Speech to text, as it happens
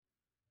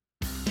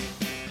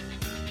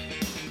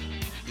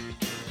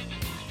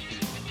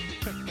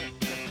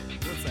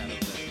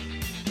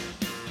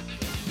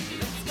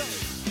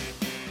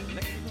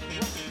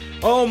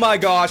Oh my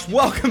gosh,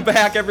 welcome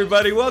back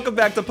everybody, welcome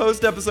back to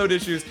Post-Episode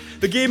Issues,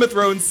 the Game of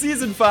Thrones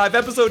Season 5,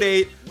 Episode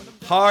 8,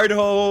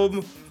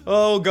 Hardhome.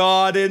 Oh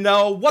god, and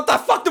what the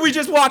fuck did we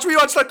just watch? We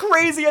watched the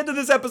crazy end of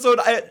this episode.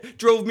 It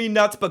drove me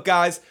nuts, but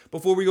guys,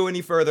 before we go any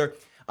further,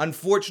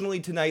 unfortunately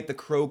tonight the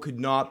crow could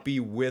not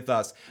be with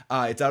us.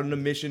 It's out on a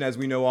mission, as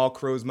we know all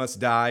crows must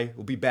die.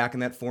 We'll be back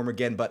in that form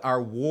again, but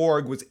our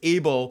warg was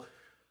able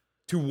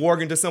to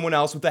warg into someone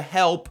else with the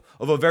help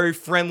of a very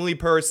friendly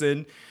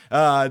person.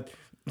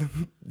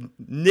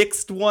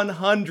 Nixed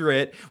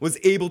 100 was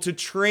able to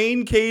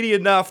train Katie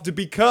enough to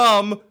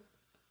become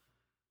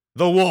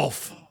the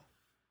wolf.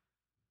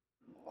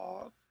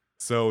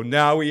 So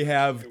now we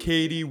have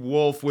Katie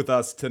Wolf with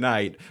us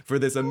tonight for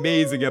this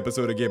amazing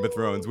episode of Game of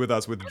Thrones with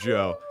us with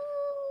Joe.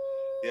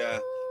 Yeah,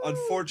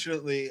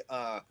 unfortunately,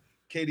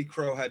 Katie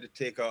Crow had to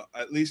take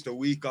at least a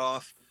week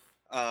off.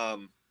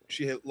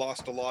 She had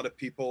lost a lot of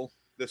people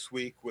this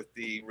week with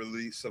the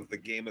release of the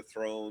Game of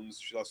Thrones.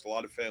 She lost a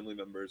lot of family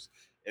members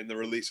in the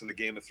release of the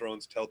Game of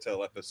Thrones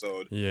Telltale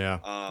episode.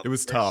 Yeah, it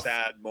was tough.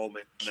 Sad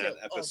moment in that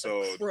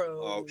episode.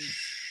 Oh,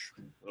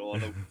 I don't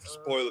want to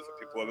spoil it for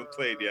people who haven't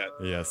played yet.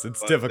 Yes,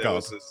 it's difficult.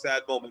 It was a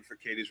sad moment for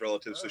Katie's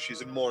relatives, so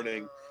she's in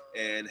mourning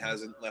and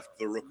hasn't left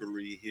the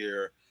rookery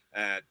here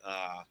at,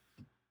 my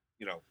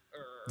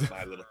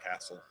little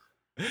castle.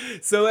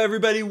 So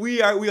everybody,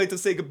 we like to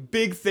say a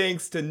big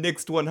thanks to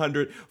Nixed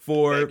 100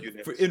 for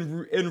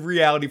in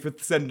reality for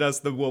sending us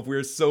the wolf. We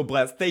are so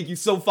blessed. Thank you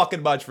so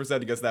fucking much for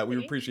sending us that.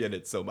 We appreciate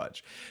it so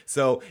much.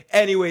 So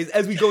anyways,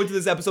 as we go into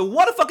this episode,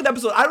 what a fucking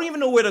episode. I don't even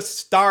know where to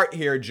start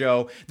here,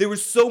 Joe. There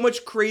was so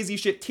much crazy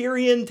shit.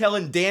 Tyrion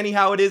telling Dany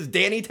how it is.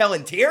 Dany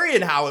telling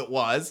Tyrion how it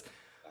was.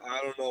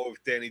 I don't know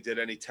if Dany did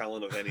any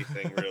telling of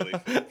anything really,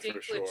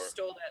 for sure.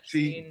 Stole that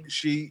scene.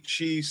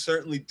 She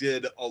certainly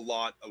did a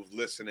lot of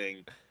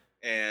listening.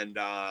 And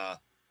I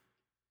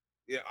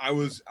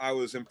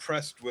was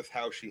impressed with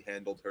how she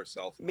handled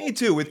herself. Me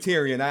too, with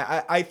Tyrion.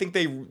 I think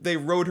they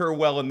wrote her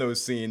well in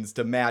those scenes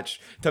to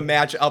match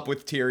up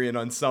with Tyrion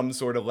on some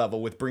sort of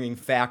level with bringing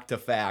fact to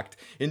fact.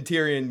 And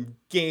Tyrion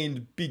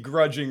gained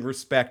begrudging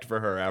respect for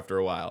her after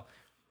a while.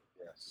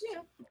 Yes. Yeah.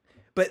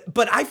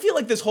 But I feel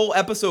like this whole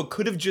episode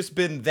could have just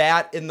been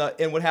that in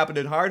what happened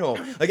in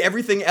Hardhome. Like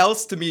everything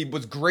else to me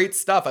was great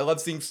stuff. I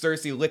love seeing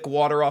Cersei lick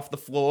water off the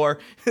floor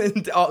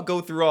and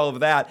go through all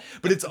of that.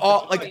 But it's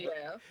all like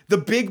the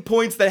big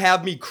points that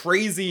have me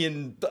crazy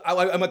and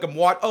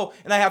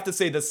and I have to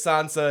say the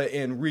Sansa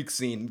and Reek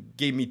scene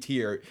gave me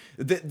tear.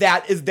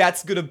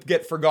 That's gonna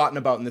get forgotten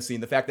about in the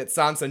scene. The fact that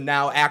Sansa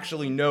now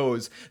actually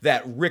knows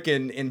that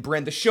Rickon and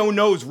Bran, the show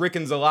knows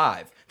Rickon's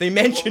alive. They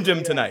mentioned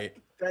him tonight.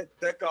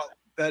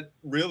 That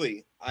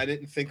really, I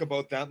didn't think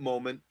about that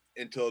moment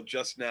until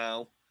just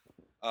now.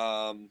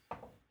 I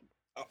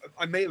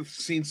may have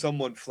seen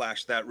someone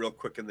flash that real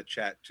quick in the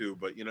chat too,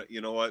 but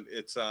you know what?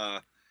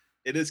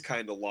 It is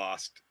kind of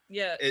lost.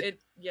 Yeah,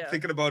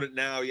 Thinking about it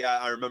now,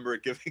 I remember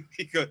it giving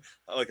me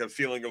a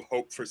feeling of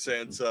hope for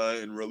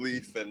Sansa and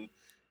relief and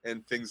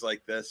things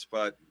like this.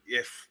 But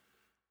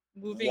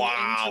moving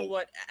into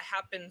what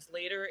happens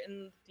later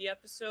in the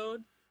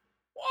episode.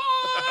 What?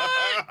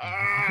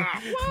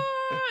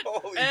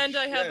 And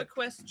I have a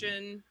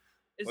question.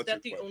 Is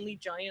that the only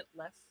giant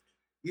left?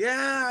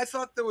 Yeah, I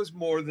thought there was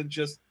more than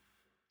just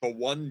the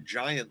one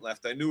giant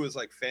left. I knew his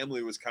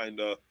family was kind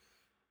of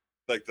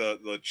like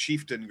the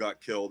chieftain got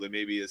killed and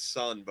maybe his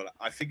son, but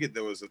I figured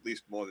there was at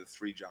least more than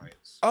 3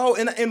 giants. Oh,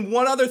 and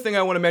one other thing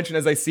I want to mention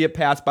as I see it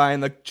pass by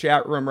in the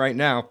chat room right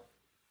now.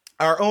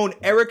 Our own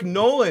Eric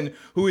Nolan,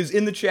 who is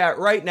in the chat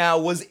right now,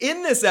 was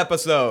in this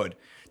episode.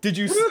 Did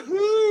you?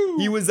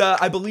 He was,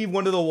 I believe,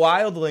 one of the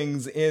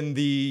wildlings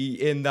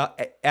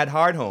at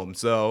Hardhome.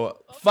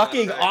 So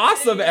fucking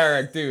awesome,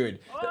 Eric, dude.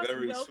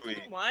 Very sweet.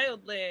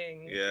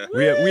 Wildling. Yeah.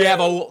 We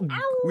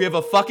have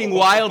a fucking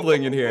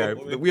wildling in here.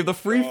 We have the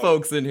free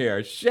folks in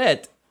here.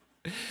 Shit.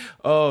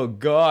 Oh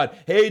god.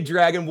 Hey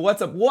Dragon,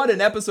 what's up? What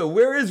an episode.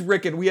 Where is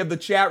Rickon? We have the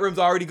chat rooms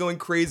already going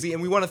crazy,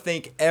 and we want to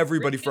thank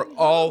everybody for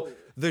all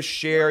the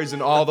shares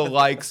and all the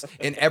likes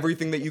and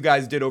everything that you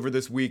guys did over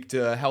this week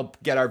to help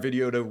get our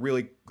video to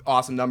really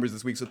awesome numbers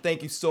this week. So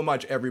thank you so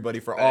much, everybody,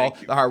 for all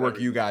the hard work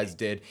you guys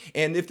did.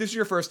 And if this is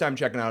your first time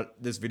checking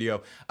out this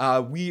video,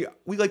 we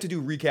like to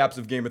do recaps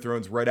of Game of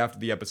Thrones right after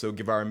the episode,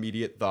 give our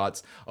immediate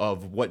thoughts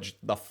of what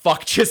the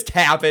fuck just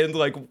happened.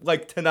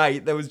 Like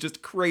tonight, that was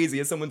just crazy.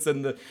 As someone said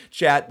in the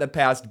chat that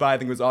passed by, I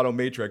think it was Auto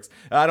Matrix.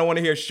 I don't want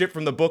to hear shit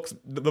from the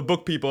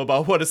book people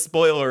about what a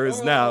spoiler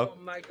is now. Oh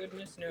my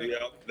goodness, no. Yeah,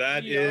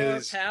 that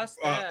is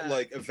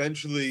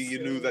eventually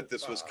you knew that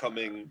this was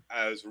coming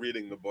as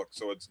reading the book,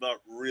 so it's not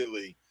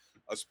really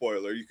a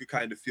spoiler. You could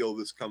kind of feel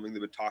this coming.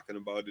 They've been talking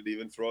about it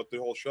even throughout the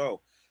whole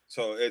show,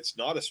 so it's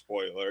not a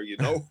spoiler. You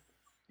knew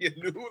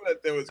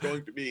that there was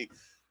going to be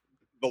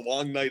the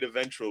long night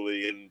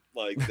eventually, and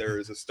there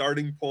is a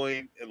starting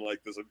point and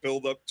there's a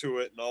build up to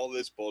it and all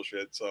this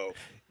bullshit. So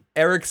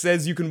Eric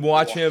says you can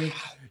watch him.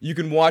 You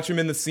can watch him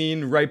in the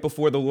scene right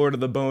before the Lord of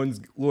the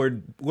Bones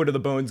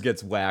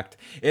gets whacked.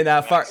 And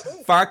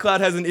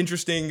Farcloud has an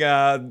interesting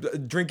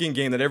drinking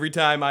game that every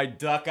time I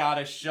duck out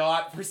a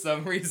shot for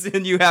some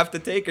reason, you have to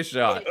take a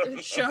shot.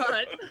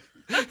 Shot.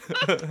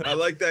 I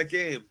like that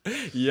game.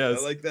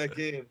 Yes, I like that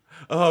game.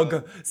 Oh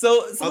god.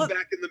 So I'm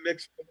back in the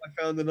mix.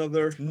 I found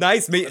another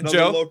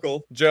Joe.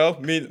 Local. Joe,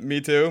 me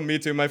too,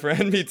 my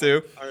friend, me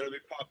too. I'm gonna be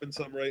popping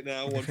some right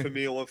now. One for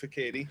me and one for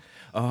Katie.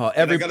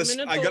 I got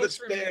a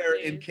spare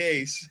in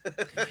case.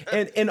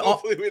 And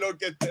hopefully we don't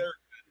get there.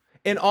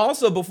 And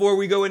also, before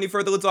we go any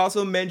further, let's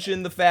also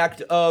mention the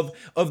fact of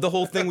the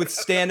whole thing with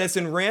Stannis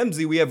and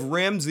Ramsay. We have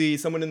Ramsay,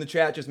 someone in the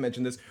chat just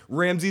mentioned this.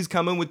 Ramsay's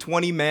coming with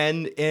 20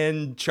 men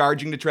and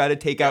charging to try to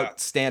take out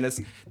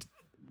Stannis.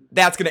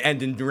 That's going to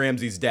end in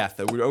Ramsay's death.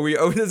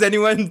 Is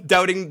anyone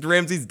doubting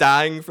Ramsay's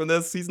dying from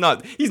this? He's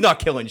not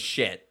killing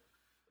shit.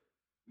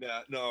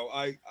 Yeah, no,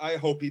 I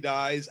hope he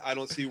dies. I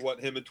don't see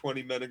what him and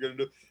 20 men are going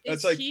to do.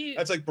 That's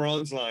like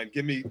Braun's line.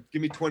 Give me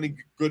 20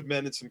 good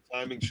men and some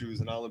climbing shoes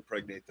and I'll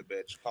impregnate the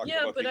bitch.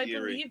 But I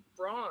believe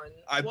Braun.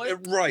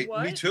 Right,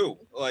 me too.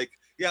 Like,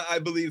 yeah, I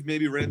believe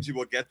maybe Ramsay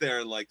will get there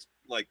and like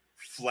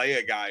flay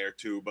a guy or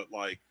two, but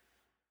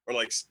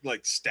or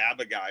stab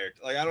a guy or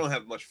like I don't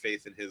have much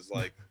faith in his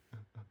like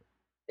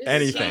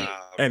anything.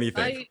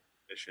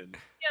 Mission.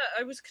 Yeah,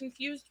 I was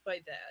confused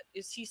by that.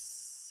 Is he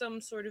some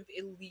sort of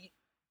elite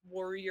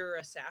warrior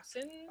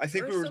assassin? I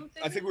think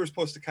we were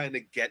supposed to kind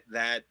of get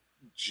that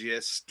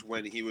gist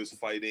when he was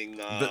fighting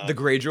the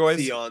Greyjoys.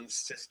 Theon's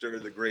sister,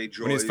 the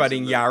Greyjoys. When he's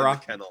fighting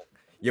Yara.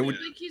 Yeah,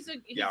 he's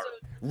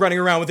running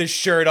around with his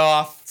shirt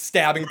off,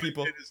 stabbing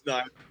people. It is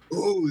not.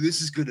 Oh,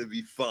 this is gonna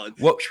be fun.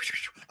 What?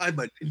 I'm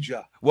a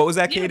ninja. What was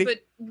that, Katie? But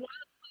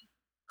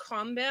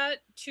combat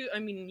too. I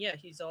mean, yeah,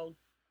 he's all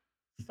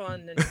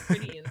fun and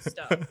pretty and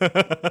stuff,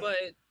 but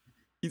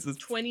he's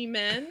 20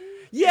 men.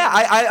 Yeah,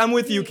 I'm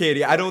with you,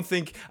 Katie. I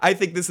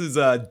think this is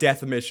a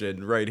death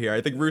mission right here.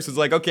 I think Roose is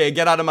like, okay,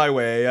 get out of my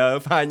way.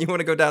 Fine, you want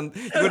to go down?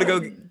 You want to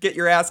go get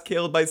your ass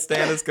killed by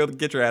Stannis? Go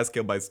get your ass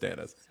killed by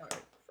Stannis.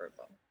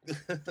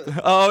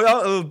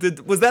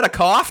 Sorry, was that a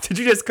cough? Did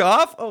you just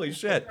cough? Holy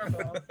shit!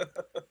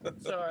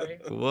 Sorry.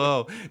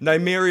 Whoa,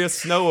 Nymeria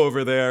Snow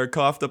over there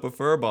coughed up a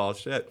furball.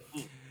 Shit.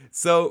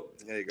 So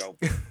there you go.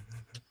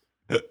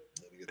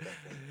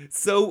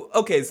 So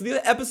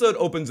the episode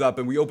opens up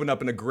and we open up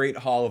in a great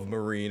hall of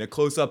Meereen, a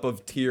close-up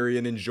of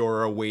Tyrion and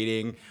Jorah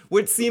waiting,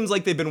 which seems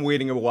like they've been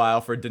waiting a while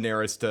for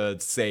Daenerys to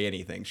say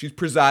anything. She's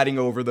presiding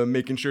over them,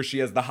 making sure she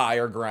has the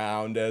higher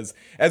ground as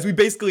we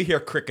basically hear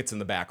crickets in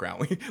the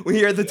background. We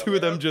hear the two of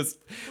them just...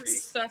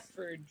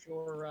 Suffer,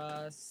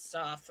 Jorah,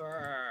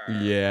 suffer.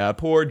 Yeah,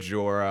 poor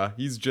Jorah.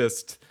 He's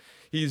just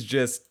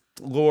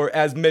Lord,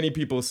 as many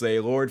people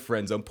say, Lord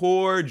Friendzone.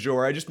 Poor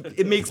Jorah.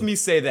 It makes me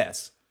say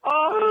this.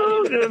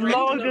 Oh, good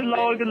lord, good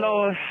lord, good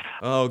lord.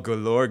 Oh, good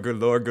lord, good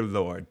lord, good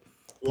lord.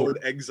 Lord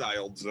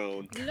Exiled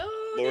Zone.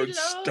 Lord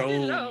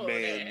Stone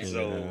Man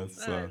Zone.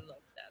 I love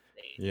that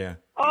thing. Yeah.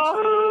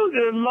 Oh,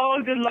 good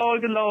lord, good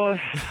lord, good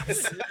lord.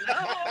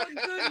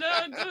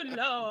 Good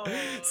lord.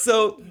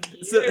 So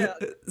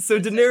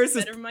Daenerys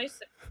is...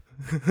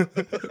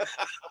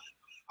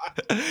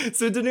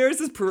 So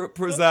Daenerys is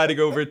presiding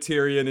over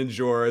Tyrion and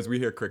Jorah as we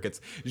hear crickets.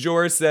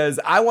 Jorah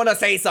says, I want to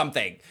say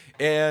something.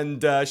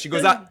 And she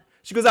goes out.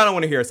 She goes, I don't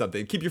want to hear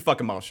something. Keep your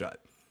fucking mouth shut.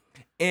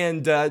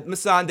 And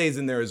Missandei's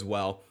in there as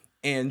well.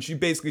 And she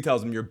basically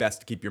tells him, you're best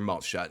to keep your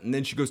mouth shut. And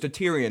then she goes to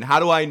Tyrion, how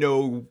do I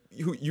know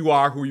who you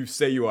are, who you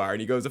say you are?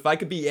 And he goes, if I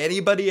could be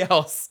anybody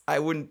else, I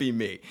wouldn't be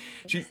me.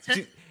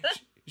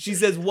 She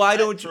says, why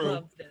don't you...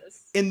 Love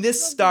this. And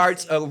this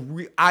starts,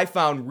 I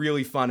found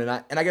really fun. And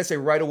I gotta say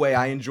right away,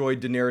 I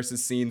enjoyed Daenerys'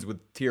 scenes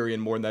with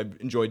Tyrion more than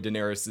I've enjoyed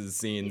Daenerys'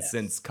 scenes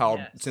since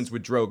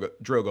with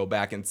Drogo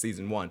back in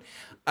season 1.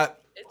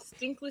 It's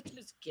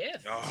Dinklage's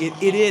gift.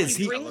 It is.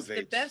 He brings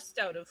the best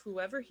out of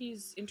whoever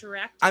he's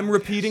interacting I'm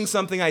repeating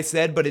something I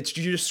said, but it's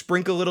you just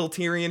sprinkle a little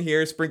Tyrion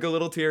here, sprinkle a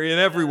little Tyrion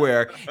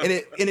everywhere, and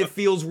it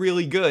feels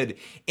really good.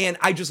 And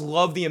I just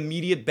love the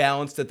immediate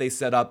balance that they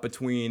set up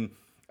between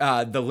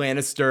the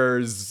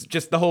Lannisters,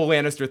 just the whole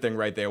Lannister thing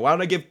right there. Why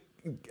don't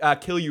I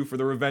kill you for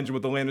the revenge of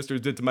what the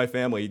Lannisters did to my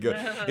family?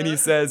 And he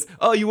says,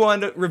 oh, you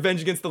want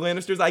revenge against the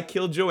Lannisters? I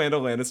killed Joanna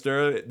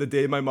Lannister the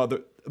day my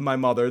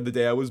mother, the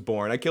day I was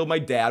born. I killed my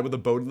dad with a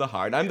bow to the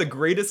heart. I'm the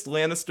greatest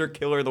Lannister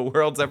killer the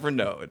world's ever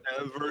known.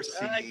 Ever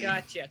seen. I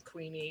gotcha,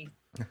 Queenie.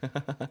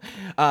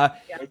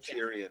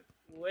 Tyrion.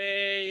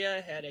 Way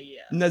ahead of you.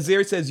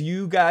 Nazir says,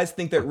 you guys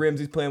think that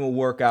Ramsay's plan will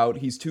work out.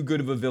 He's too good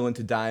of a villain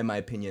to die, in my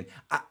opinion.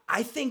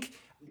 I think...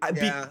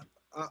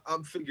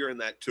 I'm figuring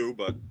that too,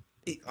 but...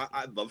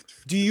 I'd love to.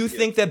 Do you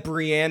think that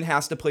Brienne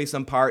has to play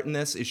some part in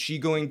this? Is she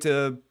going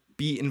to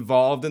be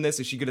involved in this?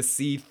 Is she going to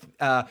see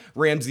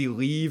Ramsay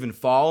leave and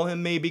follow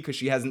him maybe because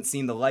she hasn't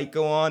seen the light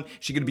go on? Is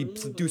she going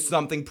to do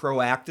something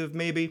proactive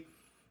maybe?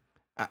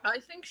 I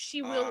think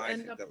she will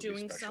end up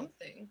doing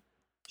something.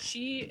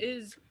 She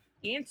is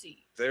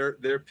antsy.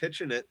 They're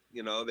pitching it.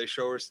 You know, they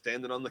show her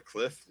standing on the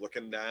cliff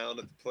looking down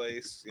at the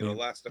place. You know,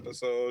 last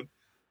episode.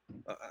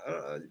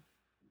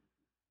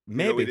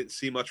 Maybe. We didn't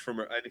see much from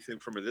her, anything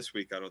from her this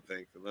week, I don't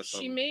think. Unless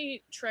she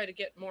may try to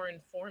get more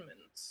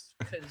informants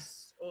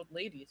because old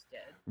lady's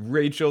dead.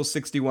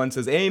 Rachel61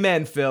 says,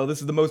 "Amen, Phil. This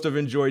is the most I've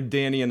enjoyed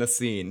Dany in a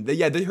scene."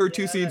 Her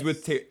 2 scenes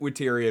with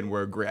Tyrion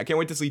were great. I can't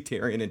wait to see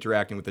Tyrion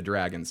interacting with the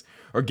dragons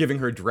or giving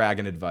her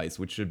dragon advice,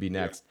 which should be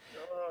next.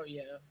 Oh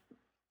yeah.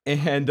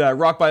 And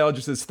Rock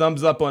Biologist says,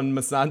 "Thumbs up on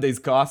Missandei's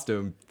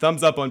costume.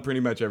 Thumbs up on pretty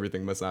much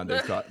everything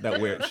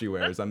Missandei she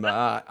wears.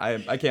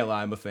 I can't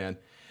lie, I'm a fan."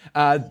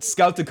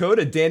 Scout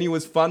Dakota, Dany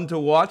was fun to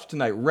watch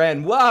tonight.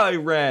 Ren, why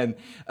Ren?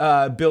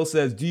 Bill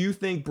says, "Do you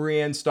think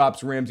Brienne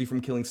stops Ramsay from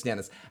killing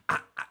Stannis?"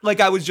 Like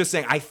I was just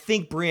saying, I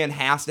think Brienne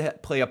has to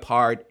play a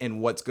part in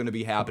what's going to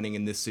be happening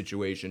in this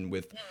situation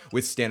with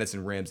Stannis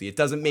and Ramsay. It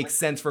doesn't make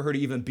sense for her to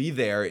even be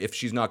there if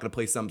she's not going to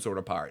play some sort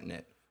of part in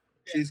it.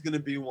 She's going to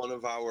be one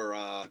of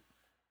our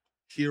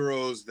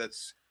heroes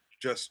that's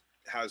just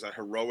has a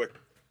heroic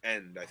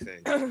end, I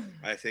think.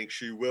 I think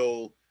she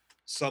will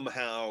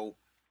somehow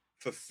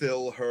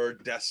fulfill her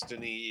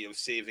destiny of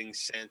saving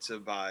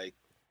Sansa by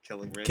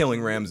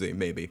killing Ramsay.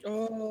 Maybe.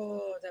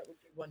 Oh, that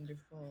would be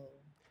wonderful.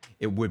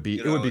 It would be.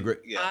 It would be great.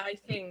 Yeah. I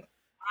think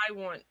I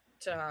want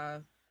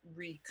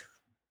Reek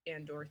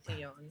and/or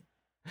Theon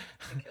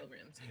to kill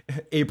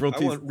Ramsay. April. I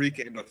want Reek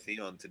and/or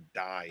Theon to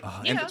die.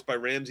 And if it's by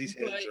Ramsay's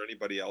hands or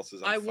anybody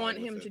else's, I want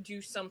him to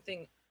do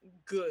something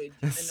good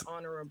and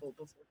honorable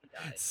before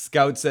he dies.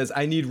 Scout says,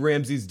 "I need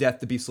Ramsay's death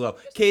to be slow."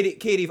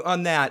 Katie,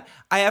 on that,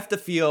 I have to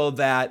feel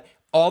that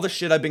all the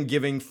shit I've been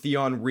giving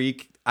Theon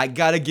Reek, I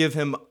gotta give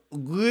him a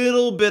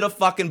little bit of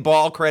fucking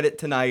ball credit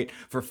tonight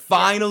for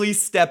finally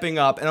stepping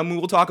up. And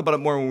we'll talk about it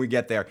more when we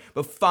get there.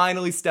 But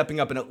finally stepping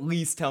up and at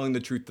least telling the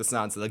truth to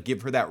Sansa. Like,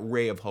 give her that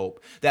ray of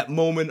hope. That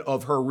moment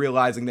of her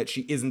realizing that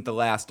she isn't the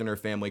last in her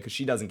family because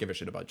she doesn't give a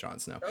shit about Jon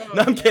Snow.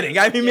 No, I'm kidding.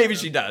 I mean, maybe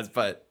she does,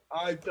 but...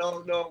 I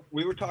don't know.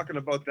 We were talking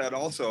about that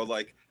also.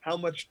 Like, how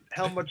much...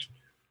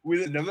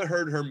 We never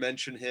heard her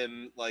mention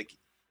him, like...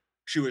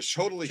 She was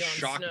totally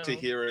shocked to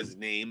hear his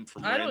name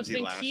from Ramsay last week. I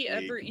don't think he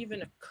ever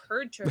even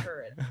occurred to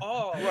her at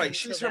all. Right,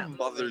 she's her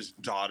mother's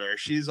daughter.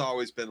 She's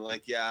always been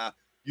like, yeah,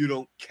 you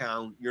don't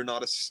count. You're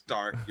not a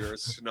Stark. You're a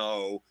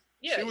Snow.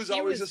 Yeah, she was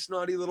always a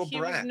snotty little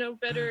brat. He was no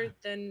better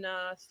than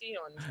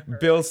Theon to her.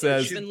 Bill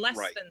says... Even less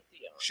than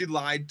Theon. She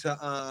lied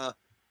to,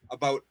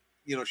 about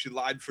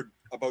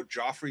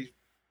Joffrey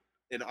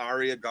and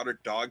Arya, got her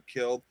dog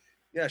killed.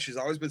 Yeah, she's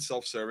always been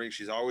self-serving.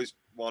 She's always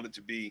wanted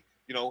to be,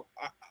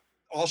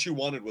 all she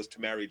wanted was to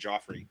marry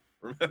Joffrey.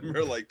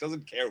 Remember, like,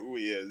 doesn't care who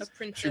he is.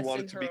 She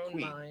wanted to be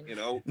queen,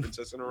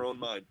 princess in her own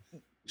mind.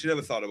 She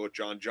never thought about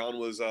Jon. Jon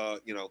was,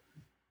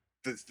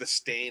 the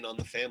stain on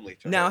the family.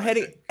 Now,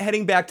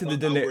 heading back to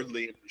the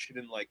outwardly, she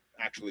didn't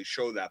actually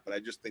show that, but I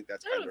just think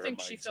that's kind of her mindset. I don't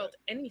think she felt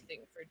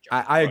anything for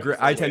Jon. I agree.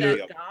 I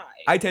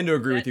tend to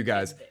agree with you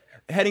guys.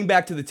 Heading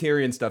back to the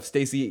Tyrion stuff,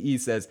 Stacey E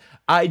says,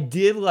 "I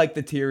did like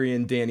the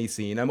Tyrion Dany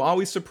scene. I'm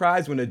always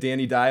surprised when a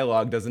Dany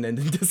dialogue doesn't end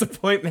in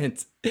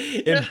disappointment."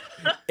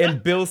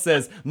 And Bill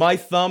says, "My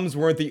thumbs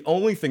weren't the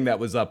only thing that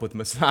was up with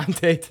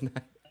Missandei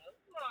tonight."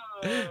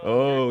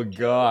 Oh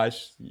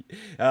gosh,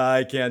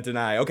 I can't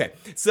deny. Okay,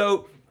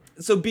 so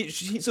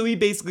he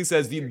basically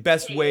says the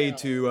best way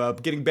to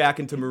getting back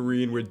into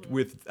Marine with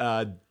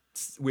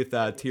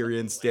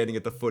Tyrion standing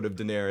at the foot of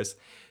Daenerys,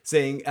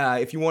 saying,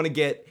 "If you want to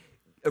get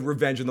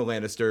revenge on the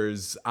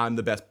Lannisters,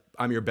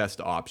 I'm your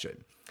best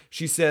option."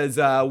 She says,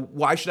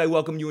 "Why should I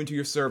welcome you into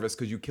your service?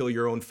 Because you kill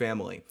your own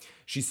family."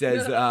 She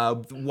says,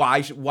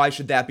 why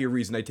should that be a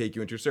reason I take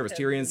you into your service?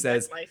 Tyrion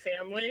says, "My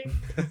family."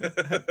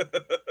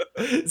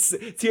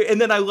 And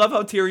then I love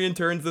how Tyrion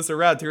turns this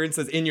around. Tyrion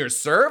says, "In your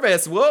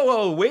service?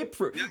 Whoa, wait,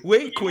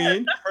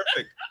 queen."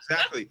 Perfect,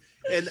 exactly.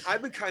 And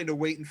I've been kind of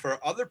waiting for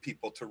other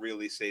people to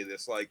really say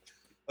this, like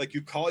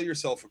you call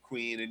yourself a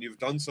queen and you've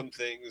done some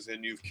things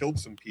and you've killed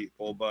some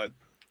people, but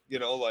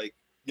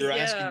you're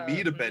asking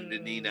me to bend a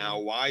knee now.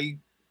 Why?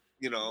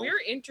 We're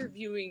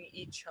interviewing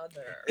each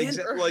other.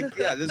 Exactly.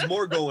 There's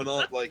more going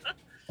on.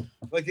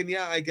 And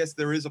I guess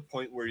there is a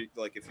point where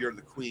if you're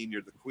the queen,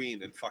 you're the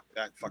queen, and fuck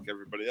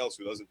everybody else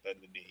who doesn't bend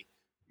the knee.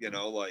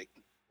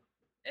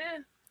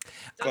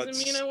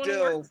 Doesn't mean I want to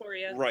work for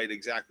you. Right,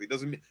 exactly.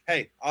 Doesn't mean,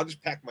 hey, I'll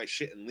just pack my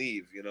shit and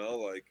leave,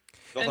 no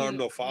harm,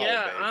 no foul.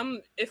 Yeah,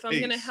 if I'm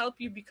gonna help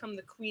you become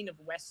the queen of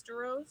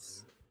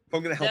Westeros, if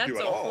I'm gonna help you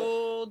at all, that's a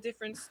whole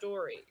different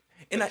story.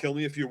 And kill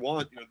me if you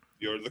want.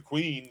 You're the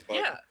queen.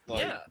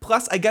 But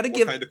Plus, I gotta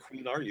give. What kind of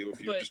queen are you if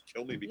you just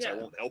kill me because I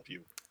won't help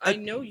you? I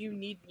know you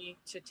need me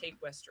to take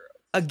Westeros.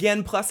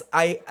 Again, plus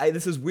I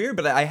this is weird,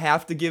 but I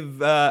have to give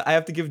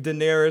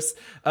Daenerys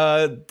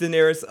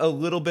a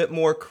little bit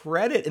more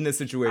credit in this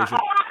situation.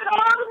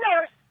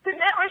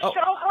 Daenerys show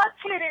her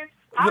titties.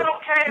 I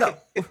don't care. No,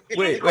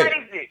 wait.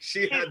 Crazy.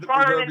 She's had the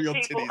proverbial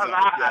titties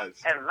alive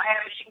and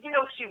laughing.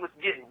 She was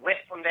getting wet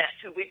from that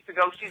 2 weeks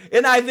ago.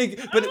 And I think,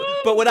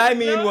 but what I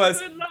mean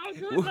was,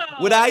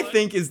 what I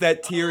think is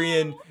that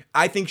Tyrion,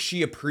 I think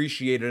she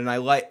appreciated, and I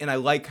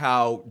like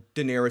how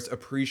Daenerys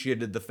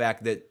appreciated the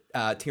fact that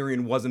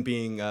Tyrion wasn't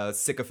being a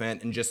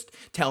sycophant and just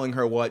telling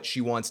her what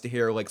she wants to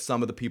hear, like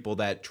some of the people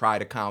that try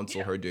to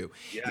counsel her do.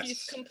 Yes,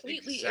 he's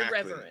completely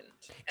irreverent,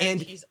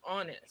 and he's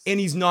honest, and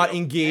he's not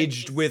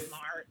engaged and he's with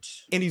smart.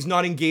 And he's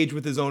not engaged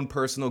with his own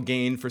personal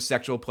gain for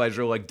sexual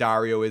pleasure like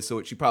Daario is,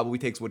 so she probably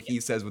takes what he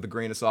says with a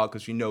grain of salt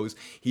because she knows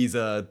he's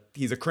a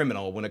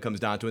criminal when it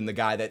comes down to it, and the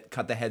guy that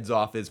cut the heads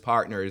off his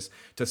partners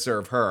to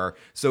serve her.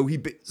 So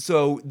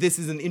this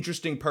is an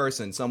interesting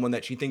person, someone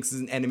that she thinks is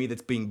an enemy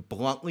that's being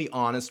bluntly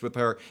honest with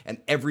her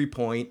at every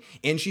point,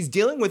 and she's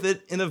dealing with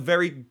it in a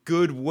very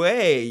good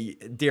way,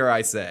 dare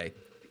I say.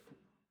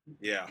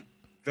 Yeah,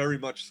 very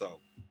much so.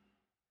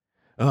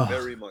 Ugh.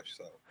 Very much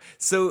so.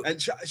 So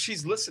and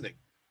she's listening.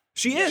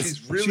 She is.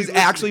 She's She's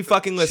actually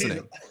fucking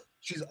listening.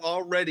 She's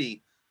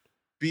already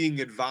being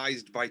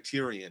advised by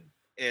Tyrion,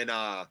 and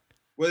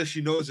whether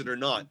she knows it or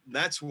not,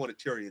 that's one of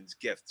Tyrion's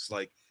gifts,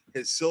 like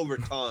his silver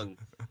tongue,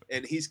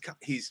 and he's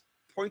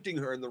pointing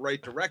her in the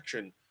right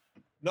direction,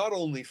 not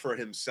only for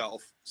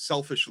himself,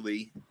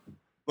 selfishly,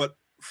 but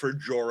for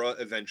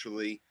Jorah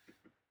eventually,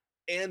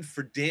 and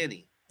for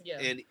Dany. Yeah.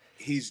 And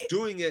he's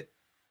doing it,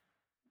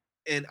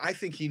 and I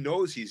think he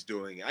knows he's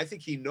doing it. I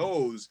think he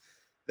knows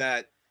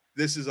that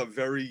this is a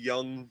very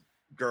young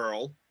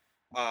girl,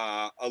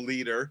 a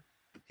leader.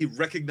 He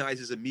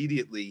recognizes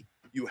immediately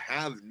you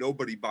have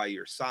nobody by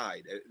your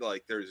side.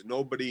 Like there's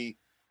nobody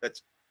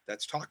that's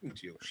talking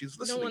to you. She's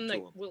listening no one to that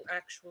him. will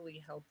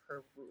actually help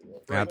her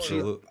rule.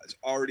 Absolutely. She's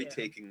already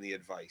taking the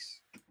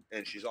advice,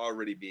 and she's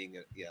already being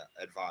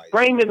advised.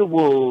 Bring me the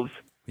wolves.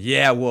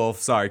 Yeah,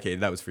 Wolf. Sorry, Katie,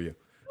 that was for you.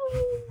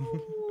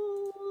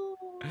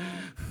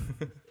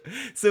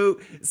 So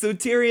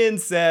Tyrion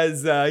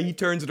says, he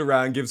turns it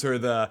around, gives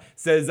her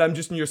says, I'm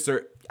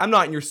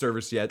not in your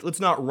service yet. Let's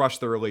not rush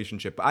the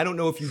relationship. I don't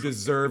know if you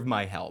deserve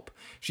my help.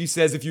 She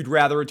says, if you'd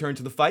rather return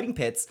to the fighting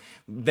pits,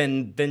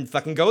 then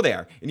fucking go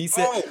there. And he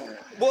said,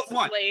 what?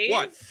 Slave?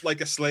 What? Like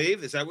a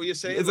slave? Is that what you're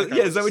saying? Is like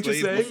that what you're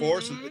saying?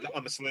 Before, so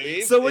I'm a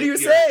slave. So what are you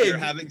saying? You're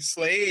having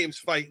slaves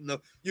fighting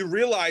you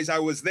realize I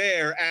was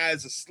there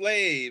as a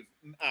slave,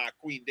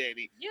 Queen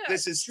Dany. Yeah,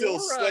 this is still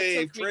Jorah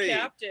slave took me trade.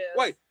 captive,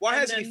 Wait, why and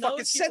hasn't he then fucking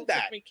those said people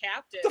that? took me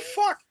captive. The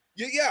fuck?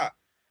 Yeah.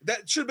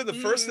 That should have been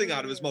the first thing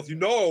out of his mouth. You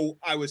know,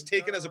 I was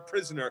taken as a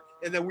prisoner,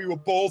 and then we were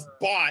both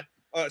bought,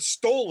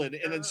 stolen,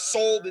 and then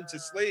sold into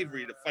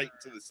slavery to fight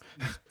into these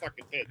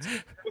fucking pits.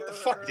 What the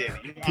fuck,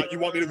 Danny? You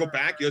want me to go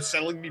back? You're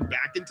selling me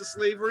back into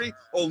slavery?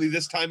 Only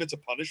this time it's a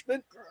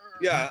punishment?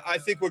 Yeah, I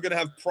think we're gonna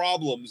have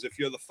problems if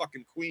you're the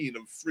fucking queen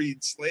of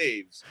freed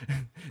slaves.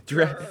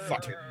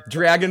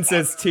 Dragon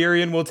says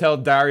Tyrion will tell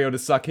Daario to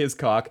suck his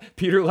cock.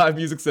 Peter Live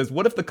Music says,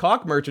 what if the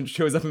cock merchant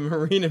shows up in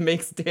Marine and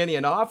makes Dany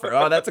an offer?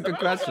 Oh, that's a good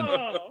question.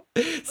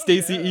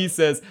 Stacey E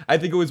says, I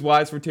think it was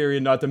wise for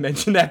Tyrion not to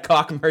mention that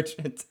cock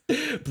merchant.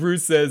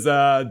 Bruce says,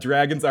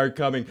 dragons are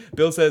coming.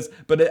 Bill says,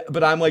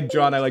 but I'm like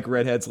John, I like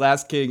redheads.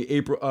 Last King,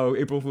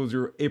 April Fools,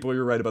 you're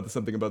right about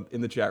something about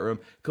in the chat room.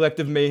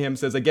 Collective Mayhem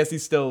says, I guess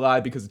he's still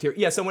alive because of Tyrion.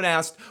 Yeah, someone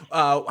asked,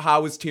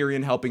 how is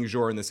Tyrion helping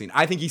Jorah in this scene?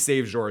 I think he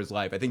saved Jorah's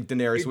life. I think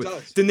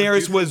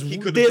Daenerys was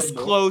this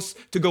close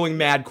to going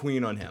Mad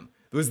Queen on him.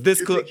 It was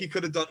this close. He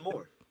could have done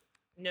more.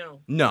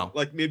 No.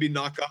 Like maybe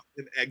knock up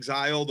and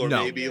exiled, or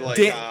maybe like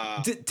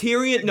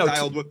Tyrion.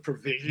 Exiled with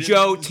provisions.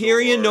 Joe,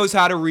 Tyrion knows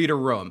how to read a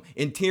room,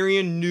 and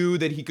Tyrion knew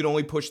that he could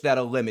only push that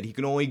a limit. He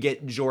could only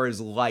get Jorah's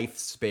life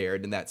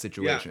spared in that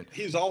situation.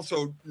 Yeah, he's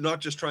also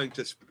not just trying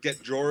to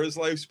get Jorah's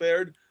life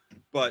spared,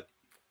 but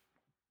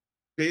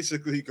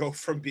basically go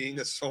from being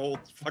a sold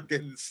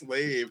fucking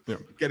slave,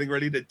 getting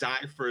ready to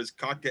die for his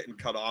cock getting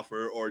cut off,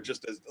 or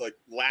just as like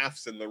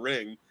laughs in the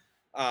ring,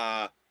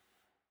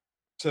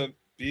 to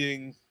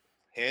being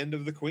Hand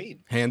of the Queen.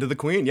 Hand of the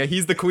Queen. Yeah,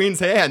 he's the Queen's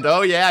hand.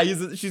 Oh yeah,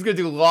 she's gonna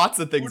do lots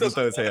of things with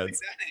those hands.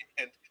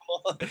 Come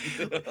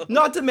on.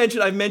 Not to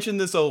mention, I've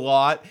mentioned this a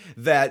lot,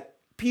 that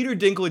Peter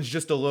Dinklage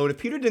just alone. If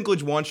Peter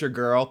Dinklage wants your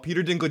girl,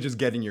 Peter Dinklage is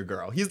getting your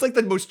girl. He's like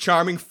the most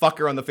charming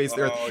fucker on the face of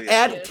the earth. Yeah.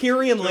 Add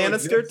Tyrion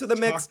Lannister to the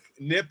mix.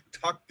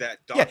 Tuck that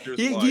doctor's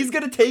life. He's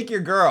gonna take your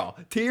girl.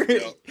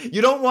 Tyrion,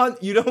 you don't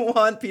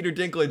want Peter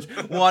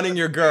Dinklage wanting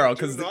your girl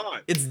because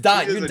it's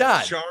done. You're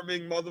done.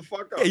 Charming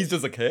motherfucker. Yeah, he's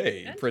just like,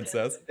 hey,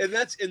 princess. And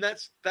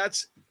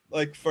that's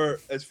like, for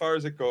as far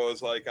as it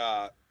goes, like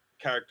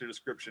character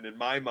description in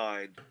my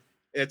mind,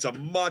 it's a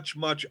much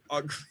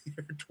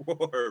uglier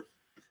dwarf.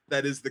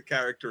 That is the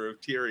character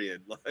of Tyrion,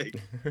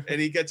 and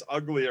he gets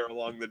uglier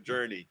along the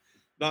journey.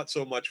 Not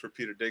so much for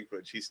Peter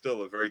Dinklage. He's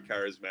still a very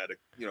charismatic,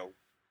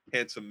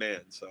 handsome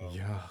man. So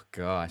yeah,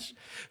 gosh.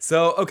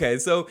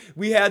 So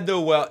we had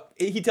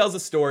he tells a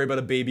story about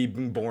a baby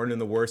being born in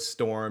the worst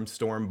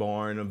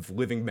storm-born of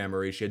living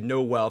memory. She had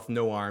no wealth,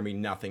 no army,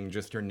 nothing,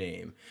 just her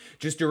name.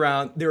 Just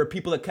around, there were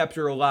people that kept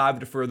her alive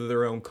to further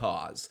their own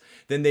cause.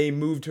 Then they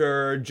moved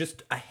her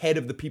just ahead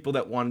of the people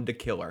that wanted to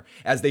kill her,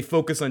 as they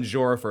focus on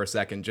Jorah for a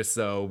second, just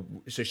so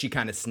she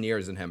kind of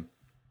sneers at him.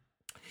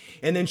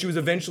 And then she was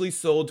eventually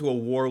sold to a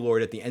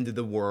warlord at the end of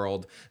the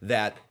world, and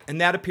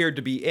that appeared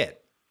to be it.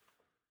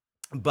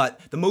 But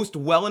the most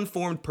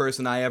well-informed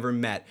person I ever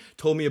met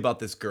told me about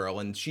this girl,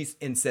 and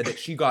said that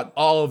she got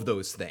all of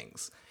those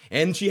things.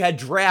 and she had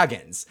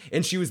dragons,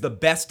 and she was the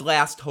best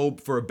last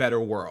hope for a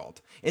better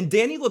world. And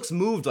Danny looks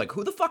moved, like,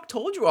 who the fuck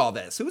told you all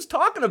this? Who's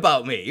talking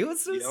about me?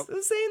 Who's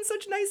saying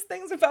such nice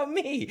things about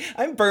me?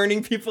 I'm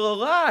burning people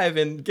alive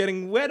and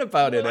getting wet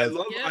about it. I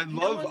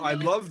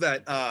love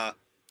that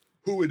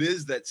who it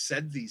is that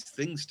said these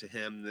things to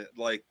him, that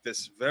like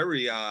this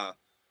very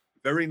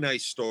very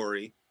nice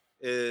story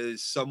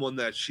is someone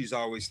that she's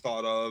always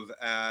thought of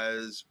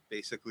as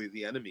basically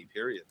the enemy,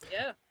 period.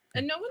 Yeah.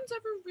 And no one's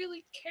ever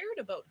really cared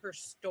about her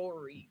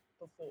story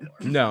before.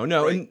 No,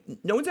 right. And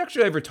no one's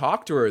actually ever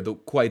talked to her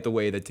quite the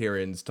way that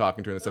Tyrion's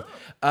talking to her and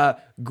stuff.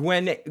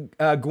 Gwen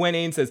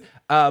Ain says,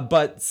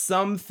 but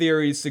some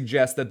theories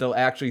suggest that they'll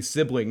actually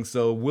siblings,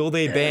 so will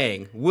they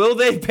bang? Will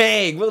they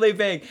bang? Will they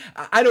bang?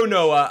 I don't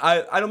know.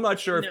 I'm not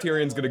sure if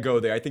Tyrion's going to go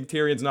there. I think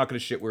Tyrion's not going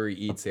to shit where he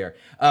eats here.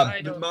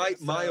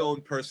 My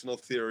own personal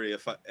theory,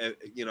 if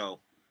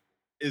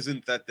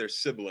isn't that they're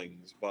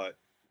siblings, but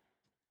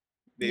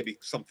maybe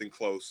something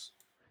close.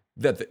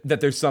 That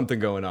there's something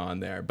going on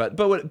there, but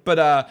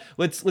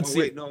let's see.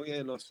 Wait,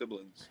 no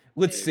siblings.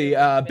 Let's see.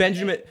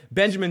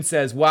 Benjamin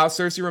says, "Wow,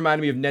 Cersei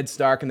reminded me of Ned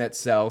Stark in that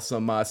cell.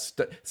 Some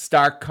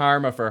Stark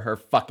karma for her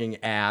fucking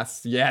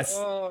ass." Yes,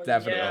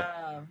 definitely.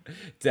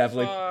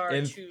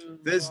 And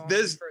there's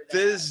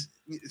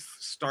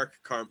Stark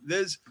karma.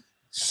 There's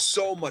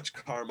so much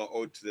karma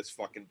owed to this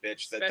fucking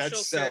bitch that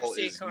cell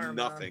Cersei is karma.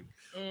 Nothing.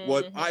 Mm-hmm.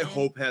 What I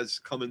hope has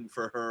coming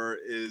for her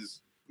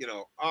is,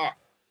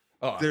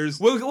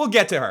 we'll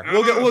get to her.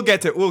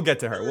 We'll get to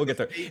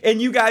her.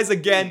 And you guys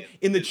again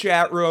in the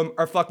chat room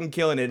are fucking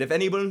killing it. If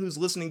anyone who's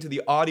listening to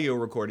the audio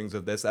recordings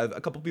of this, a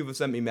couple people have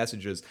sent me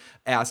messages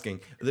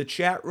asking. The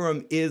chat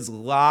room is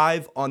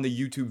live on the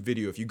YouTube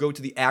video. If you go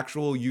to the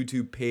actual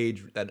YouTube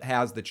page that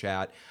has the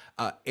chat,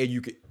 and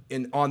you can.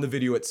 And on the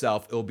video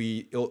itself, it'll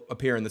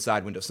appear in the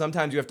side window.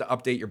 Sometimes you have to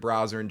update your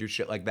browser and do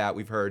shit like that.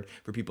 We've heard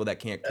for people that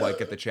can't quite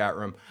get the chat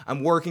room.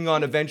 I'm working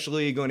on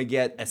eventually going to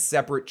get a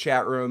separate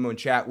chat room on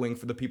Chatwing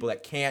for the people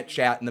that can't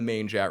chat in the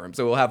main chat room.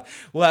 So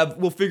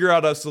we'll figure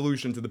out a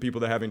solution to the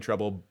people that are having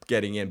trouble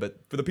getting in. But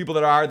for the people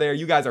that are there,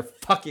 you guys are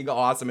fucking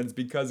awesome, and it's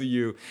because of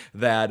you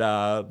that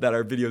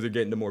our videos are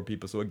getting to more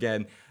people. So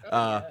again,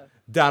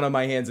 down on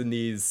my hands and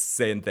knees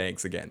saying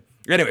thanks again.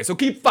 Anyway, so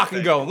keep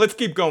fucking going. Let's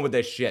keep going with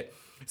this shit.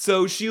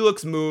 So she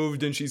looks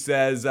moved and she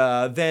says,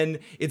 then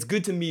it's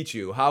good to meet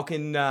you. How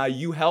can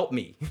you help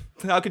me?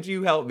 How could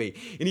you help me?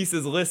 And he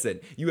says, listen,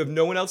 you have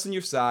no one else on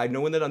your side, no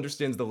one that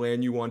understands the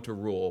land you want to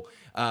rule.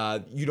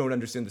 You don't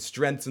understand the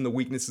strengths and the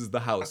weaknesses of the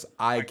house.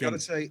 I gotta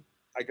say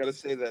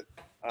that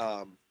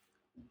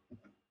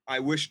I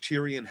wish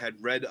Tyrion had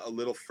read a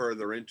little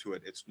further into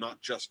it. It's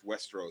not just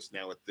Westeros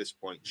now at this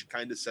point. She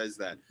kind of says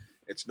that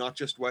it's not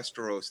just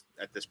Westeros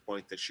at this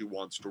point that she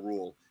wants to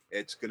rule.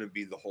 It's going to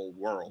be the whole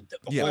world,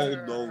 the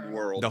whole known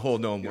world. The whole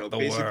known world.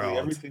 Basically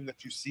everything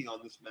that you see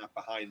on this map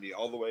behind me,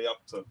 all the way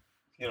up to,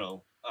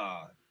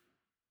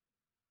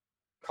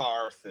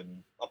 Karth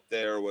and up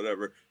there, or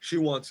whatever. She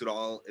wants it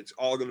all. It's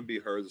all going to be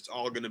hers. It's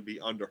all going to be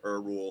under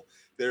her rule.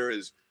 There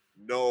is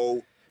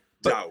no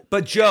doubt.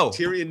 But Joe, and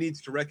Tyrion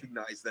needs to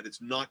recognize that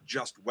it's not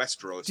just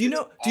Westeros. Do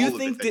you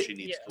think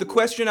that the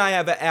question I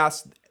have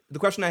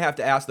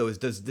to ask though is,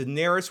 does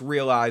Daenerys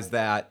realize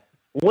that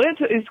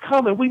winter is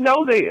coming? We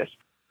know this.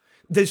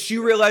 Does she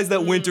realize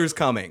that winter's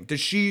coming?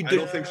 Does she? I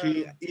don't think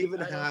she even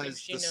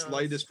has the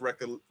slightest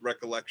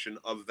recollection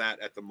of that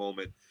at the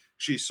moment.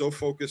 She's so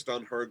focused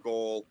on her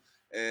goal,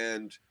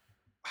 and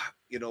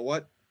you know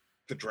what?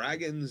 The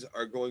dragons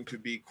are going to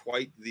be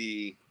quite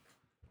the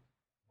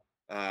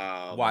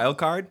wild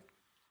card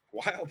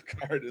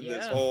in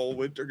this whole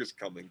winter is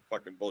coming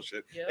fucking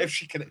bullshit. Yep. If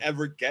she can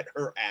ever get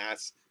her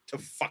ass to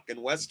fucking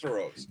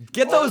Westeros.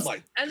 Get those. Oh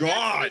my and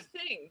God.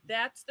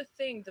 That's the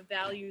thing. The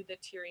value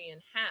that Tyrion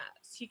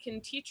has. He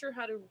can teach her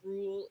how to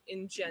rule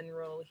in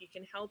general. He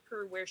can help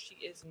her where she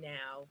is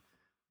now.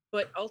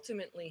 But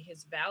ultimately,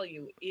 his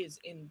value is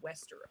in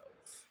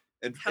Westeros.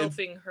 And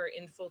helping her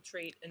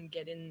infiltrate and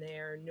get in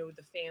there, know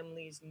the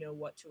families, know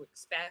what to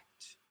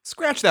expect.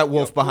 Scratch that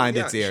wolf behind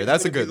its ear.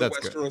 That's good. That's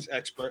good. Westeros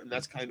expert, and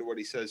that's kind of what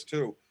he says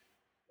too.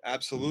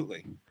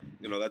 Absolutely,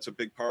 that's a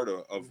big part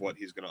of what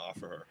he's going to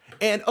offer her.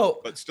 And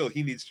but still,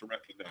 he needs to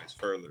recognize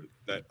further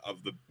that of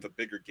the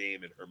bigger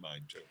game in her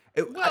mind too.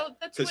 Well,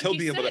 that's what he'll he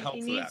be said. able to help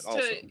for that.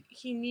 Also,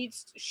 she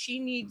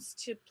needs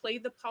to play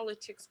the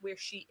politics where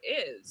she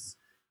is,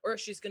 or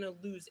she's going to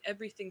lose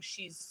everything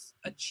she's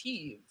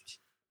achieved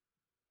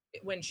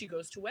when she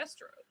goes to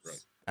Westeros.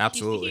 Right.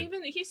 Absolutely.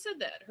 He said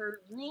that her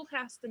rule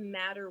has to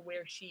matter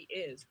where she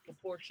is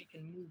before she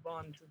can move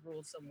on to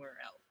rule somewhere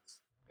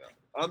else. Yeah.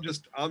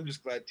 I'm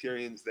just glad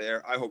Tyrion's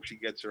there. I hope she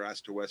gets her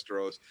ass to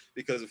Westeros,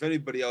 because if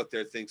anybody out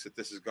there thinks that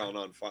this has gone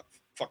on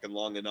fucking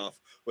long enough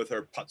with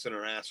her putzing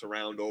her ass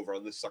around over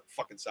on this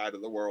fucking side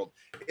of the world,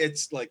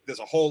 it's like there's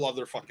a whole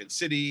other fucking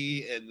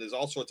city and there's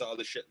all sorts of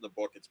other shit in the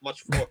book. It's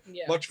much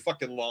much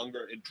fucking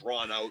longer and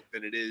drawn out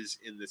than it is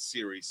in this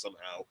series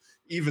somehow,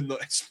 even though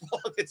as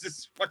long as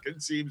this fucking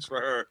seems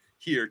for her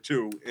here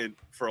too, and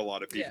for a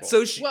lot of people.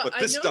 So but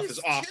this stuff is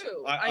awesome.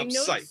 I'm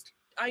psyched.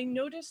 I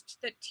noticed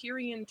that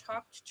Tyrion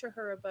talked to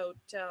her about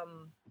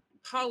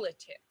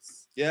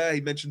politics. Yeah,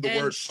 he mentioned the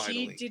and word she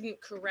finally.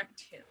 didn't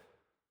correct him.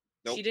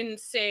 Nope. She didn't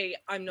say,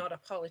 "I'm not a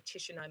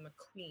politician, I'm a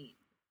queen."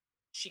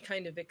 She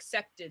kind of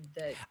accepted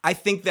that. I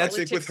think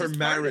with her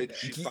marriage,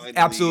 she finally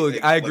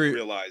absolutely, I agree.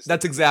 Realized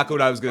that's exactly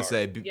what I was going to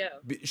say. Yeah.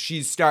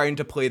 She's starting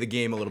to play the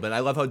game a little bit. I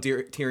love how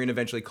Tyrion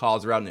eventually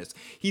calls her out on this.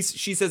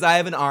 She says, "I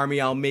have an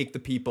army. I'll make the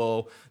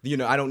people.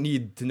 I don't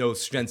need to know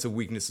strengths and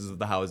weaknesses of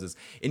the houses."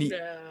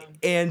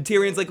 And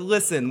Tyrion's like,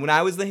 "Listen, when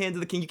I was the hand of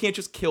the king, you can't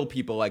just kill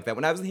people like that.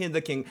 When I was the hand of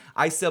the king,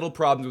 I settled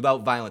problems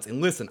without violence. And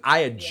listen, I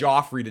had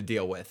Joffrey to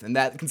deal with, and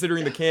that,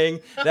 considering the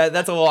king,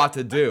 that's a lot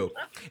to do.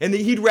 And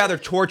he'd rather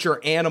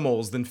torture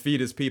animals than feed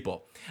his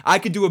people. I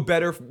could do a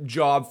better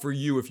job for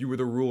you if you were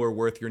the ruler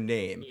worth your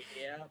name."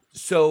 Yeah.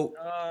 So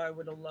I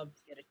would have loved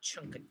to get a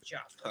chunk of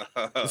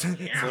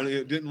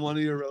Joffrey. Didn't one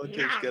of your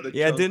relatives get a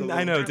yeah, chunk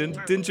I know.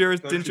 Didn't your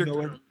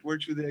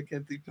weren't you there?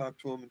 Can't you talk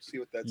to him and see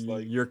what that's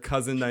like? Your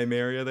cousin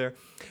Nymeria there.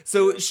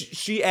 So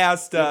she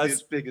asked He'll be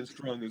as big and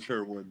strong as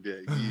her one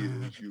day.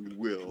 Yes, you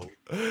will.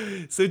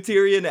 So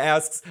Tyrion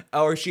asks,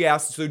 or she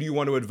asks, "So do you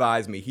want to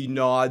advise me?" He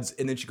nods,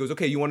 and then she goes,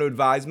 "Okay, you want to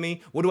advise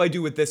me? What do I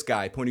do with this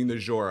guy?" Pointing to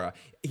Jorah.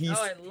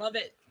 I love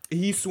it.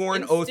 He swore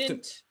an oath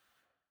to...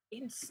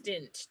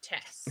 Instant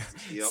test.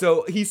 Yep.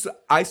 So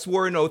I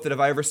swore an oath that if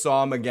I ever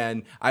saw him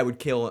again, I would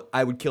kill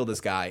this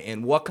guy.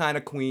 And what kind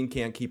of queen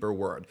can't keep her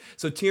word?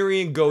 So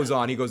Tyrion goes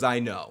on. He goes, "I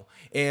know.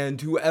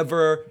 And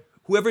whoever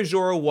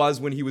Jorah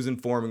was when he was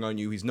informing on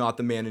you, he's not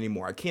the man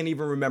anymore. I can't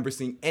even remember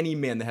seeing any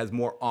man that has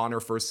more honor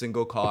for a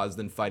single cause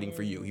than fighting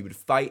for you. He would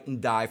fight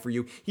and die for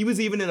you. He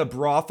was even in a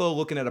brothel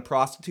looking at a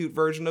prostitute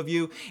version of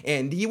you,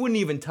 and he wouldn't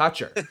even touch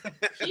her."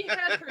 He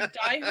had her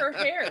dye her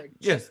hair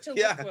just to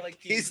look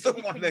like you. He's the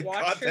one that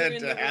got that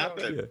to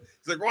happen. Yeah.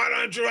 He's like, "Why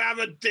don't you have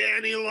a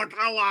Danny look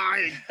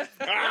alike?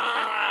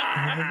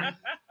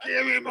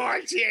 Give me more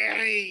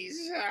Dannies.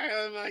 I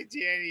want my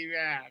Danny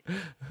back."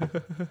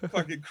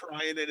 Fucking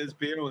crying in his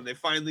beer when they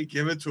finally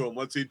give it to him.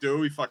 What's he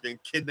do? He fucking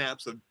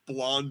kidnaps a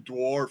blonde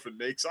dwarf and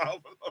makes off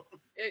with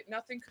him.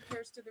 Nothing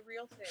compares to the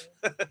real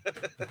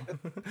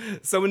thing.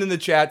 Someone in the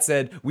chat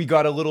said, "We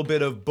got a little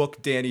bit of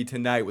book Danny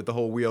tonight with the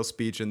whole wheel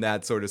speech and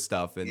that sort of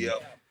stuff." And yeah.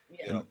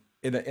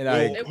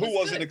 Who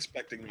wasn't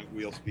expecting the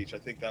wheel speech? I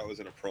think that was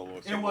in a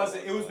promo. It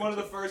wasn't. It was one of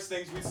the first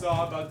things we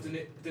saw about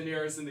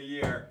Daenerys in the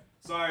year.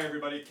 Sorry,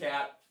 everybody,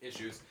 cat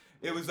issues.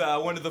 It was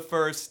one of the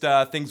first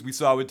things we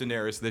saw with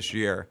Daenerys this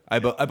year. I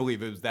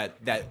believe it was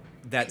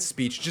that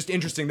speech. Just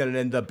interesting that it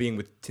ended up being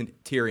with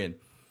Tyrion.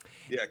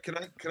 Yeah,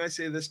 can I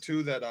say this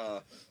too?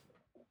 That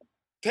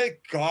thank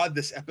God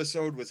this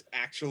episode was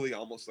actually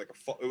almost like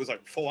it was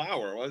like a full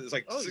hour. It was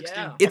like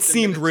 16. It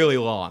seemed really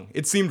long.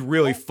 It seemed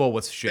really full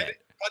with shit.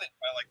 Cut it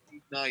by like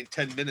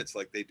 9-10 minutes,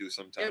 like they do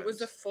sometimes. It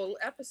was a full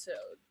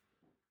episode.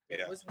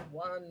 Yeah. It was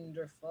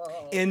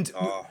wonderful. And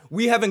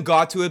we haven't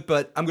got to it,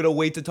 but I'm gonna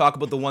wait to talk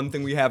about the one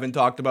thing we haven't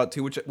talked about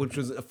too, which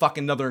was a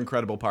fucking another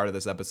incredible part of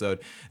this episode.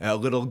 A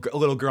little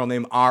girl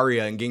named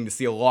Arya, and getting to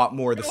see a lot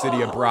more of the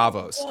city of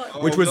Bravos,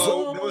 which was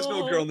there was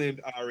no girl named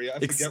Arya. I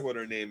forget what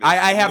her name is.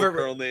 I have a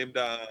girl named.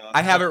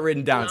 I have it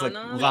written down. It's like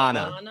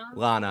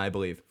Lana, I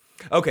believe.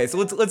 Okay, so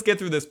let's get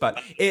through this part.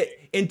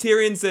 And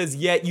Tyrion says,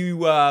 "Yet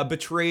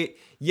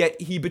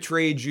he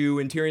betrayed you."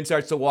 And Tyrion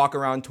starts to walk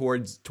around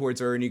towards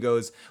her, and he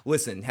goes,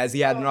 "Listen, has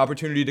he had an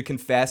opportunity to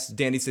confess?"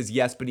 Dany says,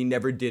 "Yes, but he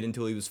never did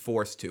until he was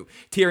forced to."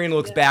 Tyrion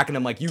looks back at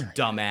him like, "You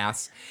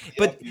dumbass."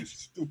 But you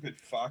stupid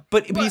fuck.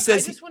 But he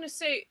says, I just want to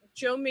say,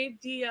 Joe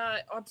made the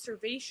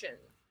observation.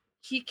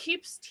 He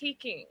keeps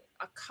taking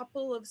a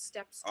couple of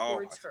steps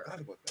towards her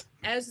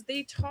as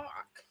they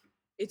talk.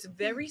 It's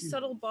very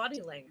subtle body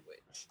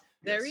language.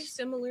 Very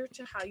similar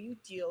to how you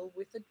deal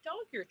with a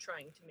dog you're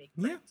trying to make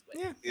friends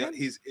with. Yeah,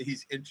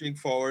 he's inching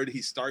forward.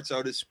 He starts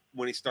out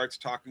when he starts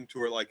talking to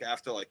her, like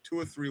after like 2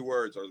 or 3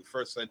 words or the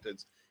first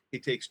sentence, he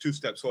takes 2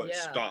 steps forward,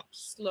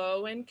 stops.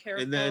 Slow and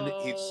careful. And then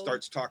he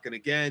starts talking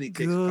again. He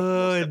takes a couple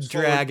more steps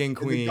dragon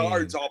forward, queen. And the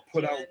guards all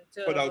put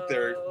out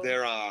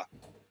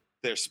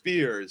their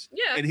spears.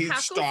 Yeah, and he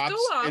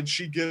stops and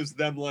she gives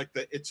them like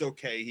it's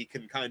okay, he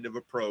can kind of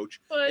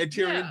approach. But, and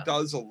Tyrion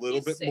does a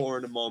little bit more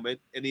in a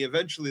moment, and he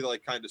eventually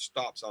like kind of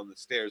stops on the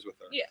stairs with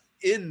her. Yeah.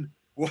 In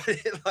what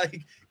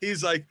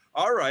he's like,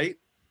 "All right,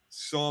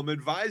 so I'm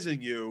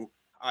advising you,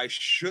 I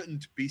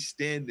shouldn't be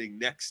standing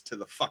next to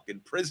the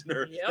fucking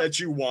prisoner that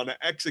you want to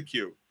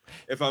execute.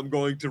 If I'm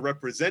going to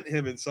represent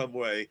him in some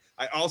way,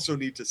 I also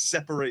need to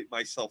separate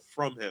myself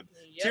from him."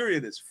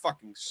 Tyrion is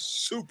fucking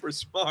super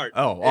smart.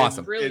 Oh,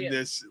 awesome. In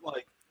this,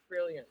 like,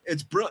 brilliant.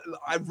 It's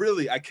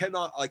brilliant. I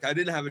cannot, like, I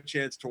didn't have a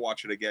chance to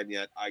watch it again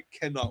yet. I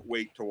cannot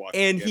wait to watch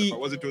it again. If I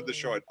wasn't doing the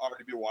show, I'd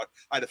already be watching.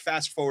 I'd have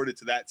fast forwarded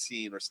to that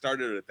scene or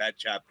started at that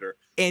chapter.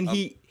 And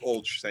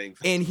old saying.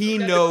 And he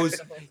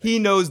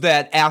knows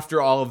that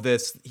after all of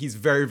this, he's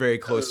very, very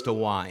close to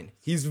wine.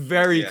 He's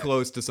very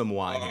close to some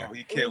wine here.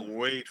 He can't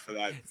wait for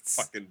that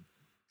fucking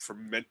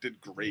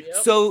fermented grape.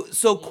 So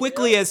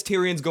quickly as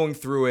Tyrion's going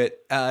through it,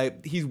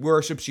 he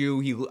worships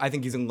you. I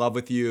think he's in love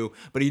with you,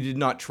 but he did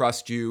not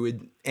trust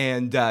you.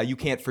 and you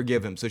can't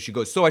forgive him. So she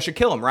goes, so I should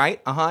kill him,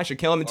 right? I should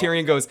kill him. And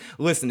Tyrion goes,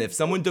 listen, if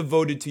someone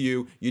devoted to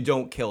you, you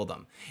don't kill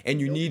them. And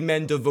you need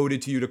men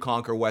devoted to you to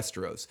conquer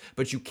Westeros.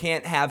 But you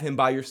can't have him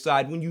by your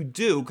side when you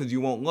do, because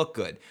you won't look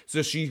good.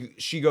 So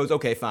she goes,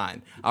 okay,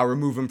 fine. I'll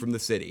remove him from the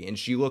city. And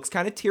she looks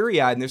kind of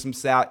teary-eyed, and there's some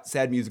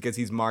sad music as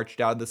he's marched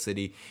out of the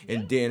city.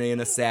 And Dany in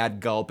a sad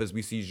gulp as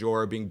we see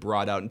Jorah being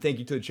brought out. And thank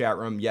you to the chat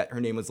room. Yet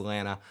her name was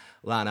Lana.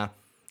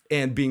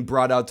 And being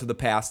brought out to the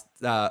past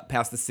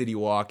the city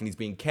walk, and he's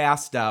being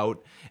cast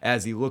out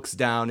as he looks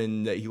down at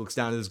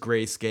his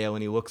grayscale,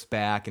 and he looks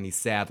back and he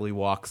sadly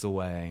walks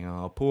away.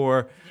 Oh,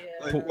 poor.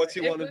 Yeah. Like, what's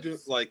he want to do?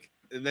 Like,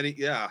 and then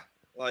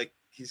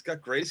he's got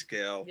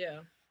grayscale.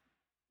 Yeah.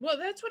 Well,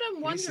 that's what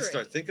I'm wondering. He needs to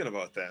start thinking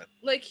about that.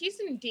 Like, he's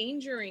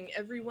endangering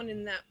everyone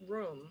in that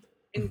room,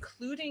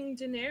 including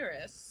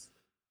Daenerys,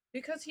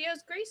 because he has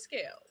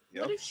grayscale.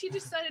 Yep. What if she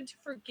decided to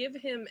forgive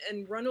him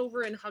and run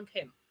over and hug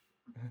him?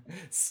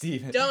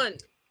 Steven. Done.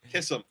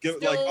 Kiss him.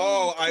 Give like,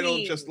 oh, Queen. I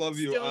don't just love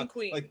you.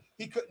 Queen. Like,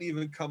 he couldn't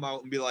even come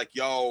out and be like,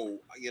 yo,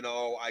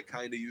 I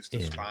kind of used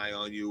to spy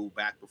on you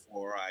back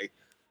before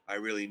I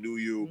really knew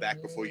you,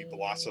 back before you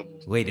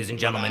blossomed. Ladies and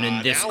gentlemen,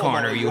 in this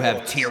corner you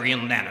have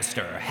Tyrion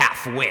Lannister,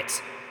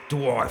 half-wit,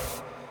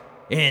 dwarf.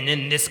 And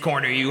in this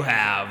corner you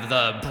have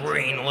the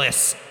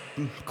brainless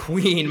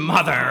queen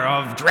mother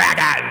of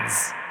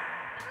dragons.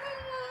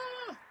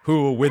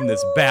 Who will win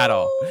this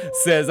battle?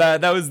 Says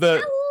that was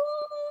the...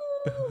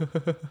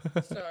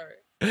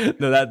 Sorry.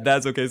 No,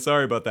 that's okay.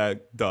 Sorry about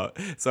that.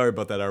 Sorry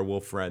about that, our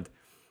wolf friend.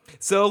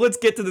 So let's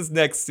get to this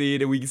next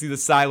scene, and we can see the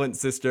Silent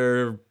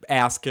Sister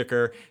ass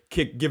kicker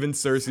giving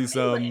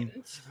Cersei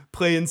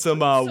playing some.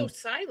 So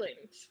silent.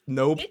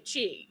 Nope.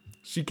 Bitchy.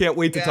 She can't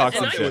wait to talk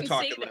some shit. We were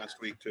talking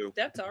last week too.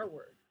 That's our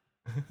word.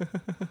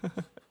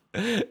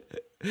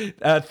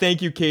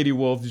 Thank you, Katie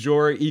Wolf.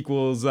 Jorah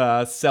equals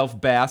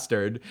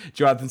self-bastard.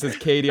 Jonathan says,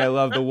 Katie, I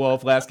love the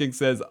wolf. Last King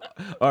says,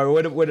 or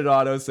what did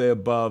Otto say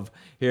above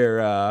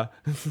here?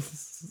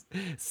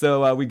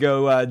 So we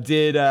go,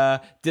 did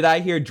I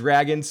hear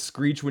dragons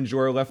screech when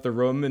Jorah left the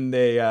room and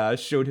they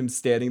showed him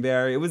standing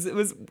there? It was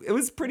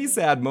a pretty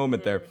sad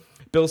moment there.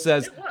 Bill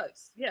says... It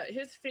was. Yeah,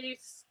 his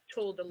face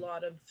told a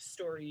lot of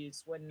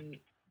stories when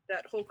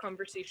that whole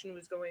conversation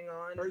was going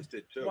on. Hers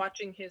did too.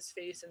 Watching his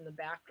face in the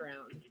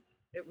background.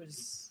 It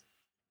was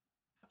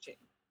touching.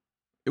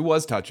 It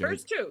was touching.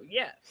 Hers too,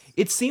 yes.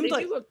 It seemed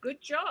they do a good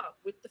job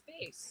with the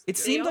face. It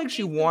seemed like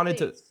she wanted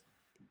to.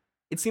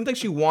 It seemed like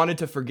she wanted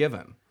to forgive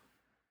him.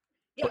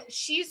 Yeah, but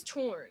she's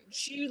torn.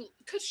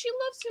 Because she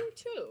loves him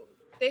too.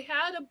 They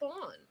had a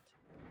bond,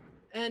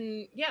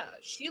 and yeah,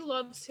 she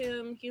loves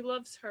him. He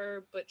loves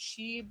her, but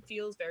she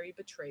feels very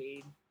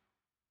betrayed.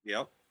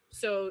 Yep.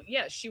 So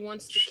yeah, she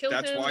wants to kill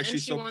him. That's why she's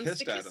and she so wants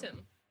pissed to at kiss him.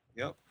 him.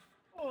 Yep.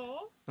 Aww.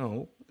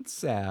 Oh, it's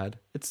sad.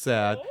 It's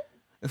sad.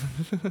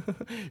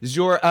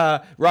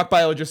 Rock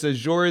Biologist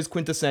says Jorah is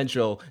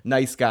quintessential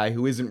nice guy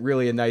who isn't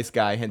really a nice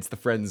guy, hence the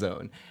friend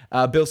zone.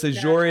 Bill says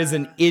Jorah is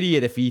an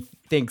idiot if he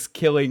thinks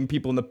killing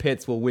people in the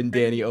pits will win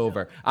Dany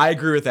over. I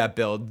agree with that,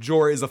 Bill.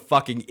 Jorah is a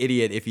fucking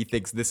idiot if he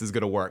thinks this is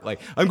gonna work.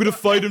 Like, I'm gonna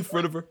fight in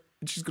front of her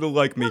and she's gonna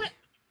like me. What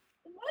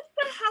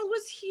the hell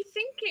was he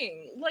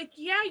thinking? Like,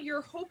 yeah,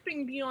 you're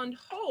hoping beyond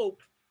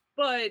hope,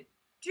 but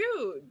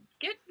dude,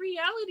 get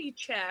reality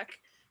check.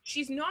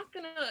 She's not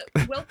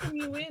gonna welcome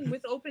you in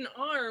with open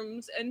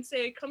arms and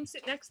say, come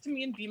sit next to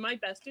me and be my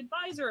best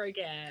advisor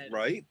again.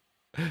 Right?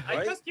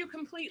 I trust you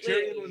completely.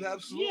 Tyrion was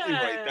absolutely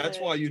right. That's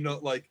why,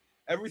 like,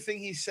 everything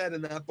he said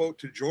in that boat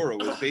to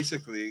Jorah was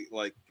basically,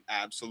 like,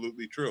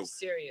 absolutely true.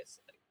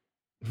 Seriously.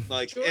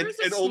 Like, and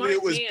only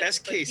it was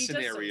best case he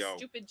scenario. Does some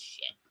stupid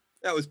shit.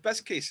 That was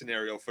best case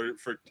scenario for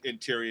in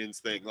Tyrion's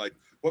thing. Like,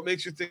 what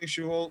makes you think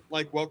she won't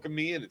like welcome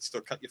me in and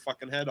still cut your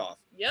fucking head off?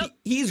 Yep.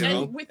 He's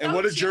and what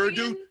did Jorah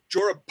do?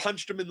 Jorah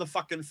punched him in the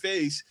fucking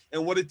face.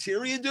 And what did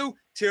Tyrion do?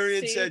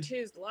 Tyrion said,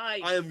 his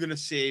life. I am gonna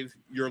save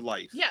your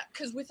life. Yeah,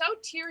 because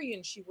without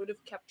Tyrion, she would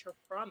have kept her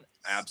promise.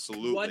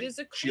 Absolutely. What is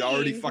a queen she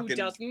already fucking who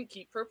doesn't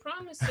keep her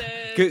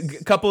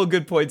promises? Couple of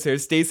good points here.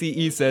 Stacey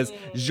E says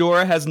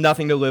Jorah has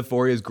nothing to live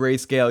for. He has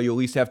grayscale. You at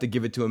least have to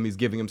give it to him. He's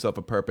giving himself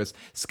a purpose.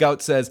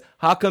 Scout says,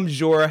 how come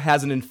Jorah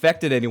hasn't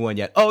infected anyone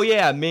yet? Oh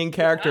yeah, main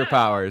character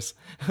powers.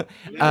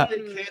 They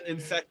can't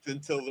infect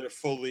until they're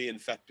fully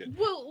infected.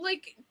 Well,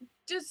 like,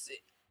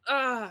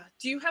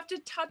 do you have to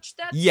touch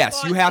that yes,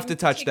 spot? You have to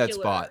touch that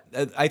spot.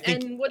 I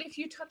think. And what if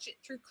you touch it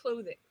through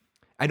clothing?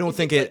 I don't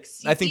think it.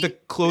 Like, I think the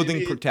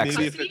clothing protects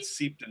maybe it. If it's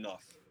seeped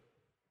enough.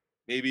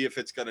 Maybe if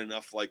it's got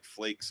enough like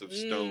flakes of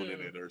stone in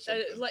it or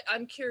something. Like,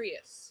 I'm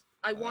curious.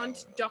 I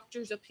want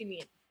doctor's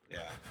opinion.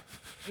 Yeah.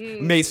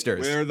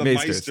 Maesters. Where are the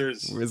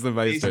Maesters? Where's the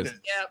Maesters?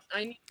 Yeah,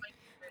 I need my.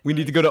 We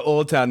need to go to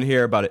Old Town and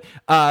hear about it.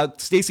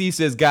 Stacey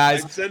says,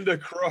 guys. I'd send a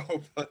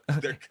crow, but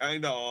they're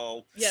kind of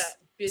all. Yeah.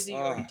 Busy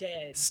or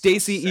dead.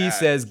 Stacey E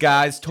says,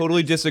 guys,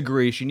 totally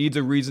disagree. She needs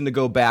a reason to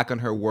go back on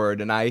her word,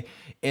 and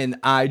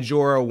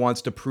Jorah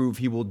wants to prove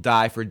he will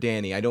die for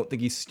Dany. I don't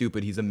think he's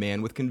stupid. He's a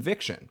man with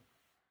conviction.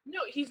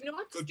 No, he's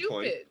not Good stupid.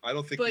 Point. I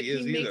don't think he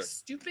is either. He makes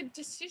stupid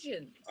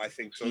decisions. I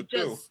think so he too.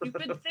 Does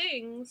stupid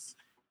things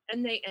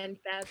And they end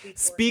badly.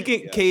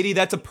 Speaking, Katie,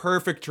 that's a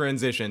perfect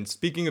transition.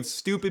 Speaking of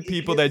stupid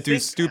people that do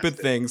stupid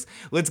things,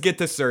 let's get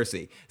to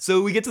Cersei.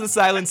 So we get to the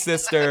Silent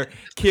Sister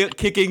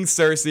kicking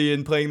Cersei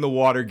and playing the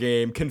water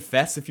game.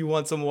 Confess if you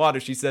want some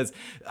water. She says,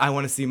 "I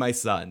want to see my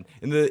son."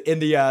 And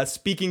the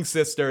speaking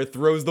sister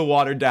throws the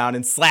water down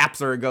and slaps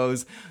her.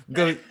 Goes.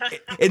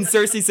 And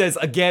Cersei says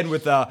again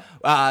with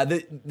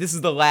 "This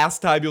is the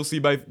last time you'll see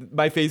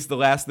my face. The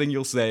last thing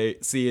you'll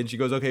see." And she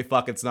goes, "Okay,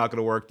 fuck, it's not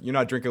gonna work. You're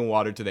not drinking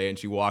water today." And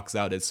she walks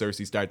out as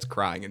Cersei starts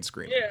crying and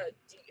screaming. Yeah,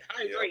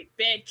 dehydrate,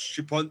 bitch.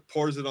 She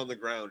pours it on the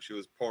ground. She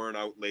was pouring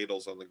out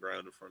ladles on the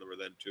ground in front of her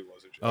then too,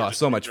 wasn't she? Oh,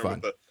 so much fun.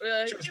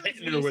 She was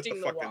hitting her with the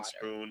fucking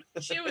spoon.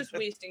 She was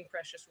wasting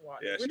precious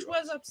water, which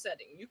was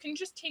upsetting. You can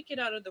just take it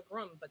out of the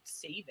room, but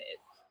save it.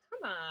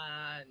 Come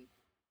on.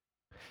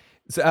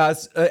 So,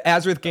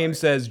 Azrith Game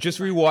says, just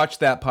rewatch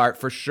that part.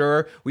 For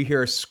sure, we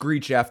hear a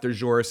screech after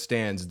Jorah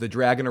stands. The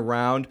dragon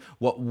around,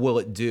 what will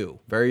it do?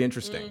 Very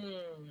interesting.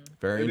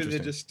 Very interesting.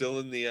 They're just still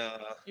in the...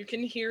 You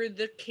can hear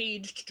the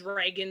caged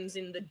dragons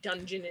in the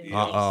dungeon in the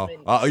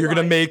basement. You're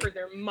gonna make... For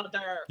their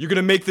mother. You're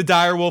gonna make the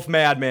direwolf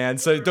mad, man.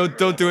 So don't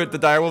do it. The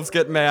direwolf's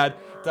getting mad.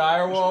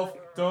 Direwolf,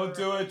 don't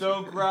do it.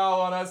 Don't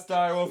growl on us,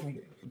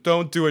 direwolf.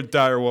 Don't do it,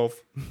 direwolf.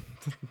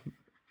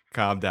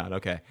 Calm down.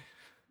 Okay.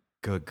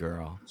 Good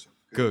girl.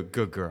 Good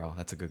girl.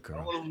 That's a good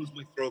girl. I don't want to lose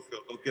my throat.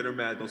 Don't get her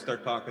mad. Don't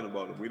start talking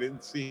about him. We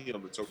didn't see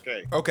him. It's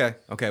okay.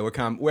 Okay. We're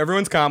calm.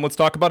 Everyone's calm. Let's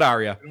talk about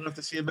Arya. We don't have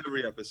to see him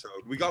every episode.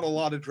 We got a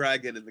lot of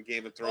dragon in the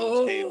Game of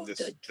Thrones game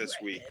this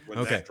week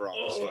when that dropped.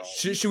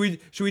 So.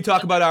 Should we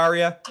talk about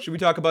Arya? Should we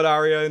talk about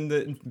Arya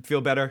and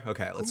feel better?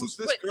 Okay. Who's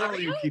this girl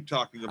you keep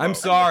talking about? I'm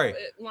sorry.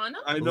 Lana?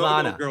 I know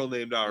a girl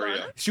named Arya.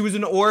 Lana? She was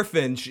an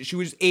orphan. She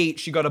was 8.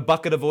 She got a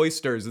bucket of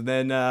oysters, and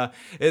then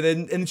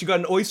she got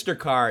an oyster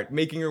cart,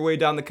 making her way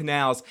down the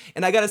canals.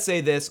 And I gotta say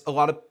this.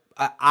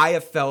 I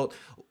have felt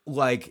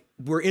like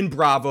we're in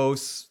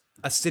Bravos,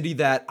 a city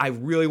that I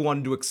really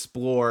wanted to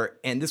explore,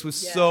 and this was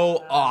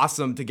so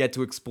awesome to get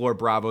to explore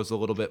Bravos a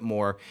little bit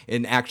more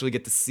and actually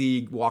get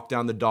to walk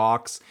down the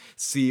docks,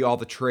 see all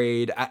the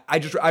trade.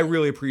 I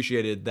really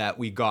appreciated that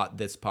we got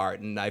this part,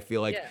 and I feel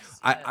like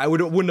I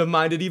wouldn't have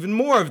minded even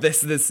more of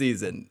this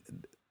season.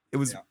 It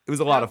was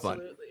a lot of fun.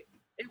 Absolutely.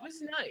 It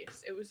was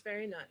nice. It was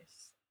very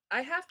nice.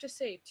 I have to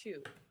say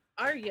too,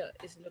 Arya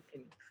is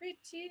looking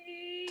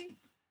pretty.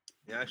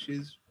 Yeah,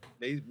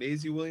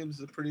 Maisie Williams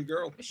is a pretty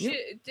girl.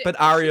 But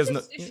Arya's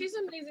not. She's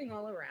amazing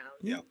all around.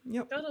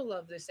 Yep. Gotta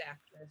love this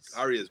actress.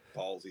 Arya's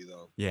ballsy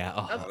though. Yeah.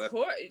 Of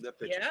course. That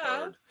bitch is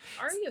hard.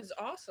 Arya's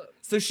awesome.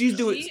 So she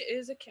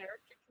is a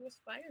character to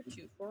aspire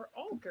to for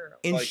all girls.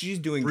 And she's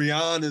doing.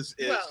 Brienne is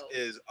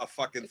a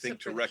fucking thing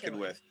to reckon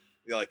with.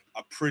 Like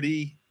a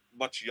pretty,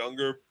 much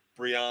younger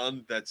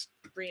Brienne that's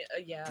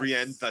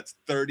Brienne that's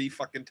 30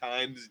 fucking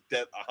times,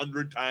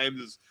 100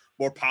 times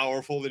more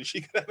powerful than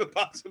she could ever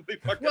possibly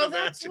fucking imagine.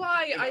 That's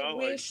why I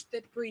wish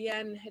that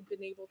Brienne had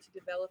been able to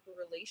develop a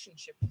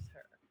relationship with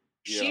her.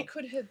 She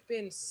could have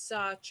been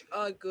such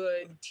a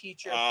good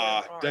teacher for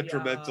Arya.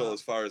 Detrimental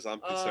as far as I'm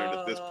concerned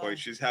at this point.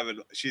 She's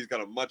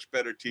got a much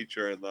better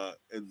teacher in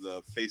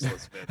the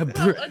Faceless Men.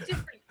 Well, a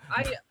different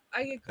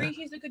I agree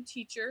he's a good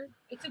teacher.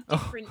 It's a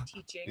different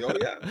teaching. Oh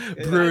yeah. I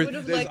would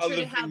have There's liked her other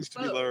to have things to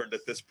be learned at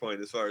this point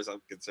as far as I'm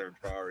concerned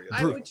for Arya.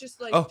 I would just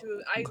like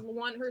to I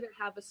want her to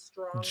have a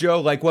strong Joe,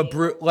 like what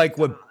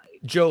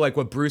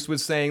Bruce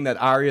was saying,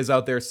 that Arya's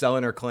out there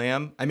selling her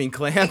clams.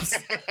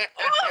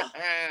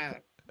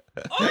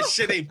 That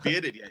shit ain't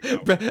bearded yet.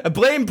 Yo.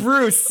 Blame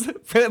Bruce.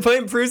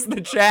 Blame Bruce in the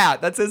chat.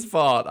 That's his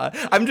fault.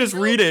 I'm just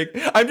reading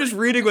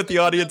what the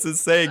audience is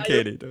saying,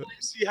 Katie.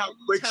 See how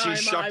quick she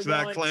shucked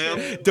that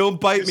clam?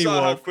 Don't bite me,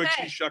 Wolf. Wolf. How quick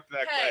she shucked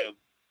that clam.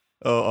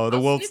 Oh, the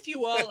wolf.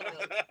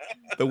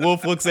 The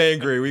wolf looks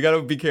angry. We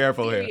gotta be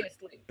careful here.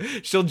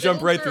 She'll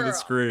jump right through the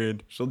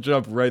screen. She'll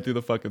jump right through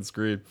the fucking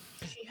screen.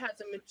 She has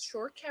a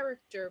mature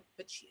character,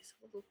 but she's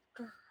a little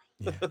girl.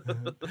 Yeah.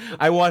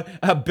 I want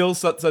Bill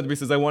Sudbury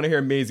says I want to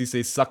hear Maisie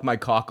say "suck my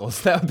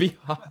cockles." That would be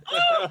hot.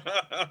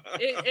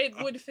 It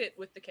would fit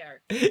with the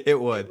character. It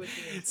would.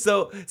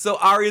 So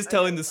Arya's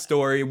telling the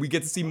story. We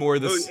get to see more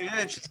of this. Oh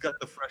yeah, she's got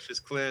the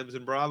freshest clams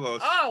in Bravos.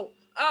 Oh,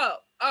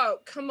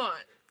 come on.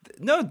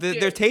 No,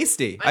 they're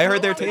tasty. I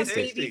heard they're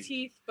tasty. Baby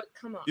teeth, but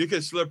come on. You can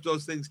slurp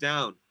those things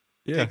down.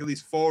 Yeah. Take at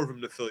least 4 of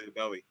them to fill your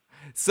belly.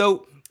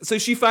 So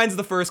she finds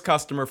the first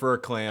customer for her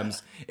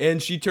clams,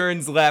 and she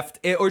turns left,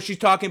 or she's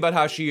talking about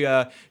how she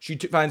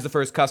finds the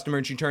first customer,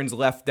 and she turns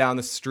left down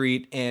the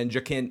street, and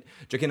Jaqen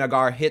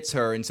H'ghar hits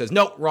her and says,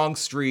 "No, wrong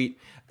street.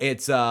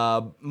 It's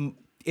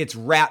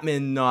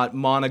Ratman, not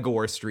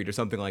Monagor Street, or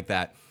something like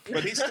that."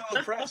 But he's still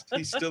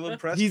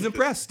impressed. He's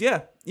impressed.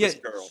 Yeah. This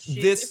girl.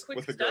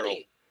 With a girl.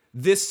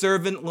 This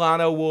servant,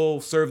 Lana,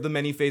 will serve the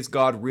many-faced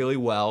god really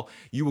well.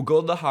 You will go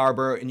to the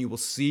harbor, and you will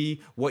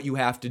see what you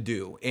have to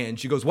do. And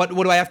she goes, what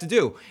do I have to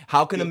do?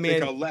 How can a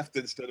man... take a left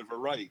instead of a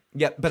right.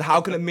 Yeah, but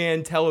how can a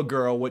man tell a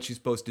girl what she's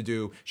supposed to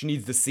do? She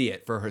needs to see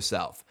it for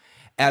herself.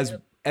 As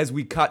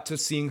we cut to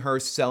seeing her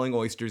selling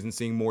oysters and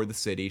seeing more of the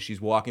city,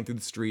 she's walking through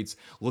the streets,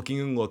 looking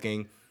and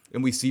looking.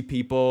 and we see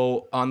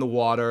people on the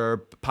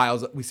water,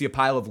 we see a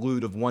pile of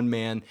loot of one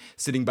man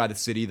sitting by the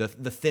city, the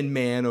Thin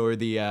Man, or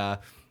the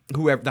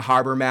whoever, the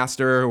harbor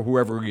master, or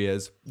whoever he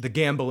is, the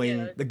gambling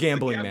man.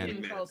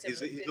 He's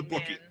the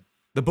bookie.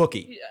 The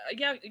bookie.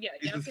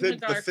 He's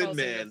the thin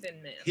man.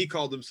 He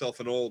called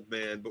himself an old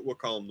man, but we'll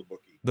call him the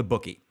bookie. The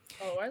bookie.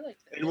 Oh, I like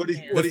that. And what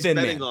he's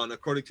betting on,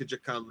 according to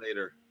Jakan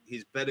later,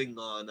 he's betting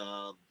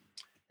on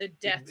the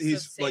deaths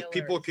he's of sailors. like,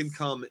 people can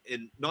come,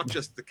 and not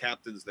just the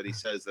captains that he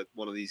says that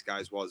one of these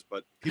guys was,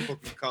 but people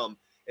can come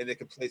and they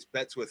can place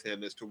bets with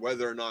him as to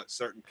whether or not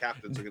certain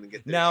captains are going to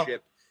get their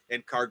ship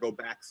and cargo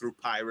back through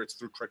pirates,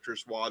 through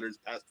treacherous waters,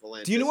 past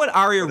Volantis. Do you know what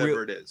Arya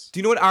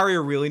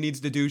really needs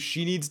to do?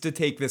 She needs to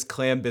take this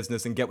clam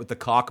business and get with the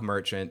cock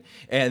merchant.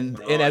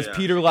 And as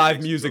Peter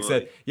Live Music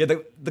said,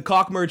 the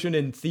cock merchant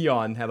and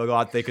Theon have a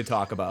lot they could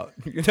talk about.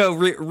 You know,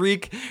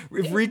 Reek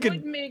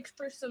would make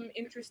for some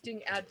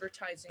interesting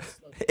advertising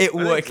slogans. It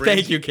would.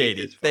 Thank you,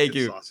 Katie. Thank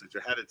you. Sausage.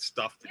 I had it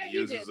stuffed and he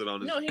uses it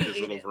on his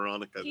little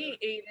Veronica. He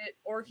ate it,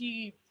 or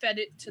he fed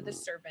it to the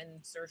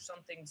servants or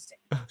something.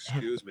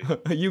 Excuse me.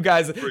 You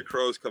guys.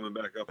 Crow's coming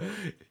back up.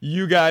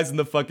 You guys in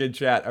the fucking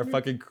chat are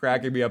fucking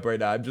cracking me up right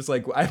now. I'm just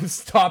like, I'm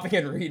stopping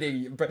and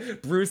reading.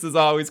 Bruce is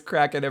always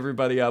cracking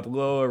everybody up.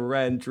 Loa,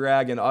 Ren,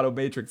 Dragon,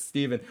 Automatrix,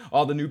 Steven,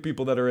 all the new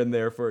people that are in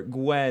there for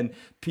Gwen,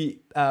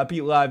 Pete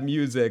Live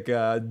Music.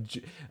 I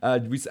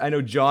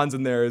know John's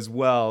in there as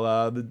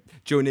well. The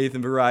Joe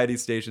Nathan Variety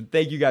Station.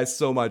 Thank you guys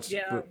so much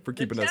for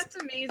keeping us. That's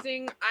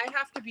amazing. I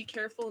have to be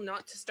careful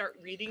not to start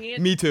reading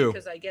it. Me too.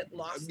 Because I get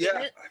lost in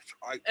it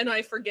and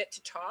I forget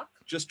to talk.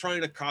 Just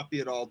trying to copy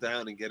it all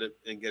down and get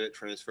it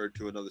transferred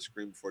to another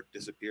screen before it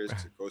disappears,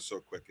 because it goes so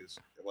quick. Is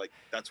like,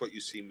 that's what you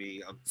see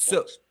me. I'm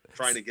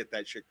trying to get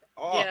that shit.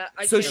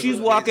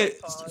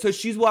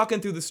 She's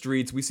walking through the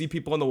streets. We see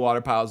people in the water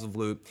piles of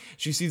loot.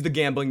 She sees the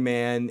gambling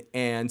man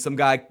and some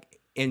guy,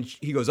 and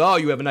he goes, "Oh,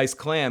 you have a nice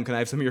clam. Can I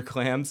have some of your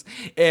clams?"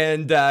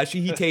 And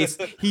he tastes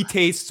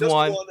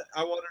one. I want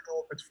to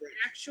know if it's free.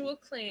 Actual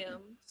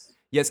clams.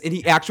 Yes,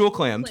 and actual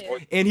clams,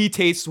 and he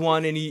tastes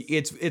one, and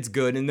it's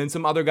good. And then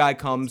some other guy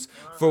comes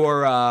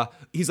for.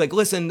 He's like,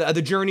 "Listen,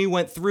 the journey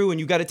went through, and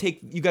you got to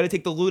take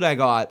the loot I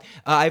got.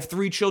 I have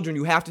 3 children.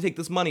 You have to take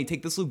this money.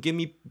 Take this loot.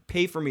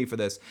 Pay for me for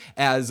this."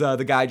 As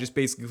the guy just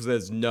basically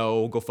says,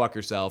 "No, go fuck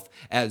yourself."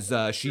 As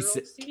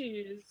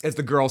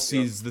the girl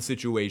sees the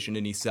situation,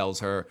 and he sells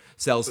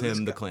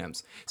him the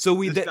clams.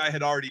 So this guy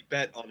had already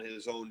bet on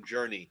his own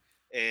journey,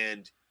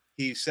 and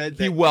he said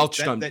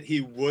that that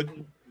he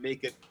wouldn't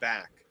make it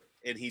back.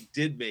 And he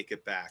did make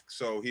it back.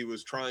 So he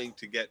was trying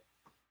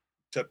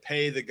to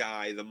pay the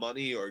guy the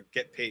money or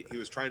get paid. He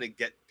was trying to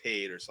get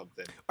paid or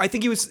something. I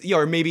think he was,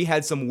 or maybe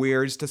had some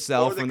wares to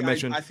sell from the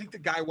mission. I think the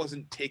guy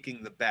wasn't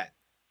taking the bet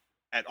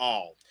at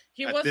all.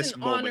 He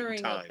wasn't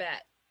honoring a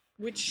bet,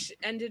 which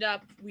ended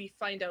up, we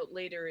find out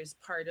later, is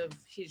part of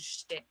his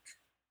shtick.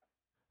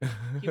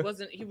 He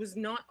was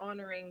not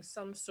honoring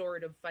some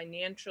sort of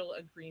financial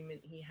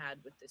agreement he had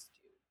with this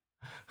dude.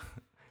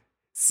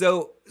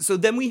 So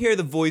then we hear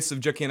the voice of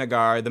Jaqen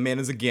H'ghar. The man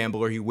is a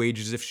gambler. He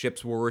wagers if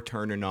ships will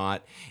return or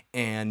not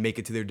and make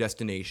it to their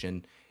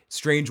destination.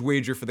 Strange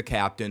wager for the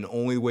captain.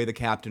 Only way the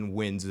captain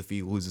wins if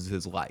he loses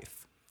his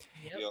life.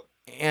 Yep.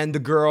 And the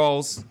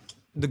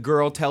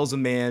girl tells a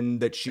man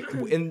that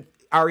and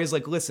Arya's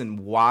like,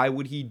 "Listen, why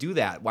would he do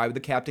that? Why would the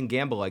captain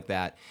gamble like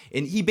that?"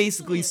 And he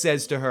basically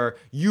says to her,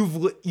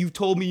 "You've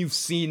told me you've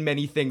seen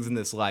many things in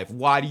this life.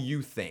 Why do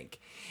you think?"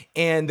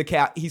 And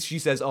she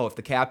says, "Oh, if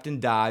the captain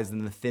dies,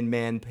 then the Thin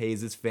Man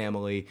pays his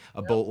family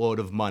a boatload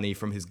of money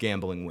from his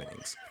gambling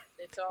winnings."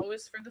 It's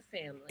always for the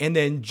family. And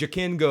then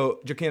Jaqen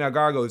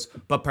H'ghar goes,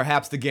 "But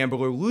perhaps the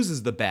gambler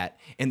loses the bet,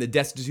 and the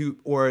destitute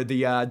or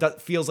the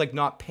feels like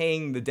not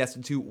paying the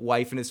destitute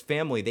wife and his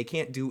family. They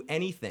can't do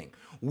anything.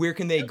 Where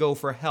can they go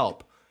for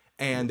help?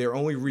 And their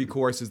only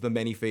recourse is the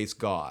many-faced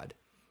god."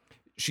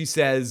 She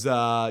says,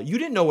 "You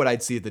didn't know what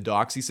I'd see at the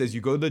docks." He says,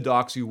 "You go to the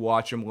docks, you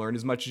watch them, learn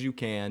as much as you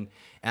can."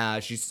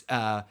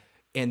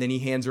 And then he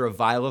hands her a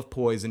vial of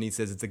poison. He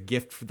says it's a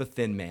gift for the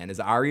Thin Man. As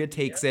Arya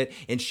takes it,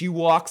 and she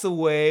walks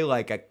away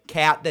like a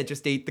cat that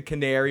just ate the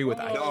canary with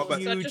a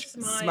huge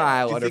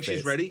smile on her face. Do you think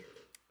she's ready?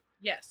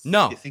 Yes.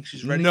 No. You think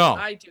she's ready? No.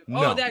 I do.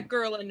 No. Oh, that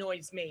girl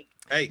annoys me.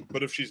 Hey,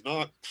 but if she's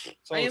not,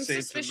 it's all the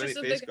same to the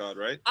many-faced god,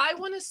 right? I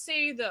want to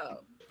say,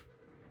 though,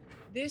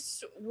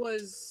 this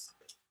was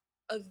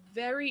a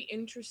very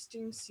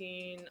interesting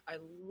scene. I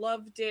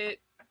loved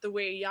it. The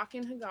way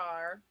Jaqen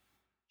H'ghar,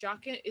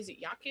 is it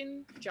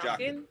Jaqen?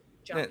 Jaqen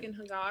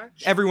H'ghar.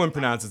 Everyone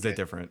pronounces it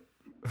different.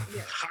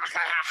 Yeah.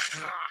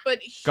 But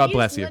God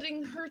bless you.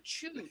 Letting her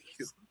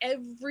choose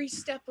every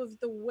step of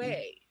the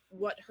way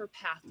what her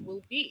path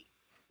will be.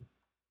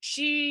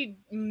 She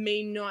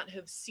may not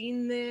have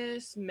seen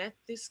this, met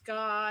this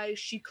guy.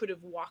 She could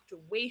have walked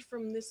away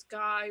from this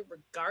guy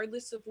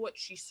regardless of what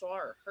she saw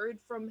or heard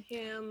from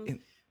him.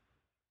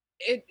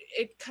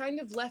 It kind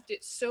of left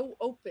it so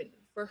open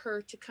for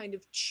her to kind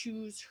of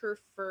choose her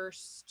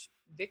first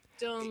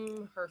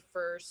victim, her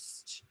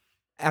first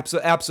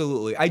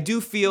Absolutely. I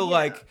do feel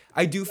like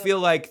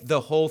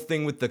the whole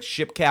thing with the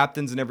ship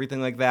captains and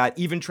everything like that,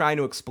 even trying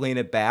to explain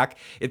it back,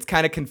 it's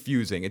kind of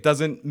confusing. It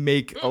doesn't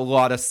make a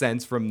lot of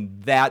sense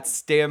from that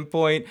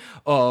standpoint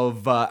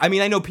of I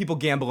mean, I know people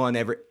gamble on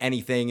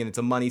anything, and it's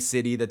a money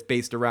city that's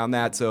based around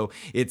that, so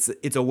it's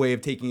a way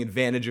of taking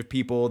advantage of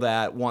people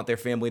that want their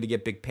family to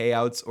get big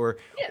payouts or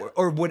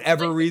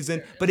whatever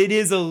reason. But it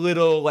is a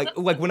little like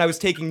when I was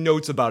taking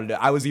notes about it,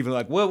 I was even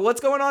like, well,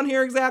 what's going on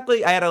here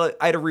exactly? I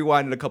had to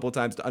rewind it a couple of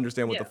times to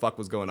understand what the fuck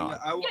was going on.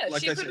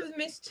 She could have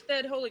missed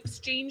that whole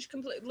exchange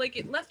completely. Like,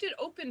 it left it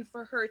open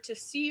for her to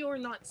see or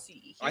not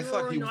see. I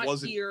thought he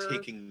wasn't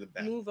taking the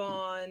bet. Move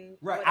on.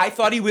 Right. I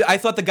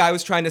thought the guy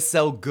was trying to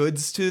sell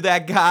goods to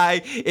that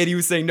guy, and he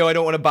was saying, "No, I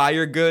don't want to buy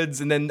your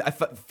goods." And then I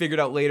figured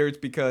out later it's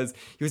because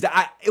he was.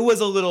 It was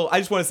a little. I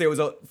just want to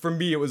say for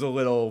me it was a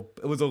little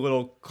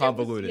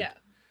convoluted.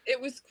 It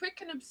was quick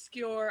and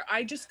obscure.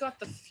 I just got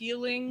the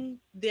feeling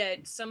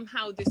that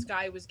somehow this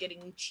guy was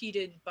getting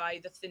cheated by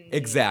the Thin Man.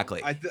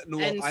 Exactly.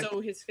 So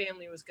his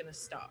family was going to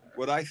starve.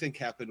 What I think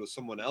happened was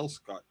someone else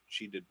got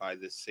cheated by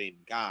this same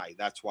guy.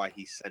 That's why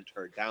he sent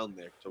her down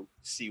there to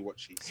see what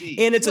she sees.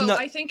 And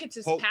I think it's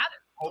his pattern.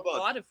 A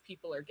lot of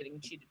people are getting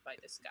cheated by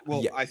this guy.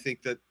 Well, I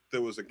think that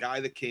there was a guy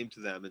that came to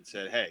them and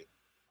said, "Hey,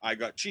 I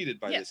got cheated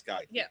by this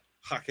guy." Yeah.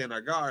 Hakan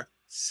Agar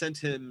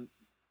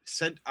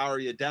sent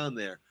Arya down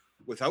there.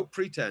 Without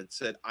pretense,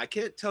 said, "I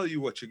can't tell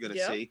you what you're going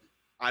to see.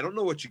 I don't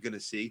know what you're going to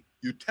see.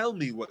 You tell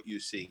me what you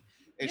see."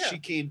 And she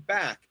came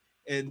back,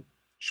 and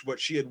what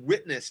she had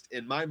witnessed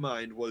in my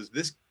mind was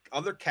this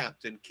other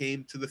captain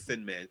came to the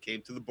Thin Man,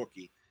 came to the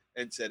bookie,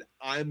 and said,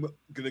 "I'm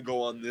going to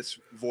go on this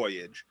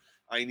voyage.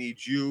 I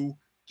need you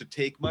to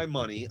take my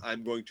money.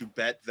 I'm going to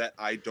bet that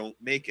I don't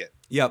make it."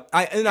 Yep.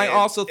 I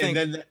also think.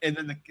 And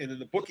then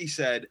the bookie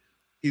said,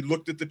 he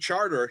looked at the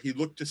charter, he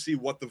looked to see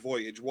what the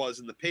voyage was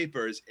in the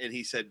papers, and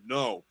he said,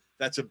 "No.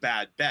 That's a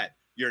bad bet.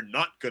 You're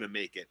not going to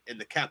make it." And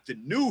the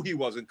captain knew he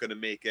wasn't going to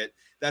make it.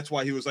 That's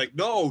why he was like,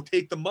 "No,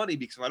 take the money,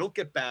 because if I don't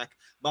get back,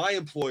 my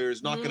employer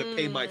is not going to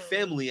pay my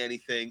family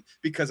anything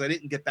because I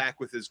didn't get back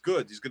with his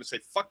goods. He's going to say,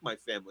 fuck my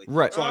family."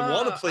 Right. So I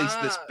want to place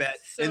this bet,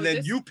 and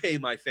then you pay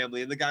my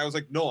family. And the guy was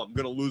like, "No, I'm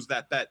going to lose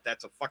that bet.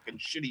 That's a fucking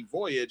shitty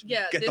voyage.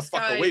 Yeah, get the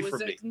fuck away from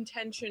me." This guy was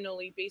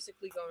intentionally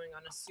basically going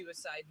on a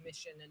suicide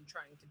mission and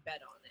trying to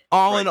bet on it.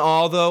 All in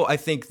all, though, I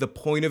think the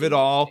point of it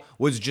all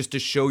was just to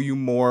show you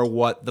more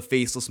what the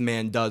Faceless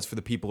Man does for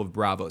the people of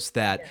Bravos.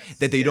 That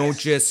they don't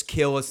just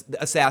kill,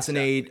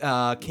 assassinate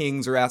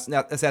kings or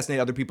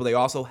assassinate other people. They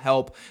also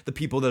help the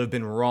people that have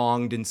been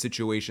wronged in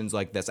situations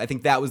like this. I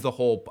think that was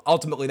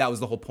ultimately that was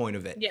the whole point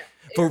of it. Yeah.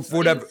 For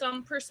whatever, in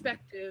some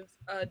perspective,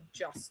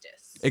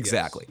 justice.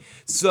 Exactly.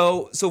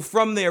 So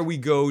from there we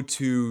go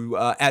to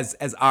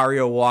as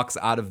Arya walks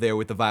out of there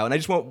with the vial. And I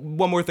just want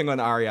one more thing on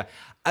Arya.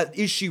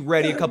 Is she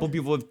ready? A couple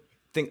people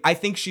I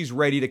think she's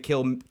ready to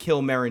kill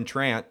Meryn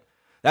Trant.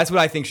 That's what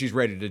I think she's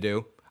ready to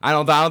do.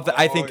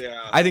 I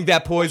think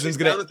that poison's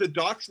gonna. Down at the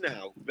docks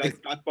now.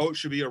 That boat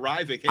should be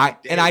arriving. I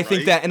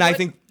think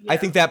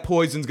that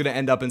poison's gonna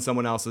end up in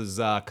someone else's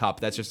cup.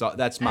 That's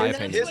my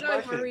opinion. That's what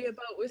I worry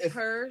about with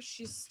her.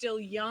 She's still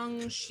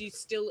young. She's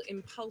still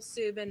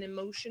impulsive and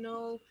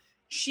emotional.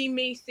 She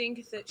may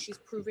think that she's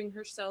proving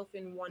herself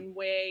in one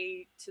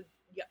way to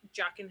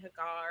Jaqen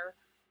H'ghar,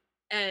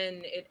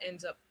 and it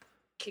ends up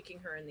kicking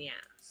her in the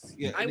ass.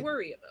 Yeah, I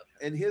worry about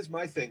her. And here's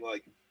my thing: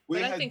 I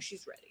think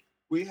she's ready.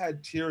 We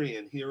had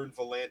Tyrion here in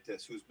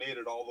Volantis, who's made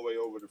it all the way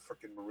over to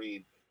frickin'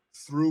 Marine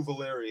through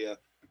Veneria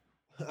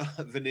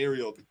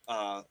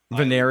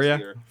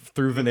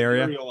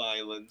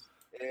Islands,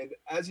 and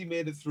as he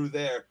made it through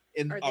there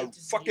in a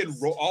fucking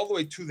all the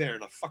way to there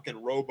in a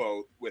fucking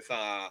rowboat with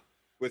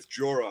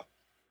Jorah,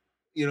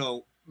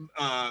 the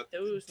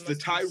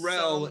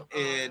Tyrell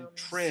and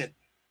Trent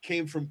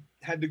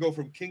had to go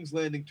from King's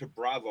Landing to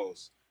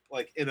Bravos,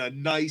 like in a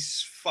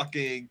nice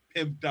fucking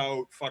pimped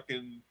out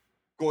fucking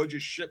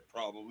gorgeous ship,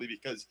 probably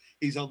because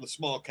he's on the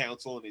small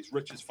council and he's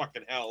rich as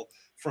fucking hell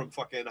from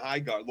fucking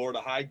Highgarden, Lord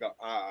of Highgarden,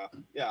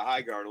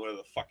 Highgarden, whatever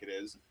the fuck it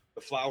is,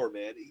 the Flower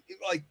Man.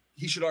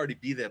 He should already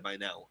be there by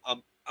now.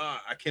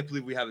 I can't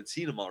believe we haven't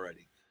seen him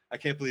already. I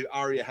can't believe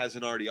Arya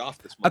hasn't already off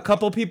this month. A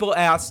couple people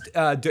asked,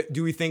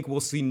 do we think we'll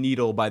see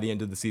Needle by the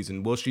end of the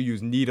season? Will she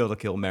use Needle to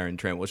kill Meryn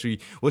Trant?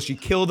 Will she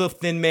kill the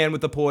Thin Man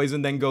with the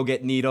poison, then go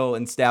get Needle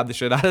and stab the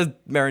shit out of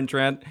Meryn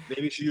Trant?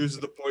 Maybe she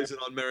uses the poison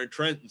on Meryn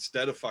Trant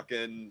instead of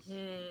fucking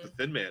the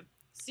Thin Man.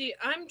 See,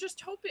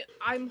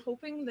 I'm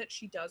hoping that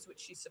she does what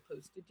she's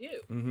supposed to do.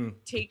 Mm-hmm.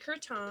 Take her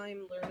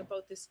time, learn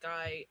about this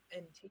guy,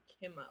 and take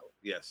him out.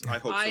 Yes, I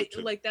hope so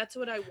too. That's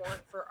what I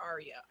want for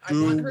Arya.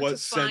 Do I want her what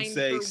to find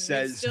Sensei her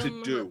says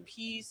wisdom, to do. Her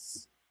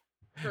peace,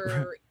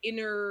 her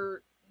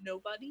inner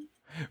nobody.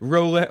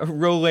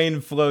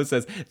 Rolane Flo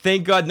says,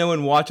 "Thank God no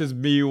one watches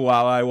me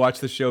while I watch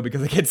the show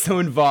because I get so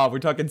involved." We're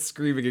talking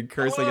screaming and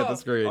cursing at the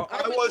screen.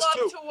 I would love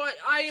to watch.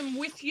 I am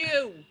with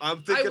you.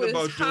 I'm thinking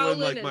about doing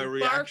like my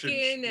reaction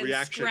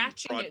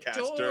scratching broadcast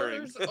at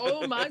doors.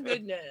 Oh my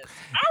goodness.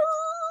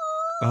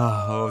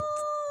 Oh.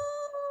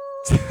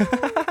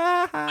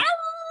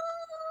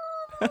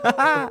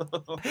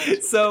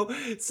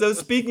 So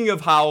speaking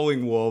of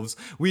howling wolves,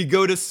 we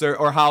go to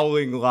or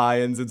howling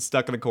lions and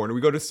stuck in a corner.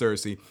 We go to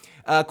Cersei.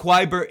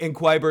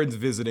 Qyburn's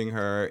visiting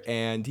her,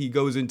 and he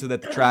goes into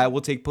that the trial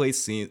will take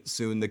place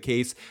soon. The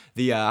case,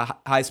 the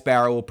High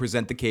Sparrow will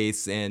present the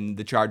case, and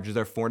the charges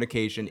are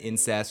fornication,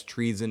 incest,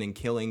 treason, and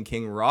killing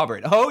King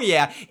Robert. Oh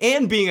yeah,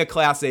 and being a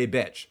Class A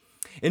bitch.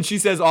 And she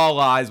says all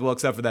lies, well,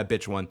 except for that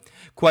bitch one.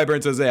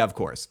 Qyburn says, yeah, of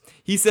course.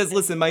 He says,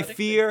 listen, my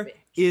fear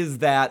is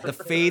that the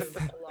faith...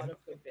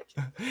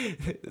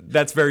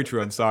 That's very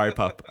true. I'm sorry,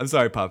 pup.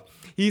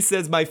 He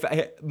says, my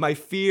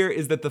fear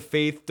is that the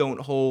faith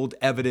don't hold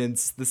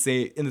evidence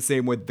in the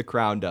same way that the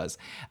crown does.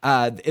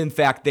 In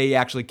fact, they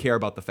actually care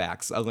about the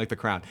facts, unlike the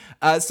crown.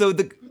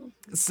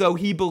 So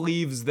he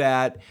believes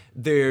that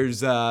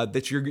there's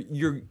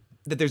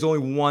that there's only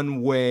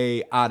one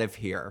way out of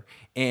here.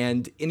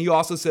 And he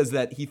also says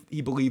that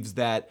he believes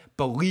that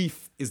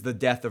belief is the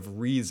death of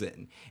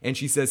reason. And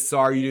she says,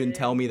 sorry you didn't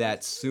tell me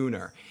that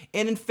sooner.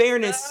 And in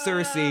fairness,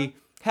 Cersei,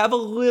 have a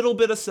little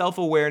bit of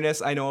self-awareness.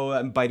 I know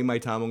I'm biting my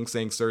tongue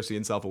saying Cersei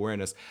and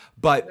self-awareness,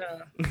 but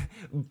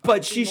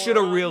she should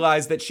have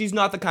realized that she's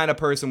not the kind of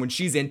person when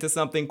she's into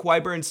something.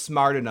 Qyburn's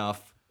smart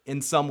enough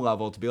in some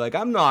level to be like,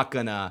 I'm not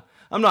gonna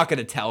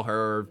tell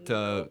her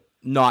to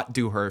not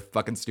do her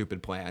fucking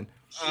stupid plan.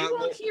 She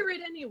won't hear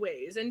it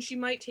anyways, and she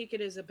might take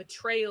it as a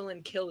betrayal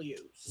and kill you.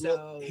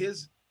 So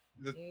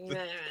the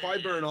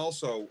Qyburn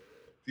also,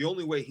 the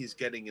only way he's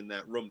getting in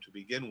that room to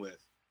begin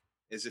with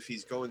is if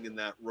he's going in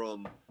that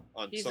room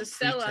on some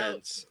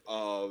pretense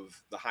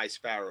of the High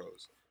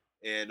Sparrows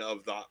and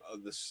of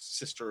the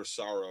Sister of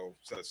Sorrow,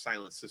 the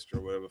Silent Sister,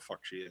 whatever the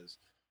fuck she is.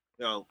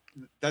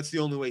 That's the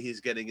only way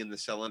he's getting in the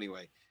cell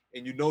anyway.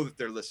 And you know that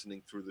they're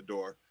listening through the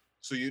door.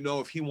 So you know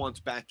if he wants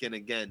back in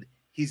again,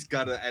 he's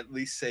got to at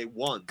least say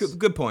once.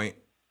 Good point.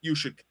 You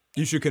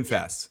should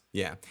confess.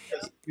 Yeah.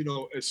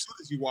 As soon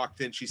as you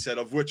walked in, she said,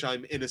 of which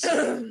I'm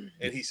innocent.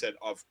 And he said,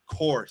 of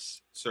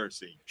course,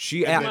 Cersei.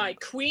 My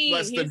queen.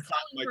 He's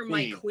calling her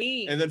my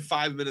queen. And then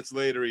 5 minutes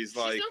later, he's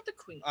like, she's not the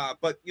queen.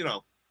 But,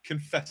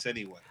 confess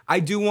anyway. I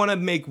do want to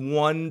make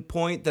one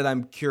point that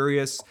I'm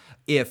curious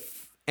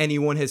if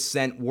anyone has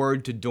sent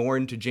word to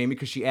Dorne to Jaime,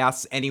 because she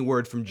asks any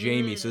word from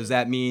Jaime. So does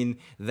that mean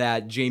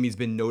that Jaime's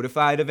been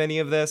notified of any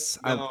of this?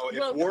 No,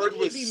 if word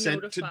was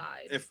sent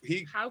notified?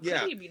 How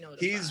could he be notified?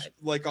 He's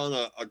like on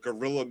a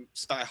guerrilla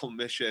style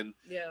mission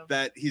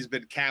that he's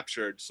been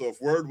captured. So if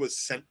word was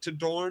sent to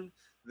Dorne,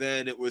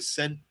 then it was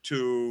sent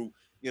to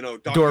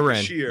Dr.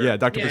 Bashir. Yeah,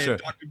 Dr. Bashir.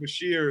 Dr.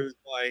 Bashir is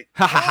like,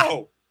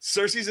 oh,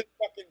 Cersei's in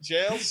fucking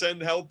jail.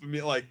 Send help. And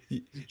me like,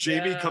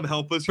 Jaime, come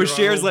help us.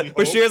 Bashir's like,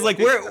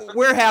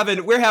 we're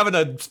having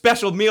a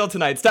special meal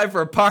tonight. It's time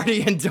for a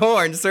party in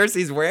Dorne.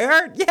 Cersei's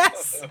where?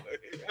 Yes.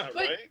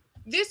 But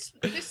this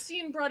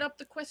scene brought up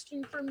the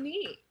question for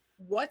me: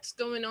 what's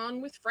going on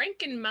with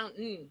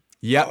Frankenmountain?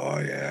 Yep. Oh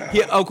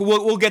yeah.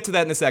 We'll get to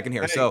that in a second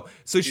here. So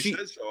she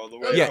says so on the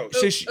way out.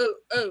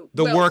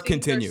 The work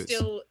continues.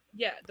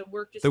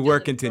 The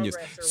work continues.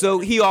 So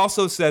he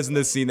also says in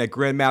this scene that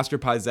Grandmaster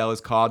Pycelle has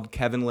called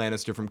Kevin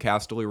Lannister from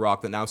Casterly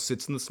Rock that now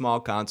sits in the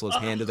small council as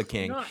hand of the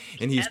king,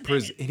 and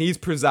he's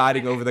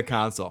presiding over the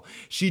council.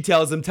 She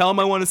tells him, "Tell him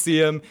I want to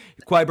see him."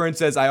 Qyburn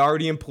says, "I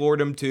already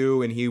implored him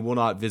to, and he will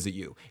not visit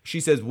you."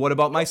 She says, "What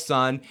about my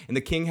son?" And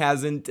the king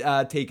hasn't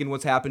taken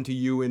what's happened to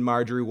you and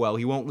Marjorie well.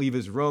 He won't leave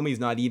his room. He's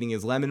not eating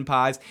his lemon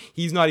pies.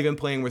 He's not even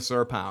playing with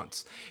Sir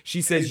Pounce.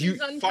 She says, "He's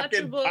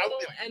untouchable,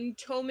 and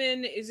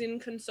Tommen is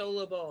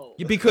inconsolable."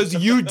 Because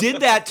you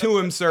did that to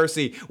him,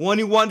 Cersei. When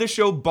he wanted to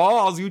show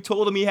balls, you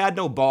told him he had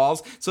no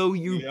balls. So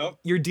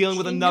you're dealing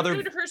with another.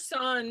 She her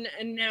son,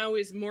 and now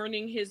is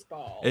mourning his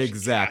balls.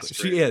 Exactly,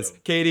 she is.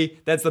 Katie,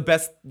 that's the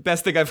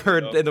best thing I've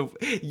heard.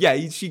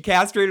 She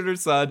castrated her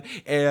son,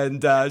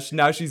 and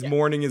now she's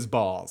mourning his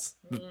balls.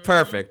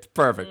 Perfect.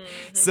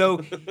 Mm-hmm.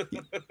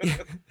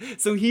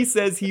 So he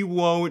says he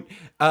won't.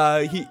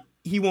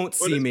 He won't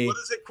see me. What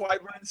is it?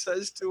 Qyburn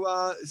says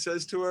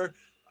to her.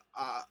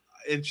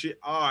 And she,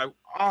 I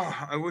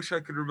wish I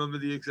could remember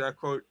the exact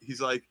quote.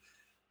 He's like,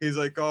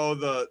 oh,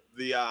 the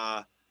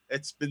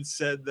it's been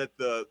said that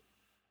the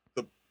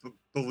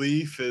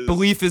belief is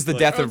the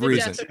death of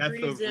reason.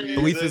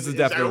 Belief is the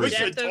death of reason. I wish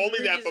you told me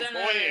that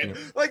beforehand.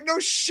 Yeah. Like, no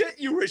shit,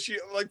 you wish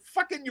you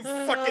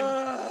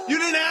you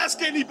didn't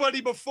ask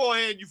anybody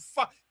beforehand. You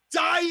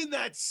die in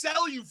that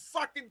cell, you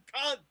fucking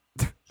cunt.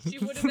 She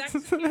would have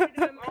executed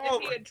him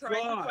if he had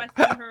tried to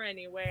question her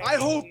anyway. I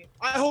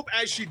hope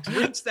as she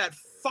drinks that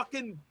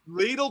fucking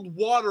ladled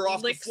water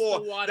off the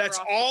floor, that's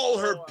all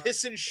her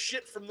piss and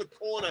shit from the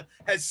corner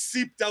has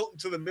seeped out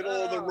into the middle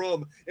of the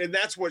room, and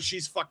that's what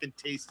she's fucking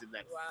tasting.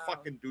 That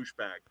fucking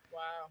douchebag.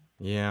 Wow.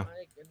 Yeah.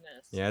 My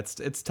goodness. Yeah,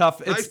 it's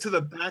tough. Nice to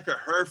the back of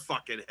her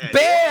fucking head.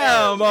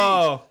 Bam!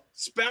 Oh.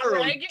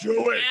 Sparrow,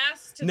 do it.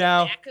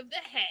 Now. Back of the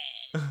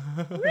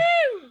head.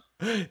 Woo!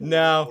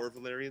 Now. Or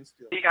Valerian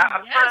steel.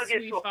 I'm trying to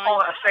get to a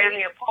point, a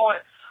salient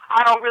point.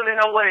 I don't really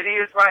know what it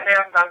is right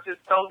now because I'm just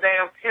so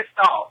damn pissed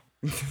off.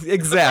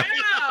 Exactly.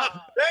 Yeah.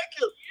 Thank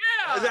you.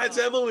 Yeah. That's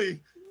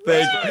Emily.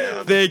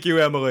 Thank you,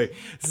 Emily.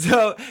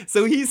 So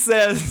he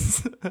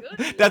says,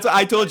 that's what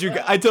I told you.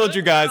 I told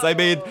you guys. I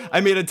made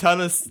a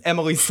ton of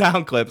Emily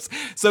sound clips.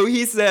 So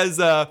he says,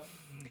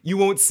 you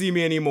won't see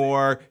me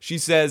anymore. She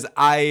says,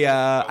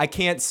 I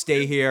can't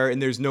stay here,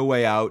 and there's no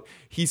way out.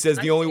 He says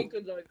good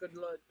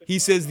Lord. He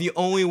says the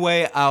only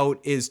way out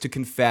is to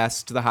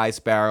confess to the High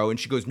Sparrow, and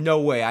she goes, no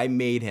way, I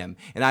made him,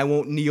 and I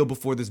won't kneel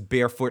before this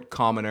barefoot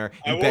commoner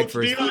and beg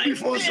for his.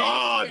 Before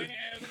Zod.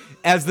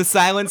 As the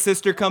Silent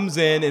Sister comes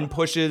in and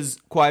pushes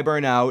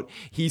Qyburn out,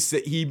 he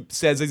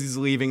says as he's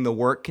leaving, the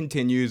work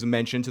continues,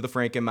 mentioned to the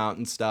Franken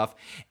Mountain stuff,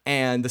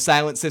 and the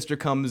Silent Sister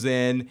comes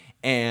in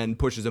and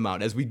pushes him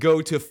out. As we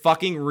go to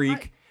fucking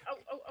Reek.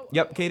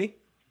 Yep, Katie?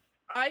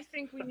 I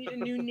think we need a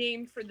new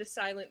name for the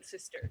Silent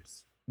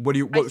Sisters. What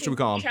should we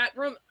call them? Chat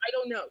room, I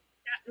don't know.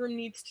 Chat room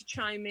needs to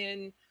chime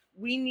in.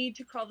 We need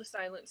to call the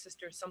Silent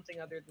Sisters something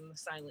other than the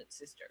Silent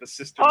Sister. The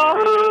sister.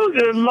 Oh,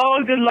 good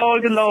Lord, good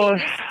Lord, good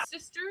Lord.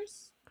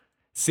 Sisters?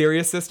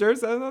 Serious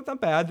Sisters?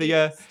 Not bad.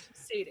 The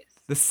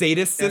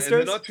Sadist Sisters? And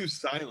they're not too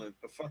silent.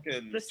 The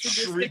fucking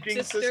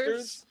shrieking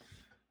sisters?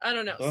 I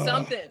don't know.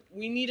 Something.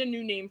 We need a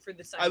new name for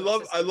the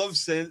Silent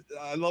Sisters.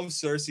 I love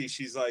Cersei.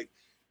 She's like,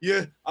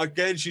 yeah,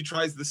 again, she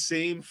tries the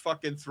same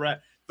fucking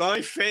threat.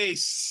 Thy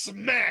face,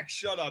 smack!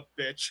 Shut up,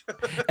 bitch.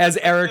 As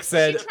Eric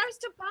said, she tries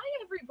to buy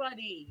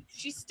everybody.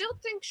 She still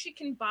thinks she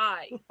can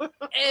buy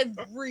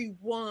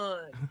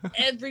everyone.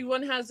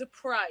 Everyone has a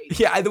price.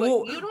 Yeah, but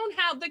you don't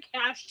have the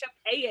cash to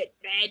pay it,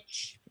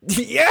 bitch.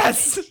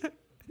 Yes.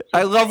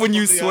 I love when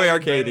you swear,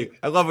 Katie.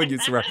 I love when you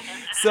swear.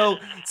 So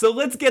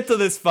let's get to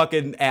this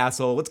fucking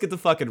asshole. Let's get to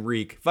fucking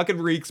Reek. Fucking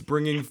Reek's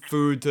bringing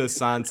food to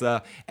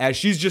Sansa as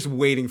she's just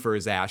waiting for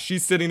his ass.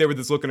 She's sitting there with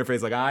this look on her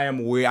face like,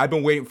 I've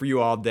been waiting for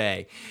you all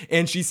day.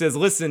 And she says,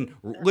 listen,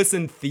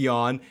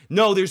 Theon.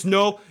 No, there is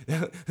no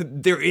thing,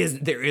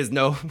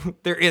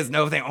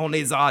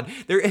 only Zod.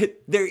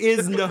 There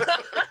is no...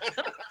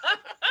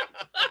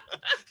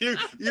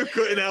 You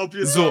couldn't help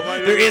yourself.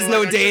 There is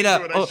no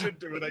Dana. I should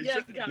do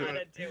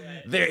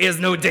it. There is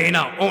no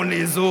Dana,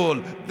 only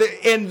Zul.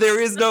 There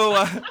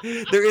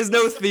is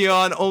no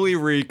Theon, only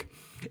Reek.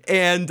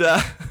 And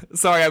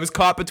sorry, I was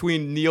caught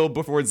between Neil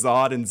before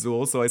Zod and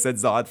Zul, so I said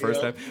Zod first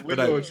time. We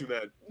know what you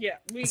meant. Yeah,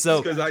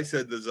 because I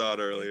said the Zod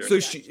earlier. So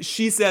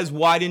she says,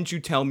 "Why didn't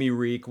you tell me,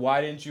 Reek? Why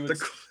didn't you?"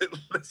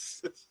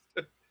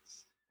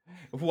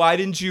 Why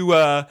didn't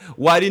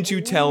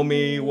you tell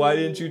me? Why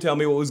didn't you tell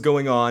me what was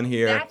going on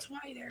here? That's why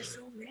they're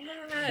so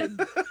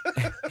mad.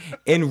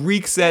 And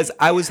Reek says,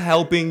 I was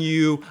helping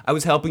you.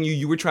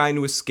 You were trying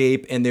to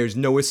escape, and there's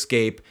no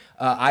escape.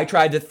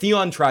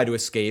 Theon tried to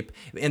escape,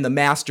 and the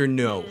Master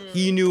knew.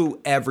 He knew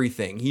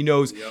everything. He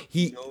knows. Yep,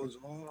 he knows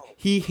all.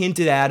 He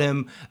hinted at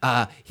him.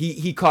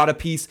 He caught a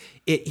piece.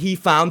 He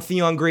found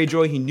Theon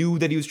Greyjoy. He knew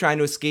that he was trying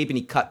to escape, and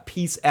he cut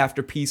piece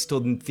after piece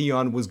till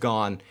Theon was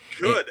gone.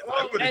 Good.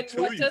 And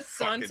what does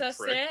Sansa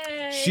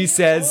say? She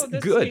says, the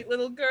 "Good." Sweet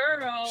little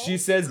girl. She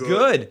says,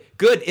 "Good.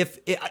 If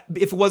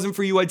it wasn't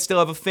for you, I'd still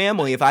have a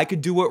family. If I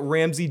could do what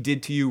Ramsay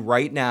did to you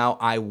right now,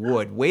 I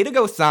would. Way to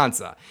go,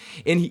 Sansa."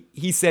 And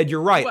he said,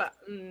 "You're right." What?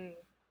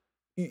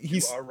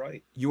 You are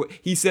right.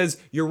 He says,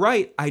 "You're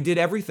right. I did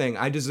everything.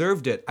 I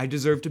deserved it. I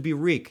deserved to be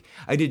Reek.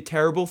 I did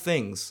terrible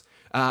things.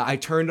 I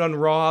turned on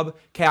Robb,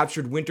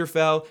 captured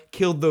Winterfell,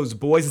 killed those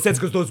boys." And says,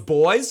 "Because those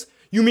boys?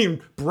 You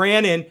mean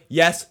Brannon?"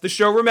 Yes, the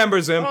show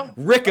remembers him.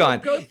 Rickon.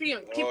 Go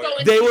Theon. Keep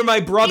going. They were my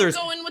brothers.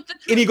 Keep going with the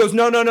truth. And he goes,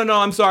 No.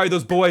 I'm sorry.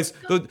 Those boys.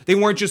 They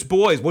weren't just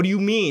boys. What do you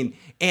mean?"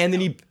 And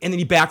then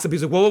he backs up.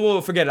 He's like, whoa,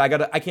 forget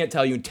it. I can't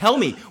tell you. Tell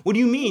me. What do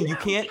you mean? You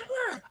can't.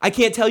 I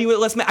can't tell you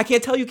unless I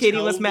can't tell you, Katie,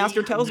 unless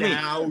Master tells me.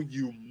 Now,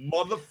 you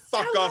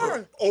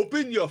motherfucker,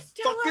 open your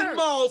fucking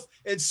mouth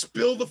and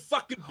spill the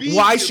fucking beans,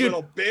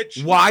 little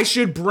bitch. Why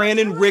should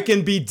Brandon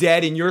Rickon be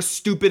dead and your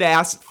stupid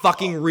ass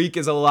fucking Reek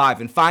is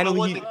alive? And finally, I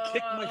want to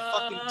kick my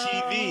fucking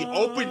TV.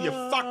 Open your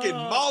fucking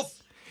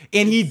mouth.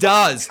 And he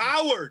does.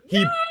 Coward.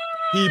 He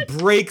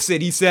breaks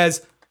it. He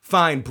says,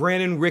 "Fine,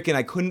 Brandon Rickon,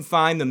 I couldn't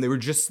find them. They were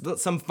just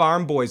some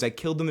farm boys. I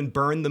killed them and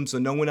burned them so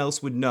no one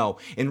else would know."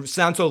 And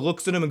Sansa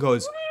looks at him and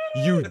goes,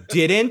 "You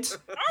didn't?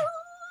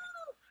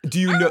 Do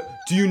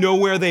you know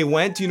where they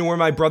went? Do you know where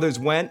my brothers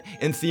went?"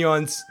 And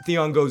Theon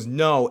goes,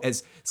 "No,"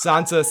 as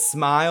Sansa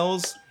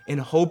smiles in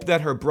hope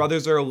that her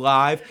brothers are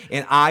alive.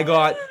 And I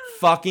got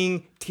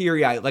fucking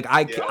teary-eyed. Like,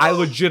 I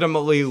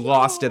legitimately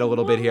lost it a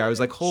little bit here. I was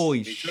like,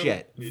 holy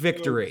shit,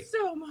 victory.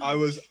 So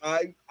much.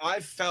 I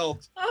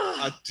felt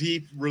a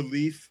deep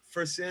relief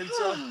for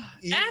Sansa.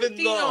 And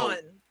Theon.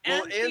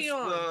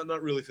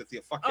 Not really for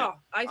Theon. Fuck it.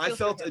 I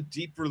felt a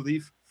deep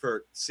relief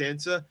for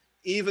Sansa,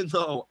 even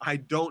though I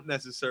don't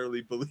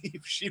necessarily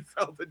believe she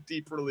felt a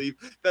deep relief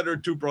that her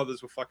two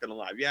brothers were fucking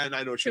alive. Yeah, and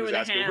I know she was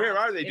asking, where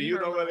are they? Do you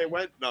know where they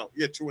went? No.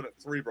 Yeah,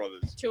 3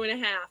 brothers. 2.5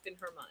 in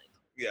her mind.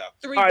 Yeah.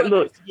 3 brothers,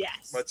 look.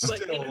 yes. But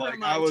still,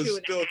 I was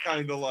still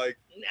kind of like,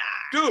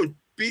 dude,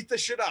 beat the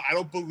shit out. I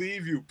don't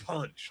believe you.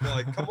 Punch.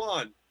 Like, come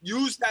on.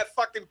 use that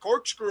fucking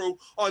corkscrew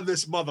on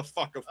this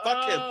motherfucker.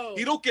 Fuck him.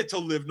 He don't get to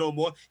live no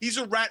more. He's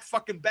a rat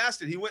fucking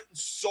bastard. He went and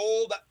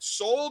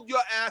sold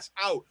your ass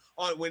out.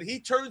 On when he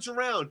turns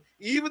around,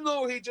 even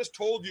though he just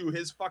told you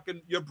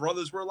your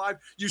brothers were alive,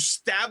 you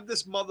stabbed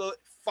this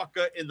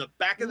motherfucker in the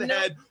back of the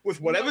head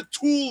with whatever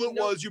tool it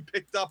was you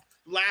picked up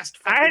last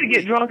fucking I had to get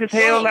week. drunk as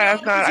hell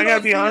last night. I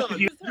gotta be honest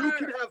with you. You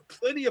can have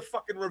plenty of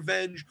fucking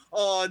revenge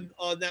on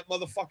that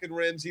motherfucking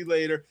Ramsay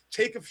later.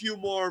 Take a few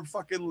more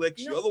fucking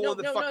licks. You're the one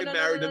that fucking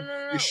married him.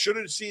 You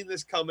shouldn't have seen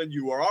this coming.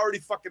 You were already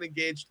fucking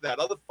engaged to that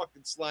other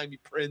fucking slimy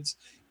prince.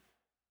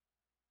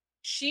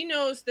 She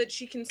knows that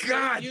she can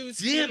still use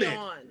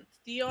Theon.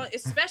 Theon,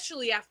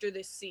 especially after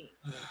this scene.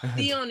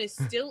 Theon is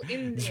still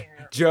in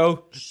there.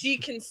 Joe. She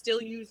can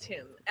still use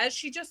him, as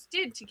she just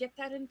did to get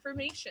that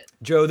information.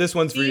 Joe, this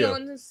one's for you.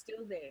 Theon is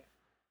still there.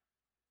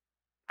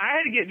 I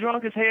had to get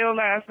drunk as hell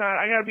last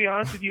night. I gotta be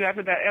honest with you.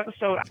 After that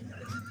episode,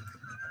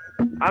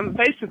 I'm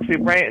basically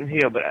ranting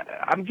here, but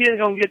I'm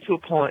gonna get to a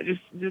point.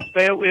 Just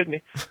bear with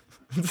me.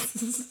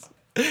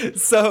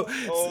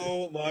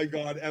 Oh my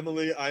God,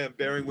 Emily, I am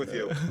bearing with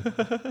you.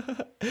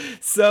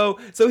 So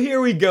here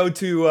we go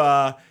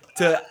to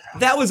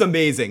that was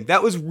amazing.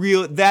 That was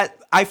real. That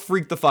I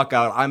freaked the fuck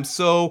out.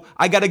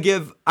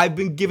 I've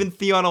been giving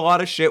Theon a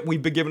lot of shit.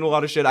 We've been giving a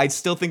lot of shit. I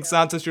still think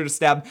Sansa should have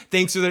stabbed.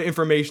 Thanks for the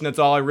information. That's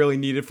all I really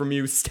needed from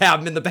you. Stab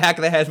him in the back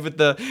of the head with.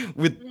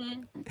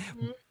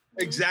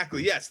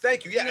 Exactly. Yes.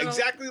 Thank you. Yeah.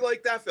 Exactly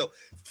like that, Phil.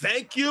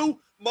 Thank you,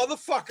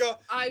 motherfucker.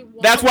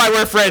 That's why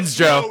we're friends,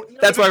 Joe.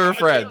 That's why we're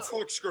friends.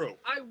 Corkscrew.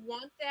 I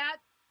want that,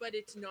 but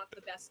it's not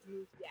the best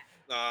move yet.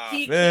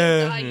 He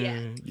can't die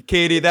yet.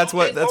 Katie, that's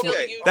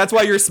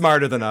why you're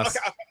smarter than us.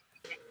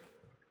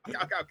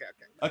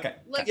 Okay.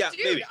 Like, yeah,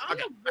 dude, maybe. I'm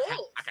a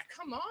wolf.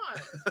 Come on.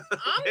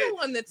 I'm the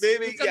one that's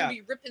gonna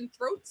be ripping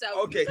throats out.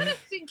 Okay.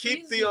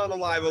 Keep Theon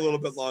alive a little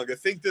bit longer.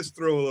 Think this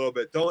through a little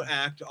bit. Don't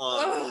act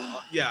on.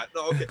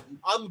 Okay.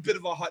 I'm a bit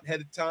of a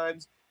hothead at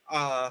times.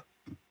 I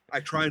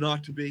try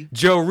not to be.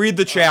 Joe, read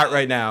the chat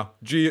right now.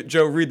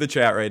 Joe, read the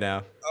chat right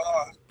now.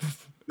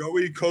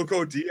 Joey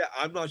Coco Diaz.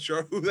 I'm not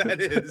sure who that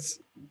is.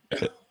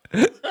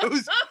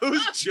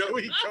 Who's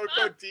Joey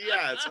Coco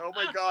Diaz? Oh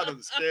my God,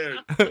 I'm scared.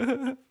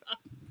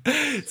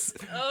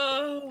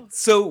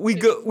 So we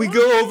go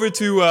over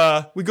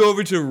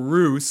to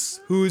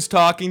Roose, who's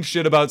talking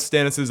shit about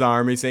Stannis'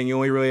 army, saying he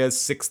only really has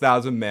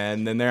 6,000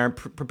 men, and they aren't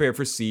prepared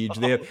for siege.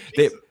 They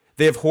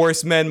have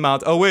horsemen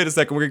mount. Oh wait a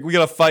second, we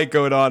got a fight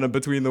going on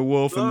between the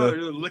wolf and the.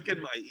 You're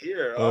licking my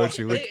ear.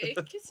 It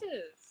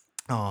kisses.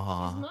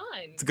 Aww,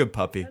 it's a good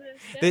puppy.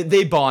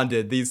 They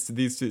bonded. These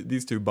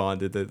two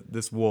bonded.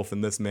 This wolf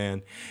and this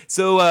man.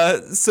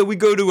 So we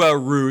go to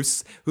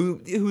Roose,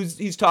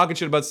 he's talking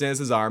shit about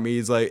Stannis' army.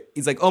 He's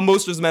like, oh,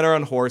 most of his men are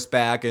on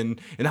horseback, and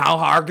how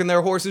hard can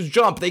their horses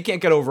jump? They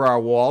can't get over our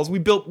walls. We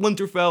built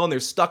Winterfell, and they're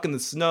stuck in the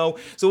snow.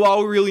 So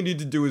all we really need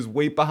to do is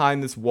wait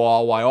behind this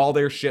wall while all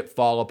their shit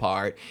fall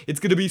apart. It's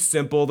gonna be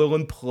simple. They'll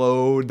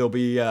implode. There'll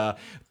be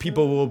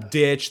people will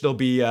ditch. They'll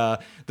be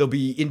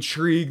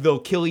intrigued. They'll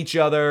kill each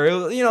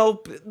other. You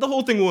know, the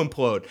whole thing will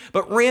implode.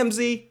 But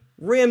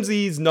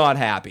Ramsay's not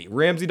happy.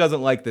 Ramsay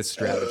doesn't like this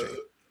strategy.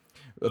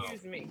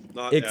 Excuse me.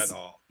 Not at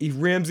all.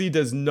 Ramsay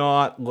does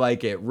not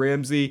like it.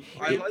 Ramsay's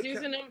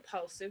an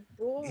impulsive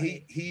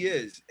boy. He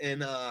is,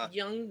 and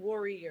young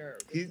warrior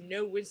with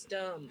no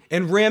wisdom.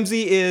 And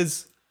Ramsay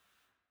is.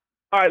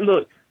 All right,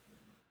 look.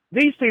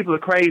 These people are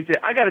crazy.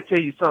 I got to tell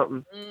you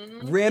something.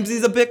 Mm-hmm.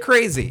 Ramsay's a bit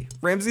crazy.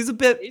 These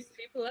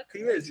people are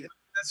crazy. He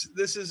is.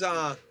 This is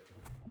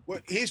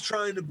what he's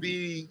trying to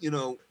be. You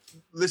know,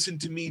 listen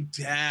to me,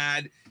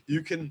 Dad.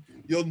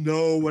 You'll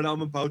know what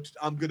I'm about.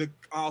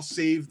 I'll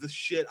save the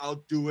shit.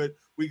 I'll do it.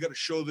 We got to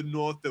show the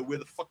North that we're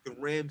the fucking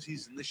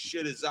Ramsays and this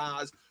shit is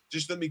ours.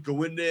 Just let me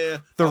go in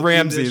there. The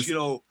Ramsays.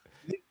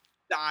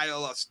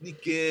 Style. I'll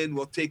sneak in.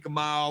 We'll take them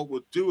out.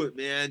 We'll do it,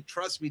 man.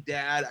 Trust me,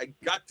 Dad. I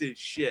got this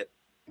shit.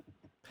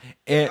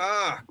 And,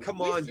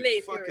 come on,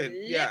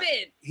 fucking yeah.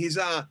 He's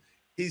had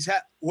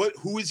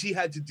who has he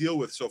had to deal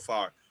with so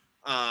far?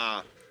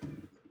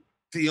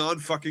 Theon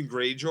fucking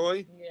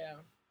Greyjoy. Yeah.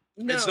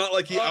 No. It's not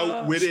like he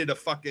outwitted a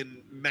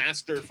fucking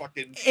master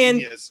fucking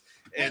genius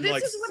and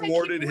like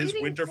thwarted his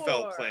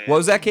Winterfell plan. What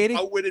was that, Katie?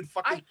 Outwitted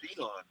fucking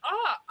Theon.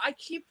 I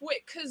keep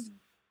because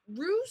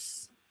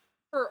Roose,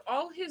 for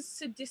all his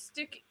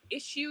sadistic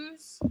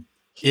issues,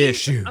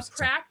 he's a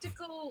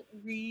practical,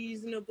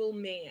 reasonable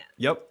man.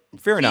 Yep,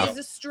 fair enough. He's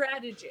a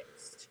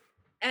strategist.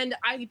 And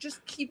I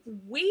just keep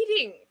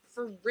waiting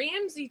for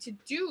Ramsay to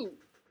do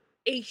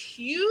a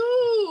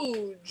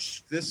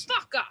huge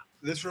fuck up.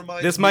 This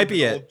reminds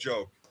me of an old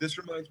joke. This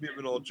reminds me of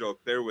an old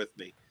joke. Bear with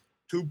me.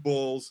 Two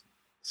bulls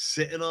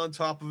sitting on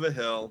top of a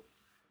hill,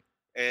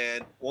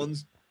 and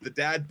one's the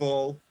dad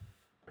bull,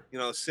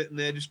 sitting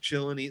there just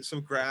chilling, eating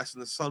some grass,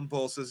 and the son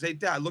bull says, "Hey,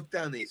 Dad, look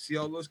down there. See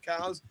all those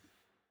cows?"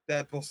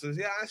 Dad bull says,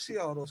 "Yeah, I see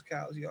all those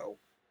cows, yo."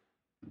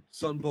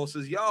 Son bull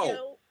says,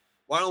 "Yo,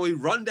 why don't we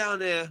run down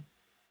there and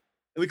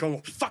we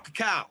go fuck a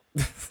cow?"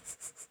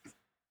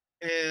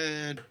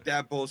 And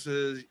Dad bull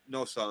says,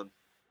 "No, son,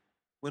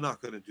 we're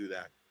not going to do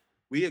that.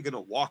 We are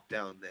gonna walk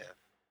down there,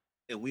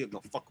 and we are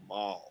gonna fuck them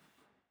all.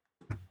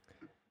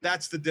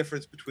 That's the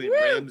difference between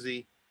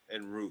Ramsay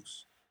and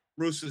Roose.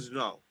 Roose says,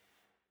 no,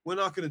 we're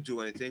not gonna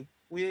do anything.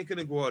 We ain't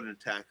gonna go out and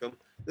attack them.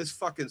 This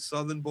fucking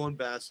southern-born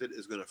bastard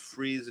is gonna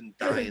freeze and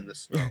die in the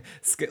snow,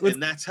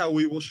 and that's how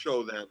we will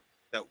show them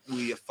that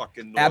we are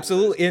fucking Northerners.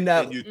 Absolutely,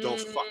 and you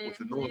don't fuck with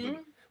the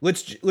Northerners.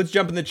 Let's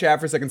jump in the chat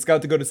for a second.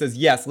 Scout to go to says,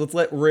 yes, let's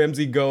let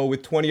Ramsay go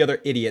with 20 other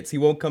idiots. He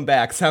won't come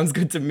back. Sounds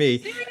good to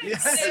me.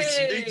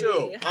 Yes, me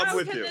too. I'm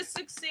with you. How can this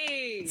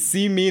succeed?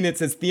 C. Mean it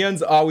says,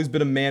 Theon's always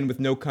been a man with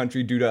no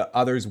country due to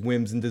others'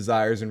 whims and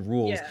desires and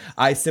rules. Yes.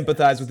 I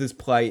sympathize with his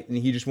plight, and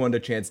he just wanted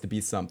a chance to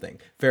be something.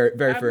 Very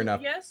fair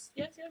enough. Yes.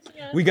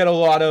 We got a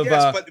lot of...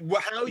 Yes,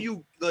 but how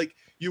you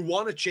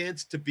want a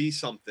chance to be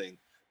something,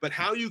 but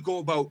how you go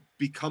about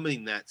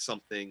becoming that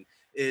something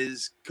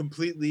is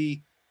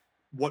completely...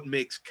 what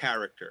makes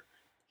character.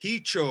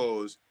 He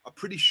chose a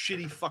pretty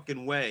shitty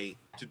fucking way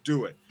to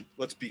do it.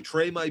 Let's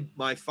betray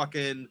my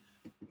fucking,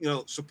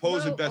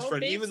 supposed best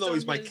friend, even though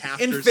he's my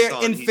caster's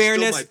son. He's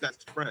still my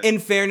best friend. In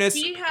fairness,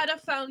 he had a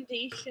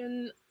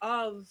foundation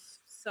of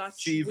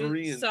such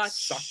thievery and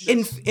such.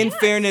 In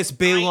fairness,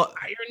 Balon.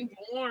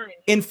 Ironborn.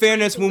 In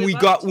fairness, when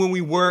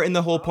we were in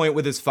the whole point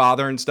with his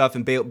father and stuff,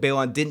 and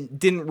Balon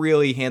didn't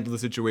really handle the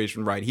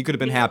situation right. He could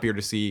have been happier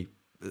to see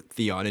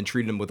Theon and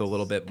treat him with a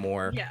little bit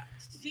more. Yeah.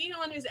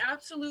 Theon is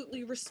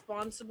absolutely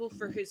responsible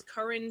for his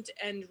current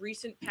and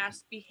recent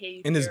past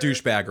behavior. And his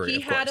douchebaggery, He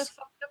of had course. a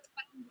fucked up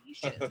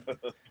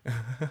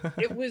foundation.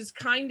 It was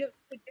kind of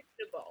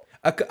predictable.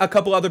 A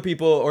couple other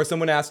people, or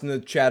someone asked in the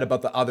chat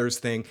about the others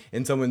thing,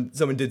 and someone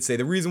did say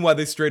the reason why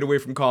they strayed away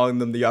from calling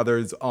them the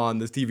others on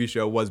this TV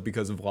show was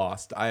because of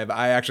Lost. I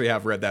actually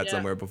have read that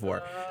somewhere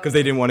before, because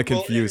they didn't want to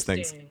confuse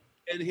things.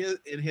 And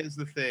here's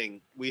the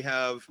thing: we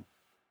have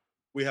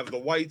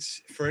the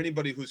whites. For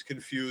anybody who's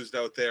confused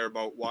out there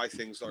about why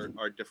things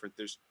are different,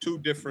 there's two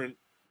different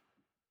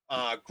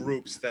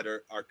groups that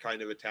are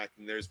kind of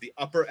attacking. There's the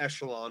upper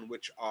echelon,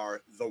 which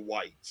are the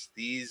whites.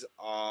 These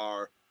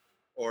are,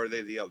 or are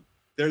they the other?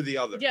 They're the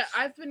others. Yeah,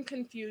 I've been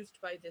confused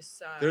by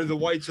this. They're the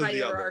whites or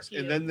the others,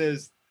 and then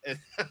there's.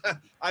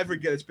 I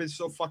forget. It's been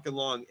so fucking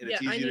long, and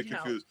it's easy to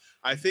confuse.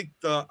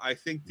 Help. I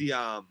think the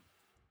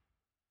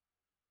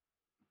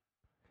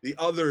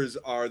others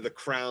are the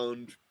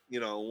crowned.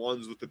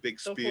 Ones with the big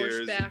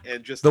spears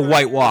and just the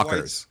White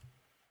Walkers.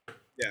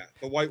 Yeah,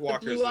 the White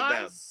Walkers are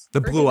them. The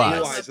blue eyes.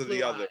 Blue eyes are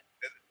the other.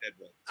 Dead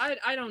ones.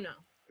 I don't know.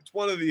 It's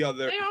one or the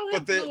other. They all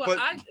have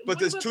but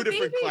there's two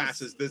different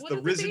classes. There's the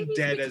risen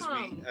dead as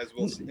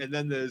we'll see, and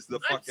then there's the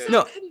fucking. I'm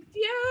so confused.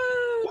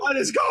 What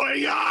is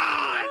going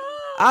on?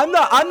 I'm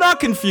not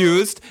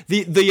confused.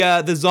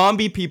 The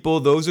zombie people,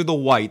 those are the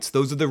whites.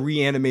 Those are the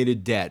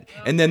reanimated dead.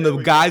 And then the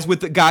guys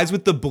with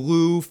the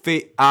blue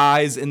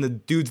eyes and the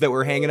dudes that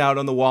were hanging out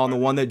on the wall, and the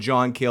one that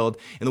John killed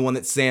and the one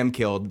that Sam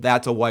killed,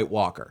 that's a White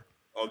Walker.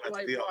 Oh, that's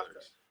White the Walker.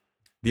 others.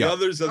 The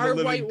others are the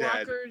living White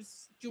dead.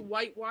 Walkers, do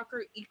White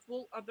Walker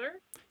equal other?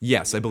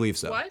 Yes, I believe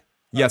so. What?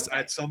 Yes,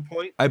 at some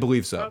point. I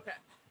believe so. Okay.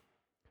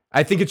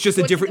 I think it's just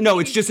a different. No,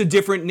 it's just a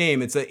different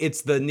name. It's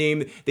the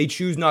name they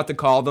choose not to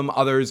call them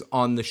others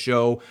on the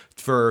show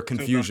for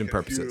confusion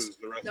purposes.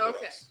 The rest of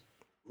us,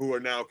 who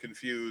are now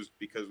confused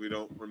because we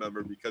don't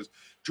remember because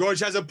George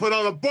hasn't put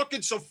on a book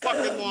in so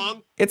fucking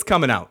long. It's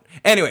coming out.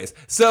 Anyways,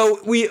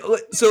 so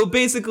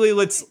basically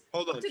let's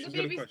hold on. What did the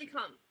babies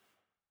become?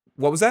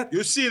 What was that?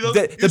 You see them.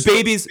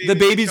 The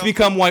babies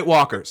become White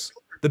Walkers.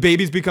 The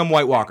babies become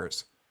White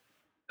Walkers.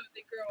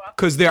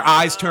 Because their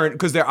eyes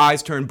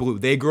turn blue.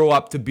 They grow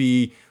up to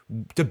be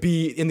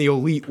in the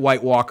elite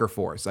White Walker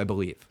force, I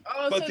believe.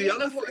 Oh, but the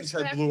other things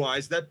had blue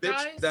eyes. That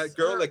bitch, that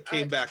girl that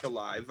came back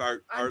alive,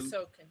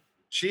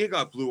 she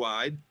got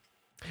blue-eyed.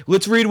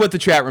 Let's read what the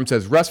chat room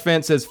says. Russ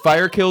Fant says,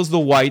 Fire kills the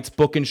Whites,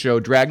 book and show.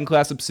 Dragon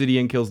Class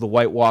Obsidian kills the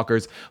White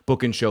Walkers,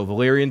 book and show.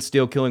 Valerian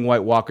Steel killing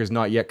White Walkers,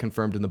 not yet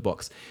confirmed in the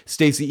books.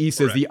 Stacy E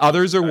says, The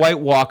others are White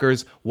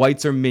Walkers,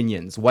 Whites are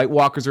minions. White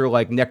Walkers are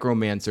like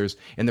necromancers,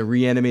 and the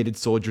reanimated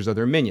soldiers are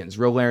their minions.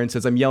 Rolaren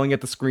says, I'm yelling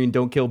at the screen,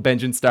 don't kill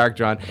Benjen Stark,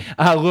 John.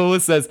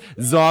 Lola says,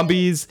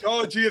 zombies.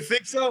 Oh, do you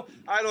think so?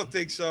 I don't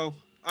think so.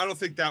 I don't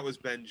think that was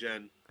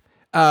Benjen.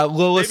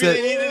 Lola says,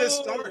 they needed a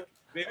Stark.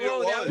 Maybe it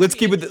was. Let's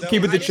keep with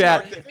the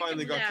chat. They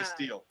finally got to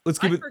steal. I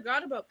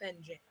forgot about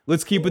Benjen.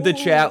 Let's keep with the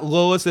chat.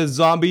 Lola says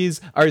zombies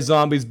are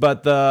zombies,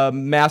 but the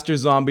master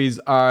zombies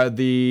are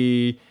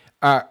the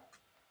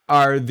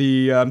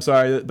I'm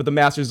sorry, but the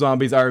master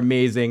zombies are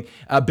amazing.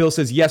 Bill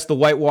says, yes, the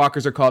White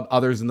Walkers are called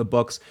others in the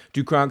books.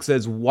 Dukronk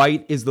says,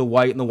 white is the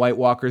white and the White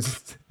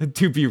Walkers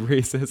to be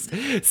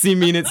racist. See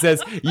Mean It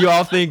says, you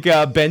all think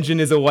Benjen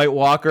is a White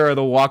Walker or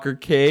the Walker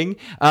King?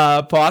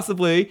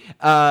 Possibly.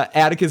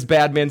 Atticus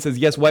Badman says,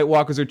 yes, White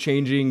Walkers are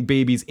changing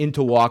babies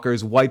into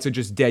walkers. Whites are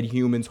just dead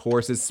humans,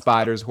 horses,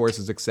 spiders,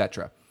 horses,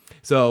 etc.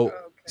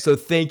 So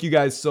thank you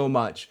guys so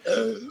much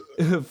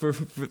for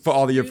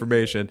all the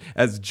information.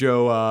 As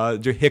Joe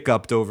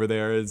hiccuped over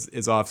there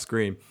is off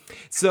screen.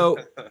 So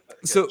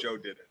Joe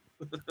did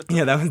it.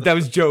 Yeah, that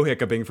was Joe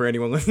hiccuping for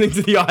anyone listening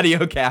to the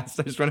audio cast.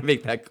 I just want to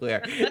make that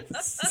clear.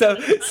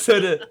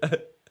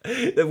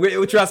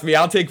 Trust me,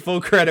 I'll take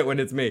full credit when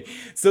it's me.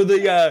 So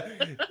let's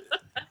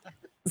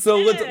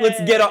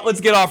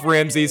get off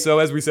Ramsay. So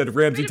as we said,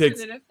 Ramsay takes.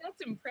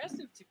 That's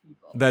impressive to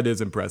people. That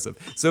is impressive.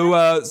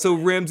 So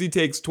Ramsay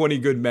takes 20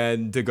 good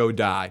men to go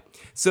die.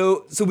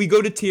 So we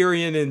go to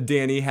Tyrion and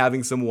Dany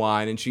having some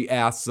wine, and she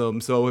asks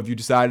him, "So have you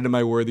decided, am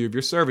I worthy of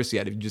your service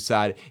yet? Have you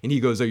decided?" And he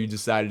goes, "Are you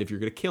decided if you're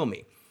gonna kill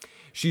me?"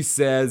 She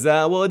says,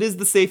 "Well, it is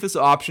the safest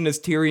option." As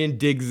Tyrion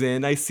digs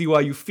in, "I see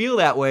why you feel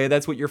that way.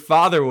 That's what your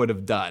father would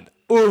have done."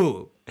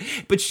 Ooh.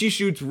 But she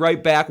shoots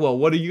right back, "Well,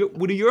 what do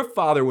your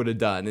father would have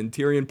done?" And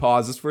Tyrion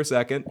pauses for a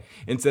second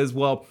and says,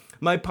 "Well,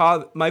 my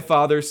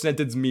father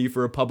sentenced me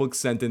for a public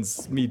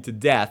sentence me to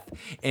death,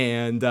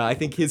 and I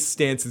think his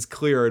stance is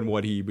clear in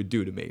what he would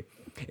do to me."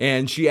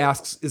 And she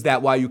asks, "Is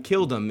that why you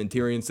killed him?" And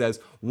Tyrion says,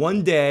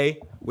 "One day,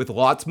 with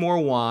lots more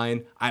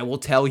wine, I will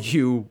tell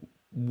you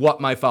what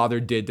my father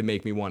did to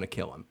make me want to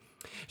kill him."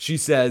 She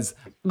says,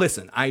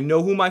 "Listen, I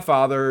know who my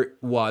father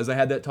was. I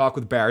had that talk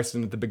with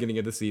Barristan at the beginning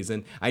of the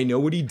season. I know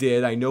what he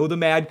did. I know the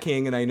Mad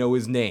King, and I know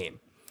his name."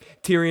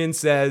 Tyrion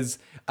says,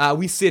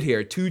 "We sit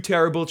here, two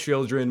terrible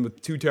children with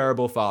two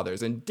terrible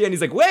fathers." And Dany's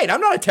like, "Wait,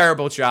 I'm not a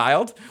terrible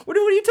child. What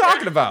are you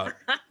talking about?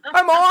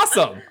 I'm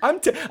awesome. I'm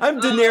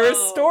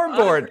Daenerys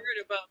Stormborn."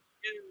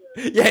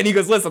 Yeah, and he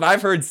goes, "Listen,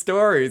 I've heard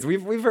stories.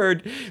 We've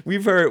listen.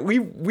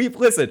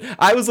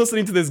 I was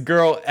listening to this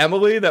girl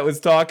Emily that was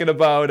talking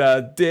about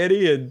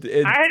Dany and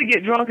I had to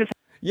get drunk as.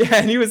 Yeah,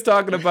 and he was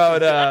talking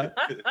about Okay,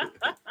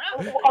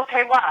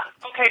 why?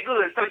 Okay,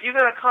 good. So you're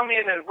gonna come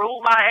in and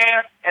rule my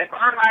ass and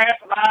burn my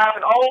ass alive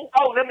and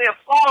let me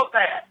applaud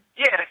that.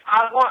 Yes,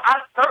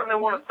 I certainly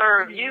want to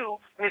serve you,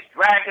 Miss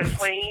Dragon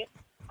Queen.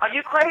 Are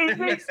you crazy?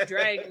 Miss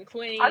Dragon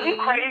Queen. Are you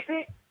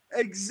crazy?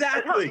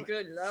 Exactly.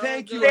 Good Lord,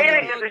 Thank you.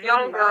 Dany is a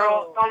young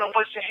girl. Don't know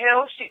what the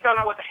hell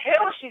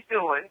she's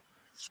doing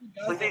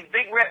with these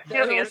big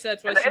reptilians.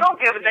 And they don't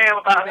give a damn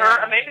about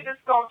her. I mean, they're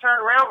just gonna turn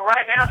around. But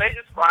right now, they're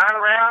just flying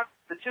around.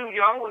 The two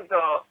young ones,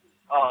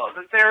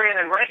 Viserion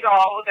and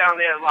Rhaegal, down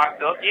there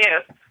locked up.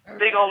 Yes,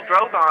 big old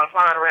Drogon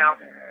flying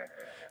around.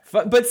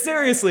 But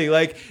seriously,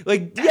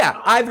 yeah,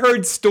 I've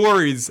heard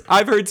stories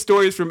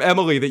from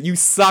Emily that you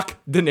suck,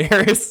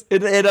 Daenerys,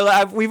 and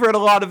we've heard a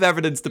lot of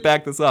evidence to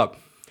back this up.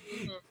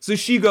 So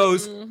she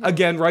goes,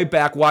 again, right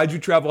back, "Why'd you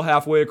travel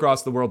halfway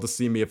across the world to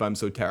see me if I'm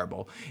so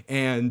terrible?"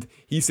 And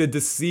he said,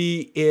 "To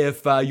see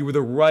if you were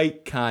the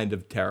right kind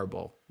of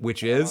terrible,"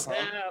 which is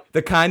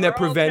the kind that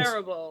prevents...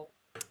 Terrible.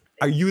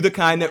 Are you the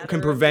kind that can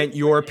prevent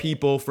your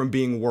people from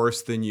being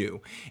worse than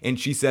you? And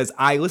she says,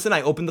 I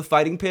opened the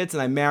fighting pits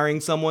and I'm marrying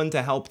someone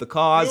to help the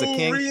cause, a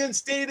king.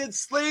 Reinstated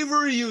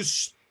slavery, you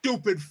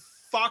stupid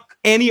fuck.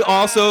 And he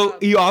also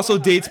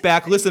dates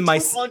back, listen,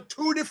 on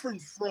two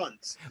different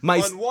fronts.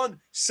 On one,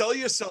 sell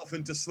yourself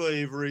into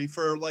slavery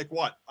for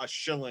a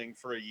shilling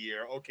for a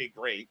year. Okay,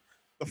 great.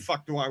 The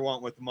fuck do I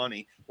want with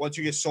money? Once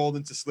you get sold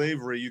into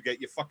slavery, you get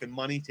your fucking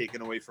money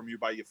taken away from you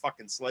by your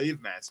fucking slave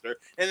master.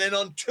 And then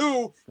on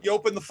two, you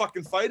open the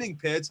fucking fighting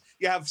pits.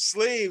 You have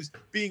slaves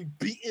being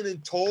beaten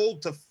and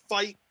told to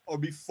fight or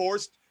be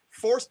forced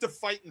to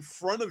fight in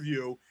front of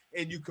you,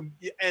 and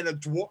a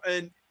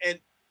dwarf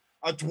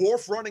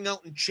running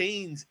out in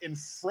chains in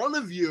front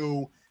of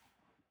you,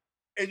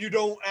 and you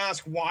don't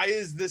ask, why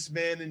is this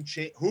man in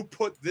chains? Who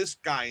put this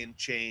guy in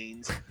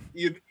chains?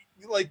 You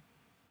like.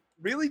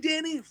 Really,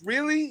 Dany?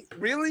 Really?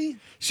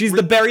 She's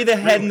the bury the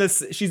head in the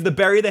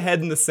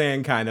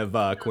sand kind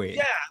of queen.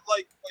 Yeah,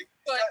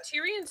 But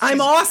Tyrion's.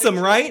 I'm awesome,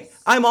 right?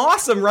 I'm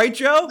awesome, right,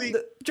 Joe?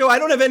 Joe, I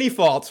don't have any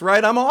faults,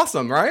 right? I'm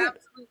awesome, right?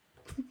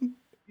 Absolutely.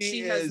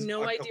 She has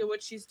no idea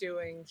what she's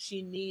doing.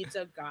 She needs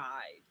a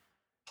guide.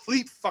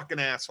 Complete fucking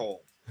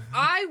asshole.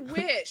 I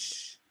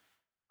wish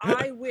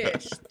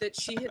that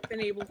she had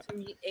been able to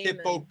meet Aemon.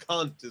 Hippo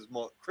cunt is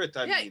more crit.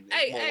 More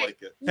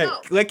like it.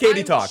 No, let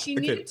Katie talk. She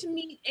needed to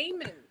meet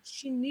Aemon.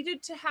 She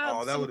needed to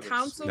have some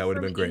counsel that would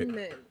have been great.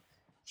 Aemon.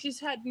 She's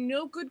had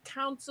no good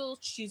counsel.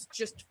 She's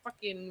just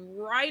fucking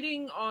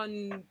riding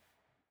on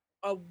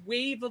a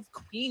wave of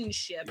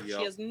queenship. Yep.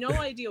 She has no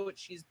idea what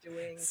she's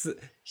doing.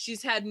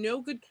 She's had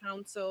no good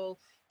counsel.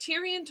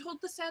 Tyrion told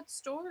the sad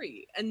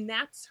story, and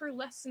that's her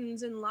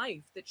lessons in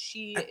life that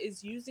she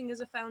is using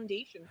as a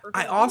foundation for her.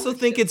 I also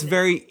think it's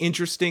very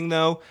interesting,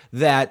 though,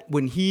 that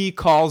when he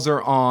calls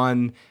her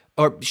on,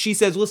 or she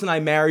says, listen,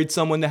 I married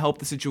someone to help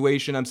the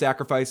situation. I'm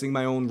sacrificing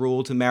my own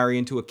rule to marry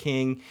into a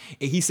king.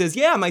 And he says,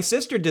 yeah, my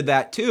sister did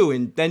that too.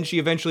 And then she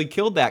eventually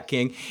killed that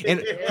king.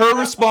 And her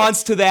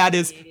response to that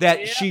is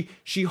that she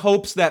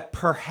hopes that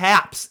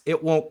perhaps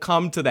it won't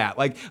come to that.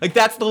 Like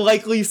that's the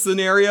likely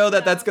scenario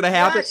that's going to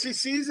happen. Yeah, she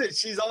sees it.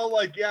 She's all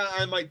like, yeah,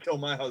 I might kill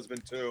my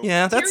husband too.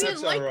 Yeah, that's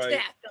all right.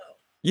 That, though.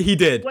 Yeah, he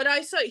did. What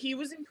I saw, he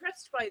was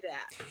impressed by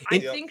that. I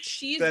think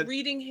she's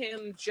reading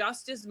him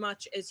just as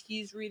much as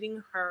he's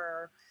reading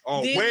her.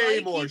 Oh,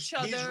 way more.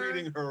 He's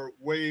reading her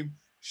way.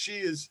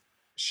 She is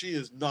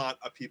not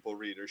a people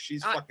reader.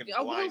 She's fucking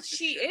blind. Well,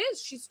 she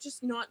is. She's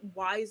just not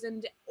wise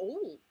and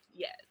old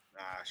yet.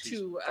 Nah,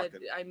 she's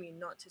fucking, I mean,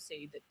 not to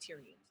say that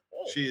Tyrion's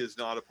old. She is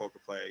not a poker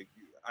player.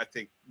 I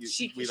think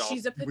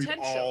she's a potential.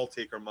 We'd all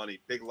take her money.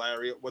 Big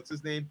Larry, what's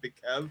his name? Big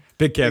Kev.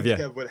 Big Kev, yeah.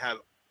 Kev would have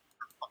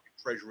fucking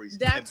treasuries.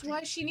 That's empty.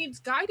 why she needs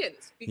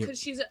guidance, because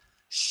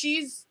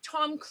she's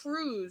Tom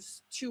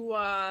Cruise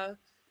to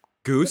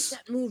Goose.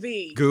 that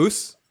movie.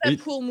 Goose. That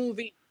pool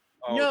movie.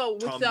 Oh, no,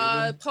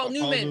 with Paul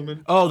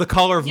Newman. Oh, The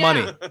Color of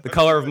Money. The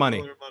Color of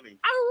Money.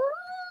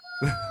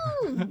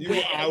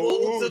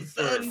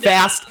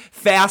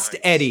 Fast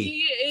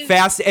Eddie.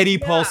 Fast Eddie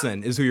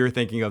Paulson is who you're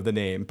thinking of the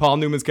name. Paul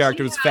Newman's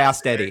character was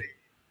Fast Eddie.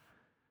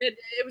 It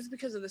was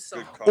because of the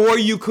song. Or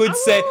you could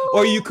say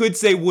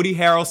Woody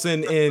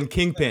Harrelson in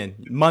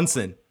Kingpin.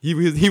 Munson. He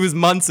was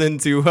Munson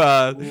to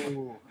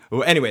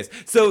well, anyways,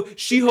 so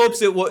she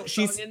hopes it will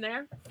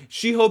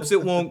she hopes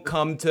it won't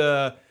come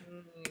to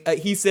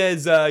he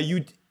says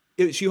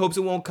she hopes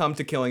it won't come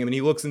to killing him, and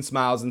he looks and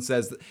smiles and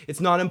says, it's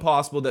not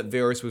impossible that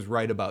Varys was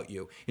right about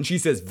you. And she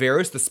says,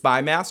 Varys, the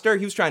spy master,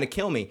 he was trying to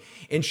kill me.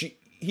 And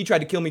he tried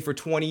to kill me for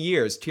 20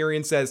 years.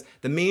 Tyrion says,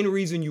 the main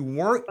reason you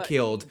weren't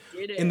killed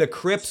in the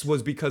crypts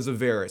was because of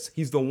Varys.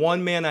 He's the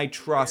one man I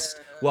trust,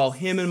 well,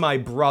 him and my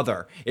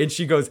brother. And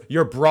she goes,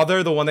 your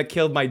brother, the one that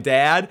killed my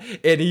dad?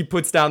 And he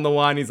puts down the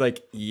wine. He's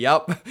like,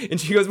 yep.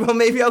 And she goes, well,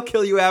 maybe I'll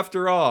kill you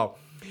after all.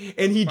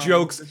 And he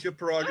jokes. It's your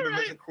prerogative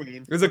as a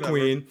queen. As a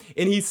queen.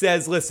 And he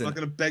says, listen. I'm not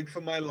going to beg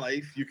for my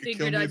life. You can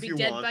kill me if you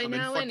want. I'd be dead by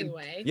now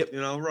anyway. Yep. You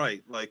know,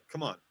 right. Like,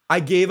 come on. I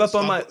gave up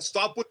on my...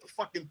 Stop with the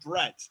fucking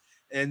threats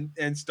and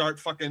start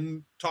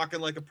fucking talking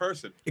like a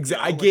person.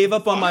 Exactly. I gave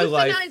up on my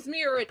life. Euthanize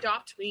me or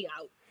adopt me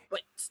out,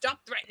 but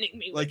stop threatening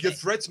me like, your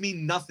threats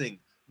mean nothing.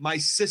 My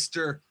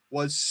sister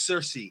was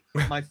Cersei.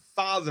 My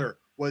father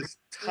was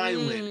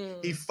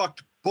Tywin. He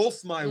fucked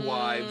both my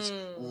wives,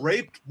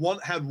 raped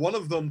had one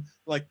of them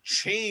like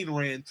chain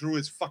ran through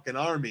his fucking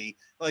army.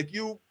 Like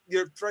your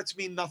threats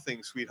mean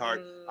nothing,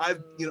 sweetheart.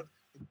 I've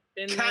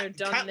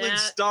Catelyn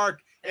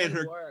Stark and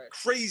her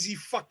crazy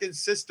fucking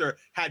sister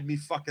had me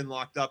fucking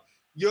locked up.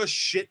 Your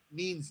shit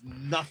means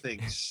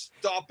nothing.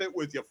 Stop it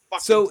with your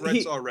fucking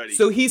threats already.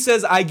 So he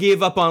says, I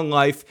gave up on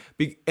life,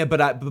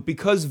 but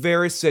because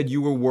Varys said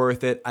you were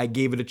worth it, I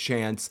gave it a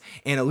chance.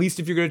 And at least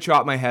if you're going to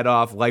chop my head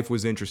off, life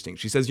was interesting.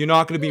 She says, you're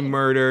not going to be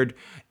murdered.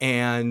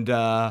 And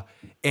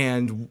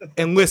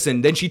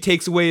listen, then she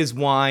takes away his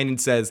wine and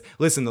says,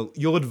 listen,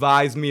 you'll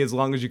advise me as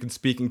long as you can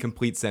speak in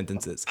complete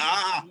sentences.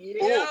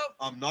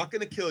 I'm not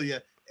going to kill you,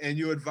 and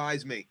you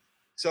advise me.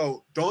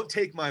 So don't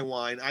take my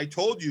wine. I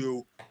told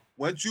you,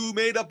 once you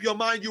made up your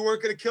mind you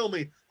weren't going to kill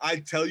me,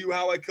 I'd tell you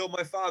how I killed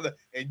my father,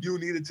 and you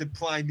needed to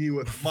ply me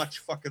with much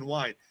fucking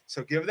wine.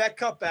 So give that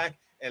cup back,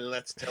 and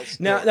let's tell stories.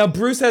 Now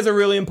Bruce has a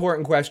really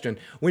important question.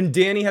 When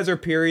Dany has her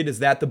period, is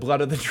that the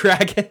blood of the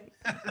dragon?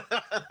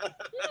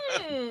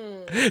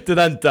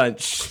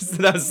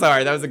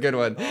 Sorry, that was a good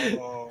one.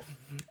 Well,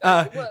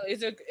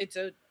 it's a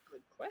good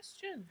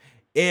question.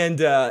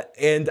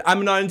 And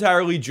I'm not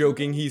entirely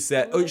joking. He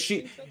said,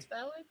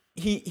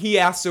 he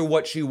asks her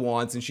what she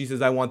wants, and she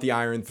says, I want the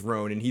Iron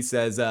Throne. And he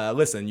says,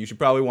 listen, you should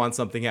probably want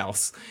something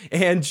else.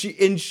 And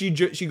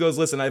she goes,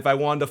 listen, if I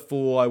wanted a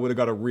fool, I would have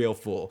got a real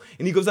fool.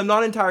 And he goes, I'm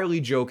not entirely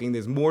joking.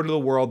 There's more to the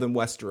world than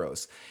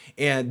Westeros.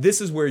 And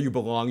this is where you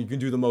belong. You can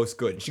do the most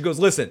good. And she goes,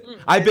 listen,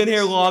 I've been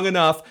here long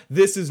enough.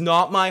 This is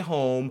not my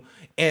home,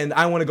 and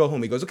I want to go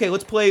home. He goes, okay,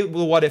 let's play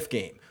the what if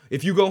game.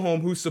 If you go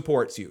home, who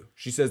supports you?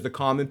 She says, the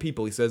common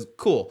people. He says,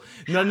 cool.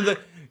 None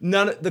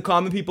of the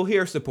common people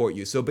here support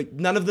you. But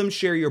none of them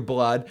share your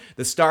blood.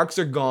 The Starks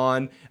are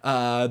gone.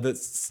 The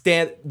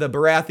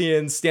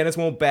Baratheons, Stannis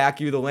won't back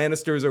you. The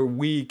Lannisters are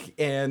weak,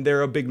 and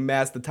they're a big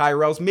mess. The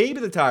Tyrells, maybe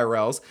the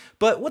Tyrells.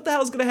 But what the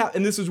hell's going to happen?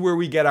 And this is where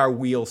we get our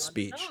wheel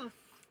speech.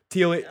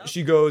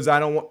 She goes,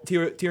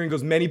 Tyrion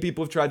goes, many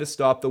people have tried to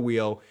stop the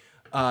wheel.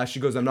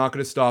 She goes, I'm not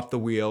going to stop the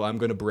wheel. I'm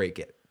going to break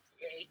it.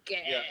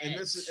 Yeah, and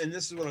this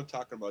is what I'm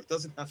talking about. It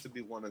doesn't have to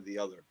be one or the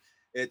other.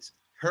 It's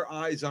her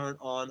eyes aren't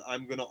on,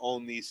 I'm going to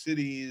own these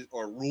cities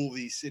or rule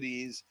these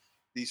cities.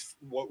 These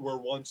what were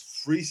once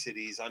free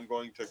cities, I'm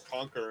going to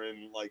conquer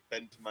and like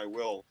bend to my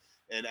will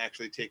and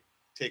actually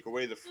take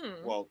away the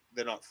well,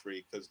 they're not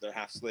free because they're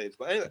half slaves.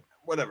 But anyway,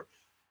 whatever.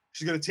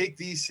 She's going to take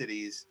these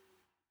cities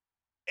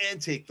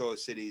and take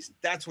those cities.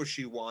 That's what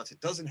she wants. It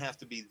doesn't have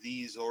to be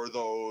these or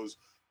those,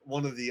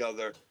 one or the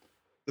other.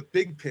 The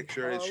big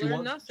picture is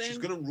she's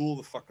going to rule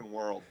the fucking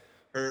world.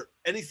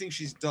 Anything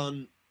she's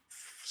done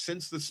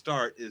since the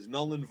start is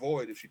null and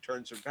void if she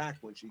turns her back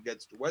when she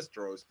gets to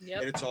Westeros,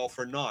 and it's all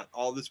for naught.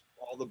 All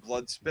the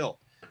blood spilled.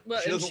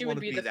 Well, she would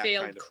be the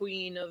failed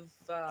queen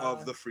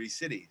of the free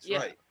cities,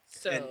 right?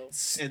 So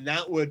and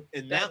that would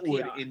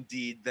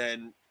indeed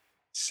then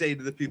say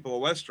to the people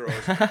of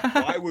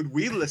Westeros, why would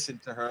we listen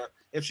to her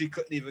if she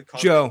couldn't even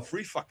conquer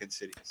free fucking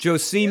cities? Joe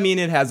C.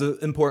 Meenan has an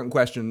important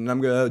question, and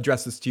I'm going to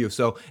address this to you.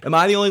 So, am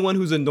I the only one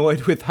who's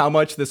annoyed with how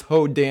much this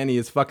hoe Dany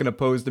is fucking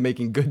opposed to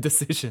making good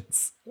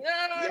decisions?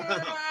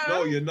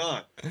 No, you're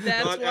not.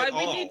 That's not why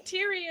we need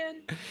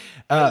Tyrion.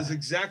 That is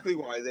exactly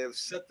why they have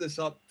set this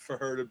up for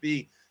her to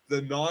be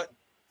the not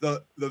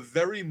the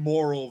very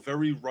moral,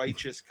 very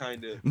righteous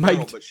kind of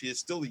girl, but she is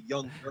still a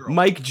young girl.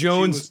 Mike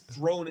Jones was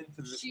thrown into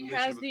this. She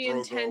has the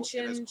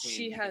intention.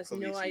 She has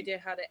no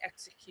idea how to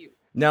execute.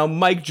 Now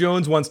Mike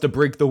Jones wants to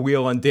break the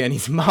wheel on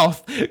Danny's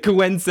mouth.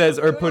 Gwen says,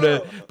 or put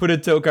a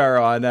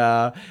tokar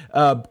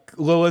on.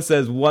 Lola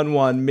says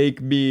 1-1.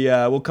 Make me.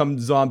 We'll come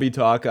zombie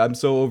talk. I'm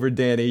so over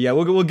Danny. Yeah,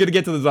 we'll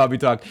get to the zombie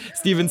talk.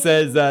 Steven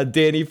says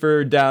Danny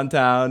for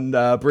downtown.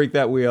 Break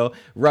that wheel.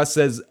 Russ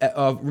says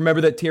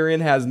remember that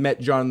Tyrion has met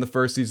Jon in the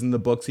first season of the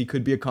books. He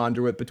could be a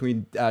conduit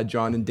between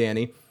Jon and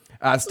Danny.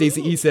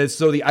 Stacey E says,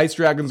 so the Ice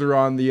Dragons are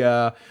on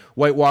the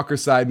White Walker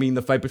side, meaning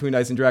the fight between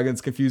Ice and Dragons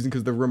is confusing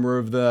because the rumor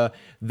of the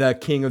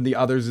king of the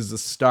others is a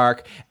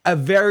Stark. A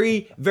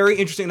very, very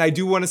interesting, and I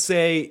do want to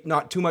say,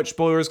 not too much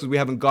spoilers because we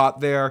haven't got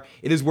there.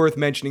 It is worth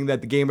mentioning that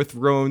the Game of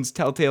Thrones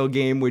Telltale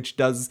game, which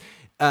does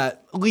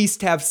at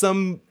least have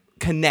some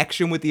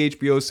connection with the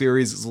HBO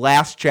series,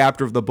 last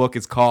chapter of the book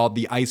is called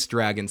The Ice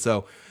Dragon.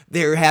 So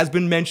there has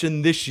been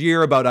mention this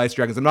year about Ice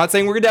Dragons. I'm not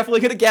saying we're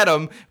definitely going to get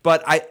them,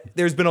 but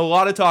there's been a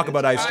lot of talk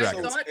about Ice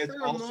Dragons. I thought for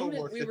a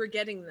moment we were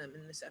getting them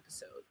in this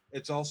episode.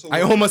 It's also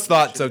I almost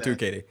thought so too,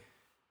 Katie.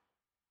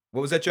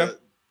 What was that, Joe?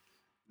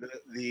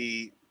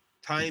 The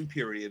time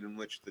period in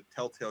which the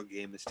Telltale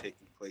game is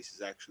taking place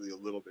is actually a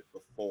little bit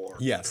before.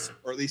 Yes.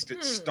 Or at least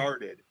it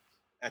started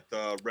at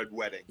the Red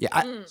Wedding. Yeah,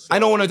 I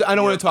don't want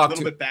to talk a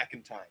little bit back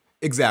in time.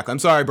 Exactly. I'm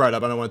sorry I brought it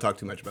up. I don't want to talk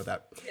too much about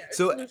that. Yeah, it's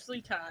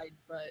loosely tied,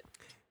 but...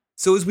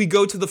 So as we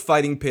go to the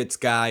fighting pits,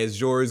 guy, as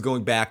Jorah is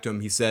going back to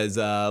him, he says,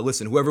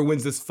 listen, whoever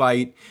wins this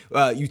fight,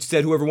 you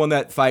said whoever won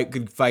that fight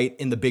could fight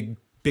in the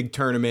big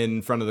tournament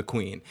in front of the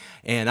queen.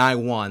 And I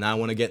won. I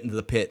want to get into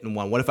the pit and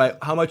won. What if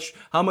how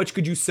much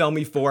could you sell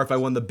me for if I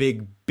won the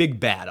big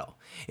battle?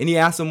 And he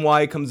asks him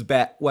why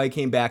he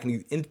came back,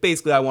 and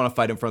basically, I want to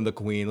fight in front of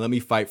the queen. Let me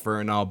fight for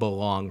her and I'll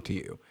belong to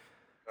you.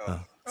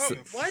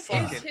 What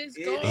is his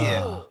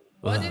goal?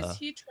 What is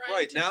he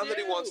trying to do?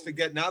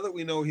 Now that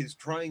we know he's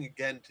trying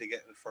again to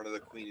get in front of the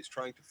queen, he's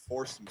trying to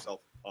force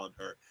himself upon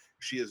her.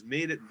 She has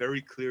made it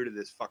very clear to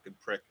this fucking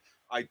prick,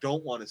 I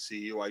don't want to see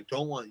you. I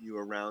don't want you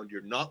around.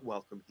 You're not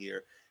welcome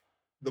here.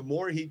 The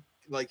more he's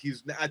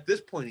at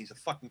this point, he's a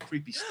fucking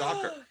creepy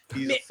stalker.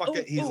 He's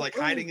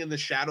hiding in the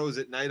shadows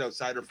at night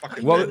outside her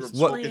fucking bedroom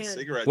smoking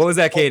cigarettes. What was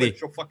that, Katie?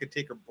 She'll fucking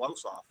take her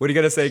blouse off. What are you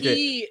going to say,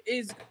 Katie? He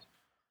is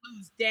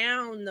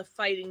down the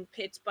fighting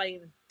pits by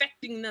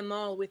infecting them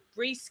all with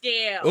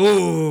grayscale.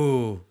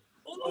 Ooh.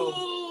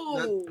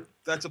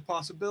 That's a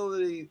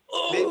possibility.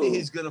 Maybe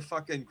he's gonna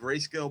fucking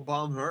grayscale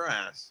bomb her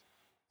ass.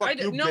 Fuck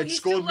you, bitch.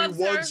 Scored me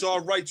once, all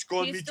right.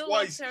 Scored me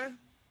twice.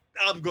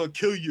 I'm gonna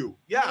kill you.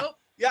 Yeah,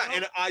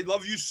 and I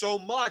love you so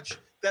much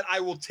that I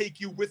will take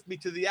you with me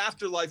to the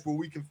afterlife where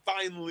we can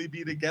finally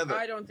be together.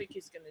 I don't think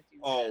he's gonna do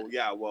that. Oh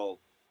yeah,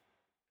 well,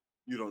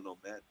 you don't know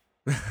men.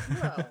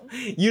 Well,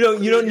 you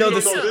don't know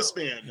this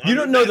man. You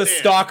don't know the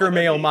stalker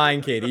male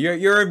mind, Katie.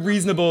 You're a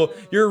reasonable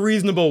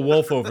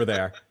wolf over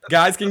there.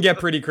 Guys can get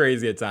pretty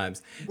crazy at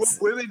times.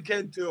 Women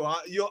can too.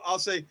 I'll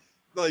say,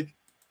 like,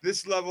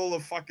 this level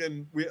of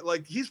fucking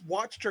he's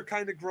watched her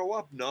kind of grow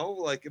up. No,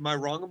 like, am I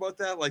wrong about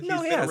that? Like, he's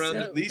been around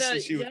at least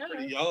since she was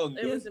pretty young,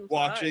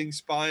 watching,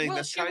 spying. Well,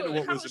 that's kind of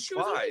what was implied. She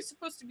was only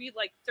supposed to be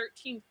like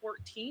 13,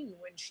 14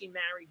 when she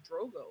married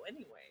Drogo,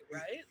 anyway,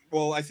 right?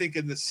 Well, I think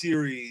in the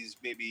series,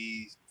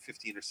 maybe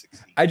 15 or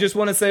 16. I just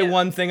want to say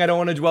one thing. I don't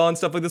want to dwell on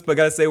stuff like this, but I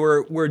gotta say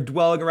we're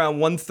dwelling around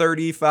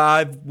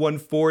 135,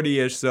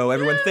 140-ish. So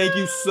everyone, thank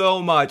you so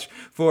much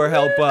for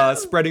help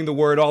spreading the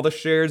word. All the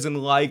shares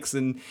and likes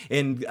and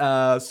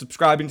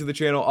subscribing to the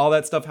channel. All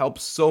that stuff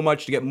helps so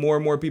much to get more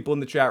and more people in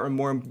the chat room,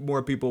 more and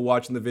more people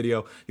watching the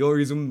video. The only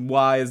reason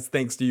why is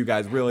thanks to you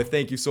guys. Really,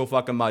 thank you so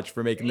fucking much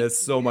for making this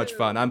so much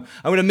fun. I'm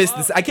gonna miss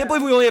this. I can't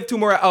believe we only have 2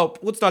 more. Oh,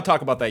 let's not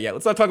talk about that yet.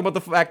 Let's not talk about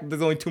the fact that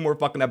there's only 2 more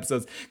fucking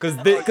episodes because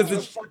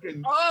it's.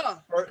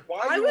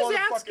 I was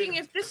asking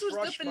if this was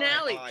the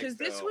finale because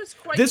this was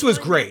quite. This was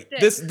great.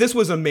 This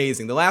was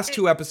amazing. The last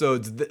 2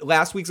 episodes,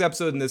 last week's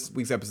episode and this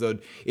week's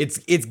episode, it's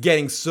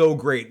getting so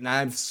great, and I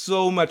have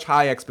so much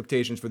high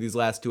expectations for these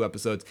last 2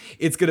 episodes.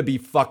 It's gonna be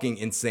fucking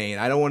insane.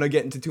 I don't want to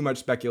get into too much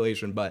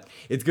speculation, but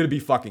it's gonna be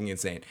fucking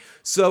insane.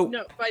 So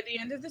no, by the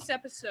end of this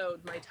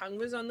episode, my tongue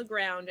was on the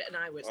ground and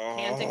I was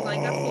panting like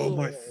a fool. Oh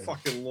my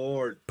fucking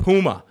lord!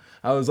 Puma.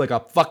 I was like a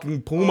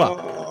fucking puma.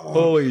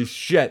 Holy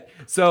shit.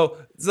 So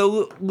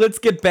let's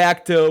get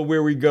back to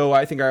where we go.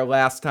 I think our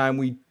last time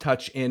we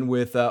touch in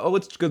with,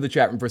 let's go to the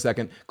chat room for a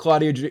second.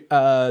 Claudia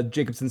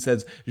Jacobson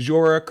says,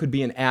 Jorah could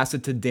be an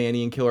asset to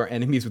Dany and kill our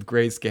enemies with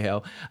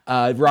grayscale.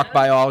 Rock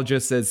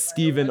Biologist says,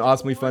 Steven,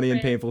 awesomely funny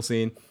and painful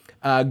scene.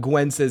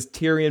 Gwen says,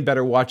 Tyrion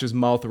better watch his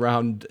mouth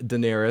around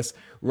Daenerys.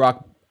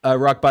 Rock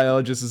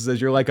Biologist says,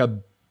 you're like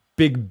a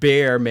big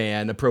bear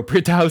man,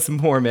 appropriate to House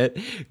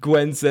Mormont.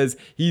 Gwen says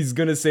he's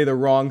gonna say the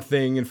wrong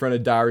thing in front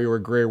of Dario or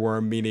Grey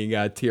Worm, meaning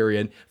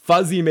Tyrion.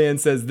 Fuzzy Man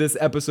says this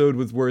episode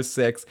was worth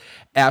 6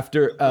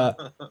 after I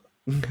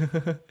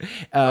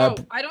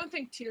don't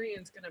think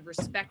Tyrion's gonna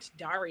respect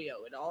Dario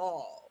at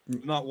all.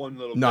 Not one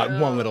little bit. Not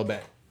one little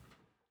bit.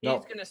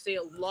 He's gonna say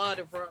a lot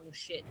of wrong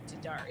shit to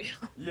Dario.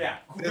 Yeah.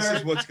 This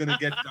is what's gonna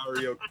get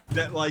Dario.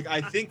 That, like,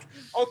 I think.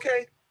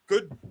 Okay,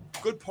 good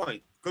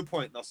point. Good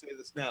point. And I'll say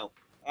this now.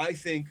 I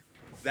think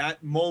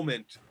that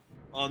moment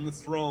on the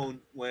throne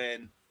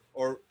when,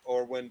 or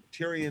when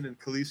Tyrion and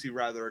Khaleesi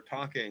rather are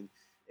talking,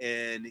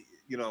 and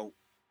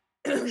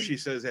she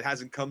says it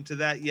hasn't come to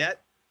that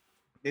yet.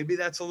 Maybe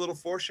that's a little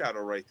foreshadow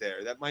right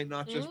there. That might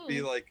not just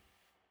be like.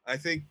 I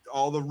think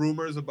all the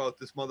rumors about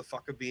this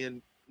motherfucker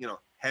being,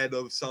 head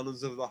of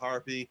Sons of the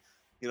Harpy,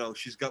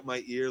 she's got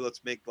my ear.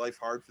 Let's make life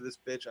hard for this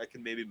bitch. I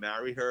can maybe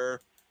marry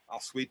her. I'll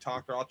sweet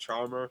talk her. I'll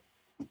charm her.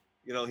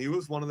 He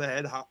was one of the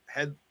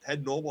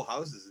head noble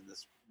houses in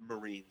this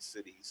marine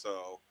city.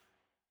 So,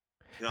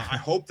 I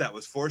hope that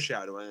was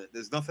foreshadowing.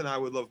 There's nothing I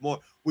would love more.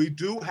 We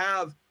do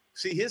have.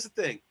 See, here's the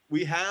thing.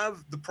 We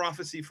have the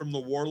prophecy from the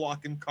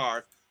warlock in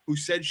Karth, who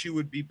said she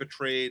would be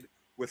betrayed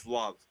with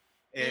love.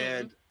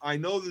 And I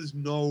know there's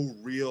no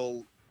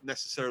real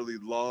necessarily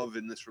love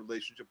in this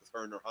relationship with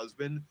her and her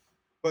husband,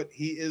 but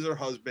he is her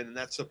husband, and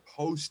that's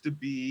supposed to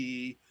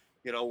be,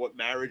 what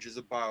marriage is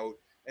about.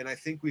 And I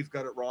think we've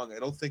got it wrong. I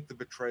don't think the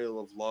betrayal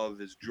of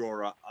love is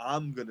Jorah.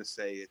 I'm going to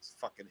say it's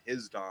fucking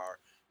Hizdar,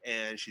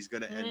 and she's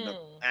going to end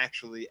up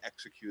actually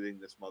executing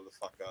this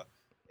motherfucker.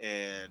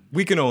 And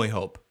we can only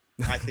hope.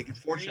 I think it's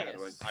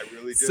foreshadowing. I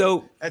really do.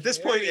 So at this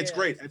point, it's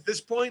great. At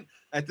this point,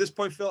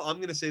 Phil, I'm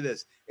going to say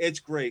this. It's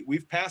great.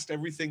 We've passed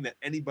everything that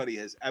anybody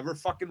has ever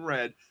fucking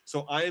read.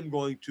 So I am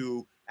going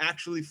to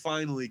actually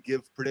finally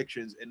give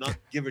predictions and not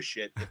give a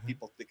shit if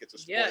people think it's a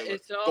spoiler. Yeah,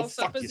 it's all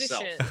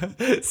supposition.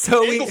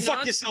 So go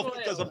fuck yourself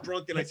because I'm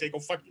drunk and I say go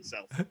fuck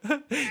yourself.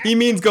 He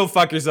means go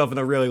fuck yourself in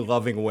a really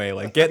loving way,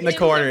 like get in the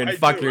corner and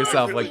fuck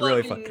yourself, like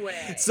really fuck.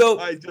 So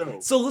I do.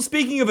 So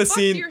speaking of a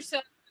scene.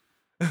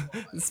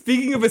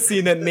 Speaking of a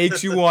scene that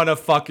makes you want to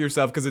fuck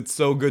yourself because it's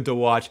so good to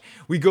watch,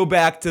 we go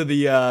back to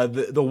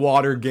the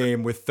water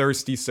game with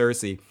thirsty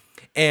Cersei,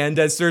 and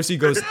as Cersei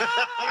goes, yeah,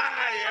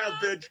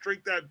 bitch,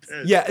 drink that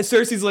piss. Yeah,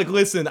 Cersei's like,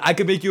 listen, I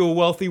could make you a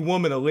wealthy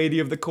woman, a lady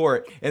of the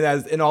court,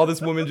 and all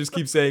this woman just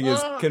keeps saying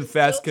is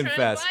confess.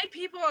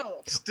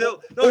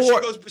 Still,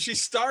 no, she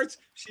starts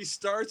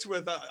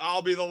with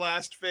I'll be the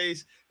last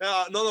face.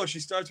 No, she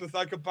starts with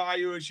I could buy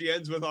you, and she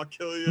ends with I'll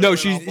kill you. No,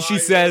 she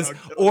says,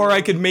 or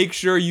I could make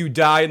sure you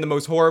die in the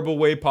most horrible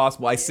way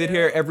possible. I sit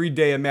here every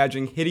day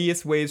imagining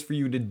hideous ways for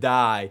you to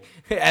die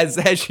as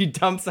she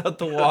dumps out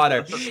the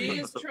water. She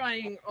is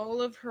trying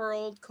all of her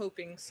old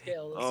coping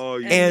skills. Oh,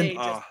 yeah. And they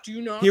just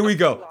do not here we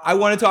go. apply. I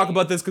want to talk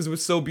about this because it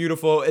was so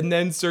beautiful. And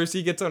then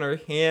Cersei gets on her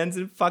hands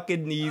and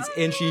fucking knees,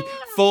 and she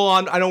full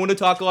on. I don't want to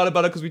talk a lot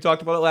about it because we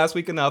talked about it last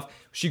week enough.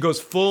 She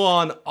goes full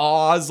on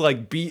Oz,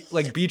 like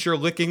Beecher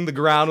licking the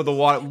ground of the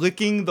water,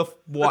 licking the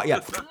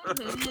water,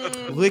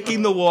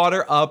 licking the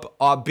water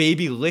up,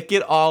 baby, lick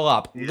it all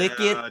up, lick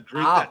it up.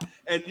 That.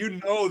 And you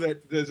know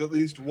that there's at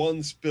least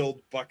one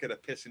spilled bucket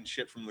of piss and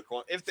shit from the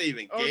corner, if they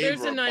even gave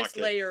there's her a nice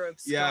bucket. layer of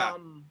scum. Yeah,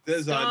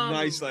 there's a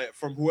nice layer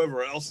from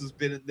whoever else has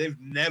been in. They've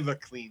never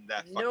cleaned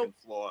that fucking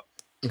floor.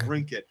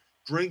 Drink it.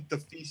 Drink the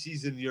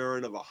feces and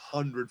urine of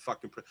 100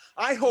 fucking.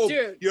 I hope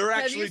you're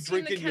actually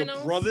drinking your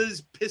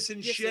brother's piss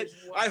and shit.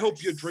 I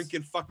hope you're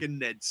drinking fucking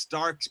Ned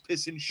Stark's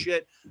piss and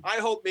shit. I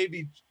hope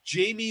maybe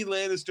Jaime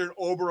Lannister and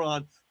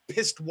Oberyn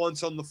pissed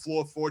once on the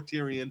floor for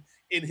Tyrion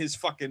in his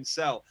fucking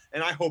cell,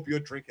 and I hope you're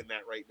drinking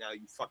that right now,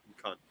 you fucking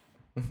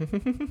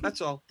cunt.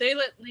 That's all. They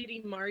let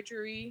Lady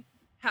Marjorie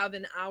have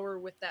an hour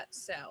with that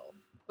cell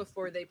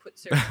before they put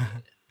Cersei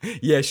in it.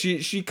 Yeah,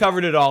 she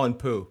covered it all in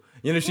poo.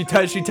 You know, she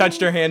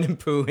touched her hand in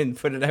poo and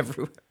put it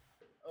everywhere.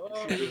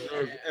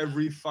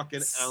 Every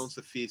fucking ounce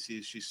of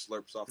feces she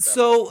slurps off.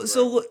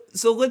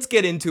 So let's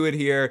get into it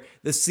here.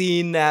 The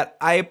scene that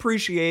I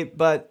appreciate,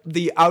 but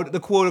the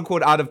quote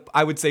unquote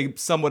I would say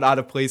somewhat out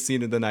of place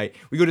scene of the night.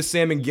 We go to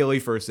Sam and Gilly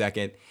for a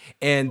second,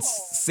 and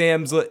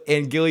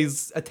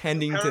Gilly's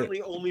attending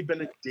apparently only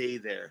been a day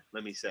there.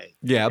 Let me say.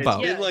 Yeah, it's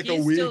been like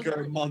a week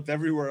or a month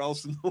everywhere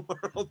else in the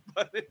world,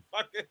 but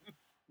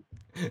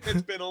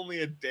it's been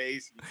only a day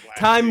since last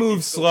time week.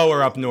 moves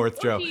slower up north,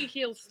 Joe. He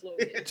heals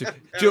slowly.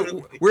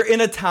 Joe, we're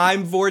in a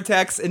time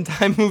vortex, and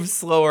time moves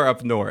slower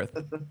up north.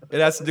 It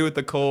has to do with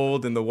the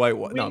cold and the white.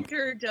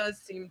 Winter does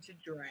seem to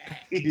drag.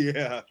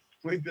 Yeah,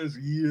 winter's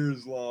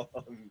years long.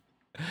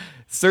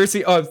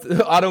 Cersei,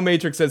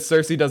 Automatrix says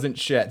Cersei doesn't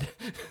shit.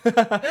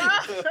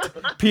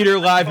 Peter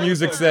Live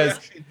Music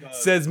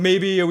says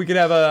maybe we could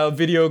have a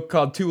video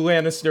called Two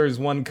Lannisters,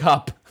 One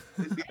Cup.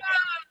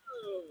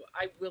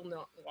 I will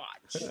not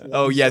watch.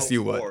 Oh yes,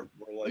 you would.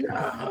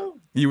 No.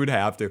 You would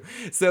have to.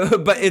 So,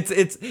 but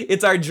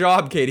it's our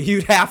job, Katie.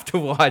 You'd have to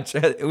watch.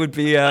 It would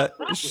be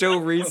show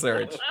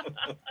research.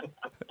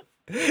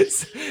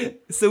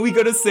 So we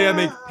go to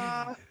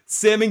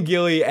Sam and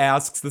Gilly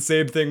asks the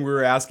same thing we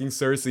were asking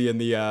Cersei in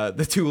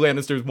the Two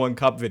Lannisters One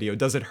Cup video.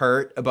 Does it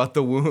hurt about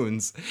the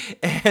wounds?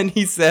 And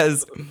he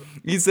says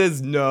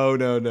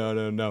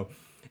no.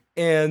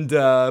 And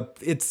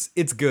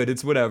it's good.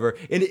 It's whatever.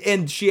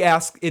 And he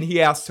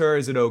asks her,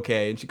 is it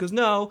okay? And she goes,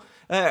 no,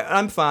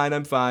 I'm fine.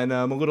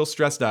 I'm a little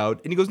stressed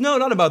out. And he goes, no,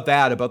 not about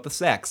that. About the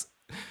sex.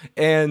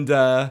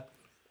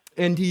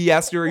 And he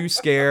asked her, "Are you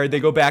scared?" They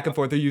go back and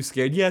forth. "Are you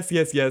scared?" "Yes,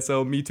 yes, yes."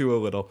 "Oh, me too, a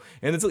little."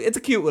 And it's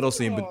a cute little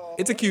scene, but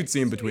it's a cute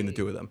scene between the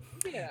two of them.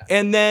 Yeah.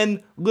 And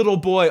then little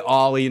boy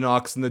Ollie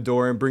knocks on the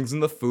door and brings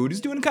him the food.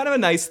 He's doing kind of a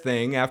nice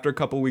thing after a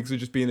couple weeks of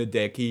just being a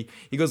dick. He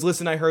goes,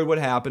 "Listen, I heard what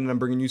happened, and I'm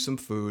bringing you some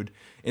food."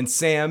 And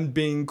Sam,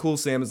 being cool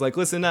Sam, is like,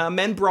 "Listen,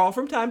 men brawl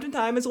from time to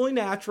time. It's only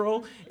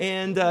natural.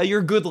 And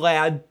you're a good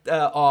lad,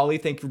 Ollie.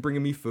 Thank you for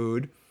bringing me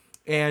food."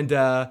 And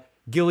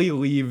Gilly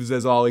leaves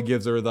as Ollie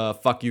gives her the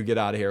 "fuck you, get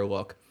out of here"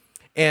 look.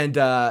 And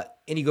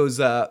he goes,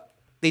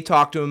 they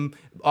talk to him.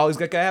 Ollie's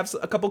got to have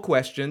a couple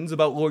questions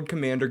about Lord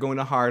Commander going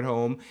to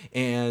Hardhome.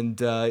 And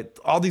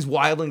all these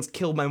wildlings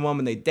killed my mom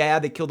and they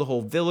dad. They killed the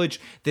whole village.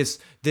 This,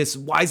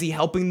 why is he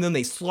helping them?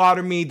 They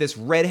slaughter me. This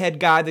redhead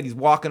guy that he's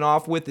walking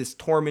off with, this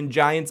Tormund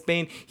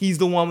Giantsbane, he's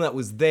the one that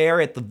was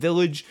there at the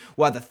village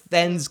while the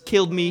Thens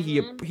killed me.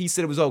 He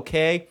said it was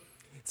okay.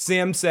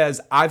 Sam says,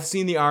 "I've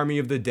seen the Army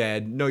of the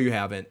Dead." "No, you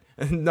haven't."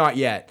 "Not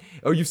yet."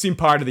 "Oh, you've seen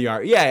part of the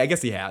army." "Yeah, I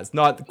guess he has.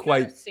 Not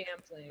quite."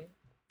 Sampling.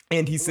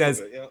 And he says,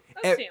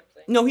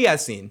 Sampling. "No, he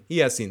has seen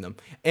them."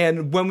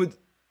 And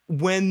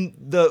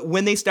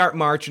when they start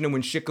marching and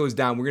when shit goes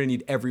down, we're gonna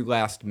need every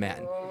last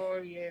man.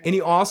 Oh yeah. And he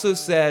also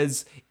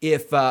says,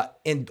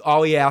 and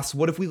Ollie asks,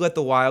 "What if we let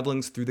the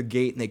wildlings through the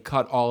gate and they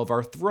cut all of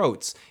our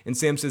throats?" And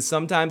Sam says,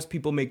 "Sometimes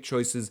people make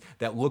choices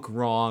that look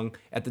wrong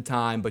at the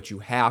time, but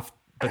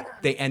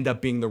they end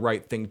up being the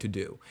right thing to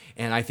do."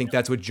 And I think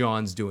that's what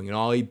John's doing. And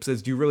Ollie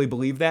says, "Do you really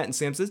believe that?" And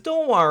Sam says,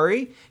 Don't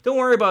worry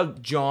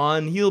about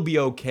John. He'll be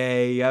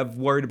okay. I've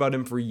worried about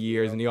him for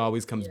years, and he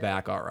always comes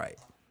back all right."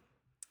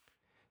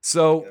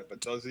 So, but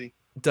does he?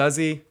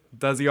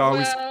 Does he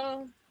always?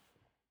 Well,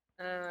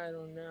 I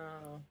don't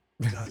know.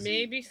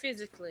 Maybe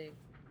physically.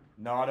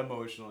 Not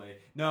emotionally.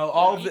 No,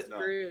 all of He's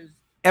bruised.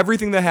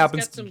 everything that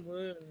happens. He's got some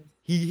wounds.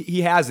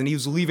 He has, and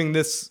he's leaving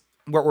this.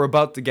 What we're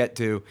about to get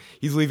to,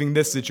 he's leaving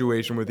this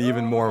situation with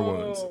even more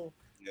wounds.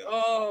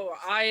 Oh,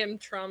 I am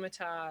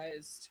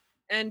traumatized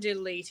and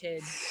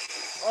elated.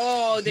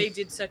 Oh, they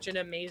did such an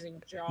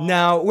amazing job.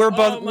 Now we're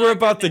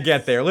about to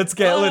get there. Let's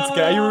get.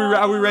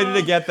 Are we ready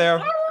to get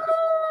there?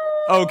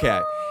 Okay.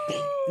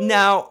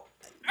 Now,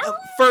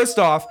 first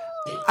off,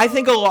 I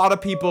think a lot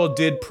of people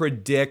did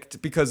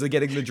predict, because of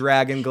getting the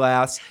dragon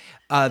glass,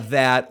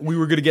 that we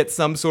were going to get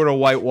some sort of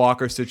White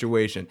Walker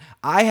situation.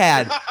 I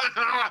had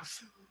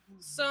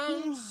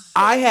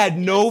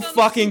no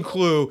fucking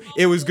clue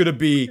it was going to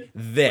be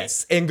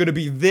this, and going to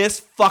be this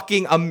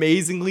fucking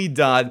amazingly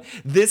done,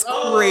 this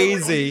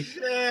crazy.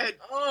 Shit.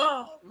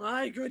 Oh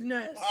my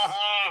goodness.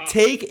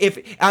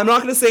 I'm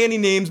not going to say any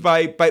names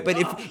but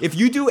if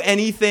you do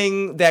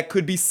anything that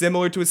could be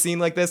similar to a scene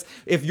like this,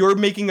 if you're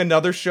making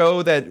another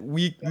show that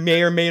we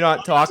may or may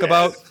not talk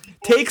about,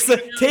 take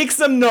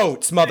some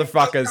notes,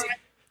 motherfuckers.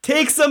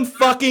 Take some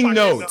fucking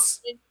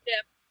notes.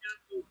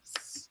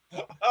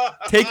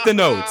 Take the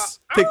notes.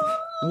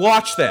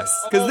 Watch this,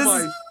 because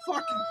this is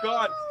fucking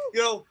god.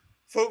 You know,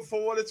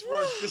 for what it's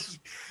worth, this is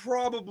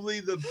probably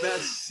the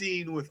best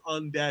scene with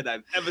undead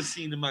I've ever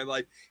seen in my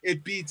life.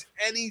 It beats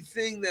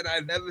anything that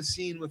I've ever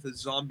seen with a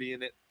zombie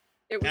in it.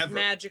 It was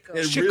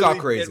magical. Shit got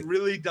crazy. It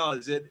really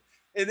does.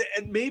 And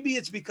maybe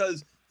it's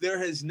because there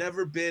has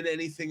never been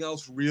anything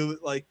else really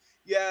like.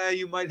 Yeah,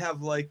 you might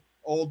have like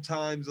old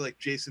times like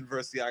Jason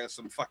versus the Eye,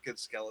 some fucking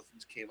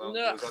skeletons came out.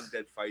 There was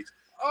undead fights.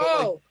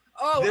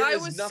 I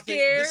was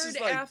scared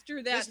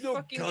after that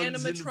fucking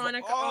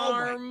animatronic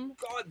arm.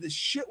 Oh my god, this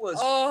shit was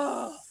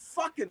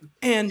fucking.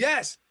 And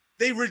yes,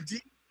 they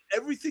redeemed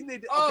everything they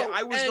did. Okay,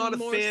 I was not a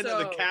fan of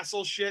the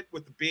castle shit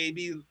with the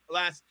baby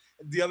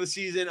the other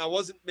season. I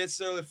wasn't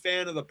necessarily a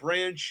fan of the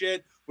brand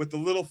shit with the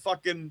little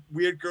fucking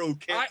weird girl who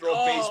can't throw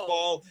a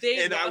baseball.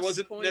 And I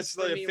wasn't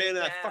necessarily a fan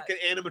of that fucking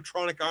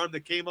animatronic arm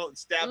that came out and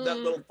stabbed that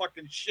little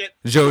fucking shit.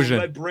 Jojen.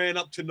 Led Bran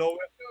up to nowhere.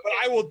 But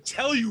I will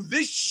tell you,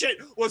 this shit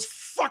was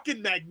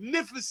fucking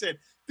magnificent.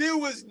 There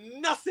was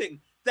nothing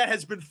that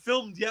has been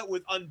filmed yet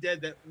with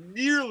Undead that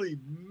nearly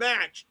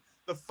matched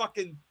the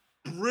fucking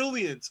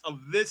brilliance of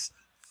this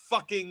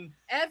fucking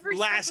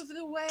last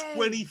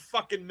 20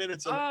 fucking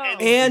minutes of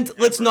anything. And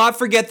let's not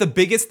forget the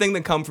biggest thing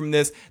that come from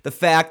this, the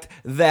fact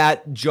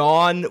that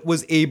John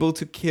was able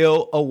to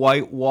kill a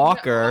White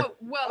Walker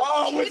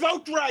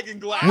without dragon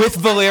glass. With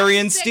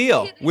Valyrian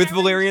steel.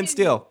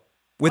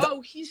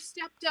 He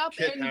stepped up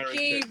and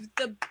gave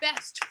the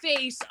best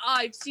face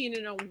I've seen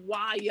in a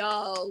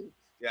while.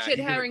 Yeah, Kit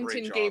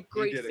Harington gave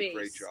great face. He did a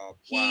great job.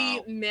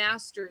 He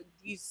mastered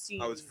these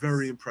scenes. I was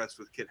very impressed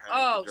with Kit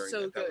Harington during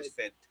that. That was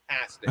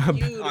fantastic.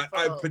 Beautiful.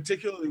 I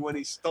particularly when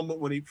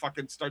he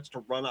fucking starts to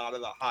run out of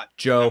the hut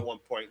Joe. At one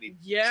point, and he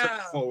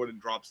steps forward and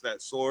drops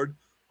that sword.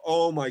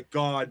 Oh my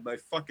god, my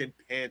fucking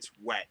pants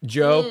wet.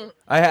 Joe,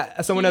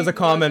 someone has a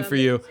comment for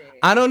you.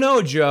 I don't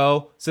know,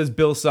 Joe, says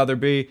Bill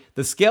Sotheby.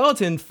 The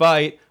skeleton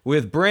fight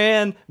with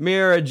Bran,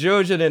 Mira,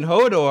 Jojen, and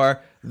Hodor,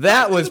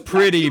 that was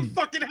pretty...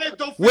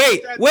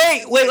 Wait,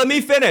 let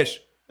me finish.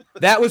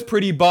 That was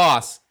pretty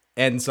boss.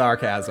 End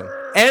sarcasm.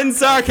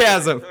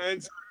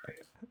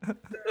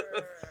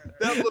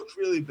 That looked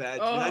really bad.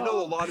 Oh. I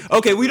know a lot of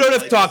Okay, we don't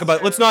have to talk about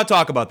it. Let's not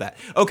talk about that.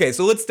 Okay,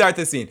 so let's start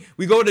the scene.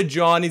 We go to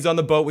John. He's on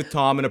the boat with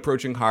Tom and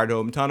approaching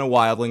Hardhome. A ton of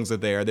wildlings are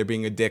there. They're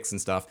being dicks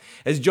and stuff.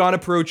 As John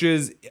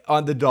approaches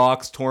on the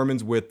docks,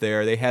 Tormund's with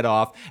there. They head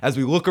off. As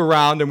we look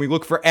around and we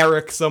look for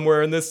Eric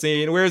somewhere in this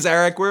scene. Where's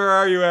Eric? Where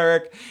are you,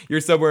 Eric?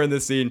 You're somewhere in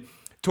this scene.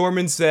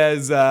 Tormund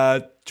says,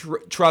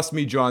 trust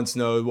me, Jon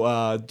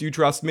Snow. Do you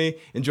trust me?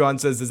 And Jon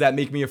says, does that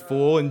make me a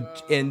fool?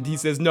 And he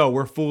says, no,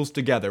 we're fools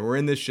together. We're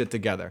in this shit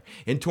together.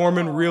 And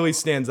Tormund really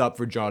stands up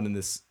for Jon in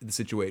this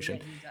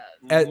situation.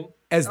 Yeah,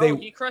 he does.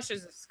 He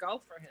crushes his skull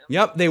for him.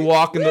 Yep, they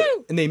walk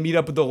and they meet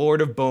up with the Lord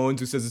of Bones,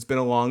 who says, it's been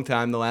a long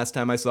time. The last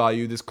time I saw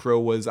you, this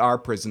crow was our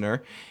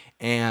prisoner.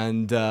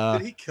 And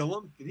did he kill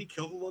him? Did he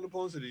kill the Lord of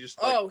Bones? Or did he just?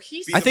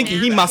 I think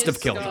he must have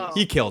killed him.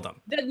 He killed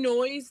him. The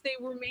noise they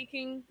were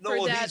making.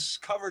 He's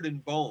covered in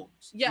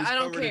bones. Yeah, I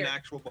don't care. In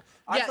actual bones.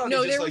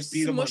 They were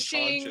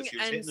smushing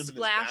and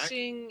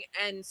splashing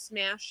and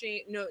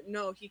smashing.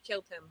 No, he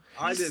killed him.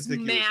 I didn't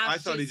think he was. I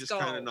thought he just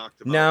kind of knocked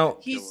him out. Now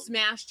he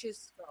smashed his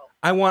skull.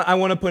 I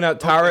want to point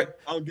out Tara. Okay,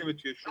 I'll give it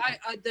to you. Sure.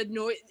 The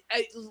noise.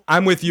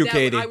 I'm with you,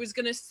 Katie. I was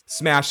gonna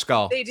smash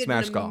skull. They did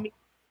smash skull.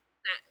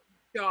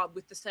 Job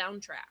with the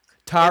soundtrack.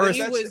 Tara,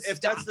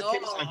 if that's the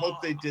case, I hope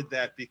they did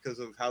that because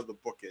of how the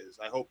book is.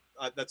 I hope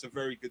that's a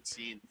very good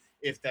scene.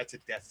 If that's a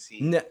death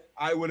scene,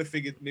 I would have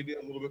figured maybe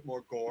a little bit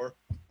more gore.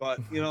 But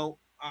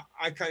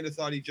I kind of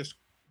thought he just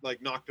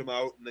like knocked him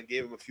out and then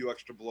gave him a few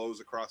extra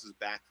blows across his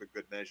back for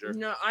good measure.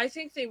 No, I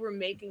think they were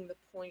making the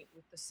point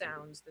with the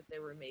sounds that they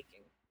were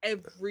making.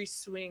 Every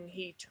swing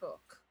he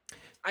took.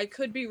 I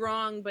could be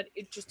wrong, but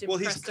it just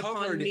impressed upon me.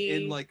 Well, he's covered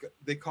in like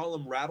they call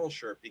him rattle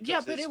shirt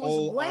because but his it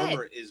whole was wet.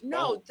 armor is bones.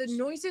 No, the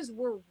noises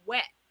were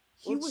wet.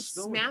 He was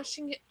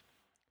smashing it.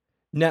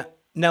 Now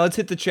let's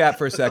hit the chat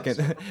for a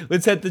second.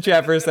 Let's hit the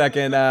chat for a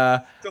second.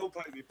 Don't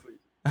bite me, please.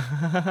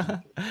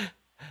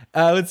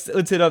 Let's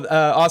hit up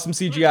awesome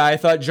CGI. I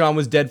thought John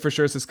was dead for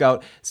sure. So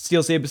Scout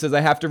Steel Saber says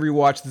I have to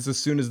rewatch this as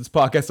soon as this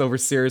podcast's over.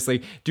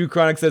 Seriously, Duke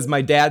Chronic says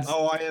my dad's.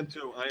 Oh, I am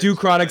too. Duke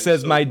Chronic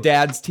says my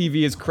dad's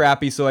TV is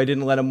crappy, so I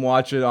didn't let him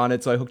watch it on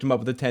it. So I hooked him up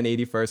with a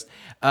 1080 first.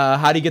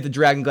 How do you get the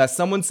Dragon Glass?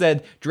 Someone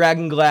said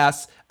Dragon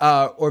Glass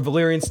or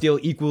Valyrian Steel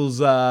equals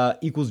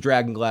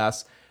Dragon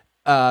Glass.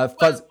 On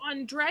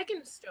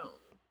Dragonstone,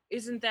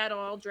 isn't that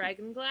all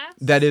Dragon Glass?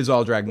 That is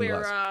all Dragon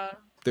Glass.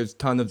 There's a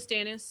ton of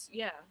Stannis.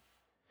 Yeah.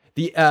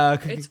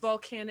 It's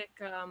volcanic,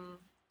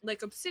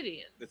 like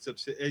obsidian.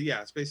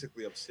 It's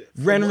basically obsidian.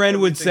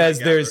 Renwood says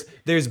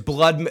there's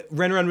blood.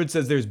 Renwood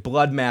says there's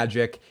blood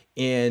magic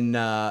in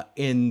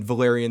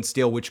Valyrian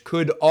Steel, which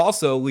could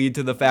also lead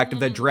to the fact of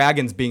that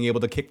dragons being able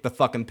to kick the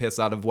fucking piss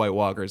out of White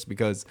Walkers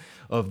because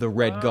of the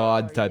Red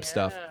God type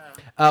stuff.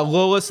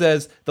 Lola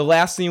says the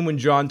last scene when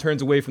Jon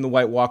turns away from the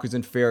White Walkers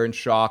in fear and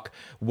shock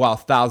while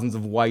thousands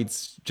of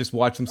whites just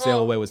watch them sail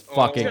away was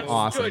fucking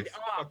awesome.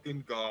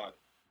 Fucking God.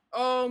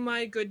 Oh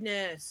my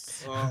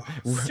goodness.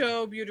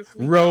 So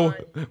beautifully Ro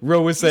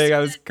was saying I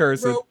was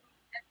cursing. Everyone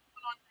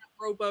on that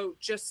rowboat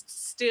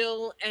just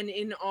still and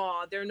in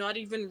awe. They're not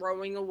even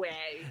rowing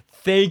away.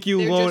 Thank you,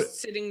 They're just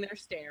sitting there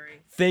staring.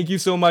 Thank you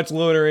so much,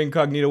 Loner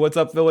Incognito. What's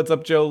up, Phil? What's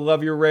up, Joe?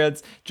 Love your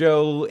rants.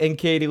 Joe and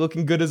Katie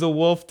looking good as a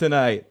wolf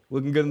tonight.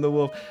 Looking good in the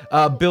wolf.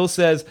 Bill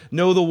says,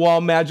 no, the wall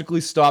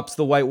magically stops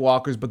the White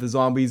Walkers, but the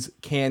zombies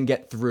can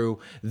get through.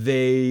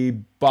 They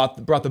brought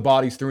the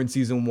bodies through in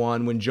season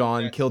 1 when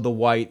Jon killed the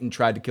White and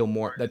tried to kill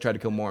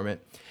Mormont.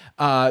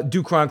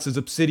 Duke Chronic says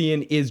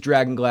Obsidian is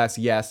Dragon Glass.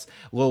 Yes.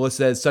 Lola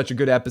says such a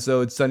good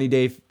episode. Sunny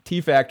Day Tea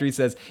Factory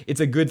says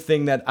it's a good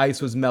thing that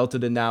ice was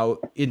melted and now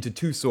into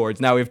 2 swords.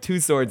 Now we have 2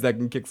 swords that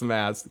can kick some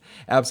ass.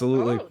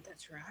 Absolutely. Oh,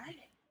 that's right.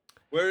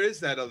 Where is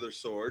that other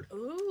sword?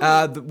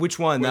 Which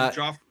one?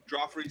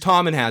 Joffrey's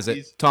Tommen has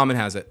it. Tommen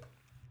has it.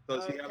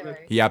 Does he have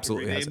it? He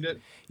absolutely has it.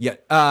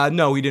 Yeah.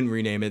 No, he didn't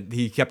rename it.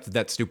 He kept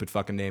that stupid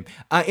fucking name.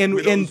 And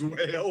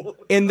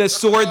the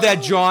sword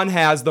that Jon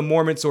has, the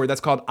Mormont sword,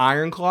 that's called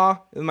Iron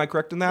Claw. Am I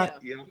correct in that?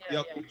 Yeah.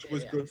 Which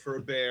was good for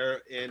a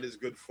bear and is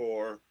good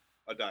for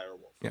a dire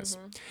wolf. Yes.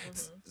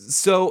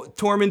 So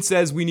Tormund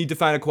says we need to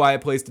find a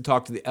quiet place to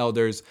talk to the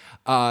elders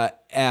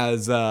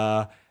as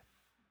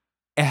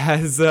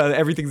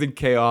everything's in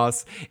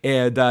chaos,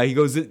 and he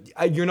goes,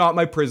 you're not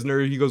my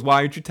prisoner. He goes, why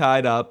aren't you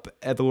tied up?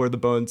 And the Lord of the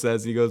Bones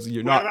says, and he goes,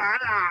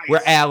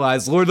 we're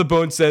allies. Lord of the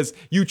Bones says,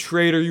 you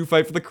traitor, you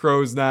fight for the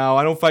crows now.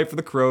 I don't fight for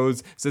the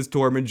crows, says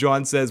Tormund.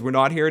 Jon says, we're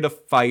not here to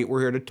fight,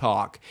 we're here to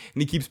talk.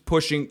 And he keeps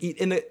pushing,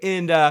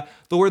 and the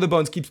Lord of the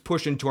Bones keeps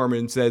pushing Tormund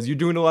and says, you're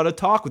doing a lot of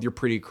talk with your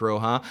pretty crow,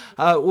 huh?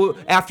 Well,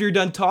 after you're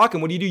done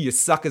talking, what do? You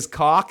suck his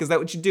cock? Is that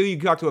what you do? You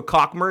talk to a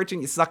cock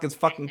merchant, you suck his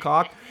fucking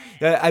cock?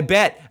 I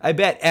bet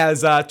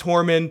as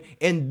Tormund,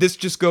 and this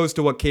just goes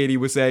to what Katie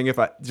was saying,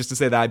 just to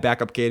say that I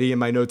back up Katie in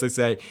my notes, I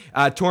say,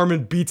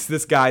 Tormund beats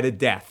this guy to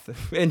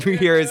death, and we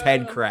hear his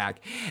head crack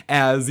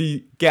as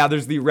he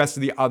gathers the rest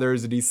of the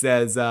others, and he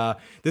says,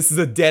 this is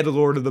a dead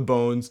Lord of the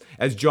Bones,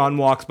 as Jon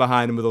walks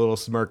behind him with a little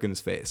smirk in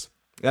his face.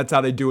 That's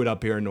how they do it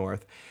up here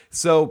north.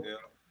 So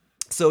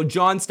So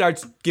Jon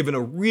starts giving a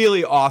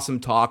really awesome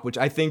talk, which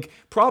I think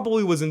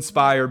probably was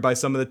inspired by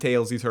some of the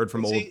tales he's heard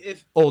from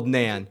old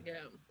Nan. Yeah.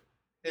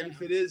 And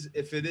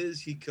if it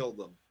is, he killed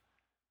them.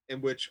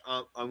 In which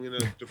I'm going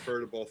to defer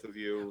to both of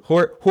you.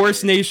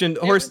 Horse Nation.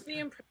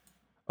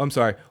 I'm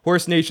sorry.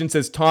 Horse Nation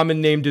says Tommen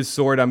named his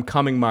sword "I'm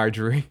coming,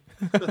 Marjorie."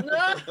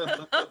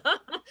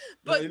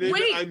 But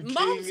wait, I'm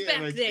Mom's king back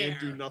and I there. can't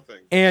do nothing.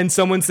 And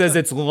someone says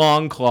it's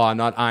Long Claw,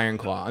 not Iron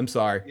Claw. I'm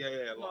sorry.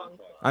 Yeah, Long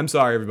Claw. I'm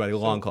sorry, everybody.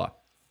 Long Claw.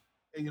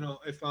 And,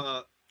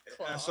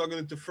 so I'm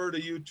going to defer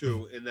to you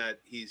two in that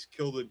he's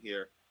killed him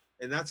here,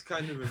 and that's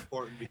kind of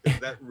important because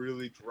that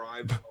really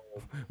drives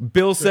home.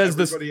 Bill says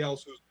this. Everybody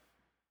else who's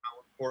how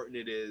important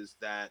it is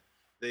that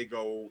they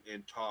go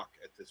and talk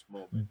at this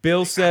moment.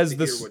 Bill says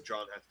this. Hear what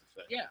Jon has to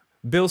say. Yeah.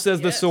 Bill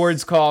says the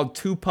sword's called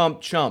Two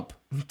Pump Chump.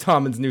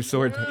 Tommen's new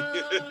sword.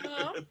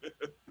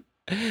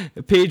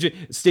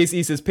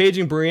 Stacey says,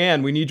 paging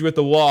Brienne, we need you at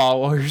the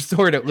wall or your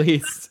sword at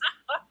least.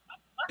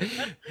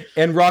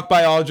 And Rock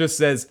Biologist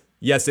says,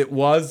 yes, it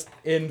was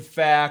in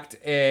fact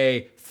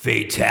a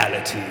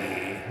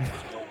fatality.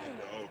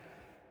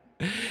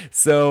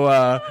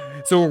 So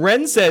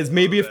Ren says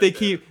maybe if they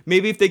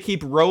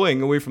keep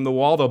rowing away from the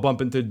wall, they'll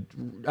bump into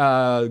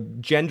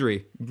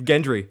Gendry.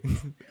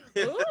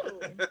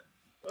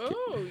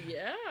 Oh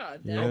yeah.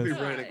 I'll be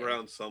running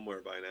around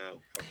somewhere by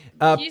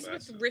now. He's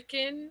with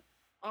Rickon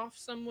off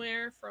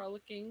somewhere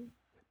frolicking.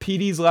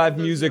 PD's live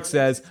music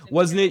says,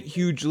 wasn't it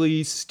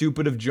hugely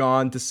stupid of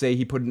Jon to say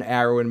he put an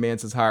arrow in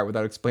Mance's heart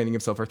without explaining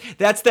himself first?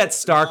 That's that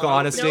Stark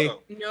honesty.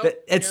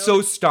 It's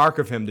so Stark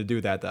of him to do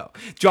that, though.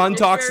 Jon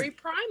talks very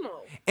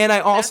primal. And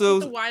I also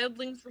that's what the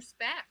wildlings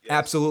respect.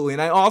 Absolutely.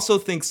 And I also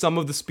think some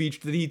of the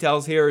speech that he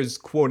tells here is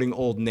quoting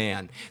old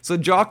Nan. So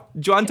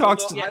Jon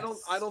talks I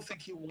don't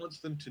think he wants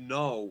them to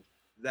know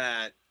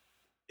that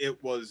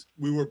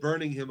we were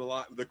burning him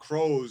alive. The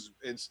crows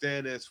and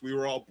Stannis, we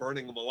were all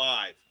burning him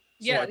alive.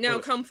 So now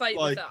come fight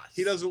with us.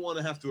 He doesn't want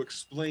to have to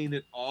explain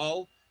it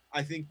all.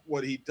 I think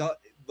what he does,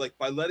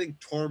 by letting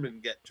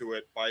Tormund get to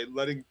it, by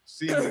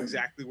seeing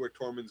exactly where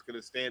Tormund's going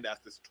to stand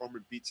after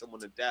Tormund beats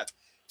someone to death,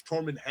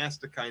 Tormund has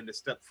to kind of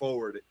step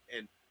forward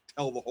and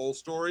tell the whole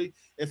story.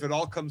 If it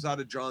all comes out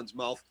of Jon's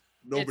mouth,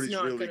 nobody's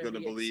really going to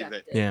believe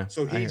it. Yeah.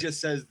 So he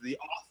just says the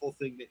awful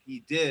thing that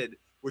he did,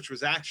 which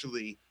was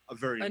actually a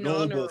very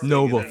noble thing,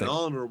 an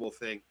honorable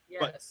thing.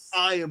 Yes. But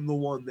I am the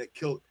one that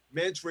killed.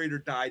 Mance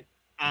Rayder died.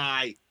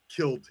 I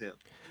killed him.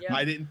 Yep.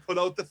 I didn't put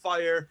out the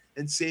fire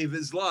and save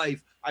his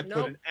life. I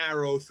put an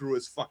arrow through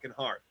his fucking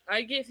heart.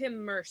 I give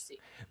him mercy.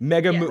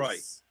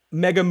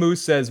 Mega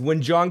Moose says,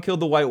 when Jon killed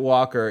the White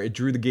Walker, it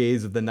drew the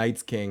gaze of the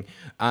Night's King,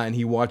 and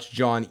he watched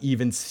Jon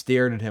even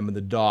stared at him in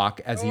the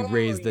dock as he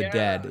raised the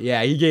dead.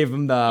 Yeah, he gave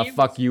him the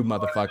fuck you,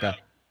 motherfucker.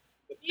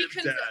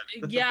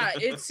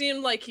 It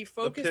seemed like he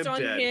focused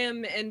on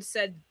him and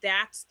said,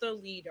 that's the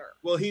leader.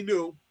 Well, he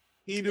knew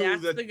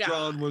that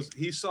Jon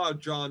he saw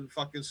Jon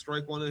fucking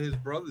strike one of his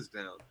brothers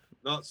down.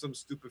 Not some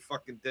stupid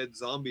fucking dead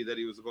zombie that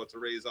he was about to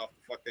raise off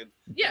the fucking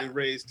he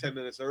raised 10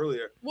 minutes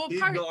earlier. Well, he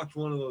knocked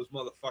one of those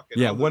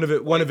motherfucking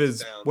one of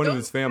his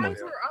family.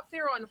 Those were up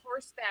there on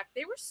horseback.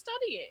 They were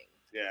studying.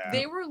 Yeah.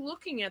 They were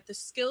looking at the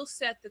skill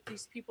set that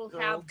these people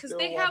have because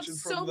they have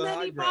so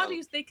many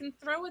bodies they can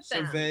throw at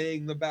them.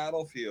 Surveying the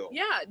battlefield.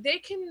 Yeah, they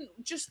can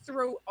just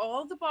throw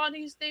all the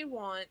bodies they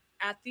want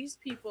at these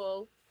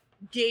people,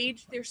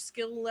 gauge their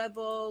skill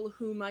level,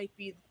 who might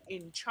be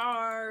in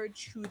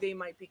charge, who they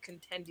might be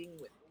contending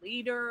with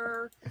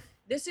leader.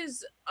 This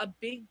is a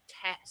big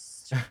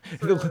test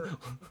for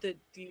the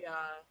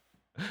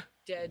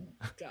dead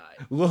guy.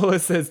 Lola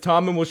says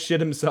Tommen will shit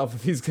himself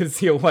if he's gonna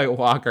see a White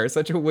Walker.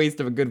 Such a waste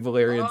of a good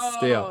Valyrian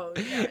steel.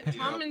 Yeah.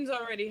 Tommen's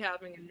already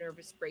having a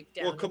nervous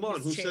breakdown. Well, come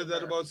on, who said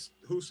that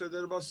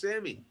about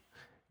Sammy?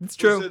 It's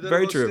true.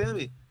 Very true.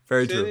 Sammy?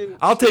 Very true.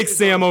 I'll take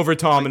Sam over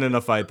Tommen in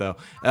a fight, though.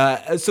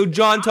 So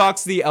Jon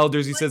talks to the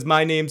elders. He says,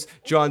 "My name's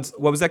Jon."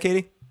 What was that,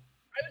 Katie?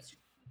 I was just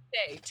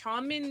going to say,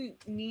 Tommen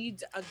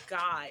needs a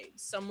guide,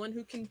 someone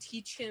who can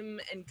teach him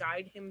and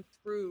guide him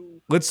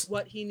through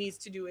what he needs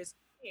to do as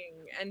king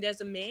and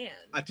as a man.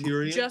 A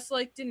Tyrion? Just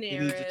like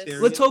Daenerys.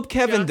 Let's hope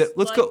Kevin.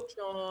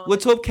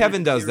 Let's hope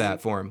Kevin does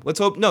that for him. Let's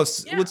hope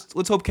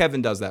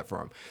Kevin does that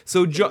for him.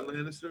 So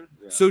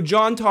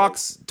Jon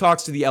talks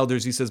to the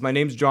elders. He says, "My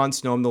name's Jon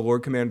Snow. I'm the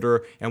Lord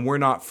Commander, and we're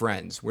not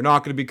friends. We're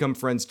not going to become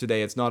friends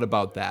today. It's not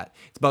about that.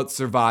 It's about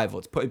survival.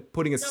 It's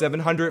putting a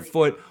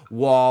 700-foot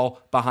wall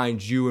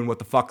behind you and what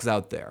the fuck's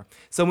out there."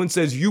 Someone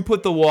says, "You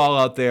put the wall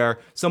out there."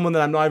 Someone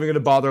that I'm not even going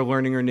to bother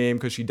learning her name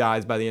because she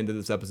dies by the end of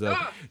this episode.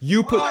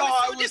 You put.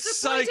 I was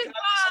psyched.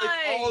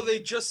 They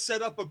just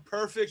set up a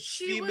perfect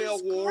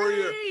female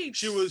warrior. Great.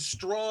 She was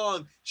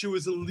strong. She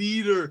was a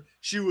leader.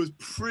 She was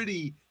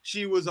pretty.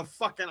 She was a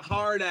fucking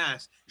hard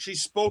ass. She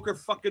spoke her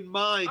fucking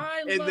mind,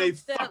 and they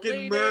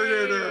fucking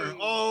murdered her.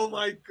 Oh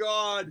my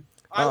god!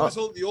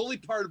 The only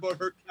part about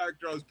her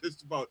character I was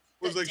pissed about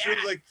was she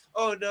was like,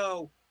 "Oh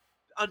no,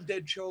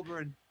 undead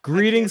children.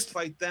 Greetings. I can't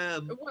fight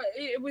them.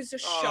 It was a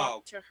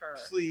shock to her.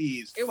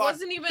 Please. It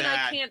wasn't even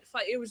that. I can't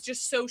fight. It was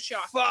just so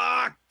shocking.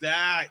 Fuck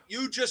that.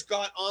 You just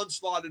got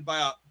onslaughted by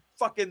a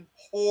fucking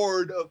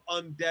horde of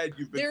undead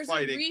you've been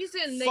fighting. There's a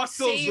reason they Fuck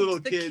saved those little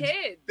the kids.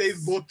 kids. They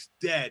looked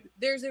dead.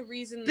 There's a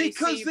reason they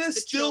because saved they're the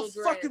still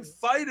children. fucking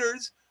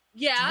fighters.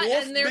 Yeah,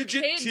 Dwarf and they're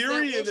midget kids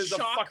Tyrion that will is a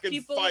shock fucking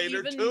people fighter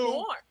even too.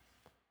 more.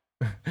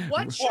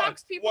 What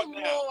shocks people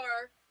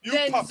more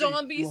than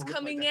zombies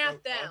coming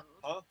at them?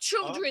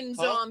 Children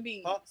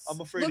zombies.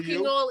 I'm afraid looking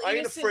of you. all I ain't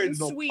innocent afraid and of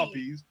no sweet.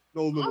 puppies,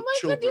 no little children.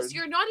 Oh my goodness,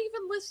 you're not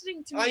even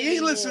listening to me. I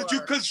ain't listening to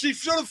you because she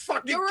should have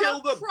fucking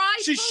killed them.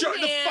 She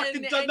shouldn't have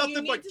fucking done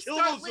nothing but kill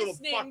those little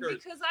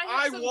fuckers.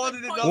 I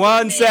wanted it.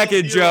 1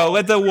 second, Joe.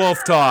 Let the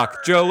wolf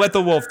talk. Joe, let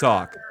the wolf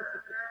talk.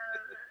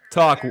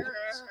 Talk.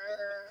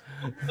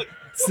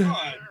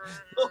 God.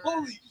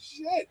 Holy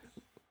shit.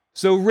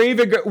 So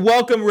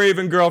welcome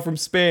Raven Girl from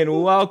Spain.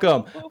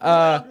 Welcome.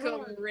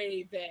 Welcome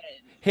Raven.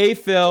 Hey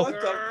Phil.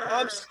 What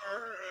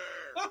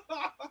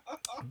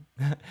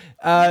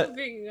the?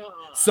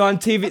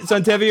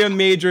 Sontevia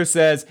Major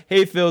says,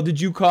 "Hey Phil,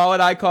 did you call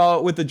it? I call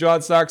it with the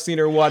Jon Stark scene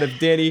or what? If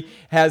Dany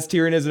has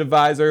Tyrion as an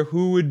advisor,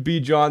 who would be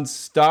Jon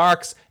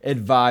Stark's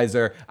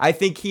advisor? I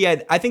think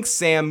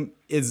Sam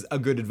is a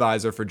good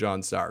advisor for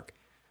Jon Stark.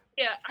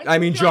 Yeah, I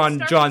mean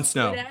Jon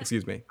Snow.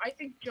 Excuse me. I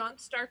think Jon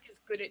Stark is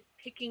good at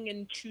picking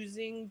and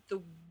choosing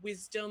the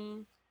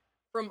wisdom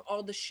from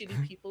all the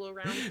shitty people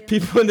around him.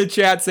 People in the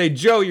chat say,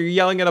 Joe, you're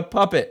yelling at a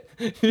puppet.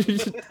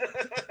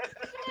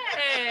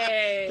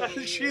 Hey.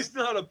 She's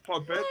not a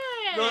puppet.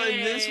 Hey. Not in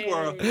this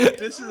world.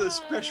 This is a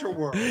special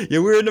world. Yeah,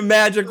 we're in a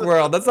magic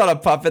world. That's not a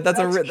puppet. That's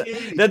a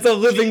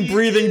living,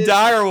 breathing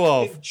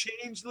direwolf.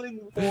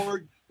 Changeling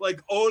Warg.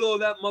 Like Odo,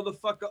 that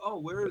motherfucker. Oh,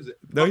 where is it?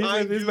 No,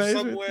 he's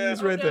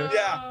right there.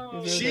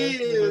 Yeah, she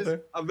is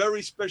a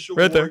very special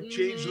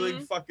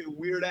changeling, fucking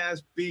weird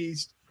ass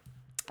beast.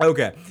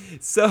 Okay,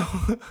 so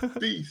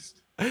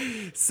beast.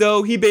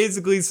 So he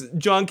basically,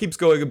 Jon keeps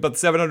going about the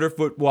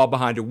 700-foot wall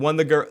behind her. One,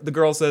 the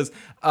girl says,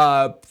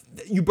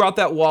 "You brought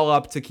that wall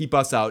up to keep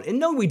us out," and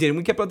no, we didn't.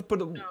 We kept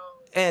putting.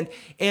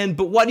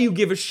 But why do you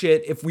give a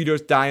shit if we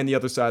just die on the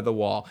other side of the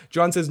wall?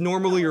 Jon says,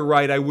 normally you're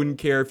right. I wouldn't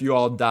care if you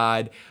all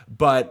died.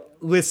 But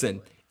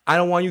listen, I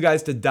don't want you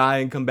guys to die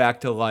and come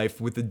back to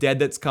life. With the dead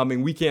that's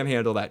coming, we can't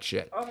handle that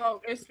shit. Oh,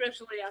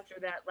 especially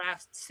after that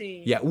last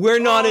scene. Yeah, we're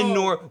not in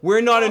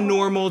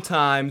normal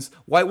times.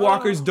 White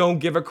Walkers don't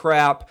give a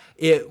crap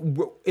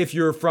if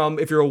you're a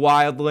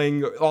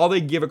wildling. All they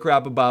give a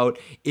crap about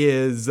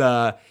is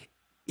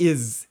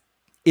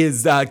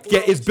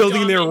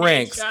building their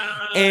ranks.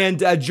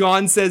 And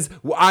Jon says,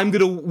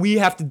 we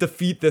have to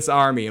defeat this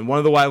army. And one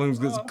of the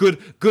wildlings goes,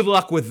 good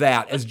luck with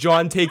that. As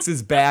Jon takes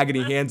his bag and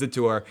he hands it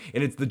to her,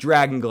 and it's the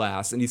dragon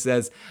glass. And he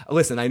says,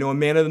 listen, I know a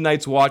man of the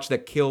Night's Watch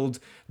that killed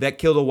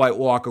a White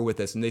Walker with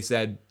this. And they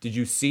said, did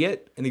you see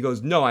it? And he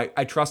goes, no,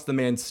 I trust the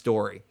man's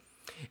story.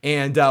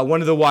 And one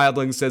of the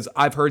wildlings says,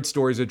 I've heard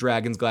stories of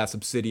Dragon's Glass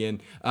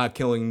Obsidian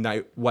killing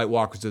White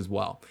Walkers as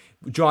well.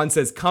 Jon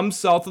says, come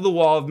south of the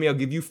wall of me. I'll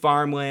give you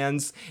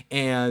farmlands.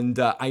 And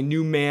I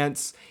knew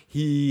Mance.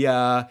 He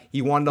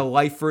wanted a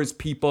life for his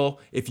people.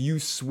 If you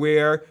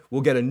swear,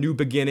 we'll get a new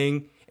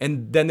beginning.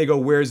 And then they go,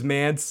 where's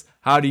Mance?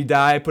 How'd he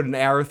die? Put an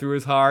arrow through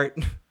his heart.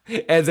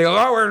 And they go,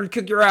 oh, we're going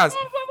to kick your ass.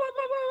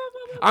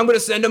 I'm going to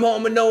send him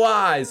home with no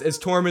eyes. As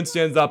Tormund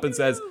stands up and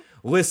says,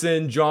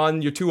 listen,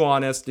 Jon, you're too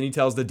honest. And he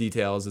tells the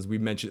details, as we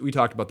mentioned. We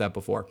talked about that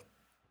before.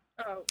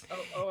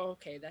 Oh,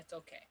 okay, that's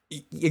okay.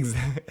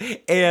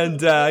 Exactly.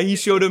 And he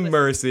showed him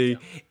mercy.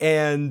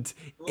 And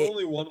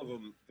only one of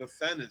them, the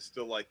Fen, is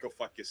still like, go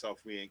fuck yourself,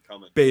 we ain't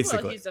coming.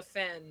 Basically. Well, he's a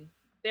Fen.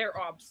 They're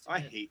obstinate. I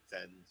hate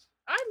Fens.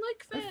 I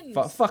like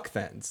Fens. Fuck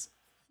Fens.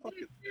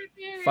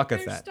 Fuck a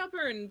Fen. They're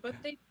stubborn, but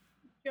they do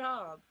a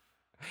job.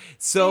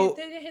 So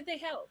they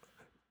help.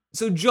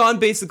 So Jon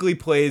basically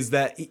plays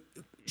that.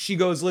 She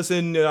goes,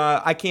 listen,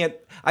 I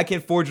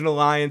can't forge an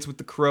alliance with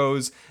the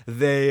Crows.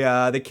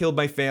 They killed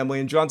my family.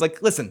 And Jon's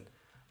like, listen,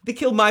 they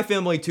killed my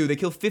family too. They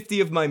killed 50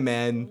 of my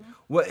men.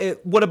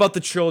 What about the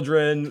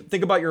children?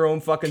 Think about your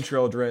own fucking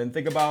children.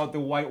 Think about the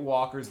White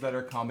Walkers that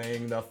are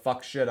coming to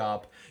fuck shit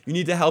up. You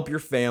need to help your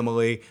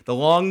family. The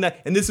long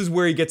night, and this is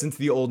where he gets into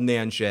the old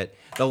Nan shit.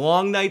 The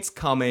long night's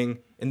coming,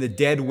 and the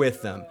dead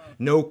with them.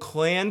 No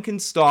clan can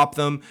stop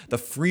them. The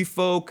free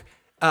folk,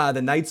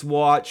 the Night's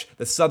Watch,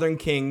 the Southern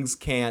Kings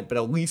can't, but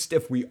at least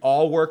if we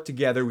all work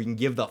together, we can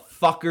give the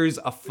fuckers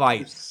a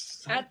fight.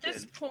 At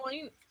this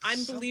point,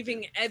 I'm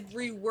believing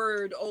every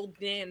word old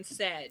Nan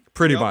said.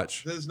 Pretty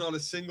much. There's not a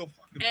single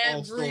fucking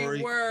false every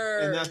story.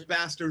 Word. And that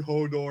bastard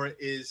Hodor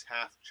is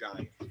half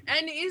giant.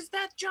 And is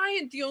that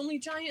giant the only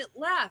giant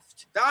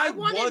left? I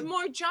wanted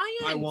more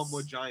giants. I want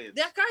more giants.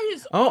 That guy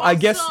is awesome. I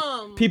guess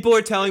people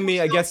are telling me,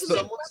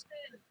 giant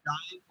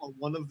or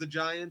one of the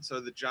giants, or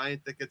the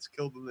giant that gets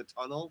killed in the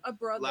tunnel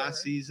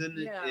last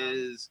season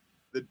is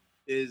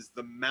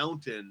the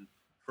mountain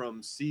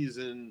from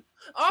season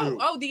 2.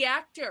 Oh, the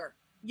actor.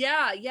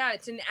 Yeah,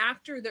 it's an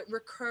actor that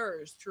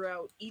recurs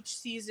throughout each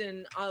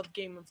season of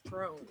Game of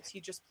Thrones. He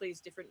just plays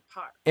different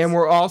parts. And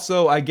we're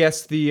also, I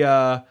guess the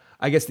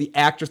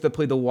actress that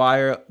played the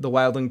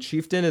Wildling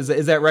Chieftain, is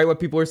that right? What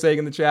people are saying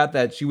in the chat,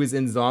 that she was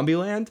in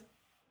Zombieland?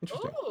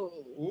 Interesting. Oh,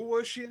 who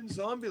was she in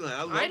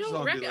Zombieland?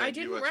 I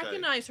didn't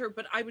recognize her,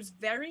 but I was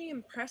very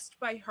impressed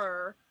by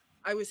her.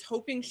 I was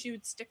hoping she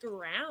would stick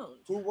around.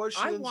 Who was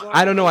she in Zombieland?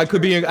 I don't know. I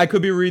could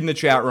be reading the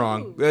chat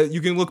wrong.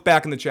 You can look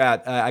back in the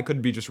chat. I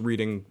could be just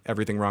reading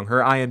everything wrong. Her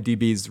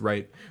IMDb's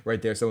right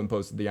there. Someone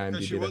posted the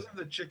IMDb. She wasn't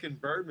the chicken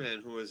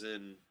Birdman who was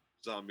in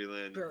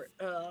Zombieland.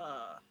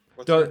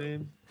 What's her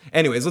name?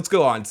 Anyways, let's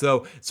go on.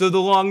 So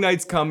the long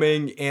night's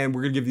coming, and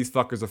we're gonna give these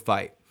fuckers a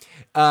fight.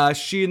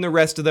 She and the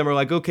rest of them are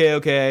like,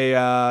 okay,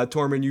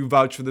 Tormund, you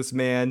vouch for this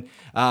man.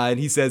 And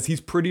he says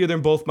he's prettier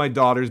than both my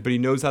daughters, but he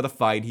knows how to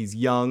fight. He's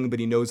young, but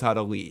he knows how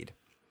to lead.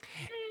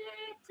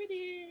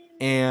 Pretty.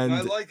 And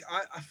I fucking,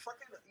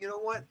 you know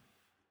what?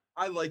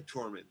 I like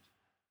Tormund.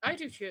 I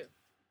do too.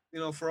 You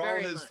know, for all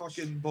his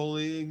fucking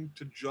bullying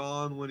to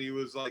Jon when he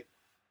was like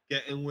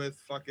getting with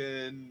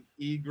fucking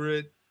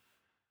Ygritte,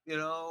 you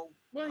know.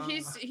 Well,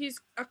 he's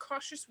a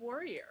cautious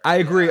warrior. I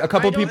agree. A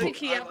couple people. I don't think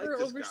he ever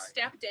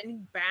overstepped any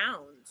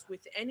bounds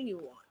with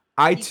anyone.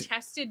 He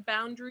tested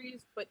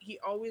boundaries, but he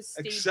always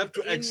stayed except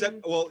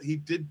he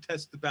did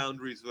test the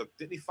boundaries of.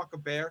 Didn't he fuck a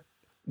bear?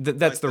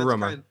 That's the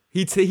rumor.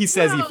 He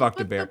says he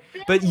fucked a bear,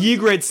 but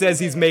Ygritte says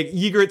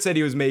Ygritte said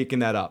he was making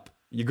that up.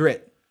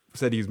 Ygritte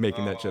said he was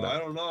making that shit up. I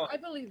don't know. I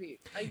believe you.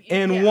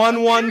 And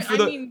 1-1 for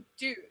the. I mean,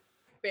 dude.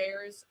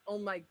 Bears, oh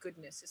my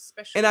goodness,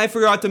 especially. And I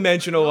forgot to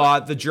mention a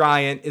lot, the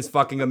giant is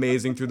fucking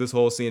amazing through this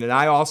whole scene. And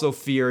I also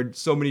feared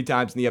so many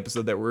times in the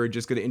episode that we were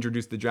just going to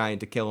introduce the giant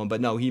to kill him, but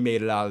no, he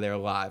made it out of there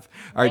alive.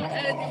 All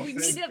right. We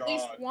need at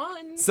least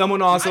one.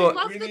 Someone also.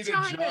 We need a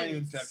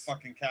giant at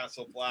fucking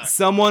Castle Black.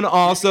 Someone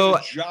also.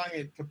 A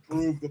giant to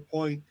prove the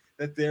point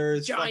that there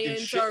is fucking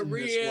shit in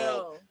this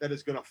world that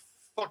is going to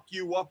fuck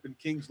you up in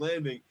King's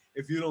Landing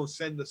if you don't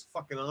send us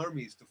fucking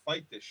armies to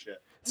fight this shit.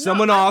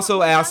 Someone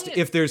also asked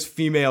if there's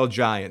female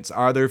giants.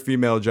 Are there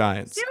female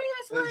giants?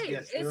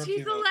 Seriously, is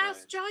he the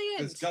last giant?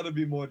 There's got to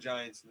be more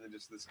giants than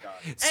just this guy.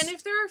 And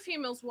if there are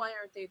females, why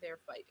aren't they there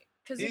fighting?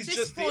 Because at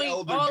this point,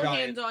 all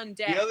hands on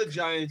deck. The other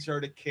giants are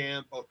to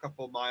camp a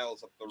couple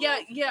miles up the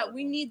road. Yeah,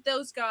 we need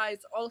those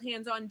guys. All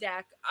hands on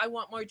deck. I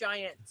want more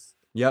giants.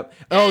 Yep.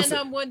 And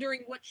I'm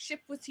wondering, what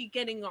ship was he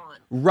getting on?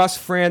 Russ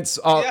France.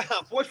 Yeah,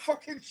 what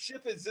fucking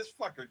ship is this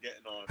fucker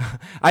getting on?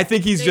 I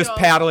think he's just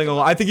paddling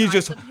along. I think he's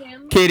just,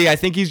 Katie, I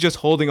think he's just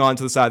holding on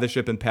to the side of the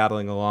ship and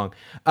paddling along.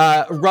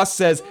 Russ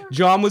says,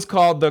 Jon was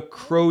called the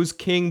Crow's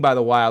King by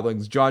the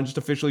Wildlings. Jon just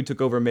officially took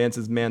over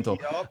Mance's mantle.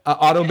 Yep.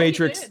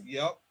 Automatrix.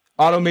 Yep.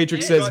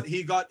 Automatrix says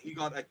he got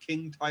a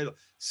king title.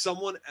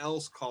 Someone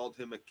else called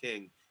him a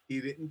king. He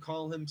didn't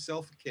call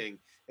himself a king.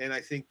 And I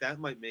think that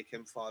might make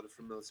him fodder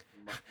for Mills.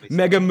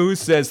 Mega Moose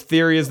says,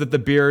 theory is that the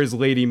beer is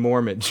Lady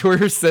Mormont, or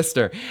her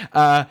sister.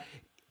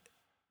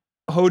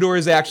 Hodor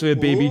is actually a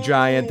baby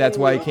giant. That's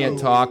why he can't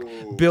talk.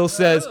 Bill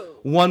says,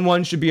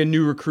 1-1 should be a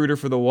new recruiter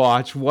for the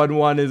Watch.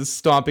 1-1 is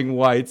stomping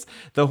whites.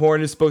 The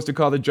Horn is supposed to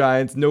call the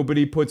Giants.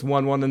 Nobody puts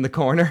 1-1 in the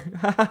corner.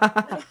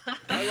 I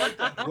like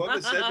that.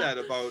 Whoever said that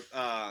about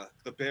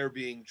the bear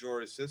being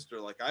Jorah's sister,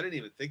 like, I didn't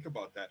even think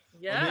about that.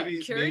 Yeah,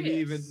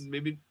 curious.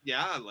 Maybe,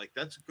 like,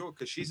 that's cool,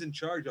 because she's in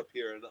charge up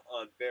here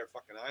on Bear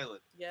fucking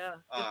Island. Yeah,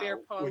 the bear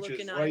paw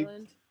looking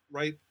island.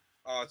 Right.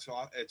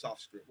 It's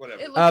off screen.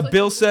 Whatever. Like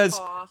Bill says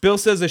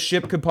a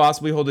ship could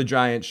possibly hold a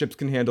giant. Ships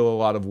can handle a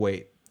lot of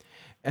weight.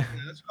 Yeah,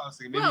 that's what I was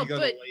thinking. Maybe you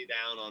gotta lay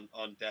down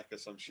on deck or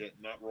some shit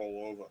and not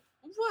roll over.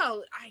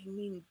 Well, I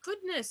mean,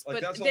 goodness, like,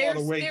 but that's a lot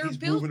of weight. They're He's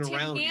built moving to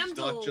around. handle.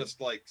 He's not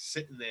just like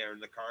sitting there in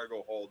the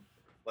cargo hold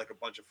like a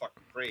bunch of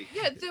fucking freight.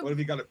 Yeah, what if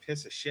he got a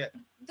piss of shit?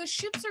 The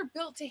ships are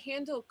built to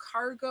handle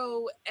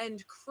cargo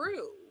and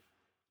crew.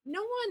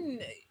 No one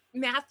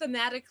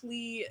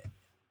mathematically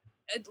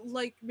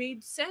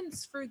made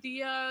sense for the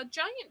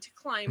giant to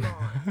climb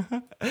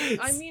on.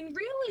 I mean,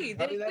 really,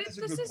 this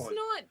is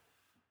not.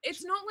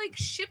 It's not like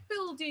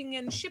shipbuilding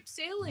and ship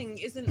sailing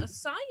isn't a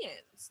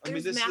science.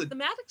 There's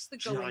mathematics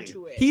that go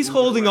into it. He's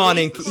holding on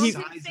and he's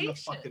in a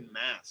fucking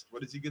mast.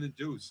 What is he gonna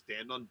do?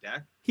 Stand on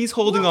deck? He's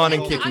holding on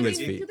and kicking his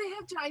feet. Do they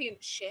have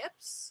giant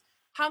ships?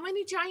 How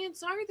many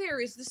giants are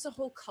there? Is this a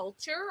whole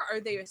culture?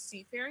 Are they a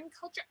seafaring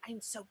culture?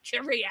 I'm so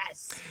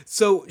curious.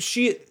 So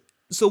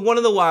one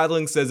of the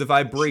wildlings says, if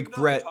I break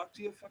bread, talk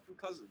to your fucking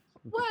cousins.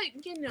 What?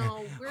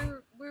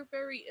 We're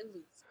very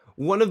elusive.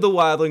 One of the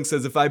wildlings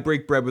says, if I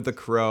break bread with a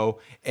crow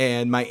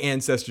and my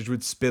ancestors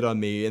would spit on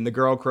me, and the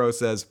girl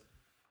wildling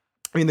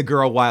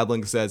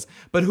says,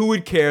 but who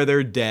would care?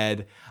 They're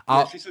dead.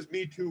 She says,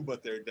 me too,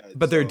 but they're dead.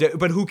 But they're dead.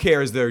 But who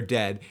cares? They're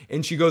dead.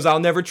 And she goes, I'll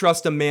never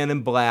trust a man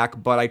in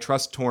black, but I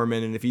trust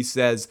Tormund. And if he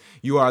says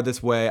you are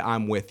this way,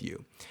 I'm with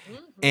you.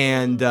 Mm-hmm.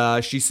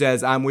 And she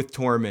says, I'm with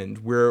Tormund.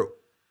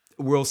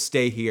 We'll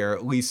stay here.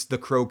 At least the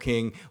Crow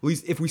King. At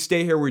least if we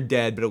stay here, we're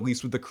dead. But at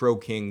least with the Crow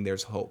King,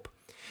 there's hope.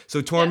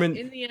 So Tormund.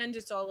 In the end,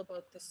 it's all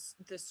about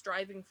the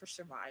striving for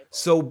survival.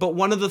 So, but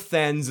one of the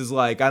Thens is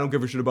like, I don't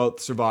give a shit about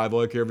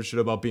survival. I give a shit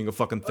about being a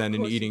fucking Then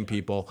and eating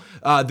people.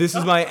 This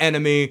is my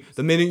enemy.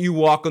 The minute you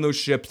walk on those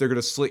ships, they're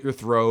gonna slit your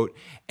throat.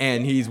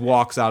 And he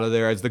walks out of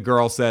there as the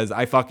girl says,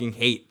 I fucking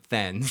hate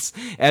Thens,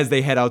 as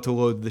they head out to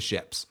load the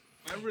ships.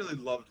 I really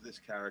loved this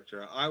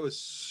character. I was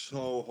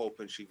so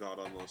hoping she got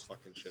on those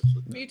fucking ships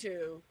with them. Me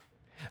too.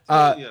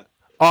 Yeah.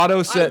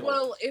 Otto said,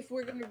 well, if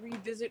we're going to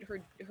revisit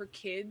her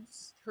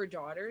kids, her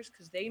daughters,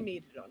 because they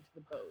made it onto the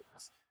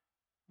boats.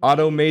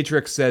 Otto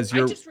Matrix says,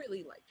 I just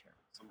really liked her.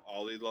 Some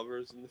Ollie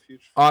lovers in the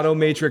future. Otto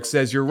Matrix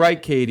says, you're right,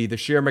 Katie. The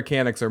sheer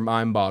mechanics are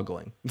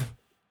mind-boggling.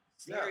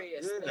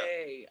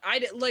 Seriously.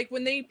 I like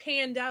when they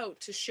panned out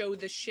to show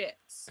the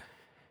ships.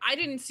 I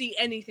didn't see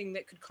anything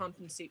that could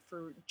compensate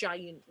for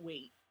giant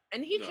weight.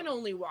 And he can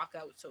only walk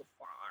out so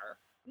far.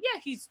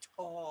 Yeah, he's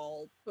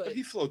tall, but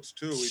he floats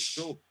too. He's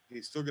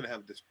still gonna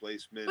have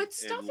displacement. But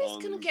stuff is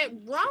gonna get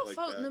rough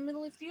out in the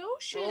middle of the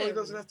ocean. Oh, he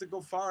doesn't have to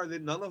go far.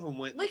 None of them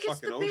went in the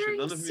fucking ocean.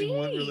 None of them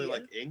went really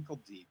like ankle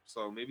deep.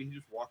 So maybe he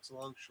just walks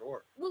along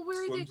shore. Well,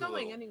 where are they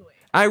going anyway?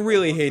 I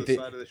really hate the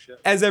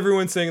as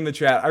everyone's saying in the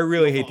chat. I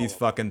really hate these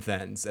fucking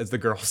Thens, as the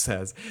girl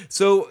says.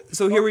 So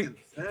here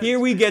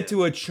we get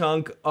to a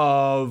chunk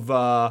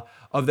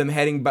of them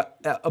heading,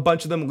 a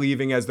bunch of them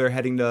leaving as they're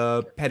heading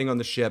on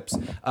the ships.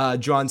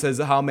 John says,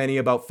 how many?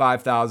 About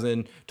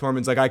 5,000.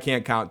 Tormund's like, I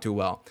can't count too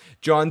well.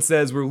 John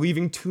says, we're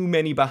leaving too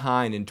many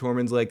behind. And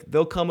Tormund's like,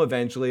 they'll come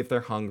eventually if they're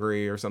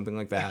hungry or something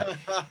like that.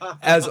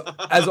 As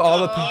all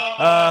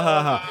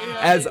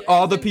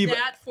the people,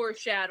 that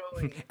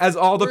foreshadowing. As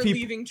all the people,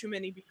 leaving too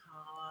many behind.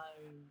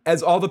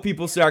 As all the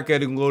people start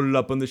getting loaded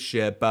up on the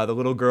ship, the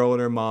little girl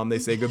and her mom, they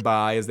say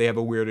goodbye as they have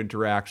a weird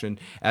interaction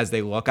as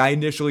they look. I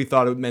initially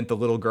thought it meant the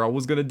little girl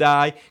was going to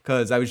die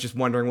because I was just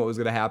wondering what was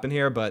going to happen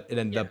here, but it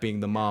ended up being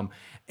the mom.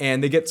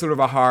 And they get sort of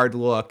a hard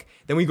look.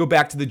 Then we go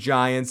back to the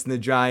giants, and the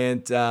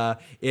giant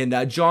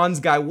and John's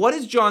guy. What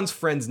is John's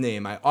friend's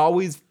name? I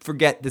always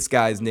forget this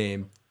guy's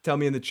name. Tell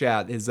me in the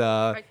chat.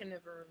 I can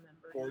never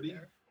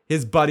remember.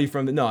 His buddy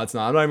from the... No, it's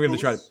not. I'm not even going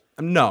to try to...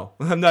 No,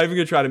 I'm not even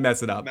going to try to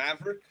mess it up.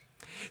 Maverick?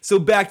 So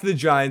back to the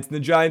Giants, and the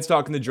Giants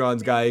talking to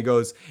John's guy. He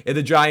goes, and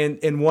the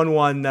Giant in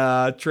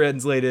 1-1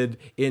 translated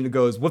in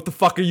goes, "What the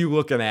fuck are you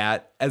looking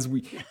at?" As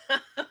we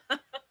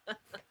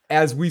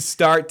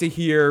start to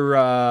hear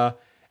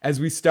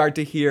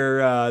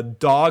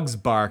dogs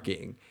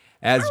barking.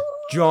 As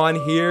John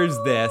hears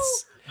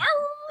this,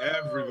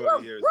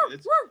 everybody hears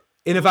it.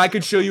 And if I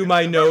could show you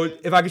my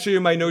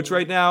notes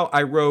right now,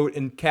 I wrote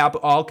in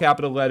all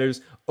capital letters,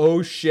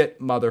 "Oh shit,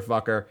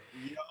 motherfucker."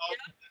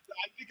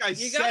 I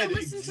said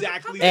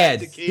exactly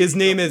Ed. His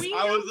name is.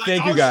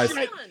 Thank you guys.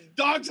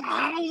 Dogs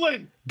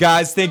howling.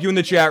 Guys, thank you in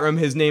the chat room.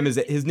 His name is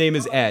Ed. His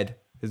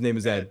name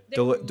is Ed.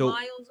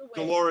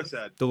 Dolores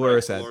Ed.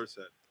 Dolores Ed.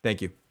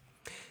 Thank you.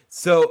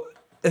 So,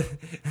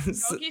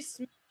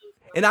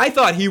 and I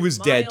thought he was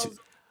dead too.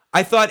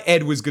 I thought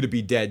Ed was going to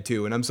be dead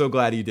too, and I'm so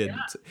glad he didn't.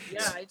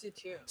 Yeah, I did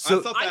too.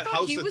 So I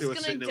thought he was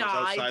going to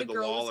die. The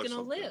girl was going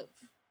to live.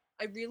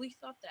 I really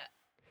thought that.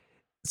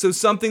 So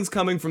something's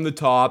coming from the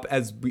top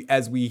as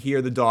we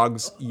hear the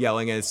dogs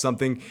yelling at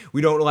something.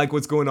 We don't like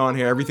what's going on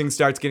here. Everything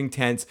starts getting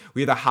tense.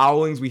 We hear the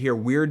howlings. We hear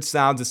weird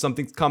sounds as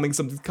something's coming.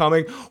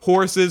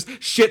 Horses.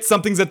 Shit,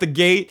 something's at the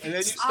gate. And then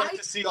you start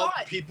to see all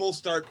the people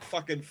start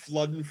fucking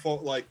flooding.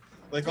 Like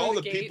all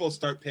the people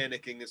start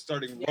panicking and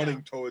starting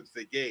running towards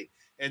the gate.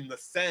 And the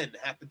Then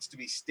happens to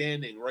be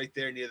standing right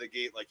there near the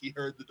gate. Like he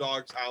heard the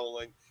dogs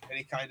howling and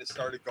he kind of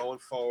started going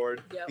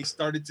forward. Yep. He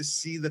started to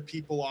see the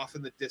people off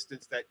in the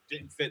distance that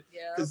didn't fit.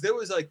 Because there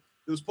was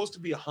supposed to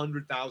be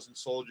 100,000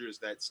 soldiers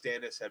that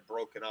Stannis had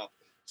broken up.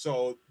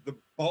 So the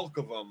bulk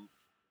of them,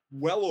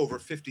 well over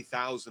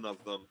 50,000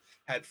 of them,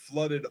 had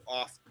flooded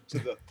off to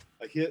the,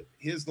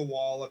 here's the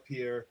wall up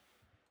here.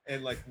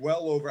 And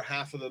well over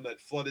half of them had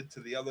flooded to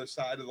the other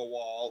side of the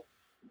wall.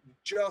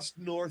 Just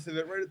north of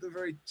it, right at the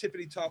very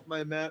tippity top of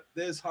my map,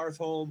 there's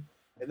Hardhome,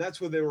 and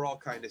that's where they were all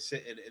kind of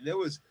sitting. And there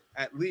was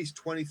at least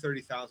 20,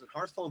 30,000.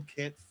 Hardhome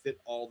can't fit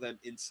all them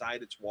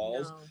inside its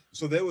walls. No.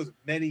 So there was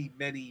many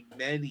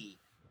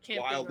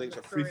wildlings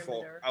or free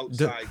folk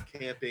outside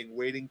camping,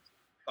 waiting to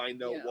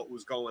find out what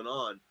was going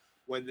on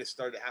when this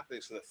started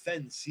happening. So the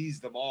Then sees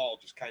them all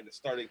just kind of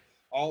starting,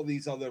 all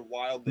these other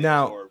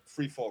wildlings or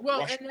free folk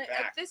rushing back.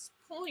 At this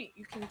point,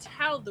 you can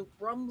tell the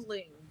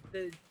rumbling,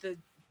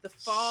 the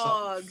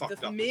fog,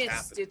 the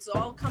mist, it's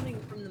all coming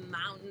from the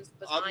mountains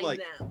behind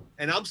them.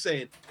 And I'm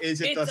saying, is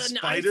it the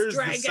spiders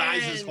the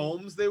size as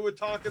homes they were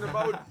talking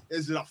about?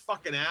 Is it a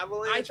fucking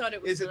avalanche? I thought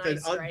it was the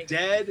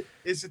undead?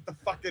 Is it the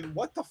fucking,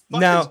 what the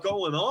fuck is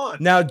going on?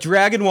 Now,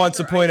 Dragon wants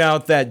to point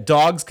out that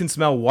dogs can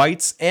smell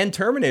whites and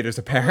Terminators,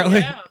 apparently.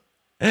 Yeah,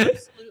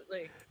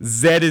 absolutely.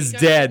 Zed is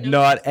dead,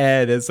 not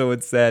Ed, as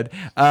someone said.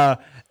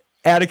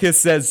 Atticus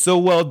says, so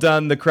well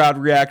done. The crowd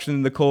reaction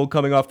in the cold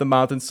coming off the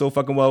mountain, so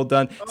fucking well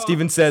done.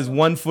 Steven says,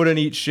 1 foot on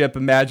each ship.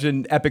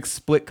 Imagine epic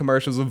split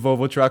commercials with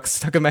Volvo trucks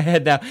stuck in my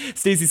head now.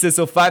 Stacy says,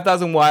 so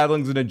 5,000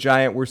 wildlings and a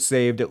giant were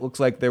saved. It looks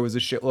like there was a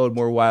shitload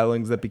more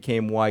wildlings that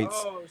became whites.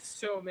 Oh,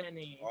 so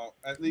many. Well,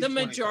 at least the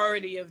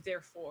majority of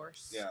their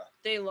force. Yeah.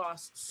 They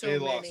lost so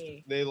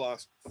many. They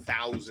lost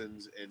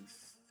thousands and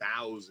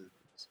thousands.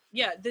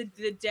 Yeah, the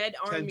dead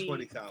 10, army.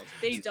 20,000.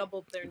 They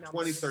doubled their numbers.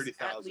 20,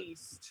 30,000. At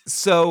least.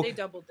 So they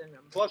doubled their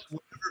numbers. Plus,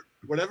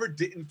 whatever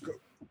didn't go,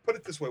 put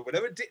it this way,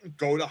 whatever didn't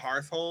go to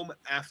Hardhome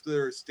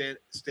after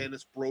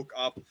Stannis broke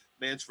up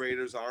Mance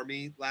Rayder's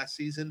army last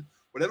season,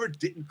 whatever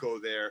didn't go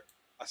there,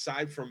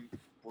 aside from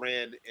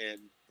Bran and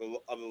the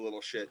other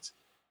little shits,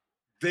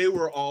 they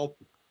were all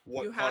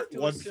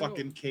what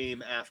fucking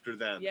came after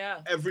them.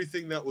 Yeah.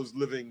 Everything that was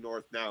living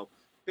north now,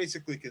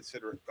 basically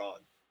consider it gone.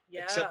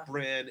 Yeah. Except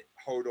Bran,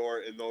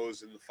 Hodor, and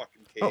those in the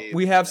fucking cave. Oh,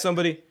 we have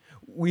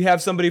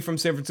somebody from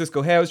San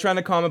Francisco. Hey, I was trying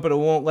to comment, but it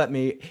won't let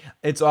me.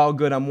 It's all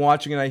good. I'm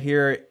watching and I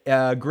hear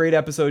it. Great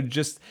episode.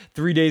 Just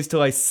 3 days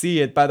till I see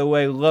it. By the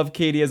way, love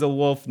Katie as a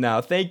wolf now.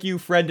 Thank you,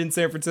 friend in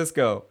San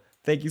Francisco.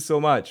 Thank you so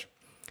much.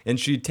 And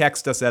she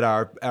texted us at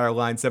our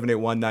line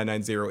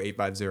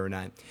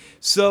 781-990-8509.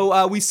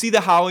 So we see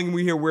the howling and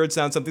we hear weird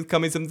sounds. Something's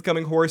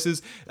coming.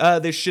 Horses.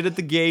 There's shit at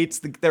the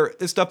gates.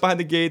 There's stuff behind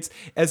the gates.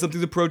 As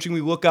something's approaching, we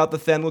look out. The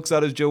Then looks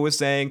out, as Joe was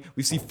saying.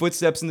 We see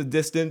footsteps in the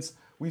distance.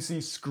 We see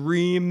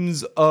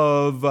screams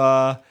of...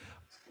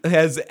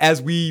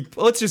 As we...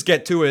 Let's just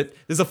get to it.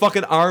 There's a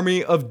fucking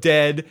army of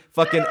dead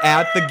fucking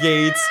at the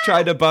gates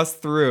trying to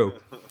bust through.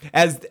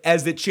 As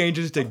it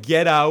changes to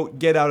get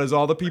out, as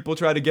all the people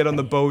try to get on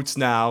the boats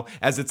now,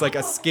 as it's like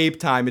escape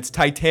time. It's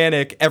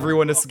Titanic,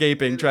 everyone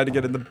escaping, trying to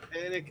get in the...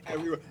 Titanic,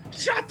 everyone.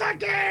 Shut the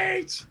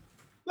gates!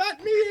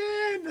 Let me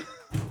in!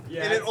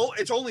 Yeah. And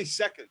it's only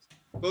seconds.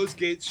 Those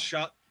gates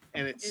shut,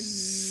 and it's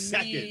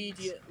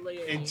seconds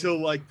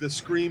until like the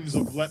screams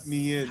of "Let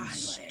me in"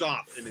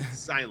 stop, and it's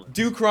silent.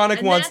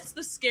 That's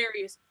the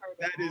scariest part.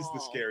 That is the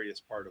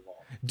scariest part of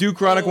all. Duke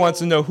Chronic wants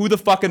to know who the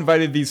fuck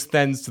invited these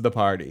Thens to the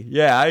party.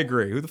 Yeah, I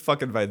agree. Who the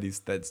fuck invited these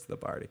Thens to the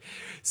party?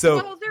 So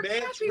well, they're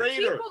crappy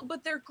people,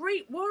 but they're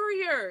great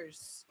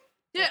warriors.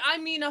 Yeah, I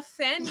mean, a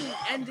Fen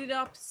ended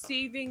up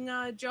saving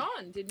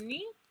John, didn't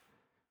he?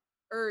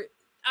 Or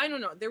I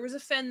don't know. There was a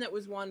Fen that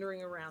was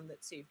wandering around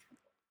that saved people.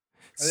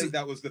 I think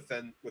that was the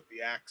Fen with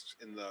the axe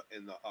in the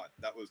hut.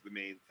 That was the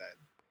main Fen.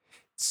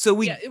 So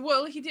we... Yeah,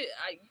 well, he did...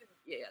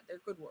 they're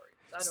good warriors.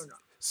 I don't know.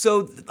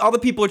 So all the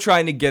people are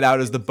trying to get out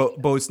as the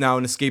boats now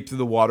and escape through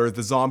the water.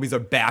 The zombies are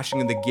bashing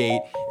in the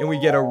gate, and we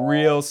get a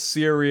real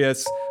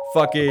serious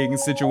fucking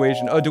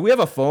situation. Oh, do we have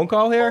a phone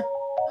call here?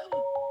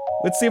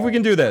 Let's see if we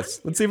can do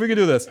this.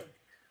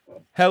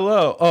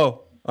 Hello.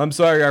 Oh, I'm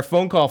sorry. Our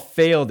phone call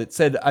failed. It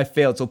said I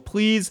failed. So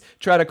please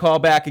try to call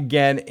back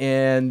again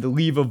and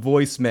leave a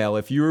voicemail.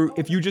 If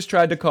you just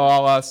tried to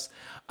call us,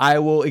 I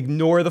will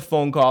ignore the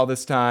phone call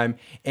this time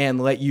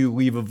and let you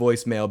leave a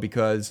voicemail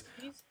because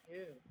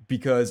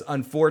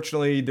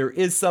unfortunately there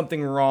is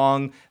something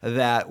wrong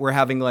that we're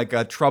having like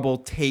a trouble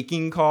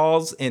taking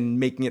calls and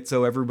making it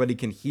so everybody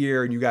can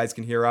hear and you guys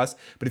can hear us.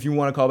 But if you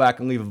want to call back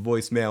and leave a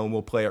voicemail and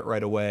we'll play it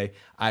right away,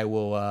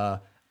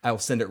 I'll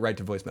send it right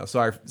to voicemail.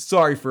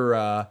 Sorry for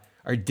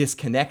our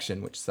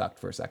disconnection, which sucked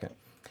for a second.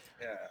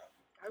 Yeah.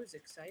 I was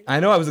excited. I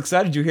know, I was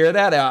excited. Did you hear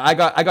that? I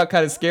got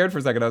kind of scared for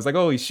a second. I was like,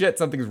 holy shit,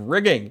 something's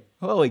rigging.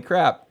 Holy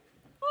crap.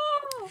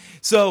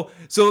 So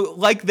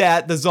like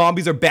that, the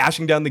zombies are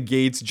bashing down the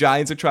gates.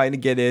 Giants are trying to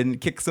get in,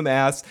 kick some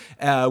ass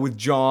with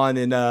John,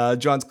 and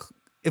John's.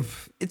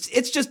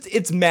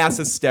 It's mass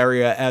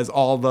hysteria as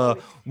all the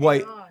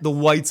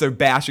whites are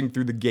bashing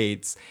through the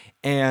gates,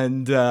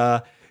 and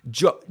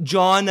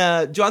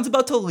John's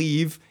about to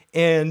leave,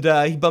 and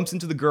he bumps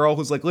into the girl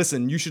who's like,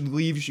 "Listen, you should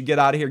leave. You should get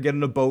out of here. Get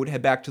on a boat,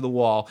 head back to the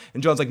wall."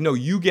 And John's like, "No,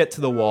 you get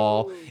to the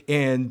wall."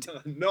 And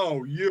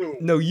No, you.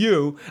 No,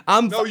 you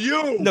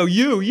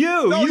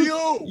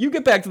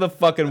get back to the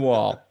fucking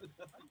wall.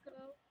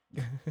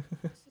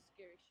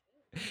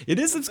 It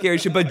is some scary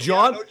shit, but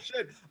John. Yeah, no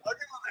shit. I'll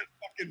get on that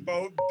fucking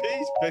boat.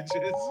 Peace,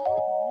 bitches.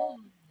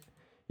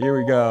 Here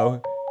we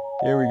go.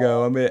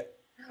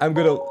 I'm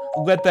gonna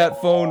let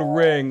that phone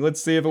ring.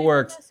 Let's see if it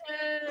works.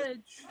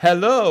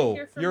 Hello,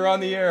 you're on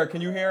the air. Can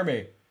you hear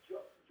me?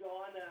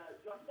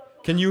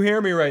 Can you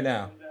hear me right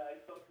now?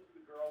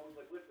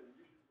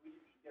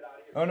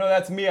 Oh no,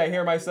 that's me. I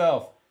hear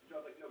myself.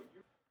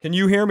 Can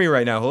you hear me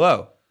right now?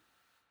 Hello.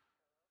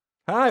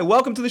 Hi,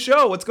 welcome to the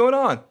show. What's going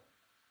on?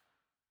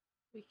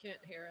 We can't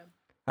hear him.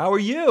 How are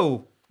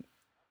you?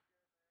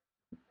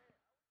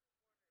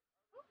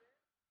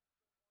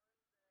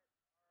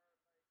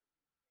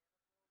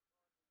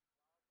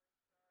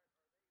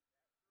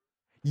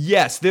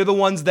 Yes, they're the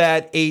ones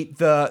that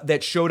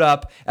that showed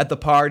up at the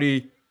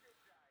party.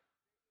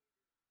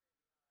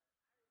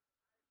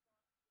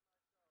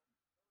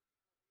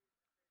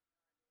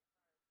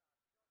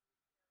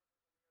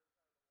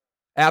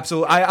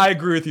 Absolutely. I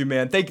agree with you,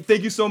 man. Thank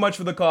you so much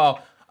for the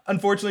call.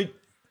 Unfortunately,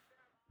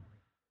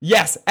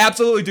 yes,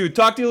 absolutely, dude.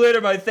 Talk to you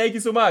later, buddy. Thank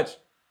you so much.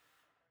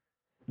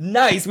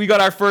 Nice. We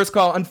got our first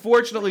call.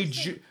 Unfortunately,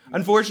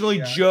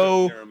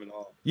 Joe.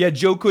 Yeah,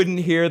 Joe couldn't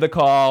hear the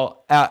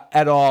call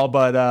at all,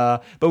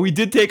 but we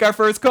did take our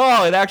first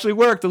call. It actually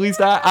worked. At least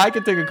I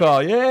could take a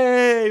call.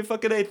 Yay!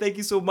 Fucking A, thank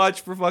you so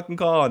much for fucking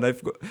calling. I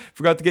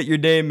forgot to get your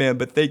name, man,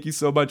 but thank you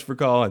so much for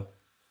calling.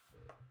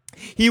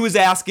 He was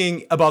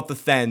asking about the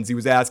Thens. He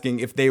was asking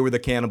if they were the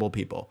cannibal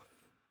people.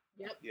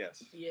 Yep.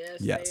 Yes,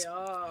 they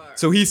are.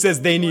 So he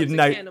says they need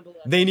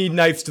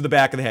knives to the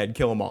back of the head.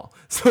 Kill them all.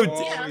 So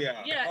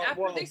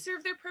after they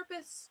serve their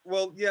purpose.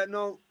 Well, yeah,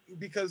 no,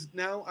 because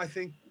now I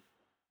think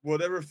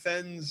whatever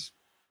Thens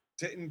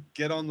didn't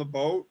get on the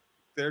boat,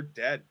 they're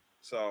dead.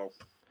 So.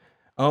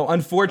 Oh,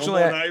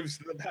 unfortunately, no more knives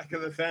to the back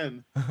of the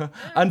Fen.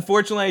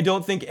 Unfortunately, I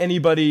don't think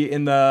anybody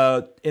in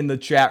the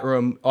chat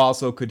room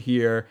also could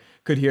hear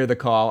the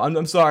call.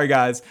 I'm sorry,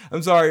 guys.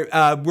 I'm sorry.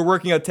 We're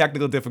working out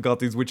technical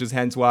difficulties, which is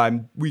hence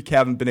why we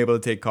haven't been able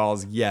to take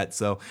calls yet.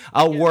 So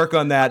I'll work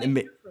on that and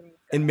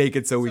make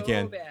it so we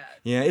can. Bad.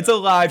 Yeah, it's a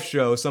live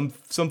show. Some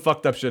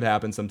fucked up shit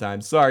happens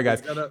sometimes. Sorry,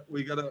 guys.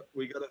 We gotta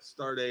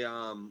start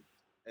a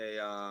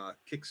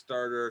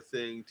Kickstarter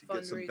thing to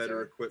get some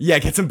better equipment. Yeah,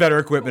 get some better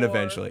equipment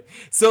eventually.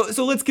 So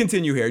let's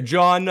continue here.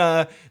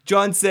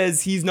 John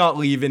says he's not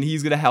leaving.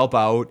 He's gonna help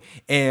out,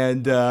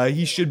 and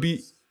he should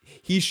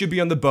be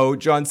on the boat.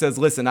 John says,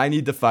 "Listen, I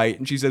need to fight,"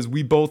 and she says,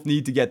 "We both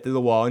need to get to the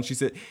wall."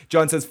 And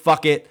John says,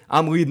 "Fuck it,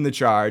 I'm leading the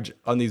charge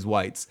on these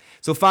whites."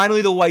 So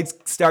finally, the whites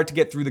start to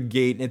get through the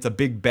gate, and it's a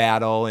big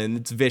battle, and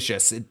it's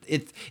vicious.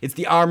 It's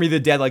the army of the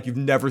dead like you've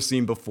never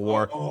seen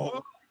before.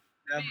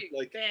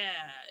 Like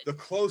the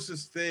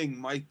closest thing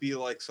might be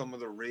like some of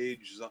the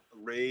rage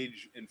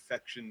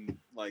infection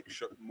like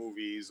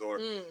movies, or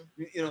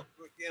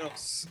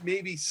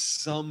maybe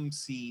some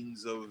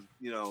scenes of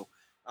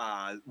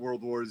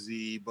World War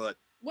Z, but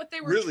what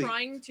they were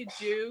trying to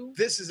do.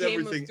 This is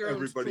everything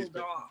everybody's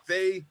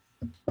been.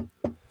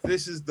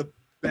 This is the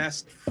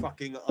best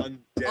fucking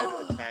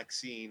undead attack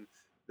scene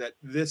that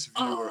this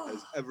viewer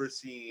has ever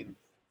seen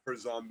for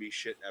zombie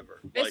shit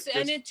ever.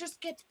 And it just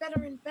gets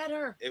better and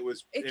better. It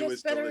was better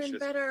delicious. and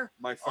better.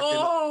 My fucking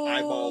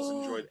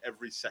eyeballs enjoyed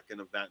every second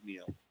of that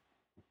meal.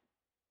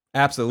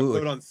 Absolutely.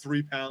 I put on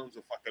 3 pounds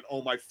of fucking,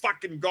 oh my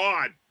fucking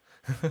god.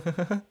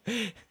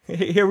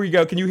 Here we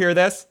go. Can you hear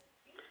this?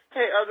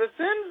 Hey, are the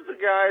Thens the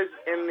guys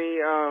in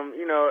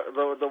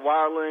the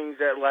wildlings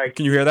that like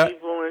Can you hear that?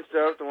 people and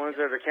stuff, the ones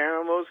that are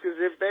cannibals? Because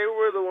if they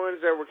were the ones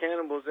that were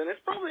cannibals, then it's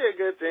probably a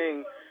good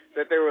thing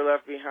that they were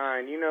left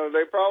behind.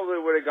 They probably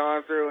would have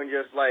gone through and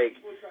just like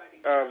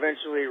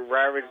eventually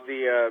ravaged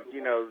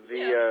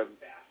the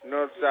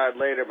north side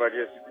later by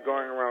just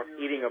going around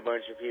eating a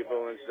bunch of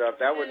people and stuff.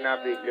 That would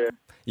not be good.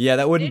 Yeah,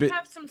 that wouldn't be. They'd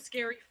have some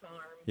scary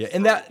farms. Yeah,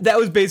 and that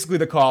was basically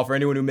the call for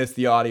anyone who missed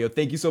the audio.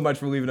 Thank you so much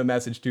for leaving a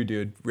message too,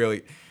 dude.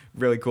 Really,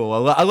 really cool.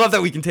 I love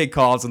that we can take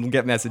calls and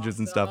get messages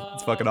and stuff.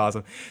 It's fucking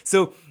awesome.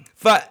 So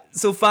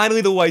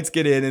finally the whites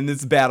get in, and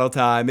it's battle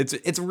time.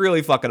 It's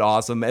really fucking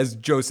awesome. As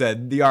Joe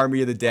said, the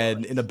army of the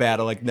dead in a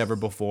battle like never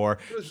before.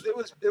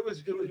 It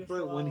was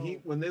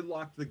brilliant when they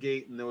locked the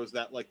gate, and there was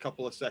that like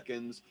couple of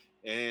seconds,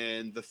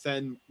 and the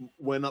Fen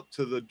went up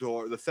to the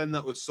door. The Fen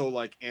that was so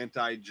like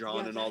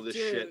anti-John and all this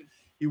shit.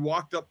 He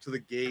walked up to the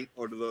gate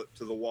or to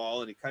the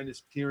wall, and he kind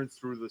of peering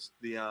through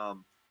the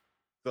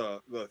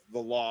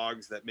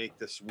logs that make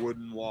this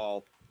wooden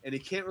wall, and he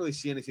can't really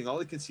see anything. All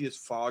he can see is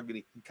fog, and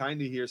he can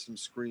kind of hear some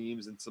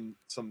screams and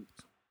some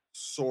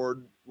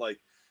sword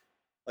like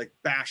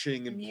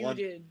bashing and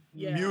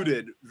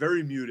muted,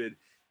 very muted.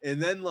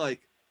 And then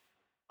like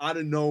out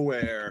of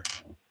nowhere,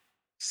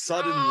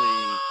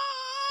 suddenly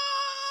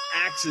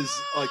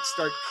axes like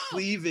start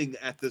cleaving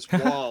at this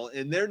wall,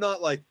 and they're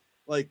not like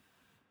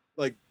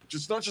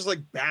just not just like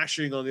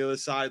bashing on the other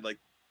side, like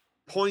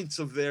points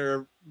of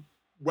their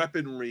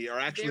weaponry are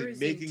actually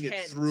making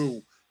it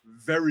through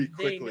very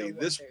quickly.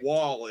 This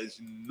wall is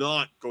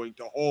not going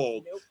to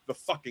hold the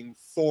fucking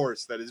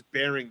force that is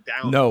bearing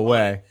down. No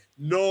way.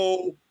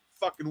 No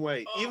fucking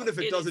way. Even if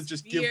it doesn't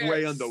just give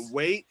way under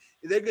weight,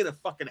 they're gonna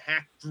fucking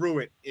hack through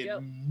it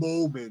in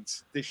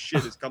moments. This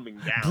shit is coming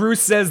down.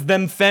 Bruce says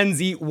them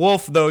Fens eat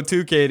wolf though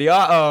too, Katie.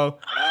 Uh-oh.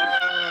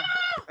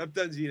 Them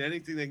Fens eat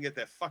anything they can get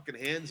their fucking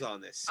hands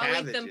on. They're savages.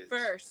 I'll eat them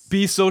first.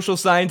 B social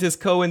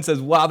scientist Cohen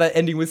says, wow, that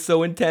ending was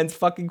so intense,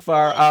 fucking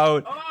far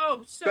out.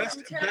 Oh, so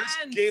intense.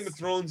 Best Game of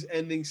Thrones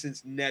ending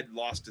since Ned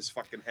lost his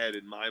fucking head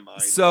in my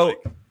mind. So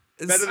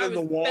like, better than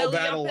the wall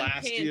battle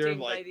last year.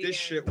 Like this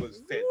shit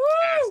was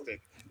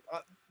fantastic.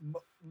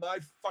 My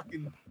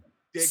fucking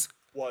dick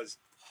was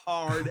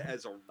hard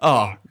as a rock.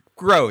 Oh,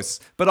 gross,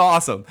 but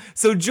awesome.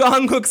 So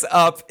John looks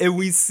up and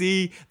we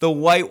see the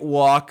White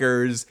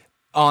Walkers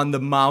on the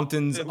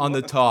mountains on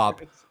the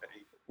top,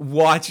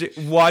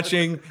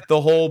 watching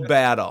the whole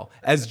battle.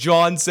 As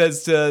John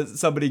says to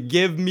somebody,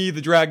 "Give me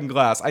the dragon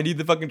glass. I need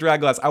the fucking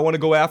dragon glass. I want to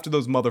go after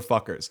those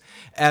motherfuckers."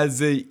 As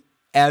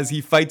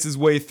he fights his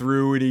way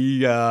through, and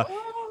he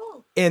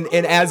and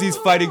as he's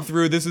fighting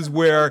through, this is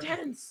where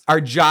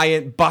our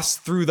giant busts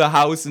through the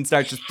house and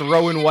starts just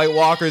throwing White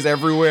Walkers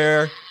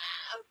everywhere.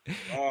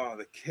 Oh,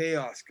 the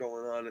chaos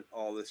going on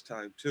all this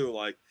time too.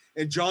 Like,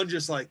 and John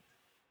just like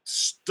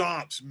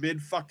stops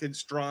mid fucking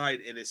stride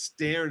and is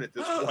staring at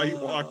this White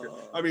Walker.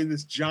 I mean,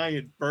 this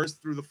giant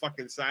burst through the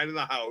fucking side of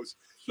the house.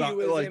 He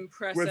was like,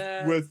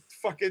 impressive. With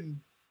fucking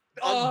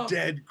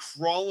undead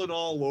crawling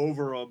all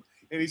over him.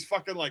 And he's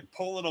fucking like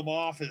pulling him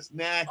off his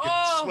neck and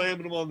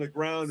slamming him on the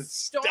ground and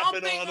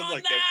stepping on him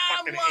like they're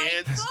fucking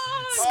ants.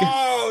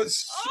 Oh,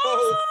 it's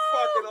so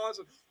fucking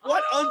awesome.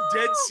 What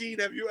undead scene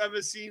have you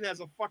ever seen as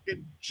a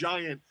fucking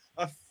giant?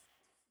 A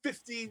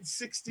 15,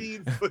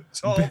 16 foot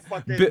tall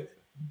fucking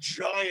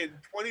giant,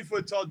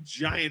 20-foot tall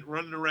giant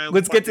running around.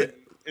 Let's get to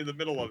in the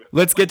middle of it.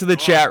 Let's get to the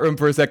chat room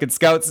for a second.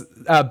 Scouts,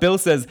 Bill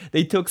says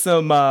they took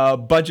some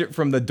budget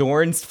from the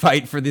Dorns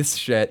fight for this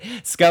shit.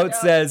 Scout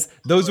says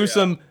those were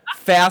some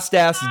fast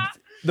ass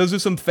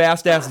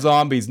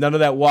zombies. None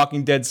of that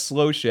Walking Dead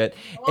slow shit.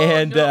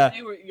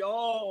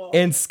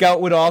 And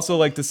Scout would also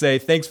like to say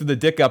thanks for the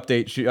dick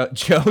update,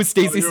 Joe.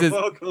 Stacy says,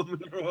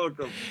 welcome. You're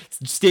welcome.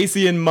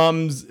 Stacy and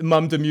Mum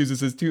to Muses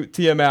says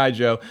TMI,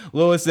 Joe.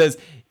 Lois says,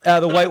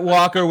 the White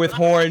Walker with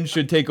horns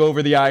should take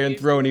over the Iron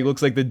Throne. He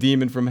looks like the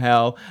demon from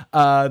hell.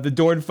 The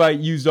Dorn fight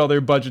used all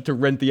their budget to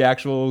rent the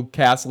actual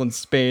castle in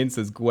Spain,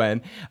 says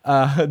Gwen.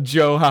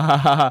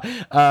 Joe,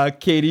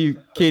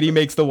 Katie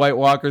makes the White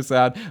Walker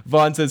sound.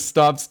 Vaughn says,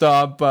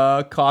 stomp,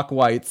 cock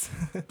whites.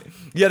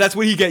 Yeah, that's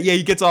what he gets. Yeah,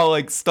 he gets all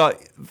like,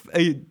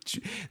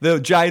 the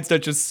giants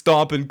start just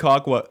stomping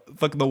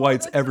fucking the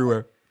whites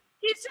everywhere.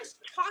 He's just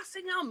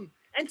tossing them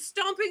and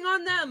stomping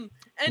on them.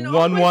 And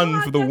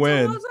 1-1 for the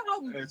win.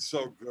 Awesome. It's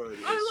so good.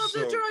 I love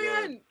the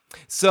giant.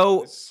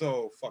 So it's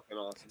so fucking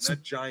awesome.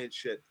 That giant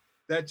shit.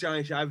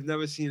 I've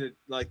never seen it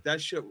like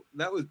that shit.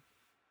 It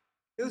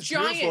was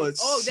giant. Beautiful.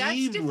 It's that's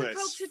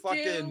seamless. difficult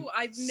to do.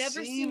 I've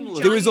never seen.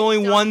 There was only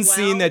one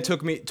scene that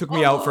took me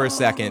out for a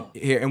second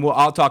here, and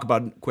I'll talk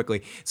about it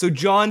quickly. So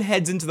John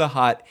heads into the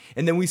hut,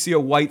 and then we see a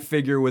white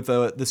figure with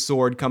the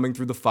sword coming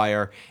through the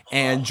fire,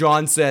 and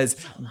John says,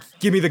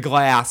 "Give me the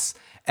glass."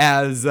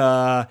 As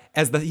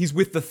he's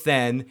with the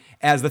Then,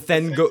 as the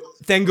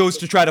Then goes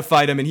to try to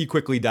fight him, and he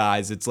quickly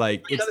dies. It's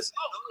like he steps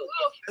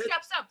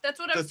up. That's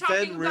what I was talking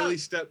about. The Then really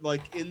stepped,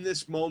 like in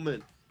this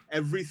moment.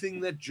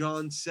 Everything that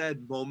John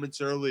said moments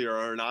earlier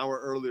or an hour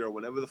earlier,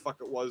 whenever the fuck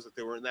it was that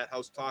they were in that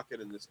house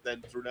talking, and this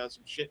Then threw down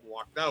some shit and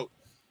walked out.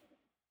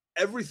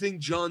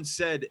 Everything John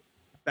said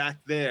back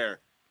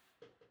there,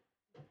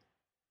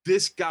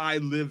 this guy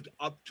lived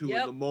up to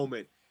in the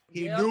moment.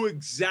 He knew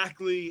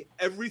exactly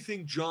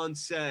everything John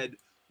said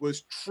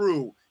was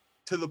true,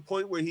 to the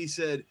point where he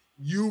said,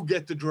 "You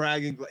get the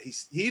dragon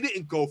glass." He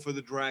didn't go for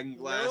the dragon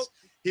glass. Nope.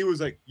 He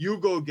was like, "You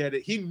go get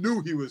it." He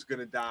knew he was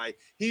gonna die.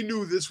 He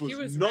knew this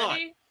was not.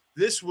 Ready.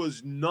 This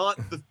was not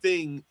the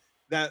things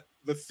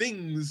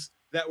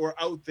that were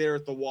out there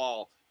at the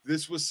wall.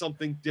 This was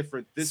something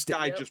different. This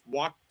guy just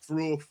walked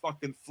through a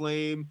fucking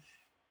flame.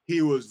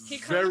 He was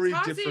very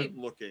different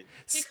looking.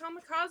 He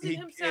kamikaze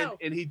himself.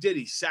 And he did.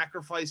 He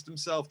sacrificed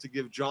himself to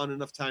give John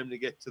enough time to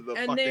get to the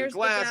fucking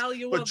glass,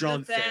 but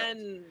John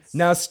failed.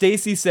 Now,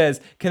 Stacy says,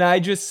 can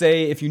I just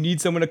say, if you need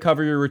someone to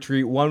cover your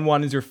retreat,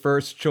 1-1 is your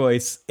first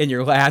choice and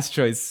your last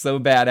choice. So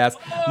badass.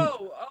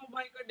 Oh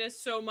my goodness,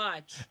 so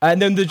much.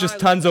 And then there's just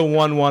tons of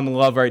 1-1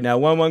 love right now.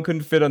 1-1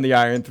 couldn't fit on the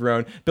Iron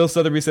Throne. Bill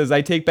Sotheby says,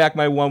 I take back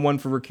my 1-1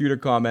 for recruiter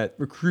comment.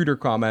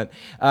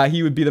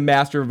 He would be the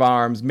master of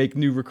arms, make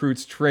new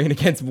recruits train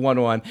against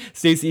 1-1.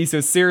 Stacey E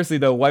says, seriously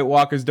though, White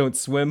Walkers don't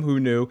swim. Who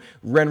knew?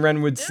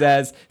 Renwood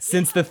says,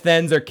 since the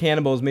Thens are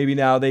cannibals, maybe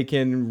now they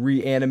can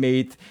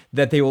reanimate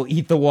that they will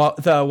eat the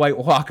White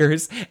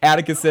Walkers.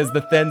 Atticus says,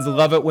 the Thens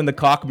love it when the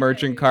cock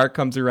merchant cart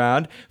comes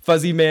around.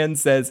 Fuzzy Man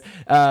says,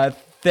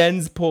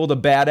 Thens pulled a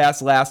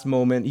badass last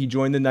moment. He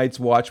joined the Night's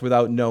Watch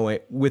without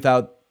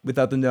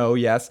the know,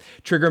 yes.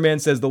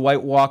 Triggerman says the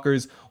White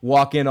Walkers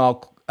walk in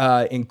all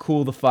and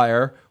cool the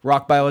fire.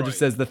 Rock Biologist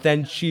says the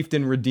Then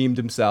chieftain redeemed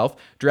himself.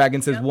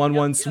 Dragon says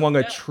 1-1 swung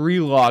a tree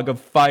log of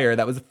fire.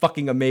 That was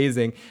fucking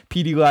amazing.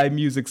 PD Live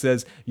Music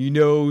says, he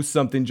knows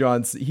something,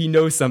 Jon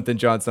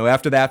Snow.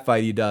 After that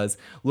fight, he does.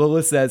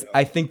 Lola says,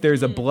 I think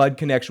there's a blood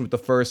connection with the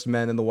First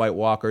Men and the White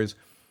Walkers.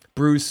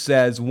 Bruce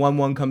says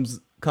 1-1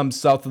 comes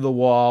south of the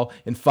wall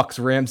and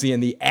fucks Ramsay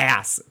in the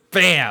ass.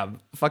 Bam!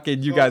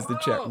 Fucking you guys, the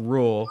chat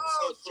rule.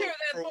 Tear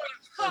that boy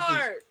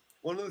apart.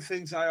 One of the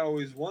things I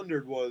always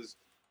wondered was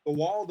the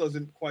wall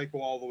doesn't quite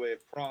go all the way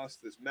across.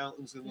 There's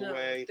mountains in the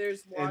way.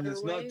 There's and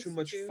there's not too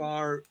much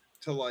far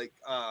to like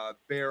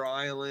Bear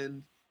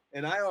Island.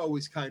 And I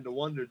always kind of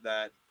wondered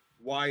that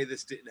why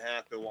this didn't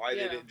happen. Why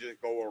they didn't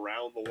just go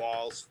around the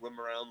wall, swim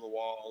around the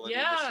wall.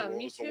 And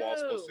what was the wall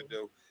supposed to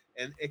do?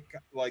 And it,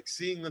 like,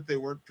 seeing that they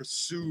weren't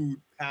pursued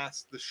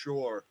past the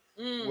shore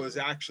was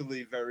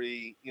actually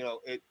very,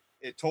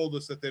 it told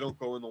us that they don't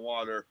go in the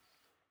water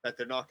that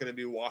they're not going to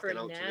be walking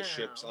out to the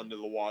ships under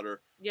the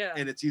water. Yeah.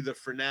 And it's either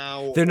for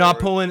now. They're not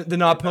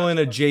pulling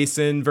a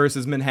Jason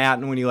versus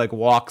Manhattan when he like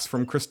walks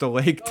from Crystal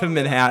Lake to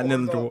Manhattan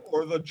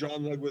or the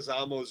John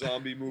Leguizamo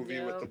zombie movie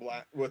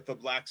with the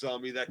black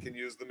zombie that can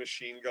use the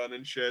machine gun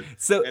and shit.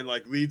 And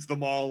like leads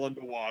them all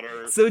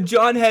underwater. So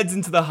John heads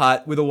into the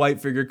hut where the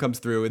white figure comes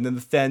through, and then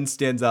the Fen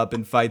stands up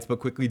and fights but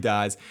quickly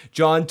dies.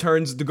 John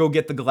turns to go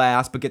get the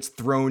glass but gets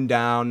thrown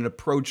down and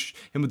approach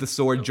him with the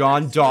sword.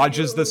 John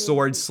dodges the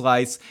sword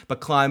slice but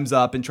climbs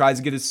up and tries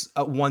to get his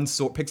one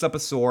sword, picks up a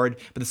sword,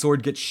 but the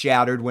sword gets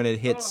shattered when it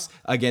hits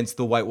against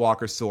the White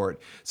Walker's sword.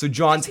 So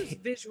John's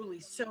visually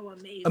so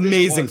amazing.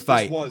 Amazing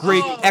fight.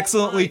 Great,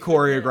 excellently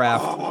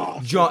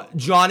choreographed.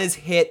 John is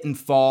hit and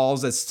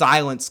falls as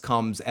silence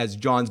comes as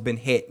John's been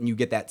hit, and you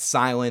get that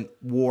silent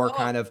war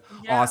kind of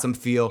awesome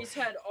feel. He's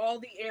had all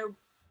the air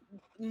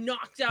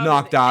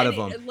knocked out of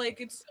him.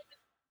 Like it's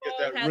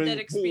all had that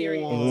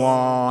experience.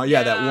 Wah,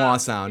 that wah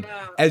sound.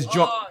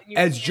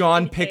 As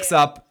John picks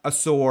up a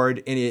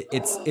sword, and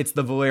it's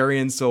the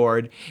Valerian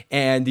sword,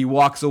 and he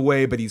walks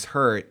away, but he's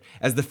hurt.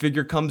 As the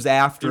figure comes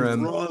after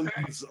him,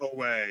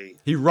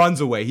 he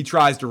runs away. He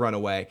tries to run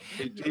away.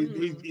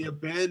 He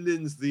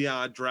abandons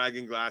the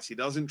dragon glass. He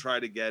doesn't try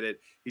to get it.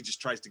 He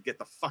just tries to get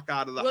the fuck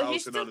out of the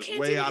house, and on his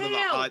way out of the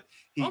hut,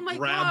 he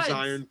grabs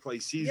Ironclaw. He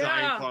sees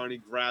Ironclaw and he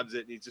grabs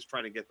it, and he's just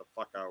trying to get the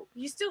fuck out.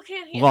 You still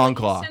can't handle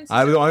Longclaw.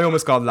 I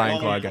almost called it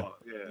Ironclaw again.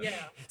 Yeah.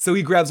 So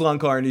he grabs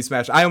Longclaw and he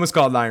smashes. I almost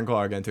called it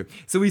Ironclaw again too.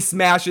 So he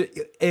smashes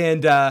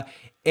it,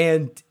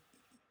 and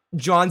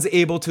John's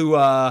able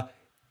to.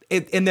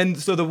 And then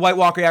the White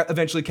Walker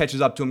eventually catches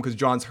up to him because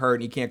John's hurt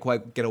and he can't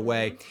quite get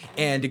away.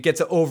 And it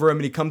gets over him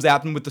and he comes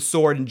at him with the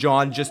sword, and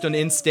John, just on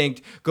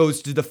instinct,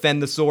 goes to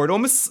defend the sword.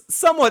 Almost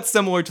somewhat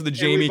similar to the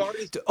Jamie.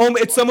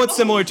 It's somewhat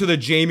similar to the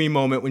Jamie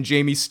moment when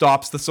Jamie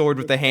stops the sword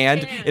with the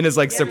hand and is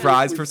like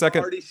surprised for a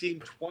second. We've already seen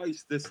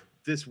twice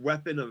this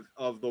weapon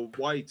of the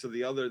whites of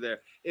the other there.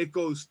 It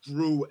goes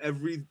through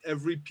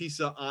every piece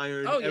of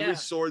iron, every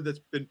sword that's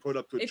been put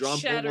up to it. John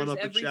put one up,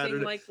 it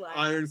shattered it.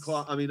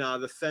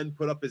 Ironclaw, the Fen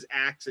put up his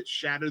axe, it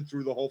shattered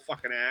through the whole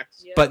fucking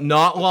axe. Yeah. But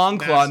not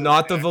Longclaw,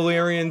 not the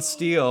Valerian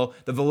steel.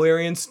 The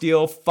Valerian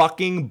steel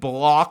fucking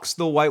blocks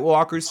the White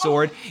Walker's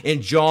sword,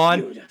 and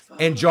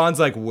John's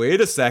like,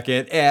 wait a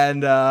second,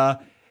 and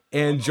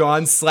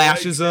John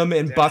slashes him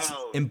and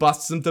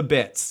busts him to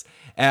bits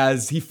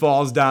as he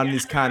falls down, and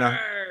he's kind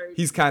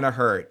of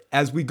hurt.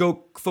 As we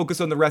go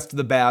focus on the rest of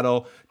the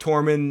battle,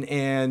 Tormund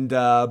and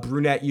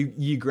Brunette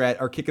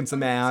Ygritte are kicking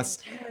some ass,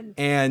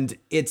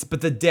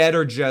 but the dead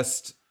are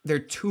they're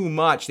too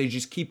much. They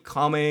just keep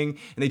coming,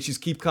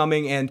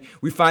 and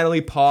we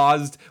finally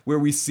paused where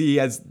we see,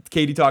 as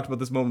Katie talked about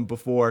this moment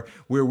before,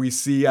 where we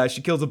see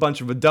she kills a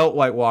bunch of adult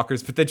White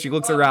Walkers, but then she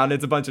looks around,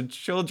 it's a bunch of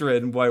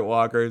children White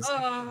Walkers,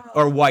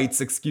 or whites.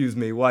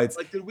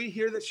 Like, did we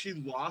hear that she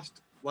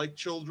lost like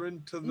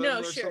children to them?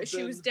 No, sure.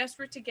 She was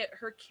desperate to get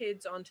her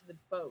kids onto the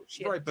boat.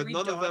 She had but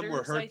none of them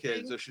were her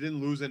kids, so she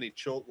didn't lose any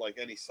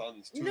any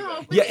sons to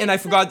them. Yeah, and I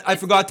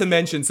forgot to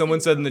mention,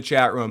 someone said in the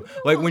chat room,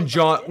 like when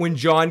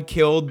John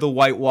killed the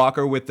White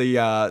Walker with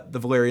the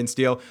Valerian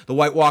steel, the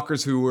White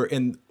Walkers who were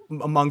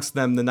amongst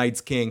them, the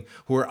Night's King,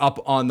 who were up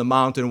on the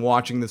mountain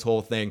watching this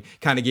whole thing,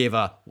 kind of gave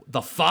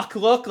the fuck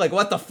look, like,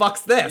 what the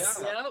fuck's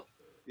this?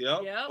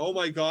 Yep. Oh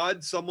my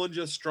God, someone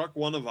just struck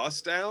one of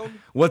us down.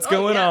 What's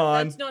going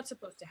on? That's not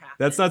supposed to happen.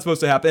 That's not supposed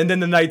to happen. And then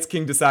the Night's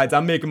King decides,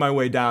 I'm making my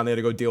way down there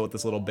to go deal with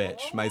this little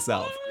bitch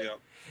myself. Yeah.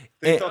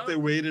 They thought they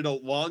waited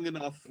long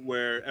enough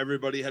where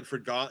everybody had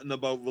forgotten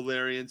about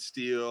Valerian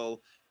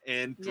steel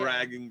and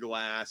dragon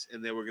glass,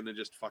 and they were gonna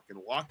just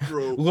fucking walk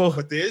through.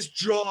 But there's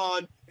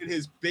John and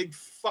his big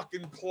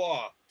fucking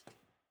claw.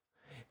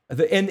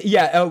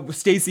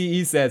 Stacey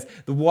E says,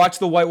 watch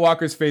the White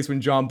Walker's face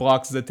when John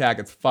blocks his attack.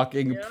 It's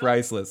fucking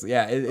priceless.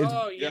 Yeah.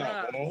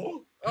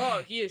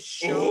 He is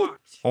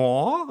shocked.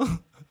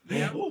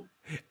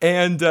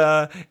 And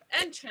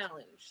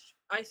challenged.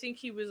 I think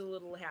he was a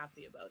little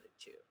happy about it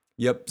too.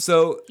 Yep.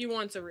 So he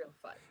wants a real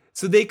fight.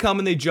 So they come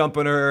and they jump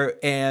on her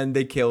and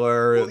they kill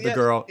her, the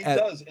girl. He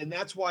does, and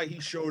that's why he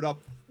showed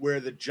up where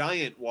the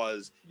giant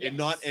was and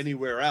not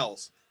anywhere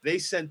else. They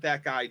sent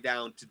that guy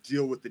down to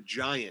deal with the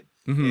giant.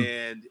 Mm-hmm.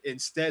 And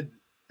instead,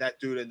 that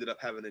dude ended up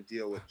having to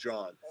deal with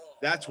John.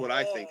 That's what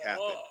I think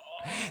happened.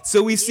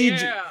 So we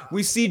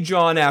see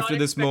John after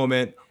this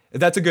moment.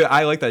 That's a good.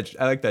 I like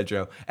that,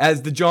 Joe. As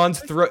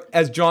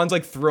John's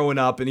like throwing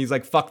up and he's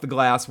like, "Fuck the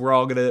glass. We're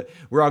all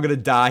gonna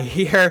die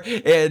here."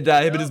 And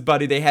him and his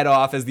buddy, they head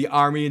off as the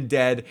army and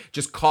dead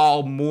just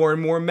call more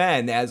and more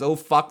men. As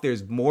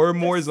there's more and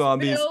more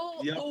zombies.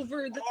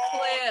 Over the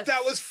cliff.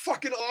 That was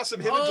fucking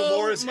awesome. Him and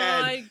Dolores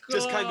had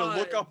just kind of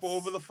look up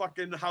over the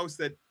fucking house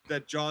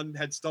that John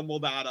had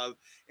stumbled out of,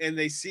 and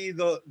they see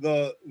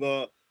the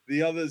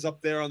others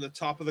up there on the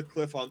top of the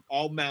cliff,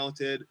 all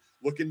mounted,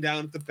 looking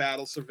down at the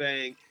battle,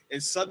 surveying.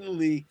 And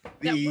suddenly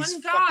these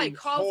one guy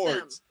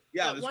hordes,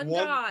 there's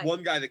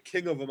one guy, the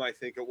king of them, I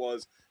think it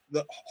was,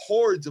 the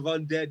hordes of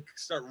undead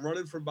start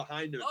running from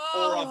behind him and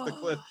pour off the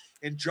cliff.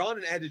 and John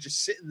and Ed are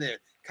just sitting there,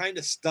 kind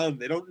of stunned.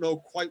 They don't know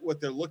quite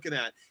what they're looking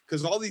at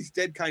because all these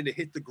dead kind of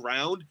hit the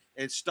ground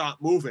and stop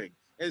moving.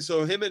 And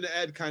so him and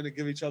Ed kind of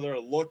give each other a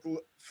look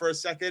for a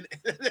second,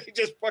 and they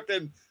just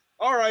fucking,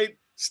 all right,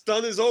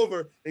 stun is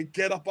over, and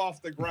get up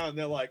off the ground.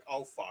 They're like,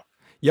 oh fuck.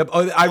 Yep,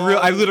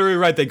 I literally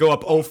right. They go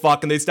up, oh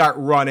fuck, and they start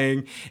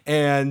running,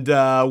 and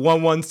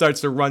one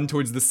starts to run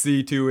towards the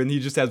sea too, and he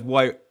just has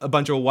a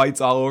bunch of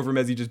whites all over him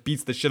as he just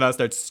beats the shit out,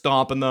 starts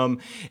stomping them,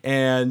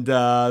 and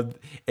I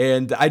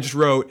just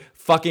wrote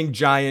fucking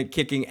giant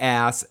kicking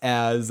ass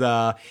as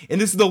and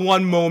this is the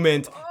one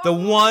moment, the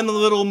one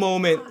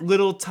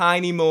little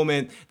tiny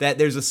moment that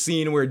there's a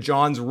scene where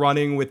John's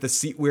running with the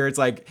sea, where it's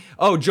like,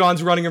 oh,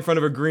 John's running in front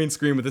of a green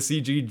screen with a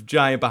CG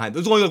giant behind. There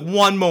was only like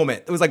one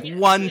moment. It was like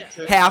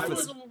half.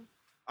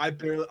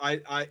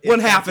 One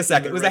half a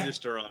second. It was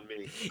register on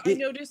me. I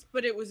noticed,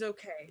 but it was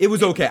okay. It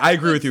was okay. I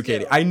agree with you,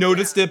 Katie. I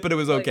noticed it, but it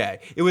was okay.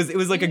 It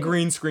was like a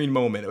green screen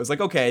moment. It was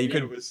like, okay,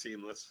 It was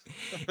seamless.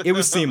 It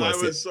was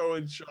seamless. I was so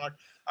in shock.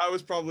 I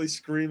was probably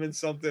screaming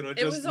something or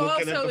just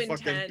looking at the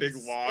fucking big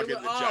log in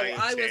the giant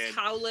I was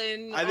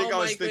howling. I think I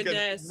was thinking,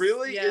 goodness.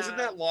 really? Yeah. Isn't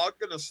that log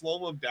going to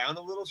slow him down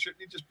a little?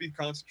 Shouldn't he just be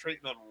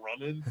concentrating on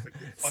running?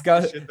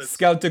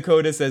 Scout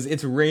Dakota says,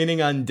 it's raining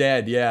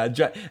undead. Yeah.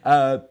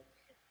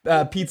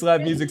 Pete's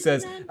Loud Music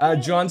says,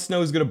 Jon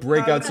Snow's going to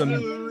break out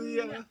some...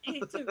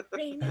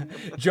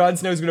 Jon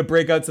Snow's gonna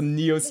break out some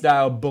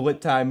Neo-style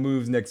bullet time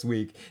moves next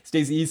week.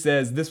 Stacey E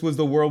says this was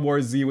the World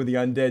War Z when the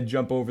undead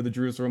jump over the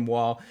Jerusalem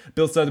wall.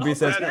 Bill Sotheby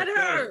says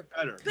better.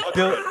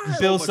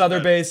 Bill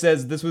Sotheby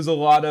says this was a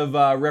lot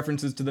of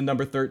references to the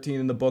number 13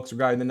 in the books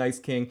regarding the Night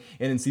King.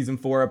 And in season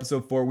 4,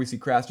 episode 4, we see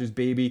Craster's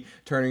baby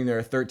turning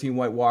their 13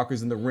 White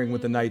Walkers in the ring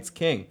with the Night's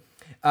King.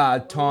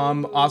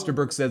 Tom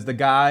Osterbrook says the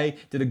guy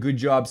did a good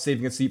job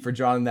saving a seat for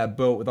John in that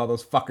boat with all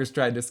those fuckers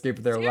trying to escape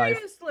with their life.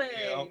 Seriously,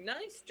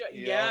 nice job.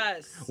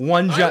 Yes.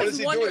 What is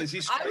he doing? Is he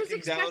I was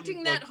striking down,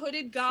 expecting that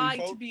hooded guy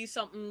to be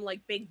something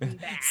like big and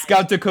bad.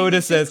 Scout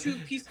Dakota says,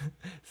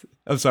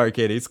 I'm sorry,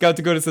 Katie. Scout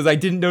Dakota says, I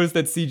didn't notice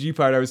that CG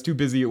part. I was too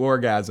busy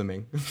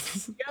orgasming.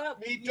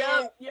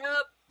 Yep.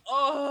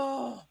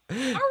 Oh.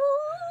 Oh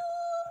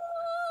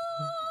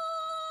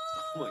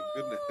my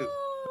goodness.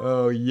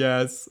 Oh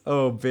yes.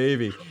 Oh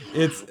baby.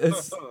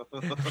 It's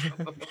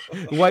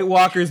White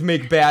Walkers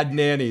make bad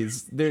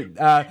nannies. There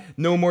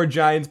no more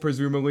giants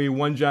presumably.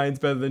 One giant's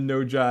better than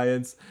no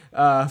giants.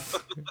 You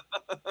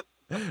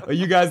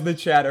guys in the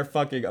chat are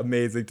fucking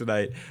amazing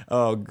tonight.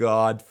 Oh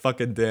god,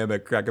 fucking damn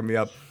it, cracking me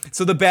up.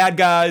 So the bad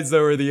guys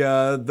or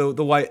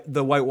the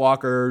White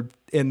Walker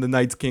and the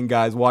Night's King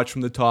guys watch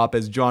from the top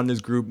as John and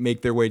his group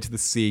make their way to the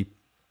sea.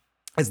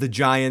 As the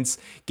giants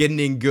getting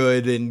in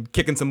good and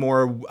kicking some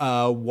more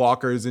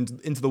walkers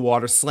into the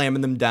water,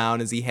 slamming them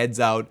down as he heads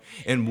out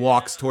and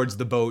walks towards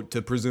the boat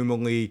to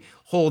presumably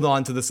hold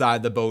on to the side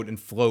of the boat and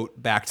float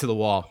back to the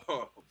wall.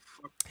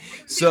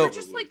 They were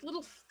just like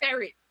little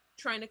ferrets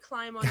trying to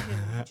climb on him.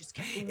 And just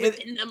kept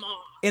whipping them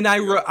off. And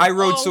I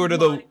wrote sort of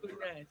the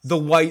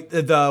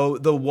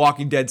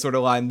Walking Dead sort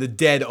of line. The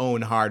dead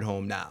own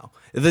Hardhome now.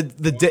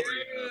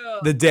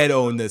 The dead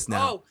own this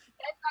now.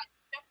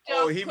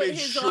 Oh, he made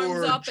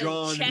sure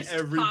John and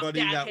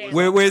everybody that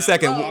was... Wait a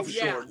second.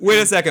 Wait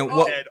a second.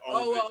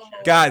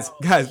 Guys,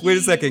 wait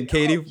a second.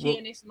 Katie.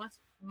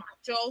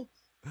 Macho.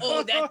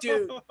 Oh, that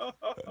dude.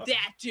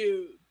 That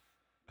dude.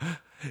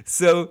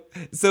 So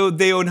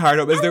they own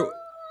Hardhome.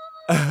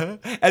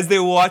 As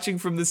they're watching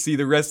from the sea,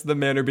 the rest of the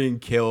men are being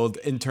killed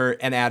and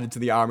added to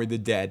the army of the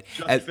dead.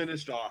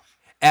 Finished off.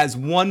 As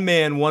one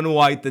man, one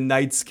white, the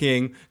Night's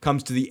King,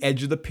 comes to the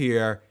edge of the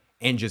pier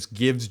and just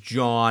gives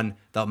John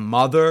the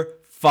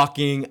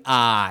motherfucking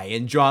eye,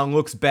 and John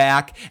looks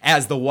back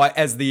as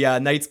the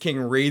Night's King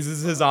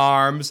raises his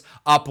arms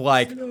up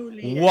like,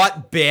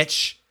 what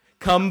bitch?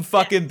 Come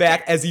fucking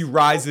back as he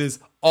rises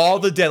all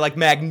the dead, like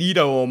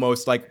Magneto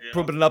almost, like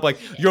pumping it up like,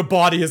 your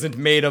body isn't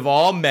made of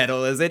all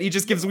metal, is it? He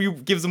just gives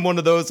him one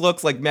of those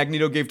looks like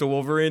Magneto gave to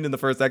Wolverine in the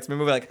first X-Men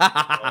movie, like,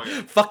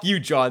 fuck you,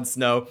 Jon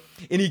Snow.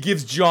 And he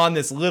gives John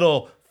this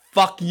little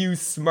fuck you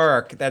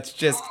smirk that's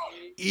just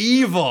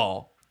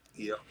evil.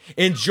 Yep.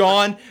 And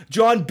John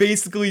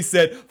basically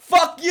said,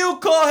 fuck you,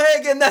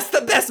 Cohagen, that's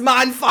the best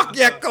man, fuck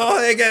you,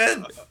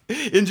 Cohagen.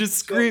 And just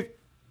scream.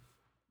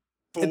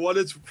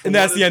 And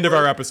that's the end of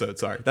our episode,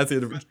 sorry. That's the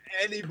end of it.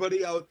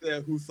 Anybody out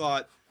there who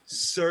thought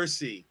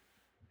Cersei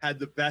had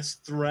the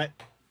best threat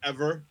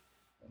ever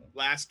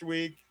last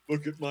week,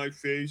 look at my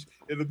face,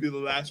 it'll be the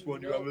last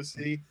one you ever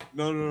see.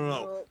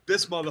 No.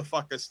 This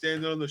motherfucker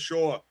standing on the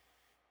shore.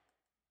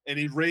 And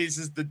he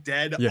raises the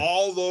dead,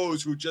 all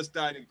those who just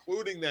died,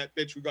 including that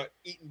bitch who got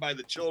eaten by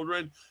the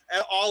children,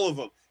 and all of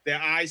them.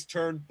 Their eyes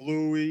turn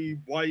bluey,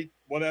 white,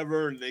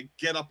 whatever, and they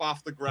get up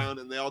off the ground,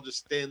 and they all just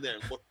stand there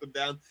and look them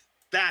down.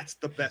 That's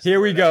the best. Here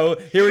we go.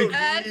 You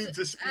don't need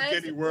to speak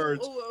any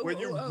words when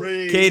you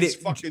raise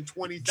fucking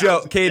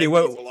 20,000 Katie,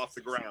 people off the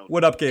ground.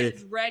 What up, Katie?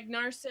 As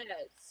Ragnar says,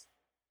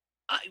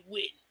 I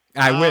win.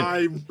 I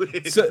win.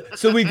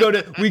 So we go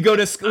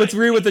to let's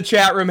read what the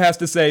chat room has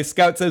to say.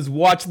 Scout says,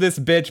 "Watch this,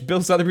 bitch."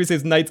 Bill Sotheby's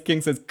says, "Knights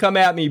King" says, "Come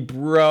at me,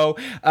 bro."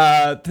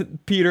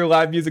 Peter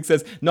Live Music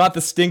says, "Not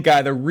the stink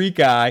eye, the reek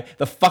eye."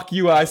 The fuck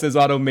you eye says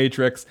Auto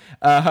Matrix.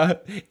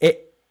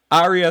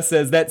 Arya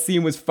says, "That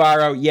scene was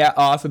far out. Yeah,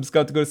 awesome."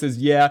 Scout to Go says,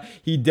 "Yeah,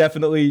 he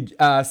definitely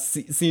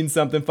seen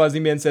something." Fuzzy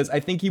Man says, "I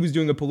think he was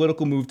doing a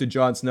political move to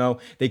Jon Snow.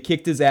 They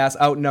kicked his ass,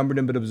 outnumbered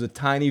him, but it was a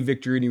tiny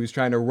victory, and he was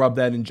trying to rub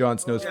that in Jon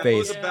Snow's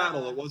face." It was a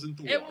battle. It wasn't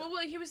the war.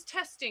 Well, he was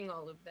testing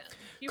all of them.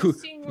 He was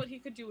seeing what he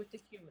could do with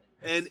the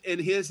humans. And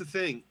here's the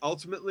thing.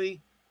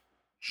 Ultimately,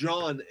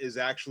 Jon is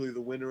actually the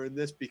winner in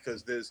this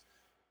because there's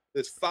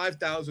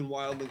 5,000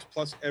 wildlings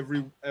plus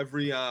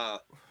everybody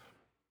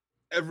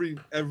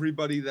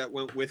that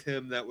went with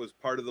him that was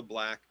part of the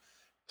Black,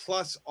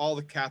 plus all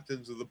the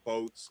captains of the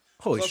boats,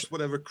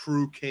 whatever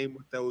crew came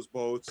with those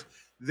boats.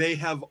 They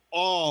have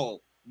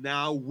all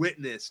now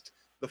witnessed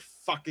the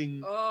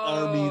fucking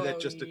army that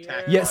just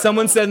attacked. Yeah,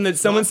 someone said in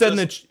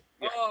the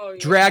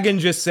Dragon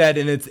just said,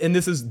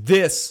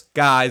 this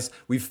guys,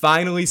 we've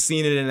finally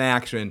seen it in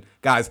action,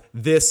 guys.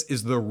 This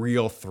is the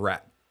real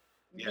threat.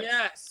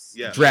 Yes.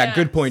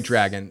 Good point,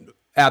 Dragon.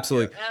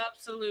 Absolutely.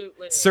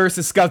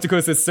 Cersei, Scout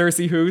Dakota says,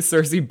 "Cersei who?"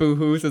 Cersei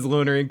boo-hoo says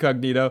Lunar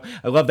Incognito.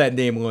 I love that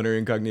name, Lunar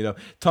Incognito.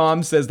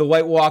 Tom says, "The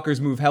White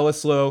Walkers move hella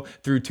slow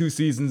through 2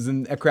 seasons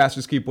at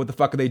Craster's Keep. What the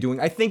fuck are they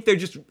doing?" I think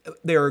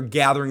they're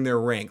gathering their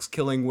ranks,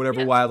 killing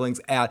whatever wildlings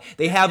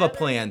they have a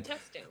plan.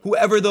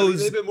 Whoever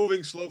those... they've been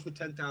moving slow for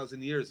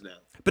 10,000 years now.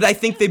 But I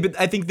think they've been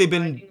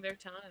biding their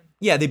time.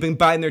 Yeah, they've been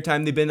biding their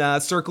time. They've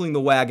been circling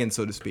the wagon,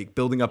 so to speak,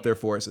 building up their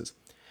forces.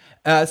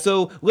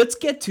 So let's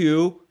get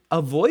to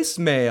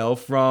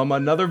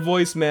another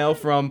voicemail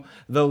from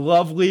the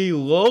lovely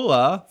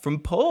Lola from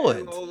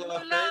Poland. Hey,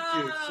 Lola,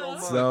 thank you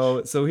so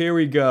much. So here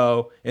we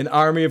go. An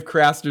army of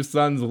Craster's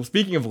sons.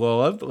 Speaking of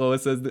Lola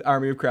says the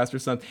army of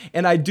Craster's sons.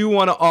 And I do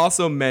want to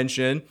also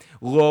mention,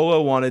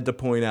 Lola wanted to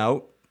point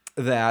out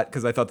that,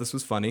 because I thought this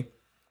was funny.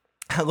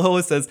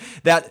 Lola says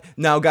that,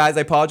 "Now guys,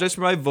 I apologize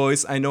for my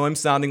voice. I know I'm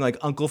sounding like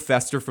Uncle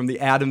Fester from the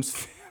Addams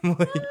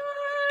Family."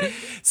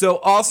 So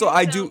also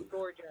I do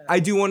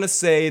want to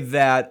say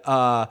that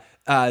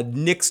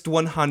Nixt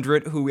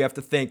 100, who we have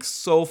to thank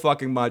so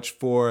fucking much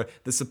for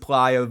the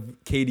supply of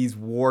Katie's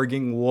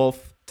warging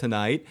wolf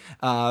tonight,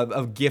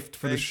 a gift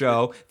for the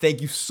show.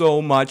 Thank you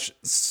so much,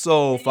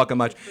 so fucking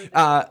much.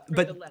 But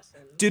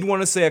did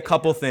want to say a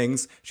couple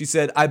things. She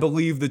said, "I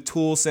believe the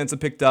tool Sansa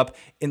picked up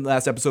in the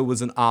last episode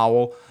was an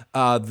owl,"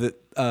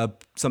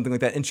 something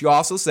like that. And she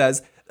also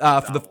says,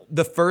 for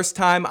the first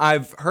time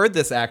I've heard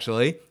this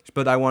actually,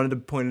 but I wanted to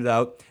point it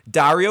out,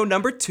 Dario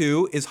number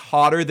 2 is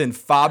hotter than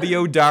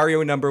Fabio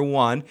Dario number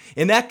 1,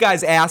 and that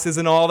guy's ass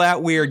isn't all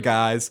that weird,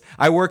 guys.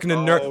 I work in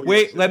a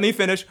let me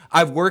finish.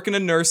 I've worked in a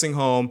nursing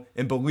home,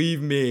 and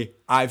believe me,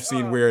 I've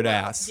seen weird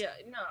ass. Yeah,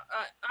 no,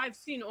 I've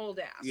seen old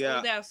ass. Yeah.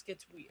 Old ass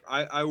gets weird.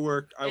 I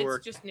work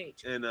just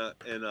nature. in a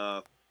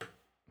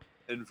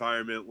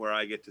environment where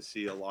I get to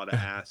see a lot of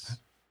ass.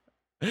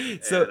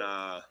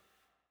 So.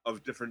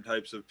 Of different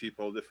types of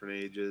people, different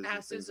ages,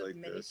 asses and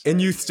things like this.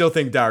 And you still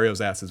think Dario's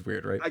ass is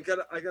weird, right? I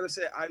gotta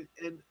say,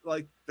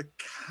 the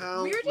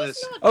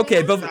countless. Okay,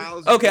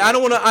 I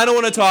don't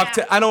want to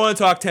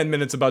talk 10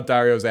 minutes about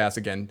Dario's ass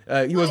again.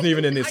 He wasn't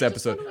even in this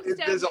episode.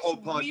 There's a whole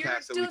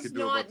podcast that we could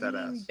do about that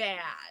ass. Bad.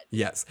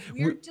 Yes.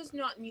 Weird does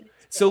not mean it's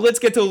bad. So let's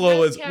get to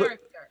Lola's.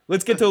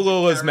 Let's get to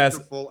Lola's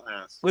message.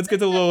 Let's get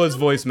to Lola's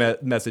voice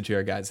message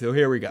here, guys. So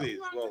here we go. Please,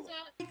 Lola.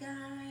 Hey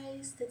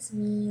guys, it's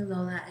me,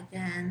 Lola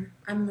again.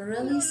 I'm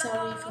really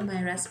sorry for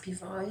my raspy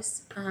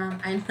voice.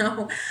 I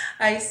know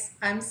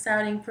I'm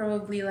sounding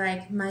probably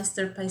like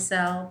Meister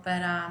Paisel,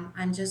 but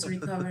I'm just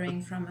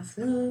recovering from a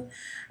flu.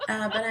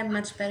 But I'm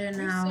much better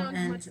now,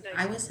 and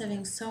I was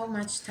having so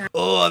much time.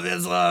 Oh,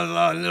 this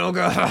little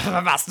girl,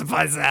 Master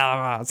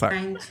Paisel. Sorry.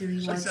 Trying to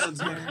rewatch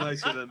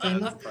the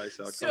Game of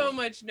so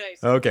much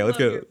nicer. Okay, let's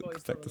get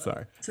back to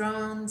sorry.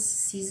 Thrones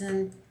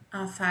season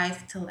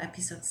 5 till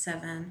episode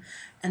 7,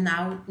 and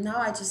now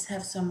I just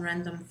have some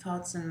random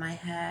thoughts in my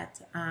head.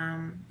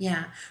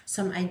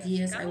 Some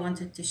ideas I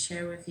wanted to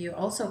share with you,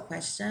 also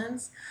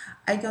questions.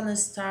 I'm gonna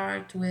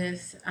start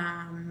with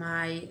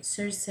my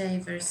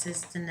Cersei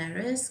versus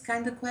Daenerys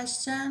kind of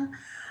question.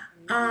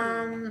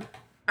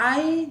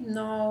 I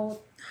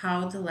know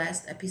how the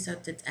last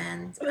episode did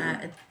end.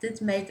 It did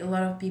make a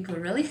lot of people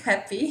really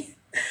happy.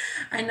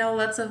 I know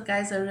lots of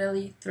guys are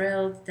really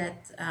thrilled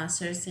that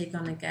Cersei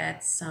gonna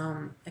get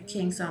a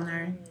king's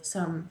honor,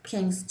 some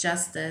king's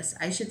justice.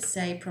 I should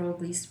say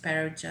probably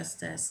sparrow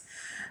justice.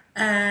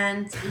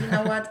 And you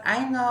know what?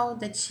 I know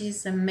that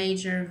she's a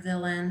major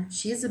villain.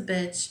 She's a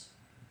bitch.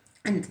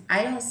 And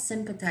I don't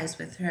sympathize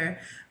with her,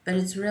 but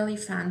it's really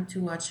fun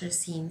to watch her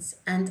scenes.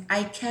 And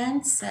I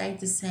can't say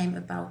the same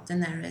about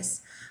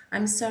Daenerys.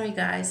 I'm sorry,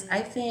 guys.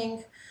 I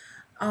think...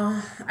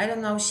 I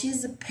don't know,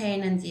 she's a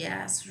pain in the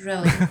ass,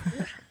 really.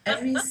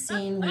 Every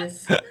scene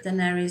with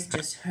Daenerys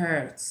just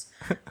hurts.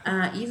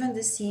 Even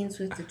the scenes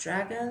with the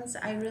dragons,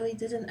 I really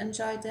didn't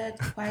enjoy that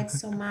quite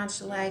so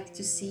much. Like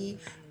to see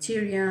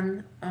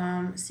Tyrion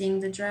seeing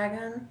the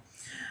dragon.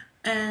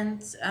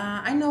 And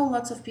I know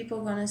lots of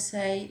people gonna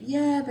say,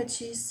 yeah, but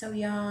she's so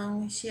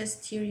young. She has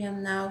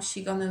Tyrion now.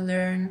 She gonna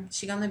learn.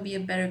 She gonna be a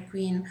better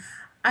queen.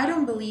 I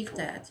don't believe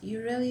that.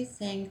 You really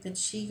think that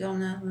she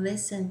gonna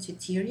listen to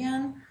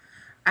Tyrion?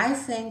 I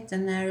think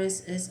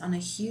Daenerys is on a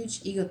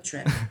huge ego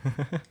trip.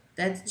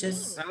 That's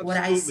just what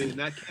I see. And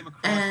that came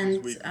across And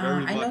this week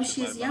very I know much in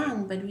she's my young,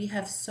 mind. but we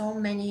have so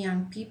many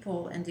young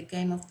people in the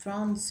Game of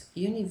Thrones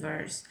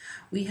universe.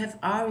 We have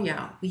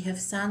Arya, we have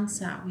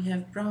Sansa, we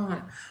have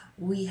Bronn,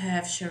 we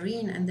have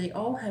Shireen, and they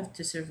all have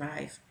to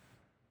survive.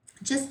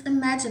 Just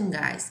imagine,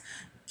 guys,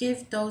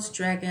 give those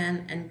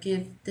dragon and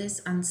give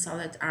this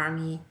unsullied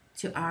army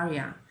to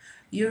Arya.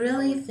 You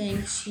really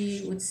think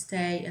she would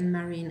stay in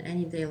Marine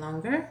any day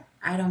longer?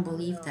 I don't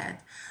believe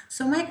that.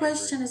 So my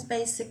question is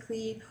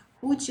basically,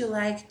 who would you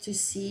like to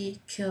see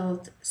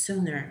killed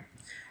sooner?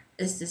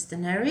 Is this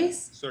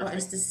Daenerys or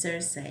is this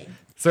Cersei?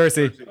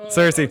 Cersei.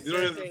 Cersei. You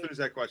don't have to finish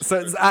that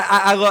question. So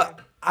I love.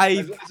 As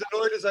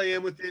annoyed as I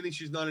am with Dany,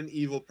 she's not an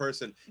evil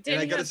person. Dany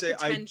and I gotta has say,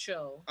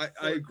 potential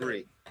I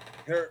agree.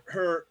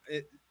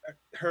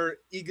 Her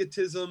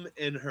egotism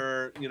and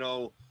her,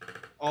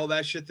 all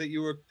that shit that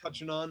you were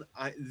touching on.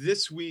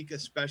 This week,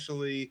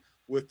 especially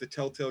with the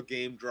Telltale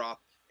game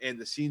drop and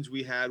the scenes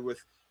we had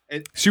with,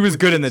 and she was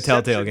good in the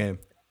Telltale game.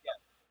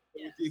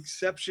 Yeah, with the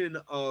exception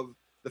of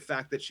the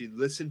fact that she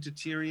listened to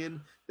Tyrion,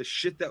 the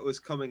shit that was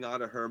coming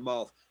out of her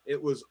mouth, it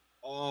was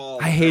all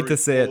I hate to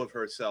say full it of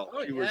herself.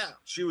 Oh,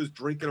 She was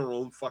drinking her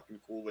own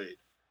fucking Kool-Aid.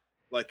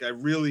 Like I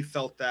really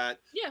felt that.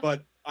 Yeah.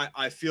 But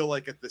I feel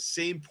like at the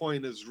same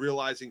point as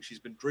realizing she's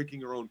been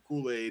drinking her own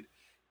Kool-Aid,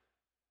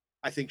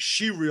 I think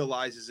she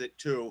realizes it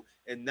too,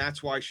 and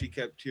that's why she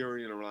kept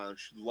Tyrion around.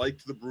 She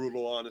liked the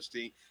brutal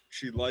honesty.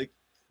 She liked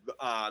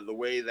the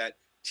way that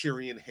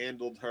Tyrion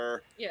handled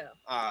her. Yeah.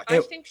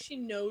 I think she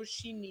knows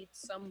she needs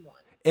someone.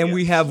 And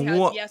we have she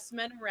has yes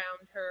men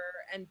around her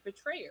and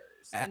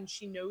betrayers, and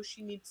she knows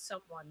she needs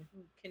someone who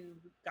can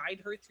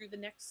guide her through the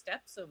next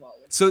steps of all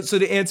of this. So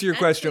to answer your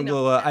question,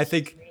 Lila, I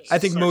think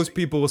most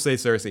people will say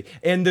Cersei.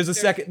 And there's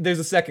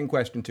a second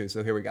question too.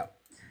 So here we go.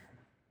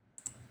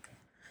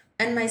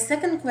 And my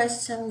second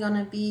question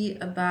gonna be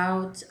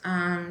about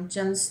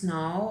Jon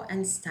Snow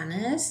and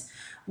Stannis.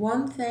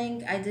 One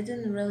thing I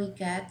didn't really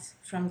get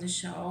from the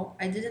show,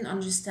 I didn't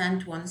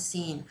understand one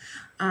scene.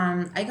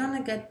 I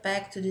gonna get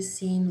back to the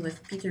scene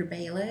with Peter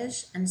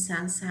Baelish and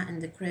Sansa in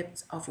the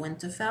crypt of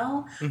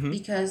Winterfell,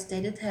 because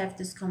they did have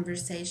this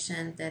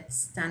conversation that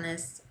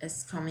Stannis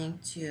is coming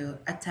to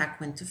attack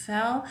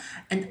Winterfell,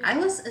 and I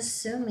was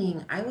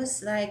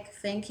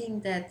thinking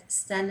that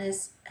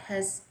Stannis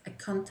has a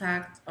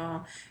contact,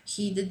 or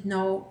he did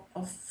know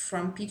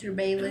from Peter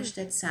Baelish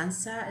that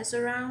Sansa is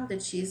around,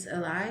 that she's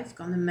alive,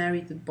 gonna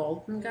marry the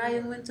Bolton guy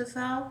in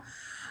Winterfell.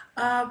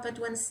 But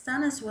when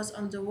Stannis was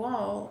on the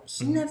wall,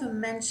 he never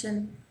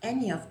mentioned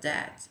any of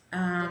that.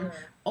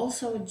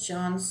 Also,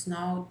 Jon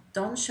Snow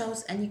don't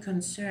shows any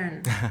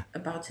concern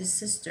about his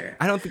sister.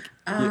 I don't think.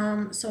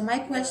 So my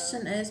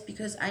question is,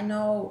 because I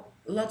know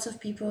lots of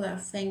people are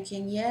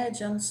thinking, yeah,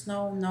 Jon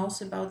Snow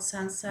knows about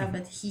Sansa,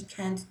 but he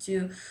can't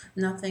do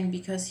nothing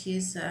because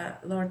he's a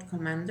Lord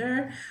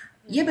Commander.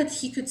 Yeah, but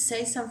he could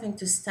say something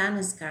to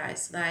Stannis,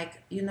 guys,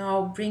 like,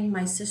 bring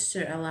my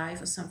sister alive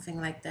or something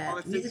like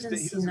that. We didn't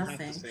see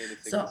nothing.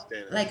 So,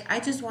 like, I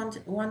just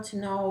want to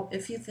know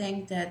if you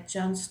think that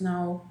Jon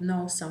Snow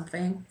knows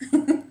something,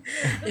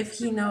 if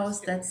he knows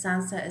that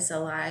Sansa is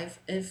alive,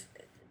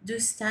 do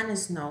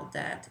Stannis know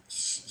that?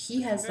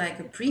 He has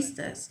like a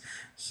priestess.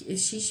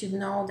 She should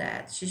know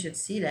that. She should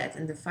see that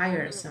in the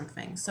fire or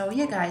something. So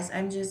yeah, guys,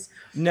 I'm just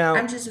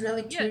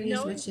really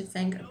curious what you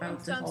think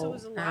about the whole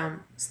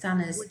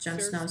Stannis Jon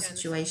Snow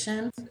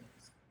situation.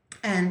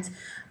 And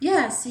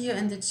yeah, see you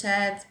in the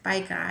chat. Bye,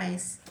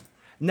 guys.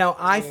 Now,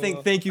 I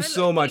think, thank you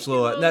so much,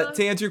 Lola. Now,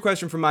 to answer your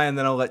question from my end,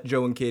 then I'll let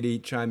Joe and Katie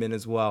chime in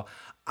as well.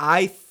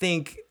 I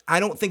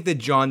don't think that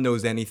Jon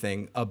knows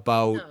anything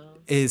about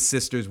his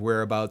sister's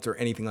whereabouts or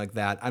anything like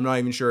that. I'm not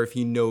even sure if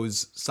he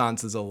knows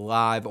Sansa's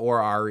alive or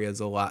Arya's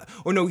alive.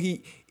 Or no,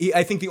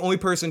 I think the only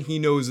person he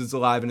knows is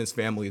alive in his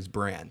family is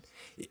Bran.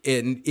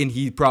 And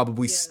he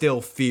probably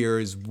still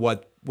fears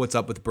what's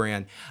up with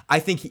Bran. I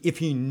think if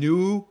he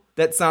knew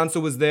that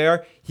Sansa was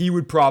there, he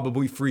would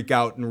probably freak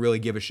out and really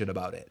give a shit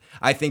about it.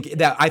 I think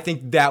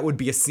that would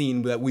be a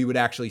scene that we would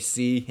actually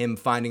see him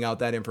finding out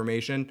that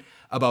information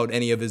about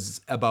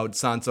about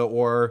Sansa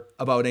or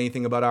about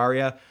anything about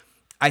Arya.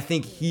 I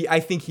think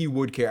he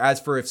would care. As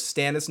for if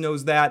Stannis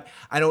knows that,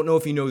 I don't know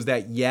if he knows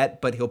that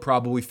yet, but he'll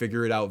probably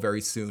figure it out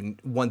very soon.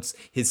 Once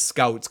his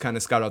scouts kind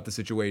of scout out the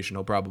situation,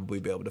 he'll probably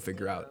be able to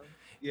figure out.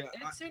 Yeah,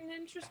 it's an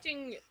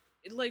interesting.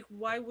 Like,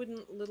 why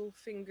wouldn't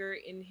Littlefinger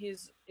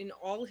in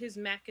all his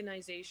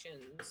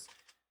machinations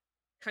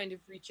kind of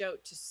reach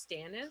out to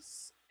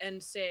Stannis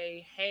and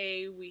say,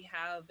 "Hey, we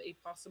have a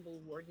possible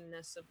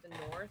wardeness of the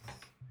North.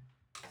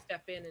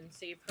 step in and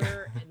save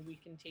her, and we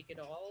can take it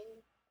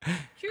all.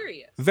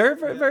 Curious. Very,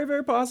 very, very,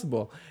 very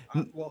possible.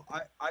 Well,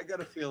 I got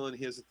a feeling.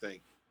 Here's the thing: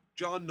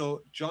 John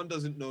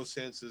doesn't know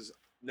Sansa's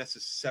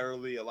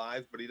necessarily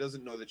alive, but he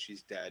doesn't know that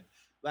she's dead.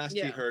 Last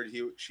he heard,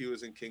 she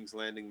was in King's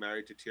Landing,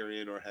 married to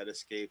Tyrion, or had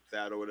escaped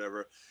that, or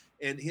whatever.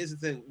 And here's the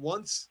thing: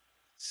 once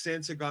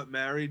Sansa got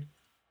married,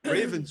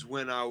 ravens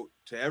went out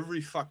to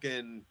every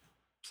fucking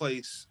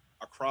place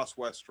across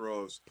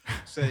Westeros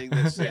saying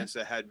that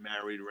Sansa had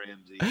married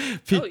Ramsay.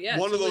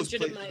 One of those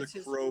places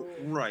a crow,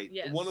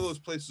 one of those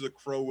places a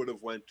crow would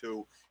have went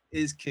to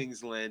is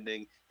King's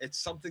Landing.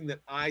 It's something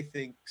that I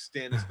think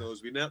Stannis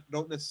knows. We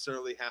don't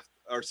necessarily have,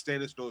 or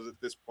Stannis knows at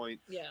this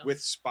point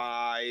with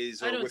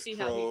spies or with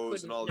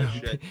crows and all this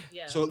shit.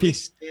 So at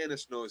least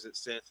Stannis knows that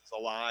Sansa's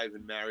alive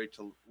and married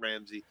to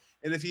Ramsay.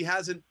 And if he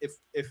hasn't,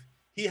 if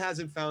he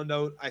hasn't found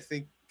out, I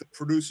think the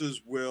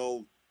producers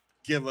will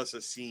give us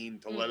a scene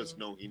to let us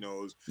know he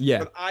knows.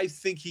 But I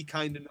think he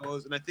kind of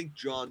knows, and I think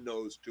Jon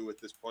knows too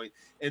at this point.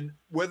 And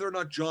whether or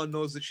not Jon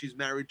knows that she's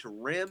married to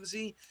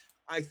Ramsay,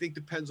 I think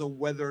depends on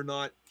whether or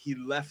not he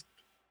left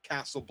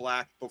Castle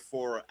Black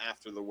before or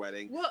after the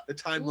wedding. The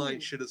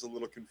timeline shit is a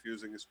little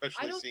confusing,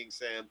 especially seeing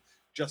Sam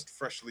just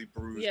freshly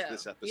bruised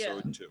this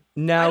episode too.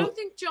 Now, I don't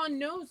think Jon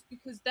knows,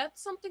 because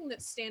that's something that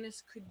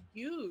Stannis could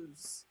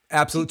use.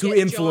 Absolutely, to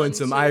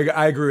influence him.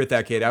 I agree with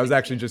that, Kate. I was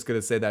actually just going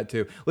to say that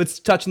too. Let's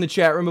touch in the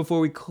chat room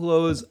before we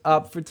close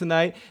up for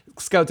tonight.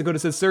 Scout Dakota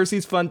says,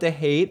 Cersei's fun to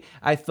hate.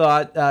 I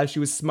thought she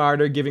was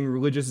smarter, giving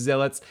religious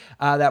zealots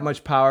that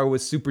much power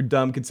was super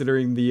dumb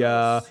considering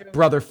the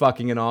brother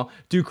fucking and all.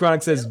 Duke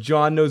Chronic says,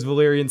 Jon knows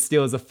Valyrian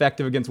steel is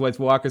effective against White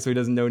Walkers, so he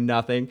doesn't know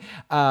nothing.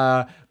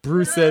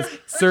 Bruce says,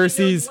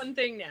 Cersei's... one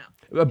thing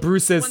now.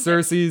 Bruce says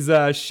Cersei's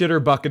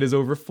shitter bucket is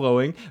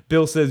overflowing.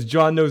 Bill says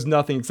Jon knows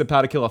nothing except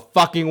how to kill a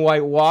fucking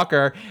White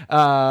Walker. Team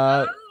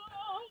a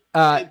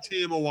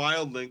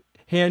wildling.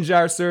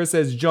 Hanjar Sir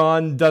says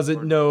Jon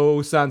doesn't know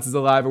Sansa's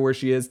alive or where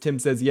she is. Tim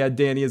says, yeah,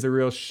 Dany is a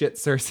real shit,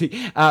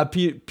 Cersei.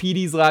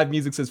 PD's live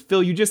music says,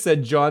 Phil, you just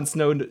said Jon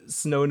Snow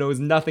knows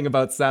nothing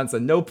about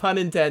Sansa. No pun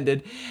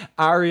intended.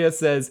 Arya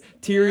says,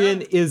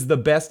 Tyrion is the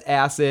best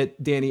asset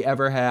Dany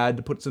ever had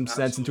to put some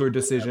sense into her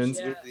decisions.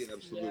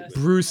 Absolutely.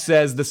 Bruce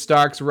says the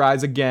Starks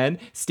rise again.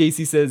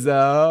 Stacy says,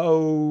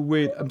 oh,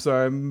 wait, I'm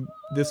sorry.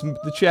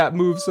 The chat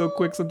moves so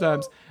quick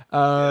sometimes.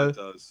 It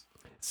does.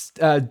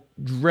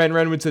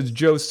 Renwood says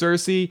Joe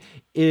Cersei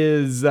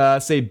is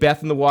say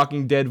Beth in the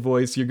Walking Dead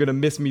voice. You're gonna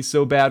miss me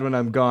so bad when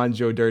I'm gone,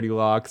 Joe Dirty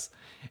Locks.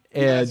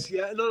 And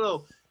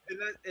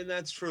and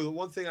that's true. The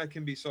one thing I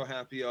can be so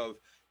happy of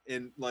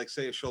in, like,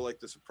 say, a show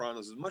like The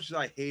Sopranos, as much as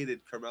I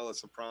hated Carmela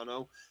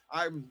Soprano,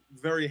 I'm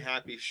very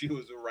happy she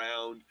was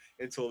around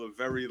until the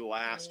very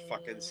last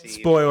fucking scene.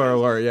 Spoiler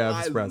alert, yeah,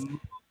 I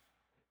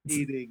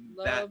hating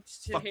that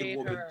fucking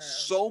woman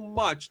so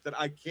much that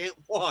I can't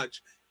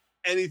watch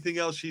anything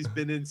else she's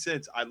been in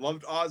since. I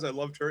loved Oz. I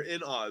loved her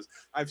in Oz.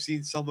 I've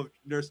seen some of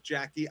Nurse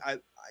Jackie. I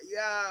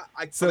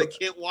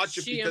can't watch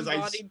it because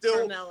I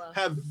still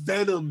have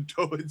venom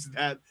towards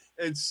that.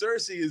 And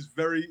Cersei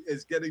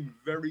is getting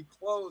very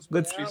close,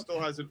 but she still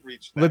hasn't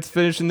reached that. Let's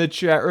finish in the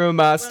chat room.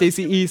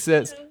 Stacey E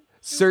says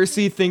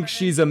Cersei thinks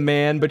she's a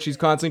man, but she's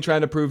constantly trying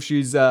to prove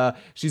she's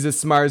as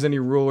smart as any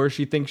ruler.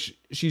 She thinks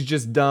she's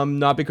just dumb,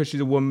 not because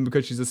she's a woman,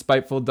 because she's a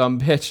spiteful dumb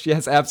bitch.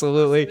 Yes,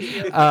 absolutely.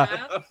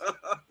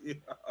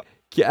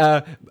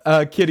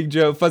 Kidding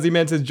Joe. Fuzzy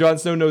Man says Jon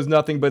Snow knows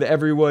nothing, but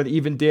everyone,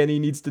 even Dany,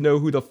 needs to know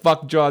who the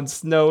fuck Jon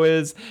Snow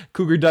is.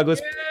 Cougar Douglas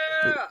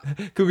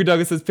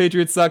says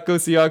Patriots suck, go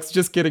Seahawks.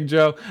 Just kidding,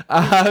 Joe.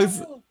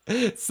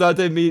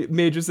 Sante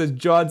Major says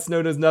Jon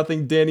Snow knows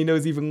nothing, Dany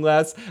knows even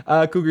less.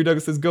 Cougar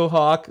Douglas says go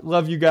Hawk,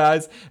 love you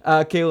guys.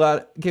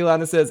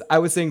 Kaylana says I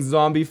was saying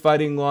zombie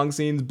fighting long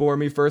scenes bore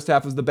me. First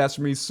half was the best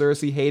for me.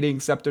 Cersei hating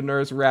Scepter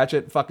Nurse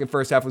Ratchet, fucking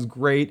first half was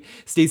great.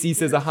 Stacy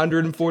says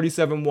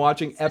 147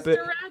 watching epic.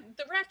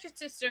 The Ratchet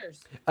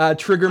Sisters.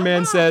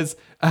 Triggerman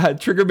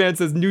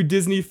says new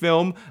Disney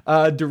film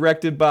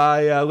directed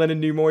by Leonard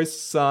Nimoy's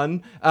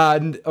son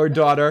or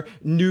daughter.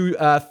 New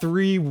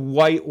 3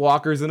 White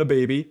Walkers and a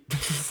baby.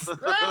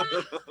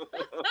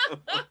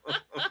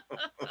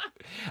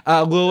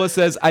 Lola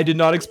says I did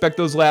not expect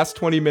those last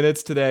 20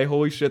 minutes today.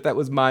 Holy shit, that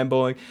was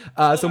mind-blowing.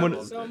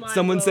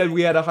 Someone said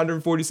we had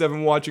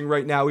 147 watching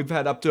right now. We've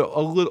had up to a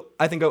little,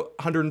 I think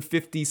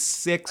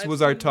 156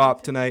 was our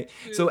top tonight.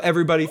 So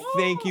everybody,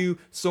 thank you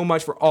so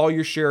much for all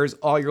your shares,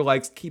 all your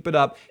likes. Keep it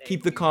up.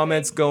 Keep the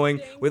comments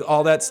going. With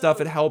all that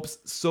stuff, it helps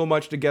so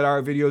much to get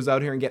our videos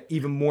out here and get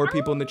even more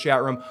people in the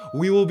chat room.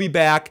 We will be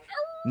back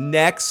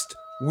next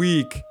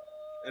week.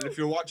 And if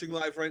you're watching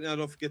live right now,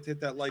 don't forget to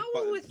hit that like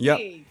button. Yep.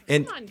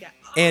 And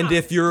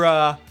if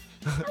you're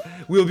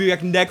we'll be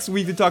back next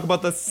week to talk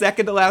about the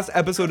second to last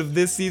episode of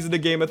this season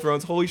of Game of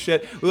Thrones. Holy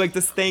shit. We'd like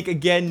to thank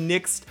again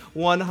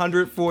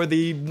Nix100 for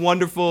the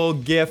wonderful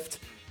gift.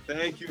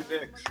 Thank you,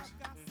 Nix.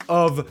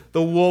 Of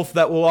the wolf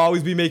that will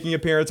always be making an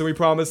appearance, and we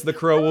promise the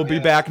crow will be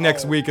back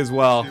next week as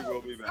well. She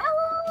will be back.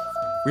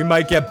 We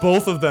might get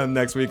both of them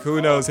next week. Who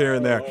knows, here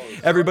and there.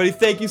 Everybody,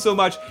 thank you so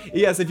much.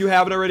 Yes, if you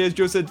haven't already, as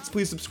Joe said,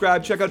 please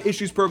subscribe. Check out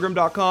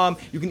issuesprogram.com.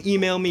 You can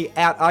email me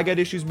at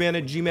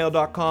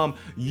igotissuesman@gmail.com.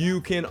 You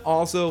can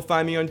also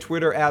find me on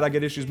Twitter at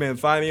igotissuesman.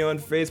 Find me on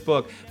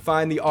Facebook.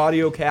 Find the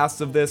audio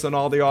casts of this on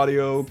all the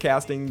audio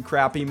casting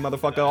crappy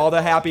motherfucker, all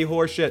the happy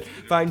horse shit.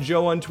 Find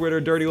Joe on Twitter,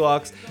 Dirty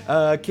Lux.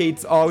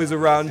 Kate's always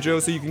around, Joe,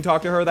 so you can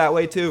talk to her that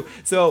way too.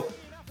 So,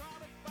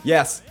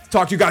 yes,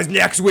 talk to you guys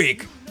next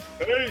week.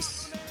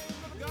 Peace.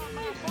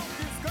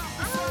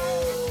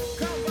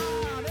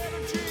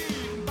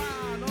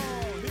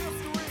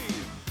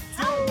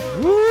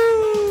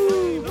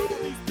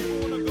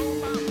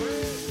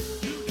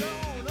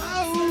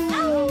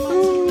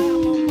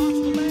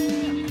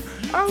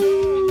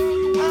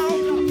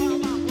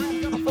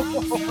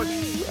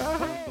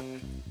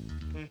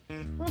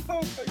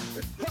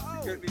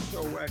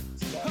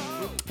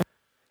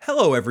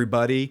 Hello,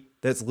 everybody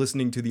that's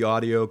listening to the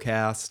audio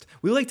cast.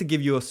 We like to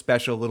give you a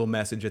special little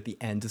message at the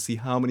end to see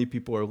how many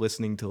people are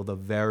listening till the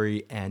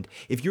very end.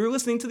 If you're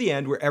listening to the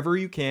end, wherever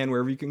you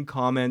can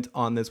comment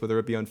on this, whether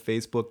it be on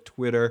Facebook,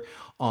 Twitter,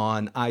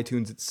 on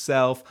iTunes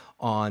itself,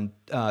 on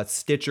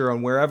Stitcher,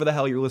 on wherever the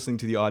hell you're listening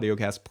to the audio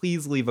cast,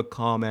 please leave a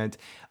comment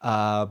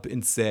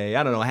and say,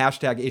 I don't know,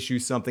 hashtag issue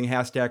something,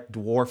 hashtag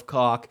dwarf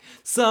cock,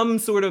 some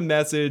sort of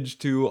message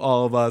to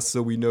all of us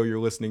so we know you're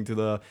listening to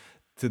the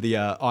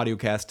audio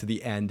cast to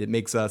the end. It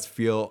makes us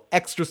feel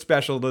extra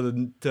special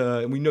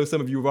to we know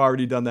some of you have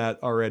already done that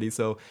already,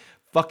 so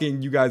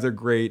fucking you guys are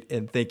great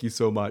and thank you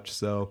so much.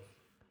 So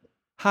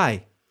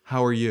hi,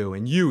 how are you?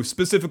 And you,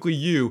 specifically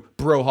you,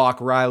 Brohawk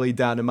Riley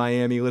down in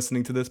Miami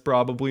listening to this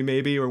probably,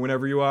 maybe, or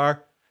whenever you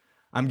are,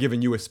 I'm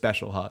giving you a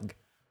special hug.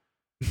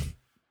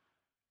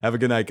 Have a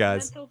good night,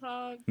 guys.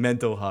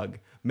 Mental hug.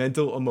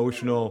 Mental,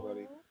 emotional,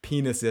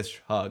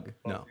 penis-ish hug.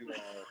 No.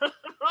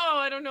 Oh,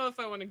 I don't know if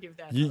I want to give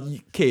that.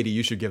 Katie,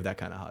 you should give that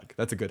kind of hug.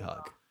 That's a good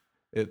hug.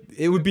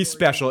 It would be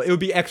special. It would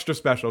be extra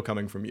special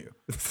coming from you.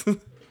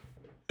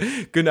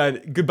 Good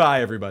night.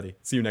 Goodbye, everybody.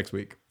 See you next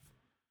week.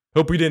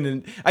 Hope we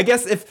didn't. I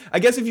guess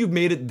if you've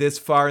made it this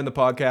far in the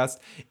podcast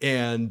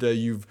and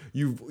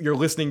you're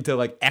listening to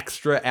like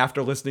extra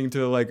after listening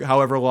to like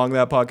however long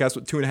that podcast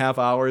with 2.5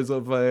 hours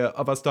of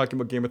us talking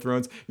about Game of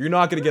Thrones, you're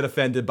not gonna get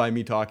offended by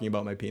me talking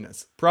about my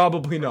penis.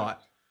 Probably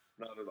not.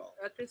 Not at all.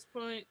 At this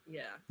point,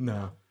 yeah.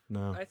 No.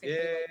 I think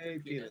Yay,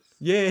 penis.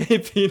 Yay,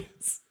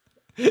 penis.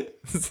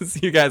 See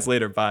you guys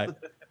later. Bye.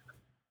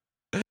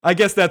 I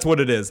guess that's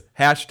what it is.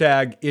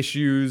 Hashtag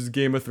issues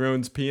Game of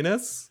Thrones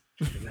penis.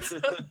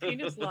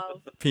 Penis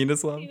love.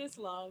 Penis love. Penis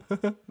love.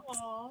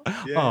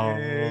 Aww.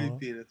 Yay,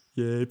 penis.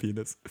 Yay,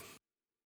 penis.